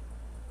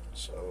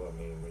so, I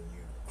mean, when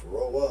you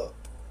grow up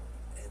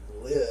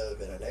and live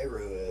in a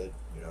neighborhood,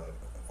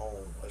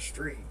 on a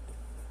street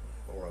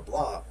or a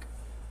block,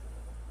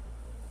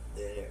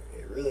 then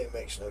it really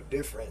makes no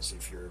difference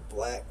if you're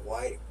black,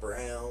 white,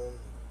 brown,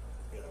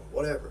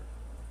 whatever.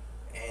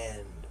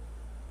 And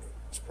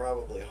it's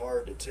probably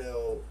hard to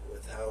tell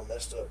with how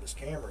messed up this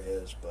camera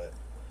is, but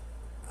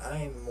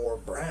I'm more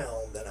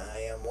brown than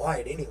I am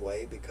white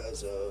anyway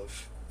because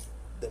of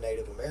the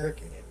Native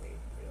American in me.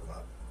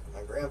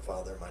 My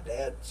grandfather, my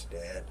dad's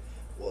dad,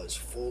 was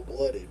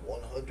full-blooded,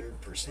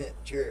 100%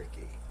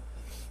 Cherokee.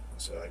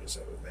 So I guess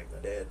that would make my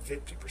dad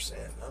 50%.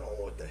 I don't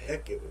know what the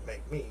heck it would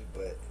make me,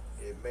 but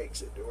it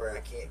makes it to where I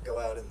can't go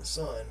out in the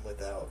sun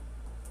without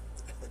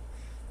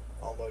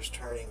almost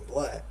turning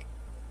black.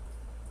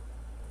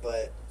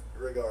 But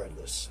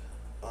regardless,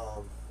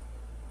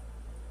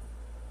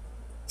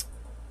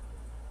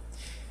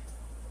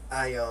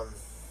 I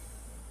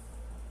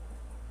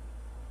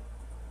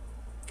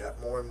got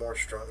more and more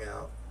strung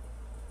out.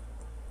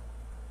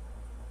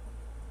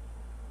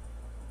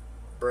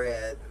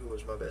 Brad, who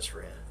was my best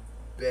friend,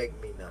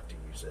 begged me not to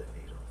use that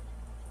needle.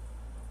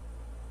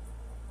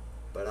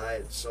 But I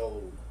had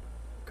sold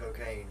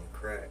cocaine and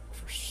crack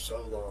for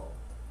so long,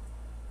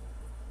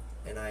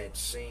 and I had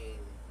seen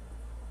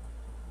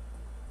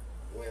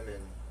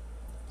women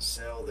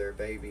sell their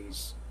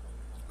babies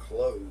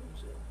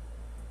clothes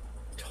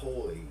and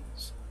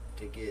toys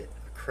to get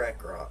a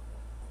crack rock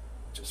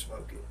to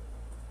smoke it.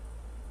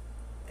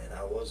 And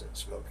I wasn't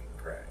smoking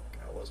crack.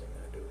 I wasn't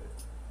going to do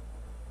it.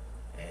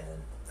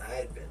 And I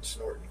had been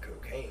snorting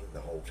cocaine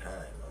the whole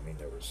time. I mean,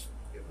 it was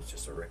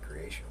just a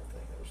recreational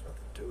thing. There was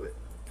nothing to it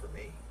for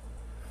me.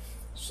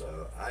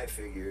 So I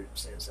figured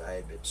since I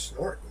had been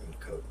snorting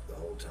coke the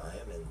whole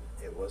time and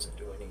it wasn't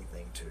doing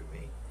anything to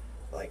me,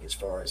 like as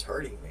far as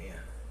hurting me,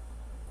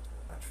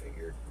 I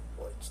figured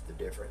what's the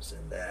difference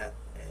in that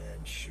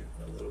and shooting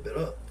a little bit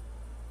up.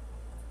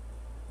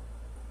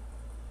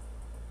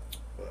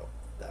 Well,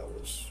 that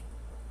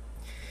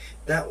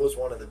was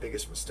one of the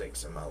biggest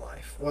mistakes in my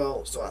life.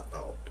 Well, so I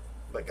thought,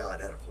 but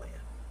God had a plan.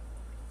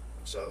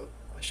 So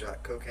I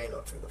shot cocaine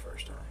up for the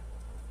first time.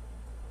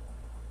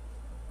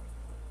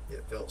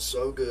 It felt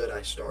so good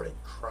I started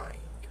crying.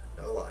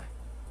 No lie.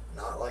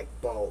 Not like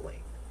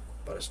bawling,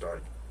 but I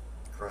started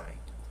crying.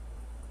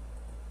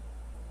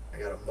 I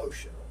got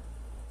emotional.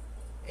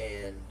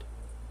 And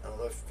I don't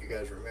know if you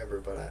guys remember,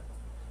 but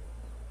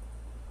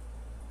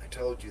I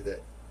told you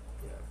that,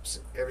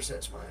 ever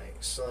since my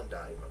son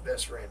died, my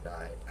best friend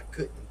died, I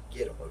couldn't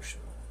get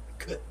emotional. I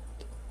couldn't.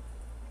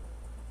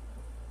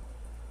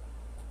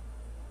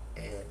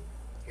 And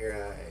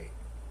here I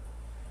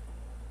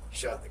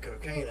shot the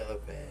cocaine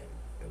up, and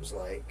it was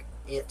like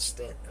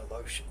instant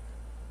emotion.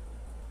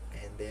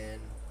 And then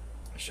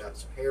I shot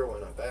some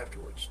heroin up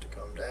afterwards to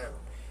come down.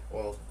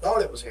 Well,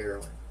 thought it was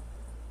heroin.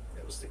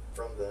 It was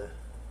from the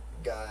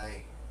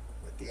guy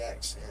with the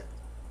accent.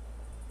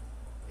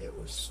 It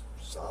was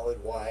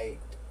solid white,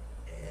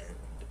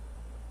 and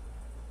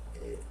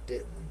it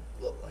didn't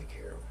look like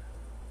heroin.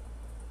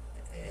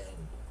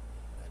 And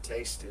I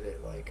tasted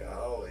it like I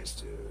always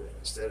do, and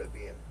instead of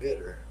being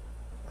bitter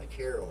like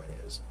heroin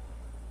is,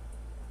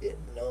 it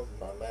numbed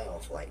my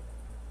mouth like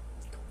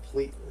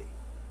completely,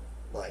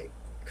 like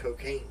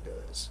cocaine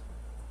does.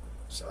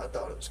 So I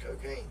thought it was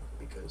cocaine,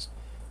 because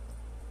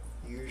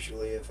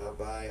usually if I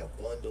buy a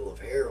bundle of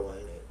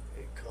heroin,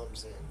 it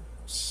comes in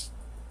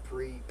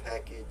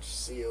pre-packaged,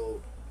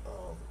 sealed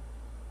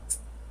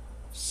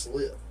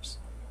slips.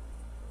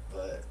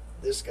 But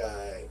this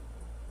guy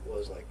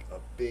was like a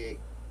big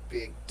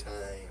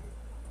time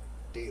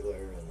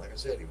dealer, and like I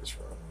said, he was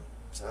from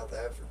South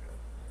Africa.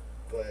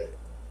 But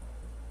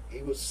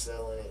he was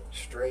selling it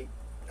straight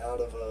out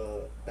of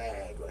a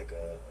bag, like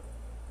a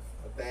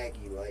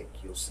baggie like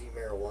you'll see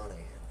marijuana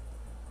in.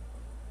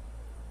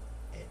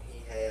 And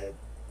he had,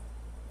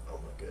 oh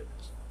my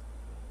goodness,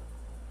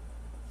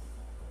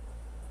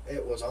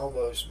 it was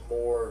almost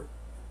more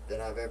than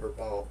I've ever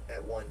bought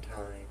at one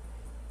time.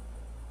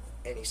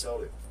 And he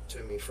sold it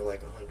to me for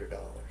like $100.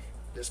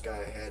 This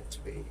guy had to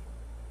be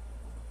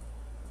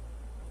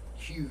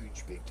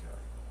huge, big time.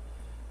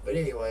 But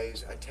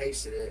anyways, I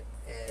tasted it,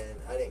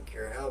 and I didn't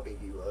care how big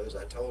he was.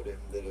 I told him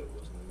that it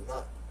was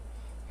not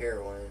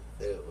heroin,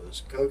 that it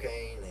was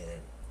cocaine,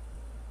 and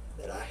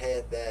that I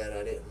had that,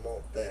 I didn't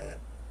want that.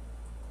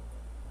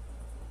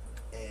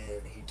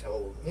 And he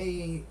told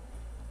me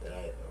that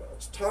I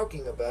was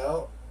talking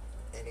about,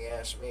 and he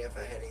asked me if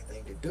I had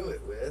anything to do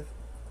it with.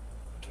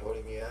 I told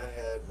him, yeah, I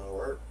had my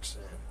works,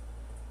 and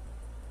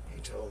he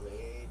told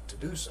me to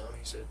do some.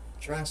 He said,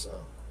 try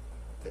some.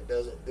 If it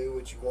doesn't do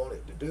what you want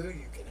it to do,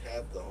 you can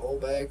have the whole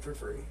bag for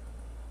free.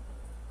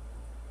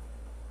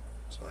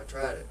 So I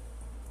tried it.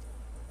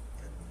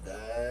 And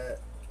that,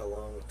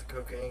 along with the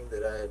cocaine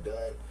that I had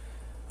done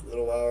a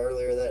little while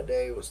earlier that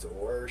day, was the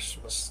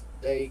worst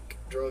mistake,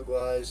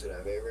 drug-wise, that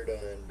I've ever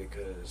done,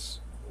 because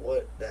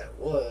what that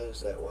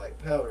was, that white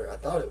powder, I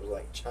thought it was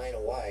like China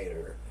White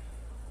or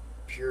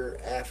pure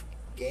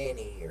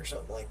Afghani or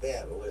something like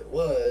that, but what it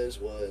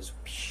was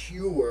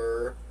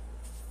pure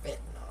fentanyl.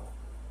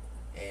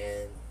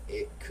 And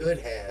it could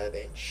have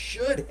and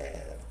should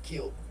have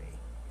killed me,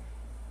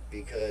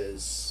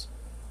 because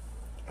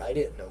I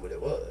didn't know what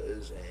it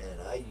was,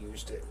 and I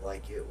used it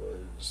like it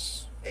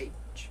was H.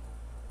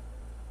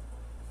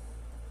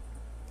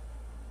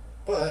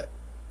 But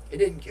it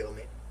didn't kill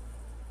me.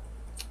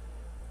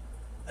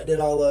 I did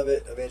all of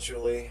it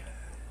eventually,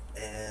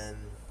 and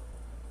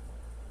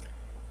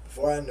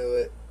before I knew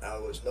it, I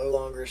was no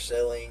longer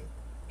selling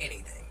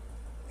anything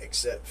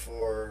except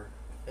for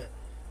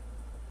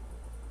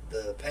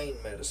the pain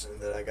medicine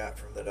that I got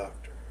from the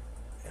doctor.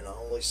 And I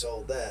only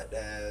sold that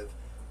to have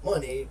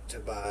money to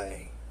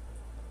buy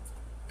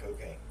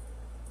cocaine.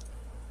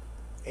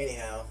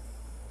 Anyhow,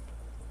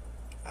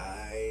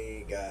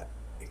 I got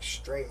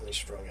extremely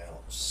strung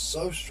out.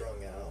 So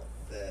strung out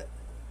that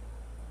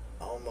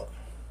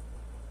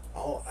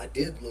I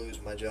did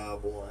lose my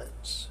job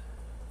once,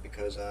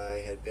 because I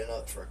had been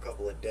up for a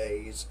couple of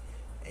days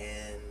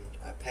and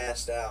I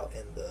passed out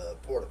in the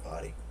porta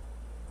potty.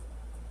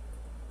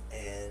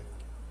 And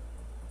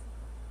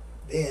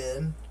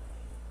then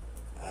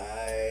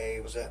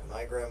I was at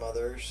my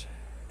grandmother's,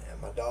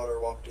 and my daughter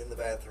walked in the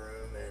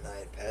bathroom, and I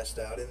had passed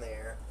out in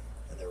there,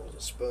 and there was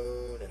a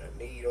spoon and a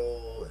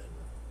needle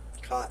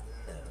and cotton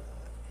and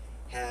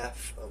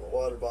half of a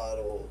water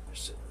bottle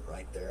sitting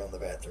right there on the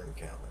bathroom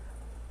counter.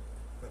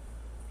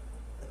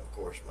 And of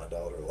course my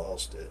daughter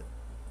lost it,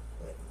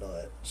 went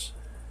nuts.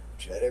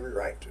 She had every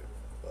right to,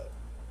 but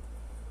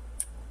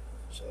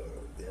so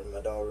then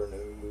my daughter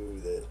knew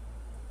that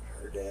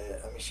her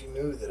dad, she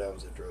knew that I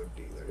was a drug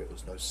dealer. It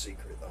was no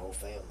secret. The whole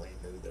family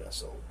knew that I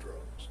sold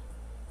drugs.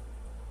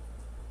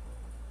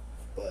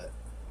 But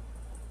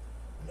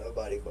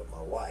nobody but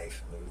my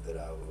wife knew that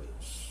I was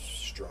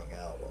strung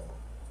out on.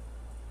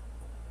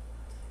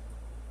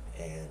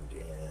 And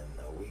in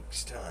a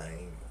week's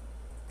time,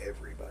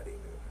 everybody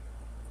knew.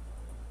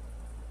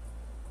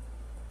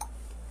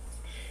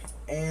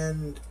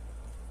 And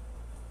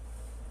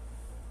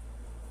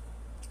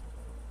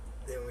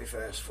then we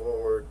fast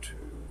forward to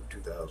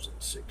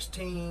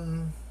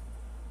 2016,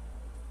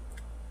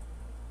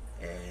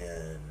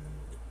 and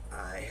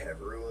I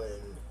have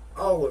ruined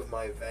all of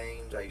my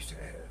veins. I used to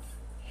have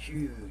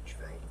huge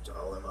veins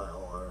all in my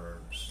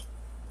arms.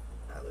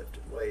 I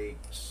lifted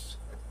weights.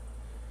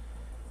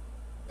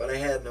 But I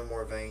had no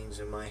more veins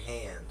in my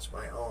hands,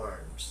 my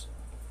arms.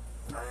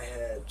 I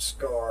had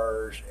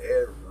scars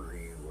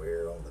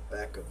everywhere on the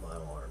back of my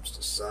arms,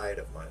 the side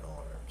of my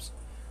arms,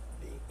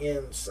 the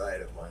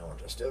inside of my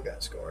arms. I still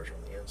got scars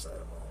on the inside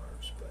of my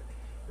arms, but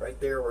right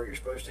there where you're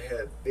supposed to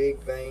have big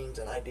veins,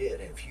 and I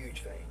did have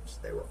huge veins,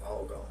 they were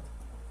all gone.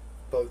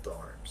 Both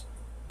arms.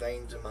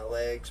 Veins in my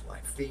legs, my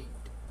feet,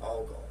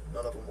 all gone.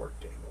 None of them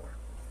worked anymore.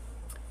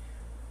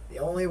 The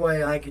only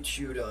way I could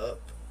shoot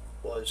up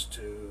was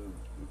to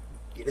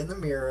get in the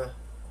mirror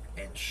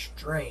and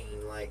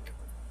strain like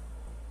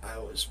I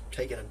was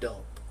taking a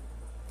dump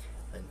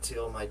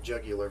until my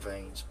jugular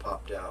veins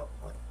popped out.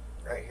 Like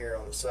right here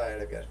on the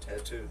side, I've got a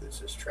tattoo that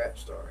says Trap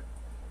Star,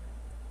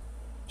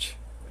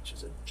 which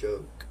is a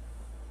joke.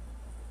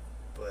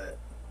 But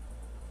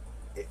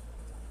it,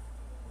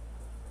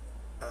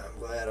 I'm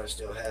glad I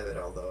still have it,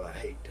 although I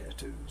hate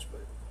tattoos.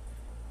 But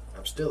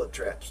I'm still a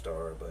trap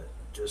star. But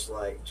just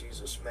like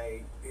Jesus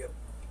made the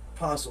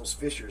apostles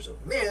fishers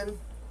of men,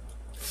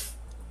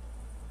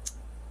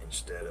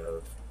 instead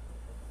of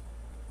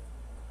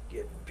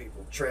getting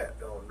people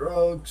trapped on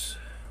drugs,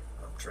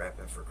 I'm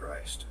trapping for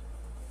Christ.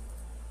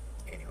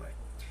 Anyway,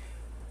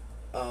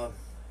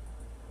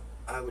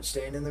 I would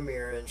stand in the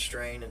mirror and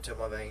strain until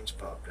my veins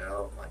popped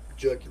out, like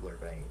jugular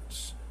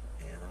veins,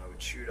 and I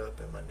would shoot up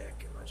in my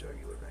neck and my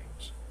jugular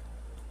veins.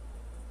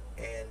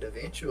 And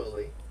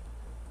eventually,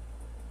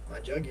 my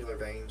jugular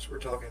veins, we're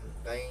talking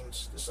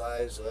veins the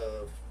size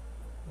of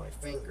my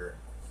finger,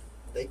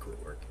 they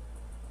quit working.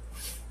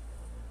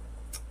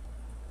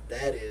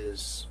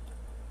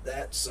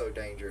 That's so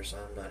dangerous.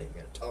 I'm not even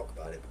going to talk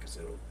about it because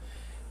it'll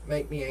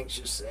make me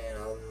anxious and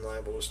I'm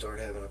liable to start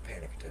having a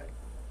panic attack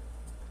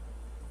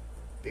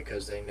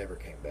because they never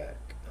came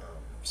back.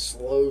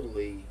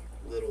 Slowly,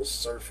 little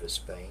surface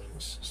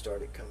veins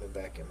started coming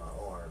back in my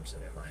arms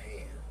and in my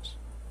hands,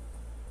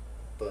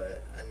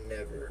 but I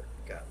never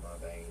got my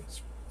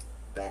veins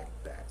back.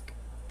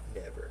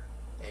 Never.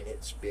 And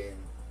it's been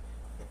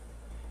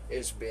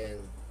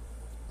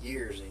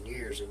years and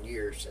years and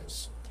years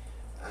since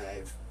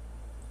I've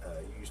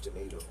used a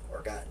needle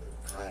or gotten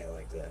high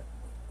like that.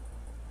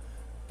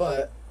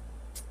 But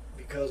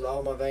because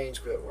all my veins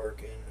quit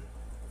working,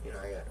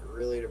 I got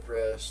really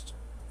depressed.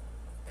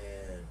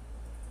 And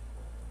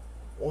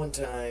one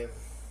time,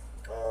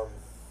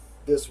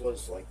 this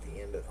was like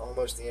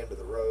almost the end of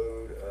the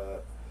road.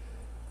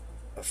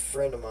 A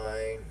friend of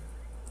mine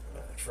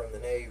from the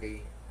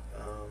Navy,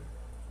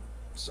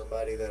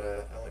 somebody that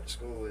I went to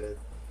school with,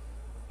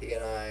 he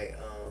and I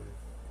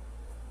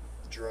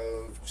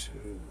drove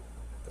to,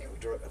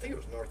 I think it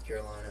was North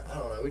Carolina. I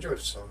don't know. We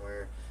drove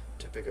somewhere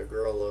to pick a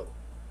girl up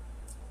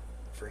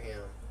for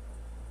him,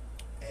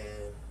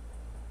 and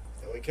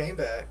we came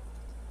back,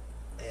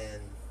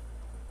 and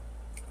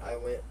I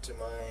went to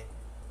my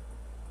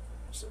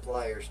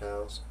supplier's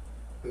house,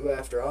 who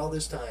after all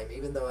this time,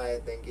 even though I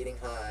had been getting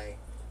high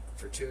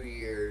for 2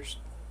 years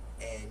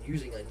and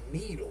using a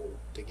needle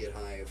to get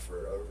high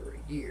for over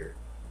a year,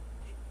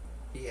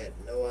 he had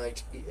no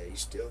idea. He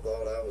still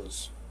thought I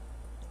was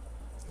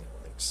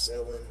like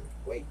selling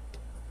weight,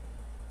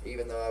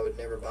 even though I would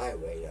never buy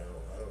weight. I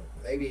don't.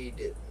 Maybe he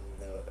didn't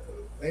know.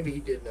 Maybe he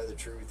did know the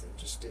truth and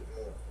just didn't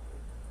want.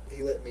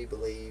 He let me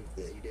believe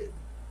that he didn't.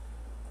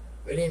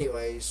 But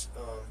anyways,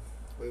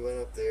 we went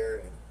up there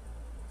and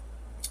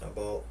I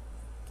bought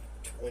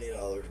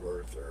 $20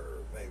 worth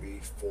or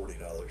maybe $40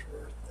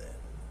 worth, and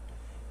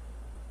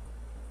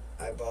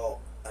I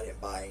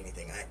didn't buy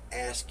anything. I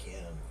asked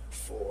him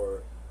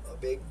for a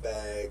big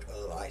bag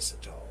of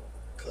isotal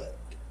cut,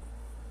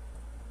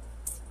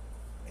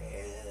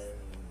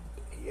 and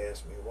he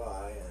asked me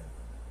why, and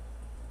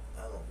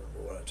I don't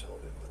remember what I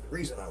told him, but the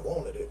reason I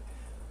wanted it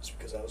was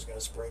because I was going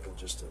to sprinkle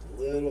just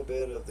a little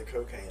bit of the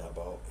cocaine I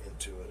bought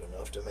into it,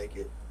 enough to make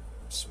it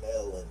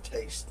smell and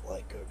taste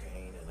like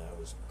cocaine, and I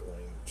was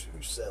going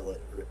to sell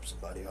it, rip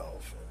somebody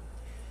off,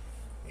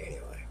 and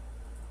anyway.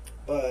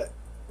 But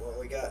when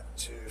we got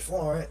to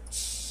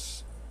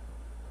Florence,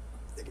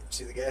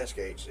 the gas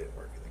gauge didn't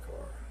work in the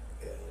car,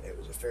 and it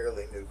was a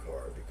fairly new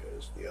car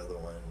because the other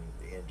one,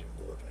 the engine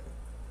blew up in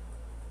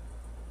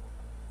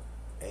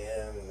it.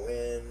 And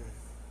when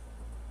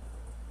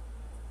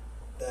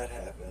that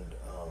happened,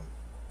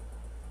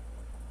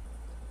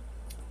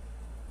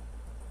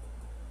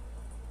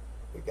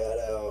 we got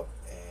out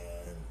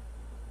and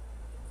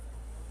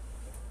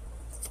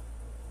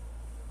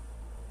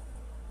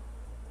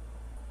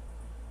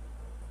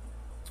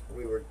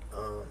we were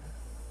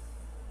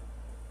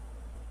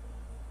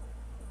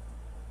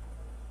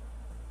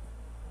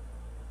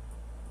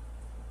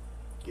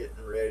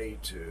getting ready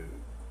to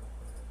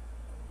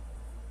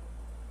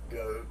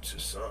go to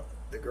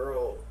the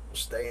girl was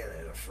staying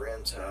at a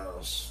friend's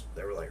house.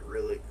 They were like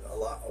really a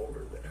lot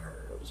older than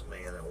her. It was a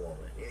man and a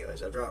woman.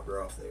 Anyways, I dropped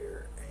her off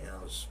there and I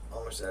was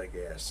almost out of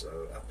gas,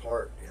 so I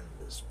parked in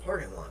this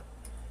parking lot.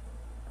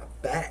 I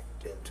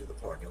backed into the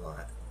parking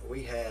lot.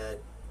 We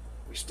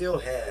still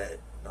had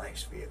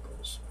nice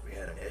vehicles. We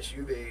had an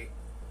SUV,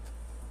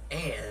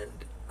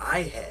 And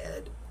I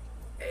had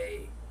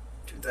a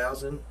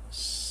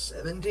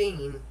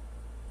 2017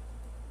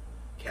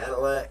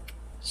 Cadillac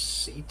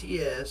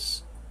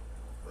CTS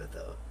with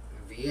a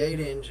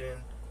V8 engine.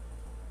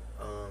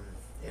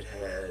 It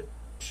had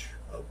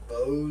a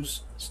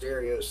Bose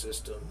stereo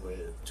system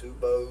with two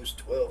Bose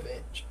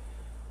 12-inch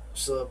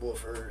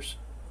subwoofers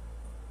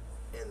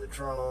in the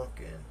trunk,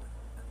 and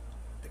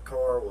the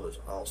car was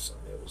awesome.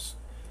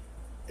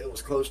 It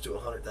was close to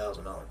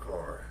 $100,000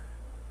 car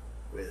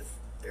with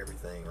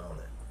everything on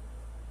it.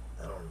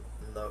 I don't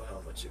know how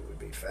much it would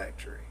be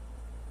factory,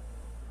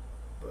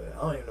 but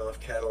I don't even know if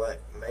Cadillac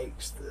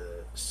makes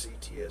the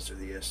CTS or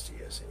the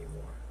STS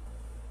anymore.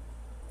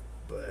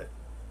 But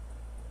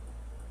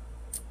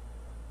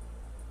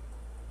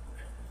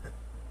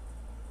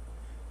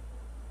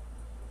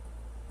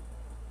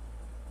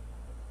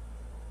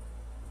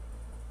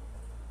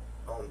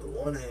on the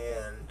one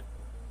hand,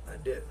 I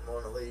didn't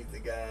want to leave the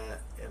guy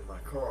in my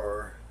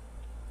car,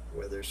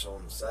 whether it's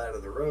on the side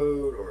of the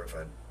road or if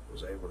I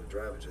was able to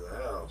drive it to the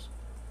house.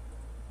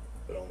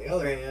 But on the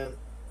other hand,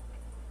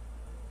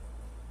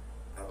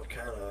 I was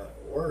kind of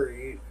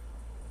worried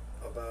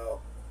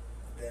about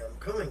them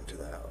coming to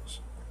the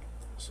house.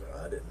 So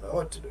I didn't know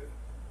what to do.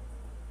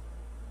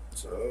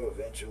 So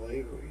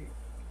eventually we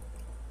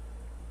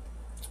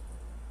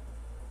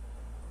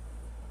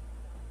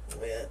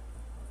went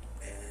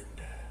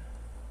and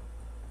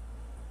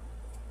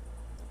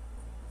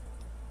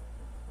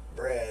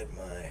Brad,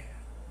 my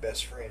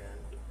best friend,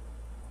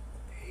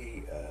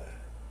 he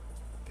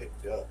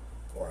picked up,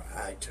 or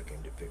I took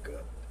him to pick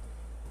up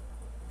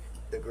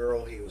the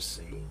girl he was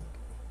seeing.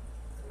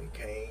 We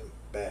came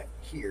back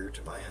here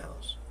to my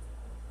house.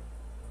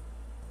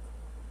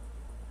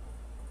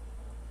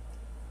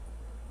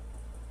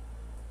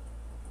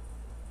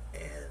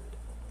 And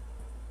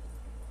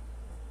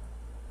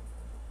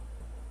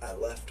I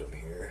left him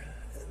here,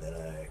 and then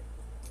I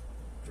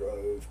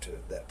drove to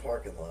that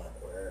parking lot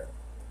where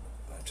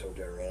I told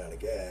you I ran out of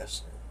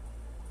gas.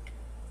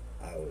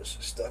 I was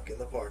stuck in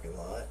the parking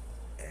lot,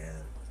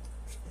 and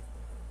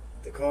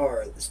the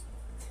car,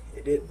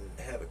 it didn't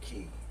have a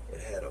key.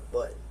 It had a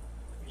button.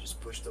 You just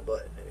push the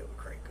button and it would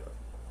crank up.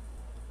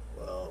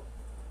 Well,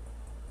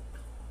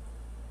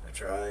 I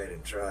tried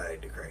and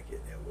tried to crank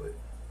it and it wouldn't.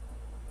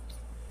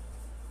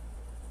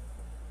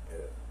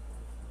 It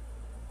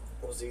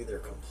was either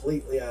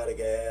completely out of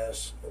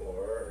gas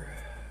or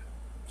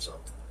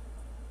something.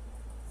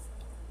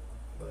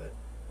 But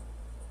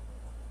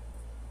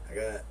I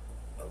got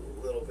a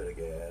little bit of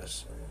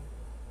gas and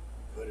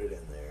put it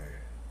in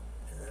there.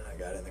 And then I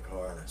got in the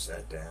car and I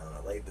sat down.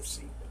 I laid the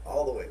seat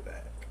all the way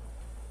back.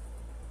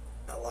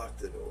 I locked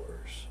the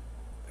doors.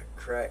 I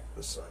cracked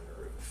the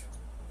sunroof.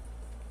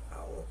 I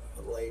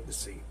laid the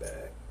seat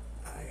back.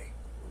 I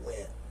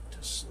went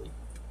to sleep.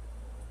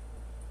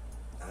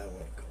 I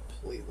went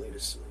completely to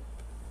sleep.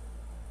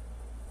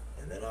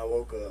 And then I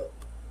woke up,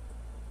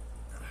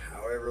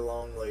 however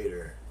long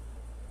later,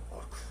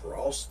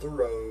 across the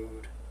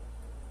road,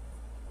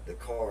 the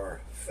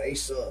car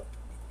face up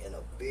in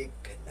a big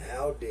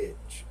canal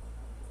ditch.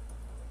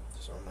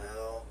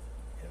 Somehow,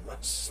 in my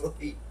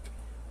sleep,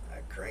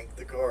 I cranked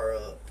the car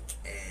up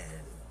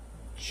and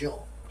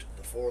jumped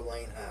the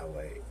 4-lane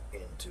highway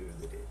into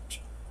the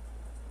ditch.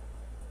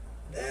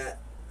 That,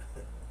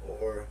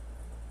 or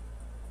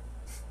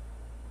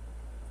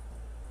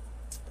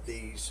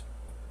these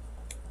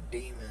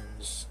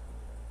demons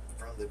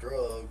from the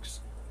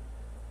drugs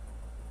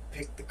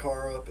picked the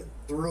car up and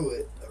threw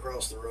it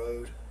across the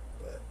road,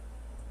 but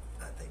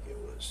I think it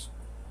was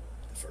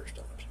the first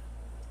option.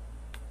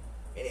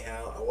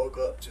 Anyhow, I woke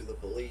up to the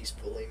police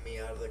pulling me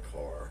out of the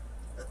car.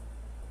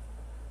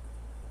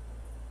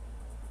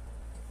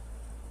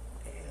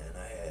 And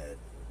I had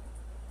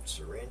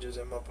syringes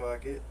in my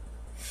pocket.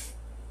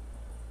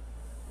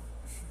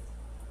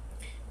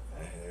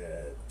 I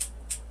had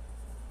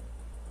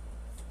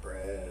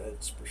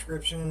Brad's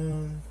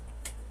prescription.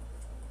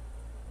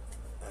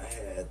 I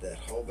had that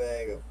whole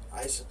bag of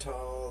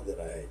isotol that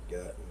I had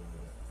gotten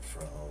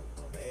from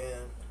my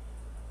man.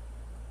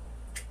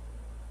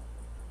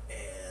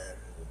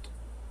 And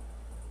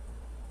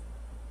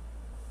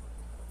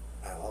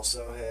I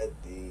also had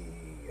the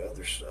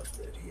other stuff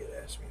that he had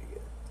asked me to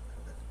get.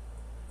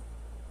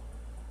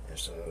 And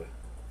so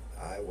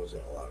I was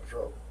in a lot of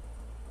trouble.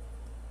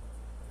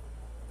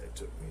 They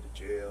took me to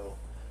jail.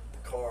 The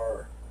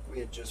car, we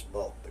had just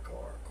bought the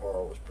car. The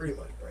car was pretty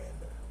much brand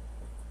new.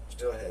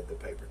 Still had the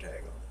paper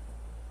tag on.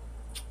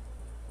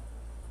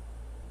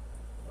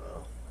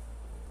 Well,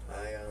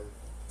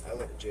 I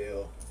went to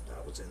jail. I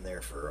was in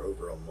there for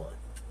over a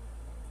month.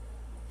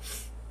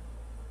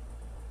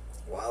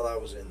 While I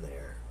was in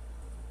there,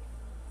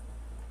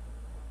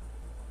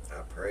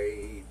 I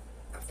prayed.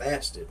 I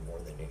fasted more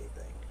than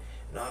anything.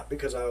 Not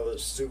because I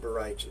was super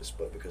righteous,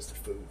 but because the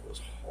food was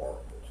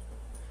horrible.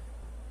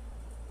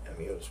 I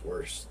mean, it was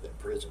worse than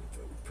prison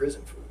food.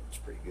 Prison food was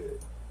pretty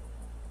good.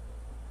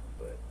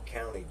 But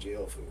county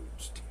jail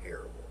food's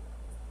terrible.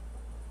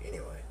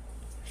 Anyway,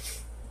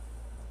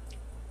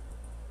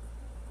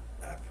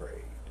 I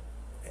prayed.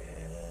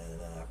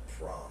 And I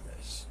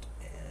promised.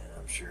 And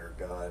I'm sure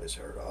God has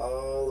heard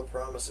all the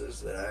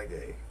promises that I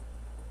gave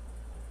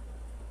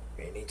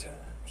many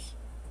times.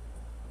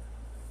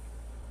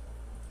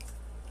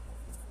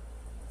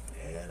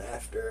 And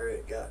after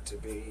it got to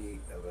be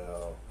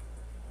about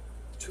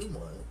 2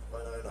 months,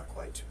 well, no, not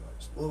quite 2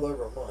 months, a little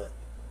over a month,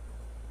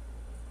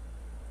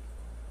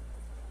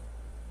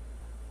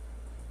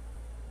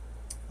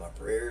 my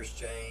prayers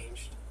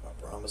changed, my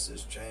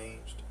promises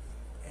changed,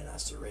 and I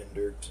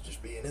surrendered to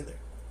just being in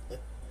there.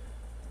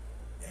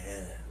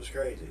 And it was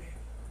crazy.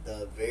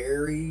 The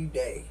very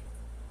day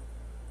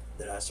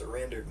that I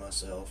surrendered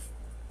myself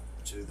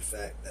to the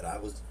fact that I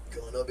was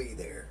going to be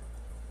there,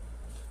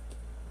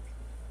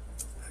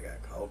 I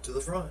got called to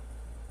the front.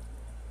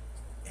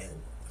 And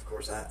of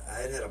course, I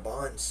had a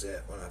bond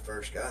set when I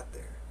first got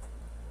there.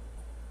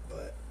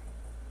 But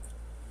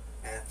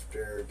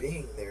after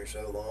being there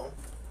so long,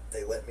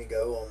 they let me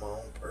go on my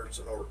own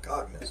personal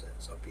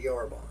recognizance, a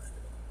PR bond.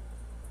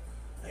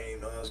 I didn't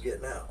even know I was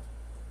getting out.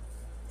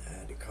 I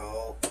had to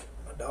call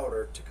my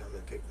daughter to come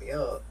and pick me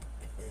up,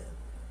 and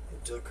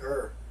it took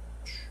her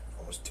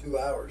almost 2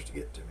 hours to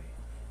get to me.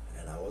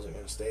 And I wasn't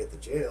going to stay at the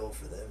jail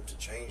for them to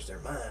change their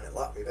mind and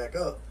lock me back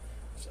up.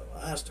 So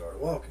I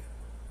started walking.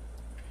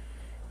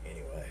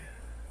 Anyway,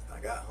 I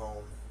got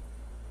home.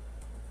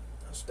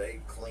 I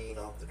stayed clean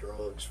off the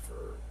drugs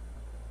for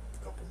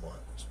a couple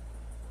months.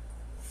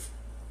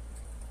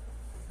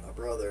 My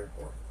brother,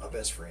 or my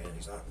best friend,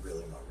 he's not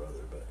really my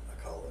brother, but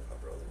I call him my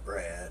brother,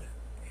 Brad,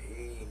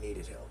 he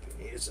needed help.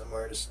 He needed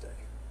somewhere to stay.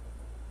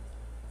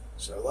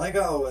 So like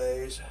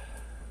always,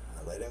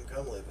 I let him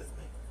come live with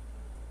me.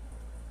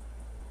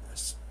 I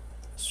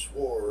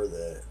swore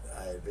that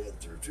I had been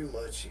through too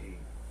much. He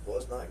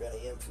was not going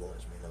to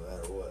influence me no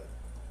matter what.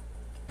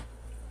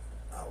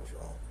 I was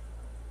wrong.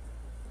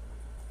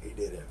 He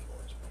did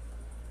influence me.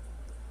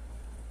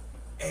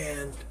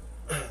 And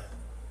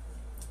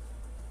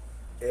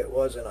it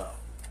wasn't a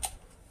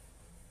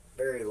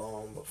very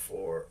long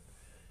before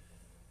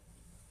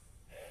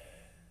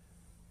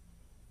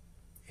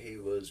he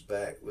was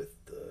back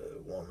with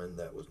the woman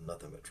that was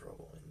nothing but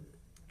trouble, and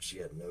she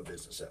had no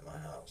business at my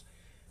house.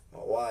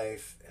 My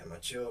wife and my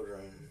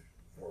children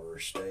were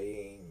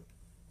staying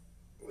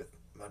with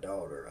my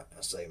daughter.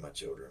 I say my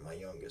children, my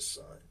youngest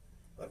son.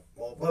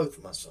 Well, both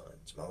of my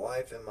sons, my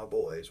wife and my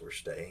boys, were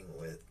staying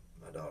with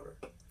my daughter.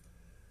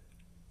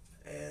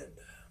 And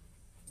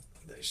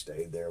they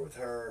stayed there with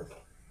her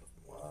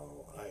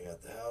while I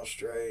got the house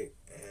straight.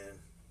 And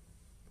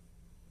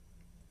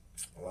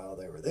while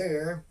they were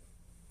there,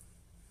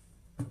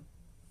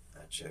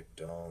 I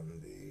checked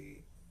on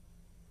the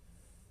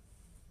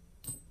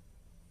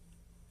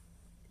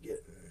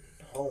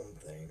getting home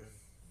thing.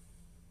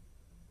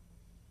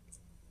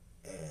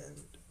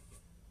 And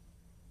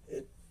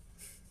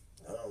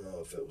I don't know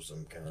if it was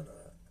some kind of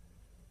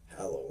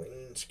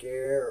Halloween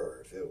scare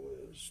or if it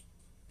was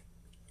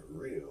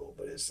real,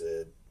 but it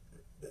said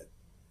that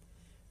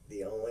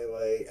the only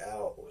way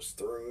out was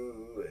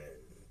through,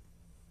 and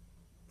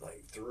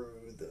like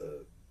through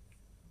the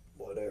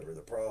whatever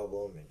the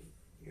problem, and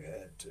you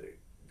had to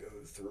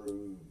go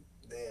through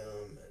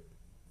them, and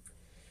it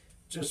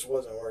just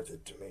wasn't worth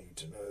it to me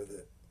to know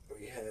that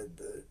we had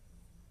the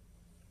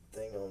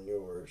thing on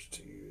yours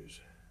to use.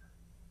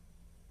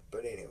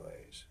 But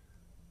anyways,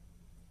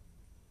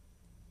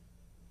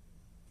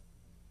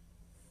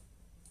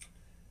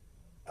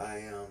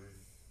 I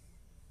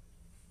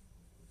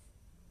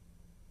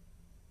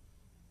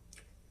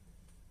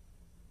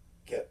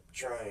kept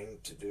trying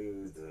to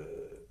do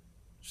the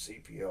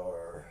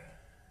CPR,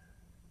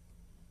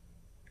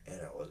 and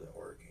it wasn't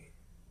working.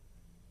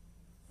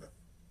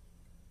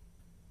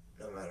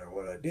 No matter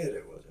what I did,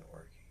 it wasn't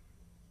working.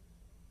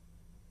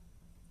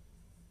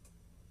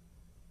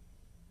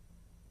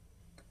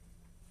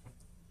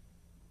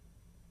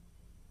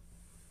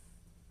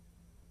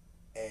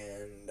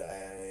 And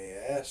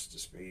I asked to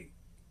speak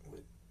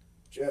with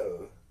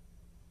Joe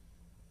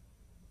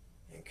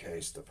in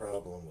case the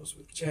problem was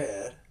with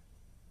Chad,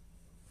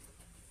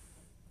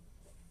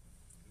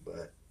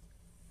 but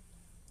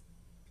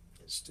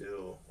it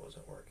still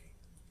wasn't working.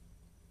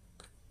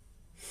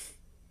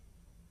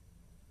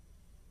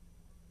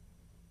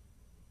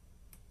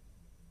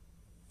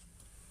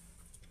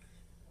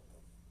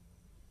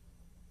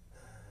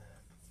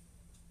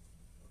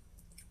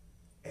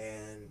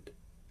 And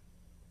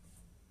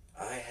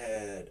I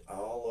had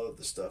all of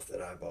the stuff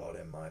that I bought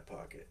in my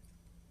pocket.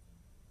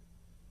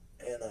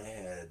 And I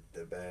had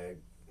the bag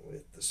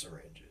with the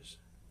syringes.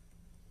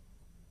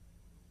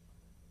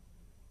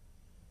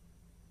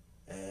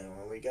 And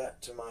when we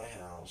got to my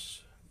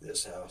house,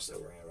 this house that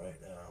we're in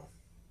right now,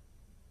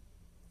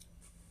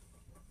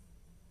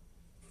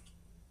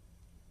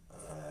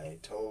 I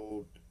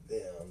told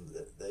them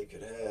that they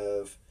could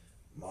have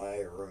my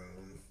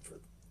room for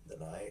the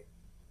night,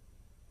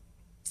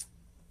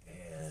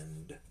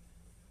 and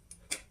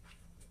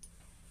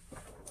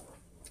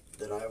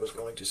that I was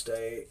going to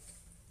stay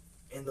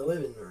in the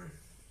living room.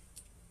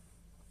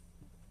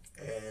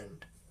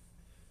 And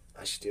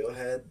I still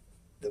had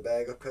the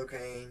bag of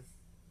cocaine.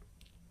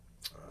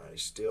 I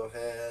still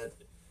had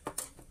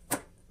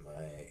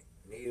my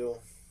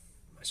needle,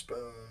 my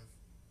spoon,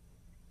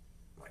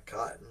 my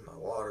cotton, my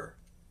water,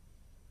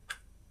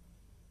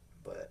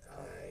 but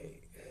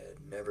I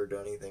had never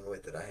done anything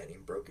with it. I hadn't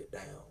even broke it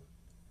down.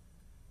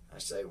 I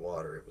say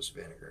water, it was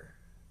vinegar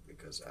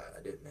because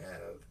I didn't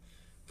have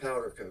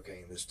powder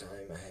cocaine this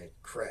time. I had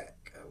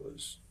crack. I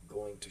was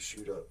going to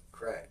shoot up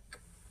crack.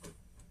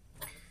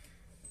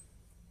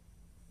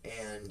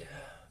 And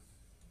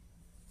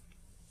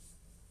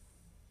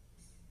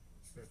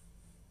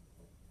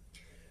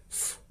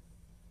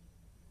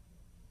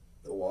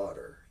the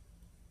water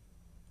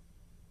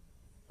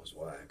was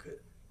why I couldn't.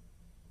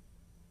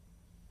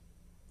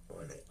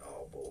 When it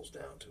all boils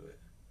down to it.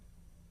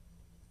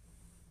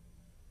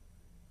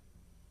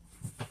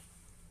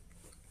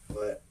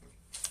 But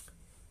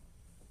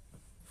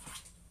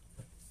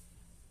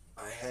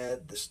I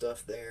had the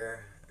stuff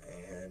there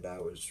and I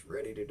was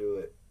ready to do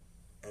it,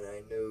 and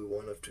I knew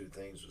one of two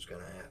things was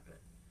going to happen.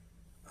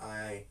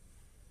 I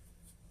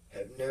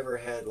have never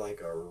had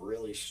like a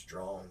really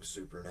strong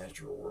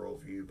supernatural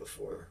worldview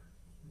before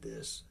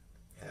this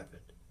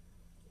happened.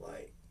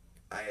 Like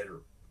I had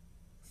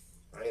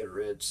I had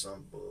read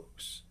some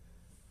books.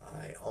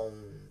 I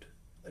owned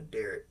a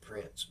Derek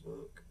Prince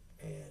book,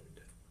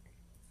 and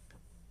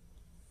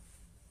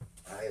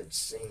I had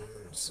seen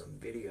some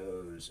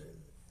videos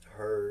and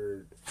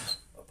heard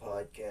a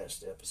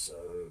podcast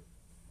episode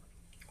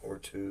or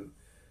two,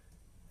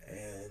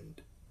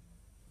 and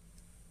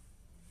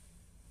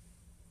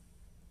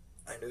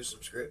I knew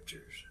some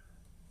scriptures,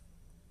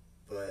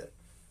 but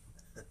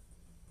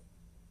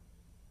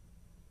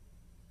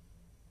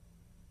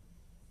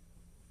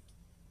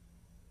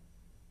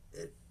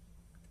it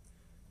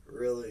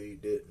really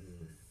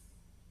didn't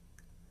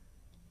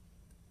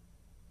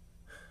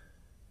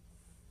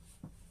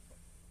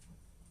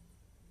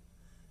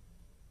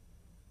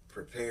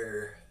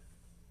prepare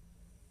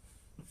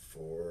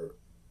for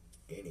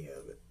any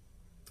of it.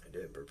 It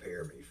didn't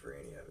prepare me for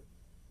any of it.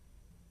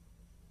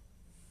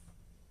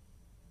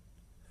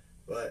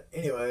 But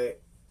anyway,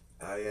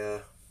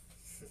 I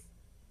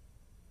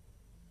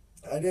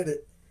I did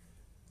it.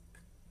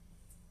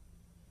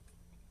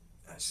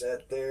 I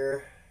sat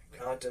there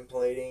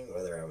contemplating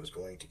whether I was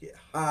going to get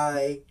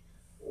high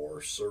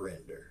or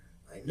surrender.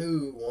 I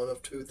knew one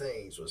of two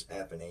things was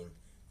happening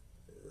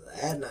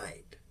that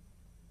night.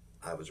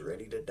 I was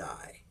ready to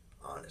die,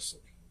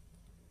 honestly.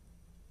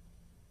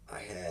 I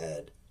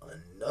had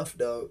enough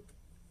dope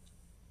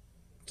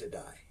to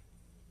die.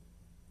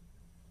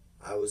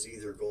 I was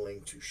either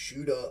going to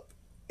shoot up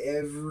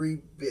every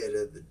bit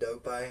of the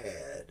dope I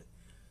had,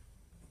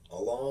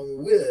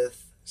 along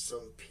with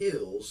some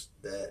pills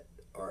that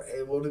are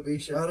able to be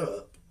shot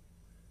up.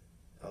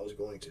 I was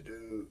going to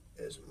do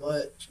as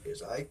much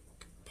as I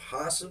could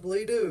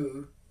possibly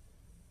do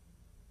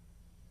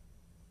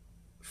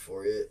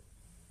for it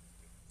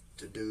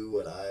to do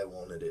what I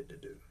wanted it to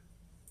do.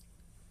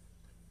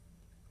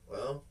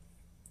 Well,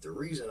 the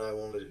reason I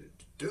wanted it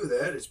to do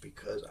that is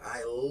because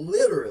I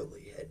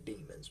literally had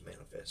demons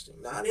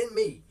manifesting. Not in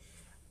me.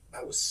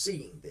 I was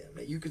seeing them.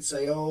 Now you could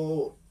say,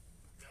 oh,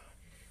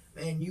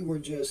 man, you were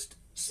just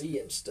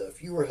seeing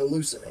stuff. You were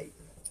hallucinating.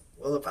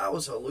 Well, if I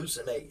was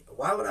hallucinating,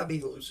 why would I be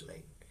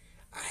hallucinating?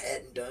 I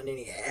hadn't done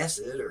any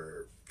acid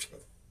or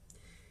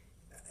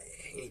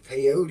any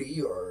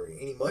peyote or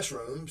any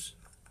mushrooms.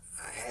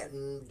 I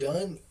hadn't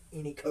done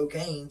any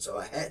cocaine, so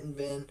I hadn't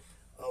been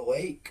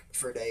awake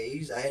for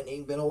days. I hadn't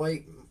even been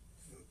awake,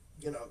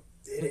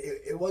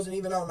 it wasn't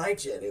even all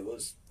night yet. It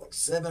was like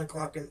 7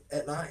 o'clock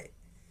at night.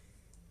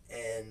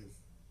 And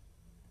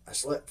I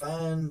slept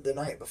fine the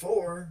night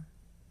before.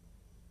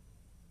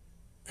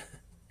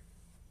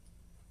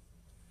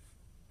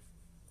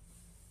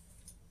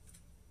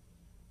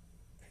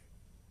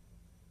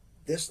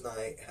 This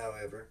night,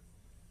 however,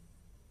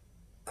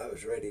 I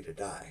was ready to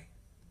die.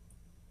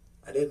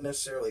 I didn't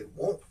necessarily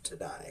want to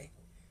die.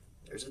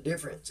 There's a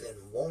difference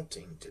in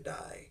wanting to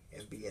die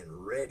and being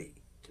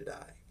ready to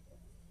die.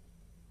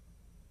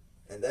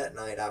 And that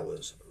night I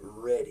was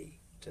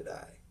ready to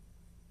die.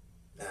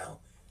 Now,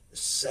 the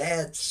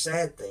sad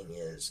thing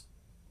is,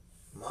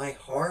 my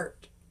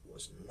heart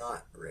was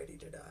not ready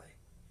to die.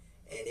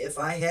 And if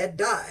I had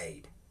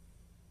died,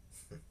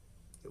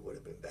 it would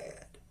have been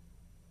bad.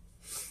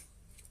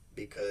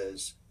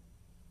 Because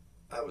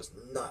I was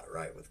not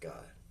right with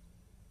God.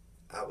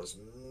 I was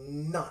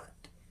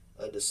not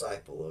a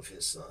disciple of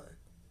His Son.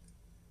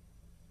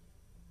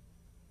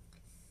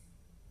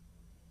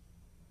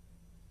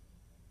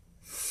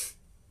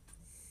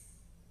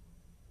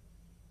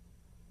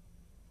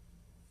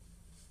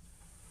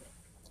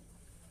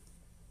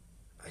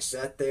 I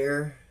sat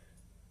there.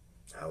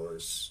 I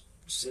was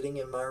sitting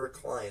in my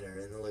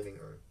recliner in the living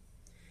room.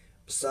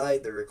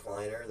 Beside the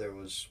recliner, there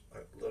was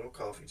a little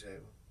coffee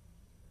table.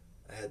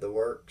 I had the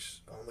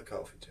works on the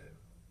coffee table.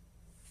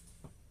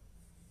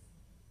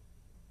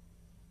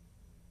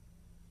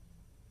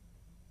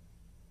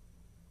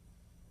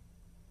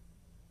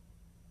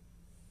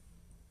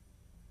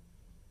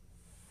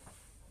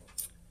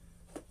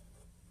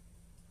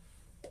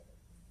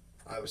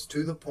 I was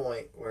to the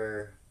point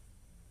where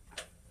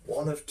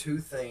one of two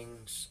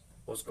things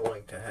was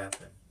going to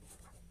happen.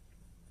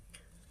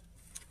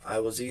 I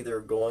was either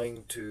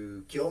going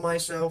to kill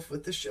myself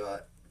with the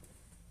shot,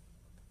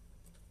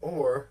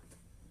 or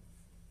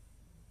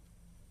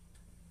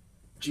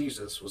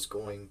Jesus was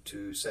going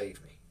to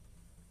save me.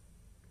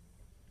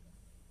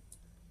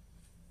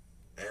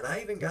 And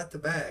I even got the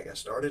bag. I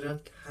started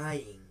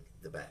untying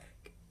the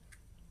bag.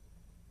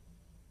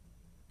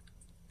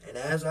 And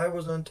as I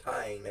was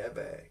untying that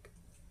bag,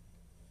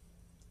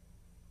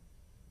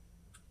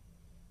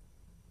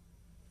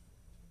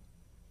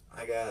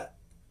 I got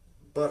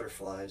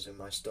butterflies in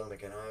my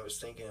stomach, and I was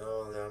thinking,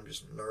 oh, I'm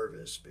just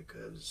nervous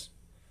because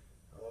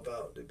I'm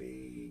about to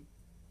be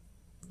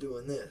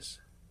doing this.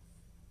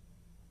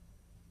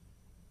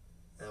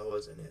 That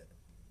wasn't it.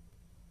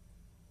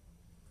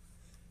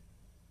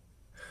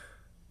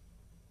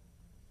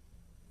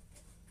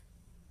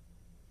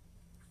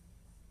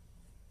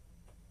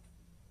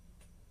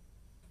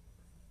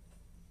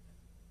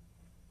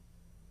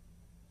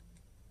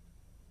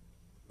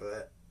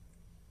 But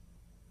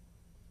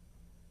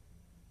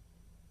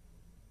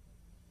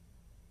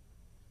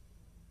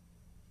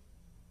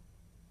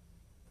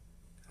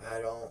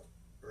I don't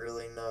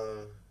really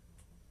know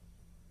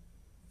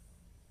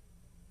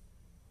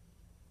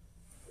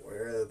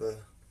where the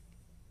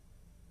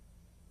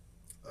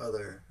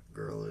other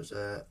girl is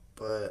at,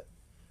 but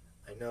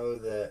I know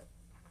that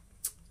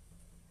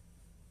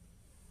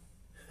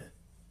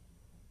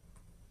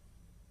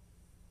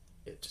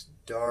it's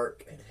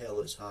dark and hell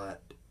is hot,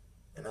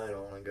 and I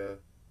don't want to go.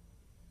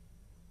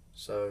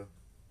 So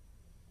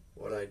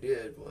what I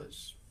did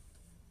was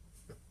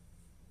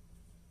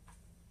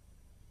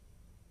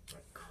I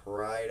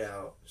cried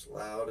out as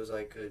loud as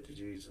I could to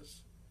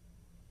Jesus.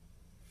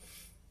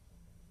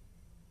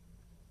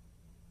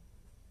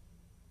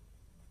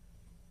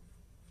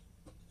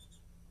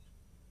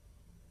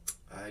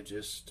 I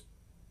just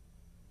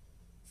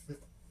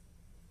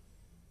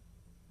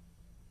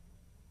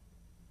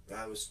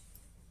I was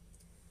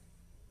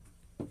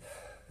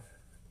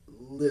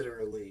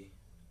literally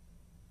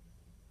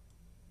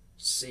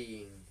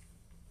seeing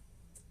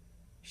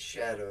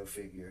shadow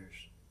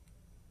figures,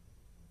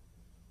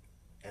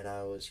 and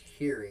I was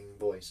hearing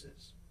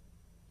voices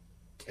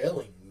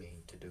telling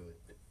me to do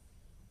it.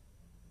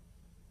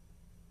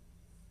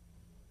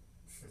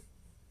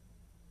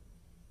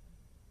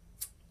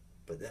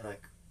 But then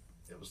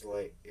it was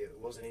like, it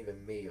wasn't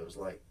even me. It was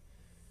like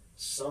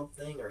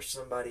something or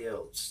somebody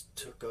else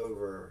took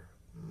over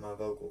my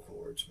vocal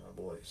cords, my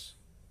voice.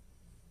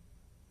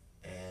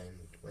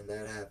 And when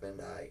that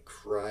happened, I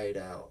cried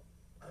out.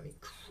 I mean,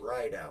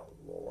 cried out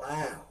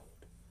loud.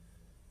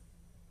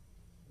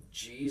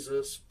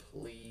 Jesus,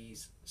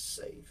 please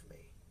save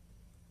me.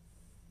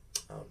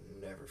 I'll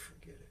never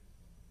forget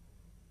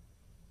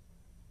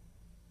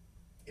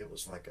it. It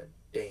was like a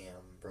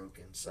dam broke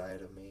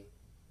inside of me.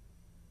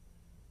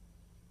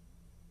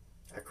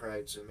 I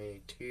cried so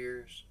many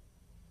tears.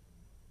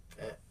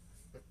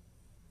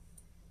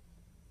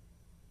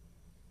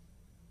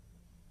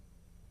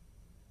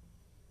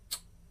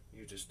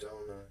 You just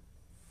don't know.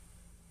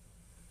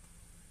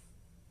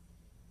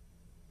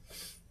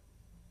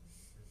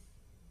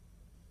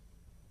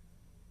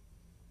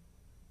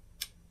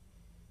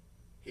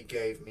 He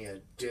gave me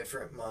a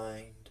different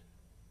mind,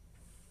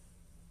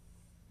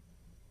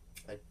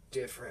 a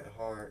different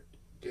heart,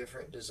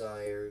 different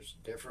desires,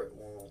 different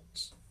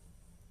wants.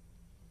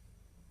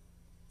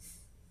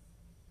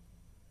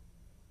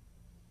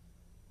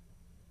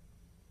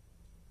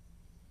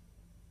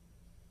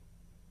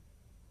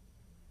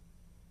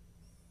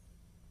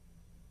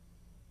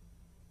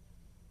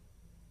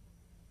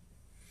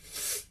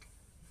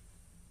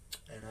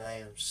 And I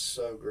am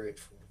so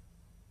grateful.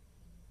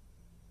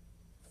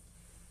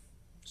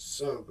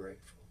 So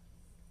grateful.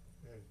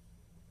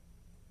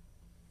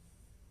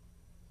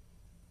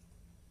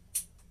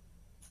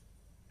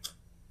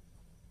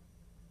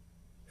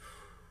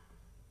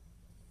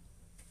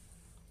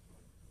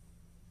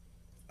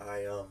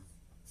 I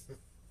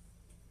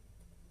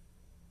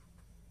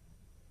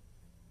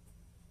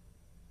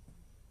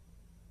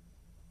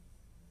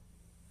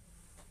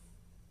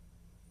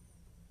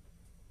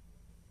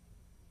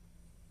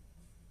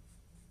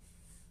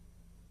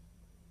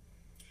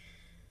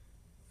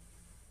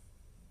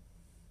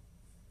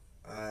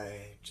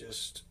I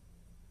just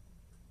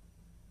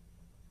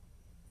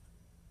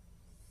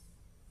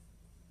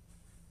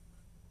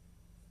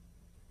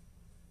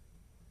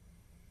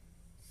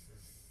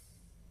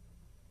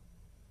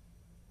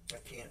I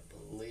can't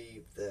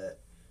believe that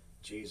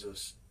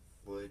Jesus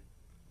would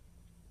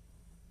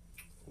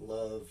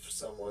love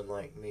someone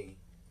like me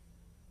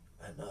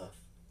enough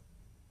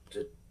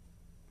to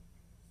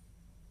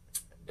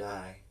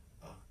die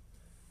a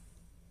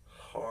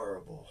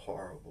horrible,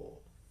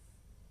 horrible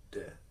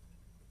death.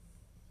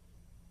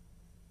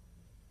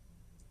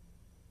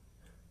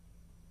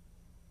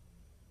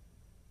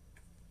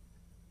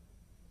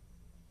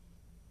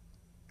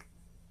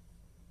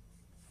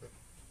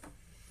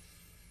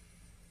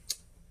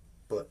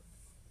 But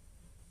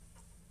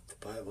the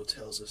Bible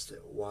tells us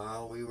that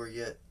while we were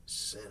yet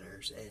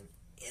sinners and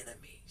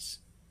enemies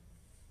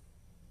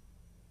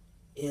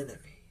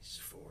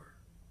for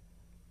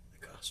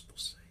the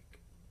gospel's sake,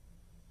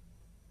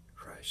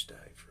 Christ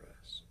died for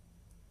us.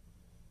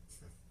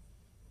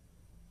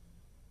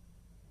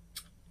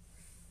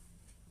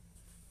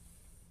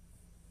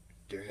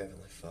 Dear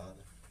Heavenly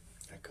Father,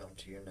 I come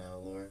to you now,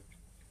 Lord,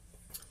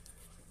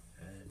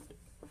 and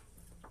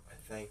I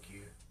thank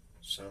you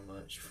so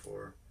much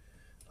for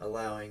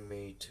allowing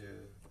me to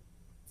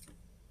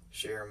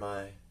share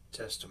my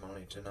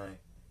testimony tonight.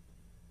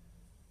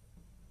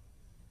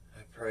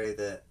 I pray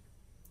that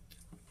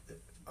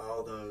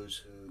all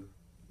those who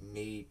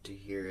need to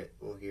hear it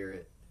will hear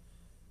it.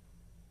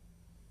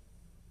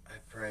 I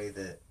pray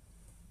that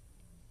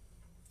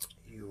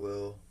you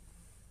will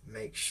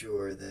make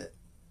sure that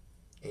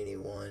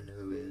anyone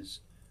who is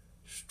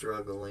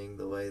struggling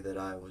the way that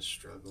I was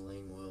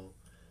struggling will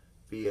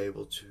be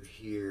able to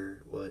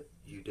hear what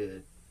you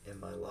did in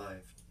my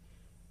life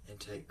and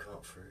take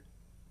comfort.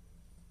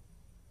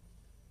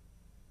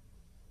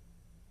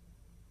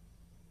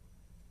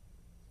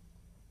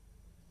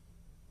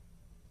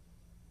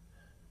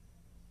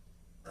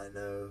 I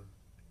know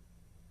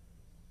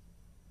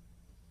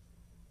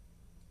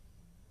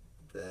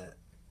that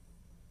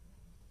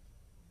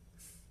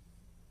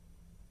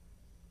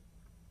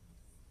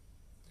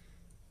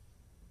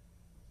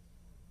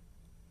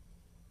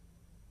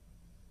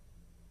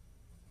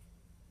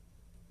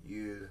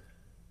you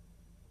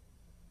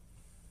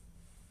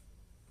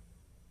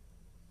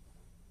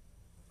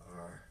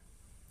are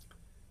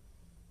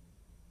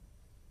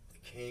the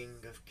King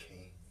of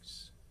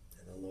Kings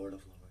and the Lord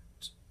of Lords.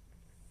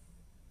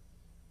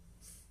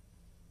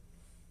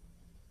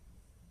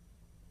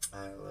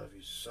 I love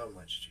you so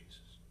much, Jesus.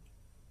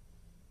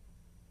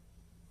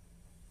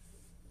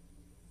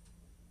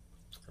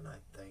 And I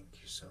thank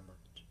you so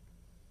much.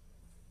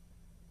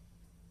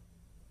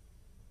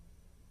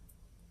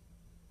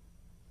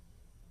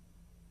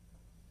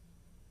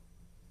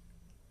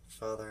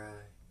 Father,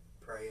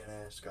 I pray and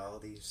ask all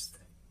these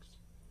things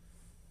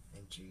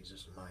in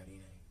Jesus' mighty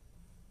name.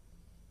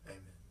 Amen.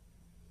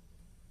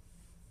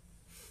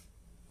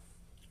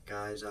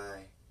 Guys,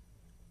 I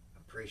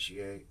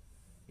appreciate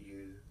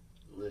you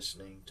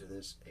listening to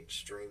this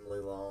extremely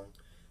long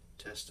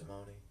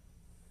testimony.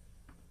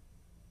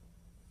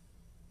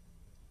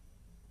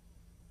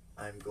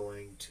 I'm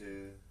going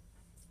to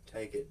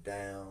take it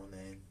down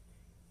and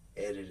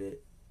edit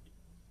it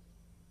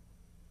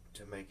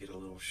to make it a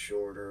little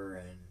shorter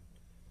and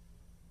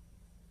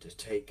to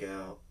take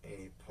out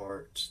any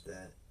parts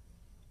that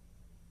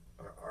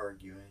are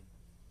arguing.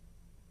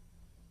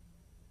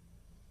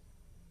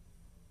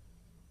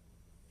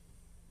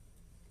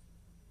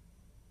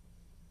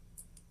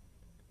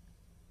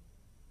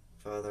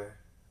 Father,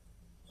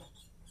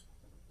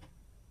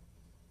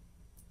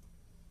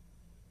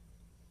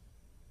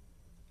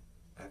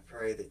 I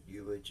pray that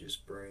you would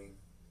just bring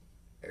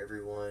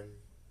everyone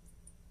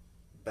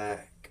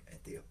back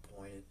at the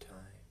appointed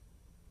time.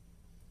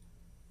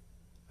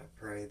 I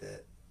pray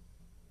that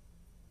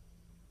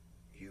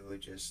you would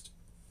just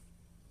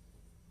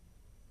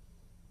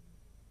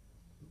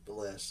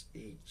bless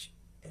each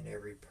and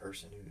every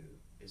person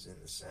who is in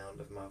the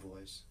sound of my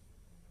voice.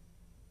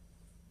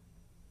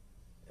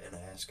 And I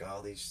ask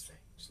all these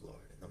things,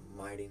 Lord, in the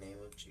mighty name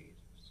of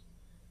Jesus.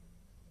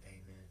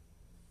 Amen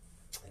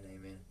and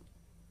amen.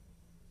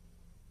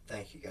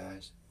 Thank you,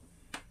 guys.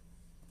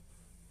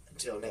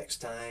 Until next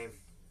time,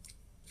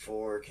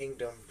 for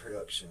Kingdom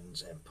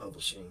Productions and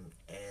Publishing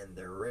and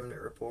the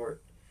Remnant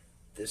Report,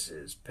 this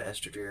is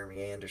Pastor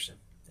Jeremy Anderson,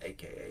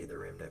 aka the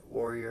Remnant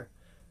Warrior,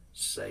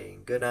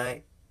 saying good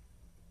night,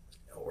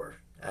 or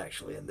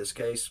actually in this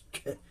case,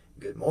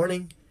 good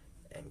morning,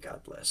 and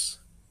God bless.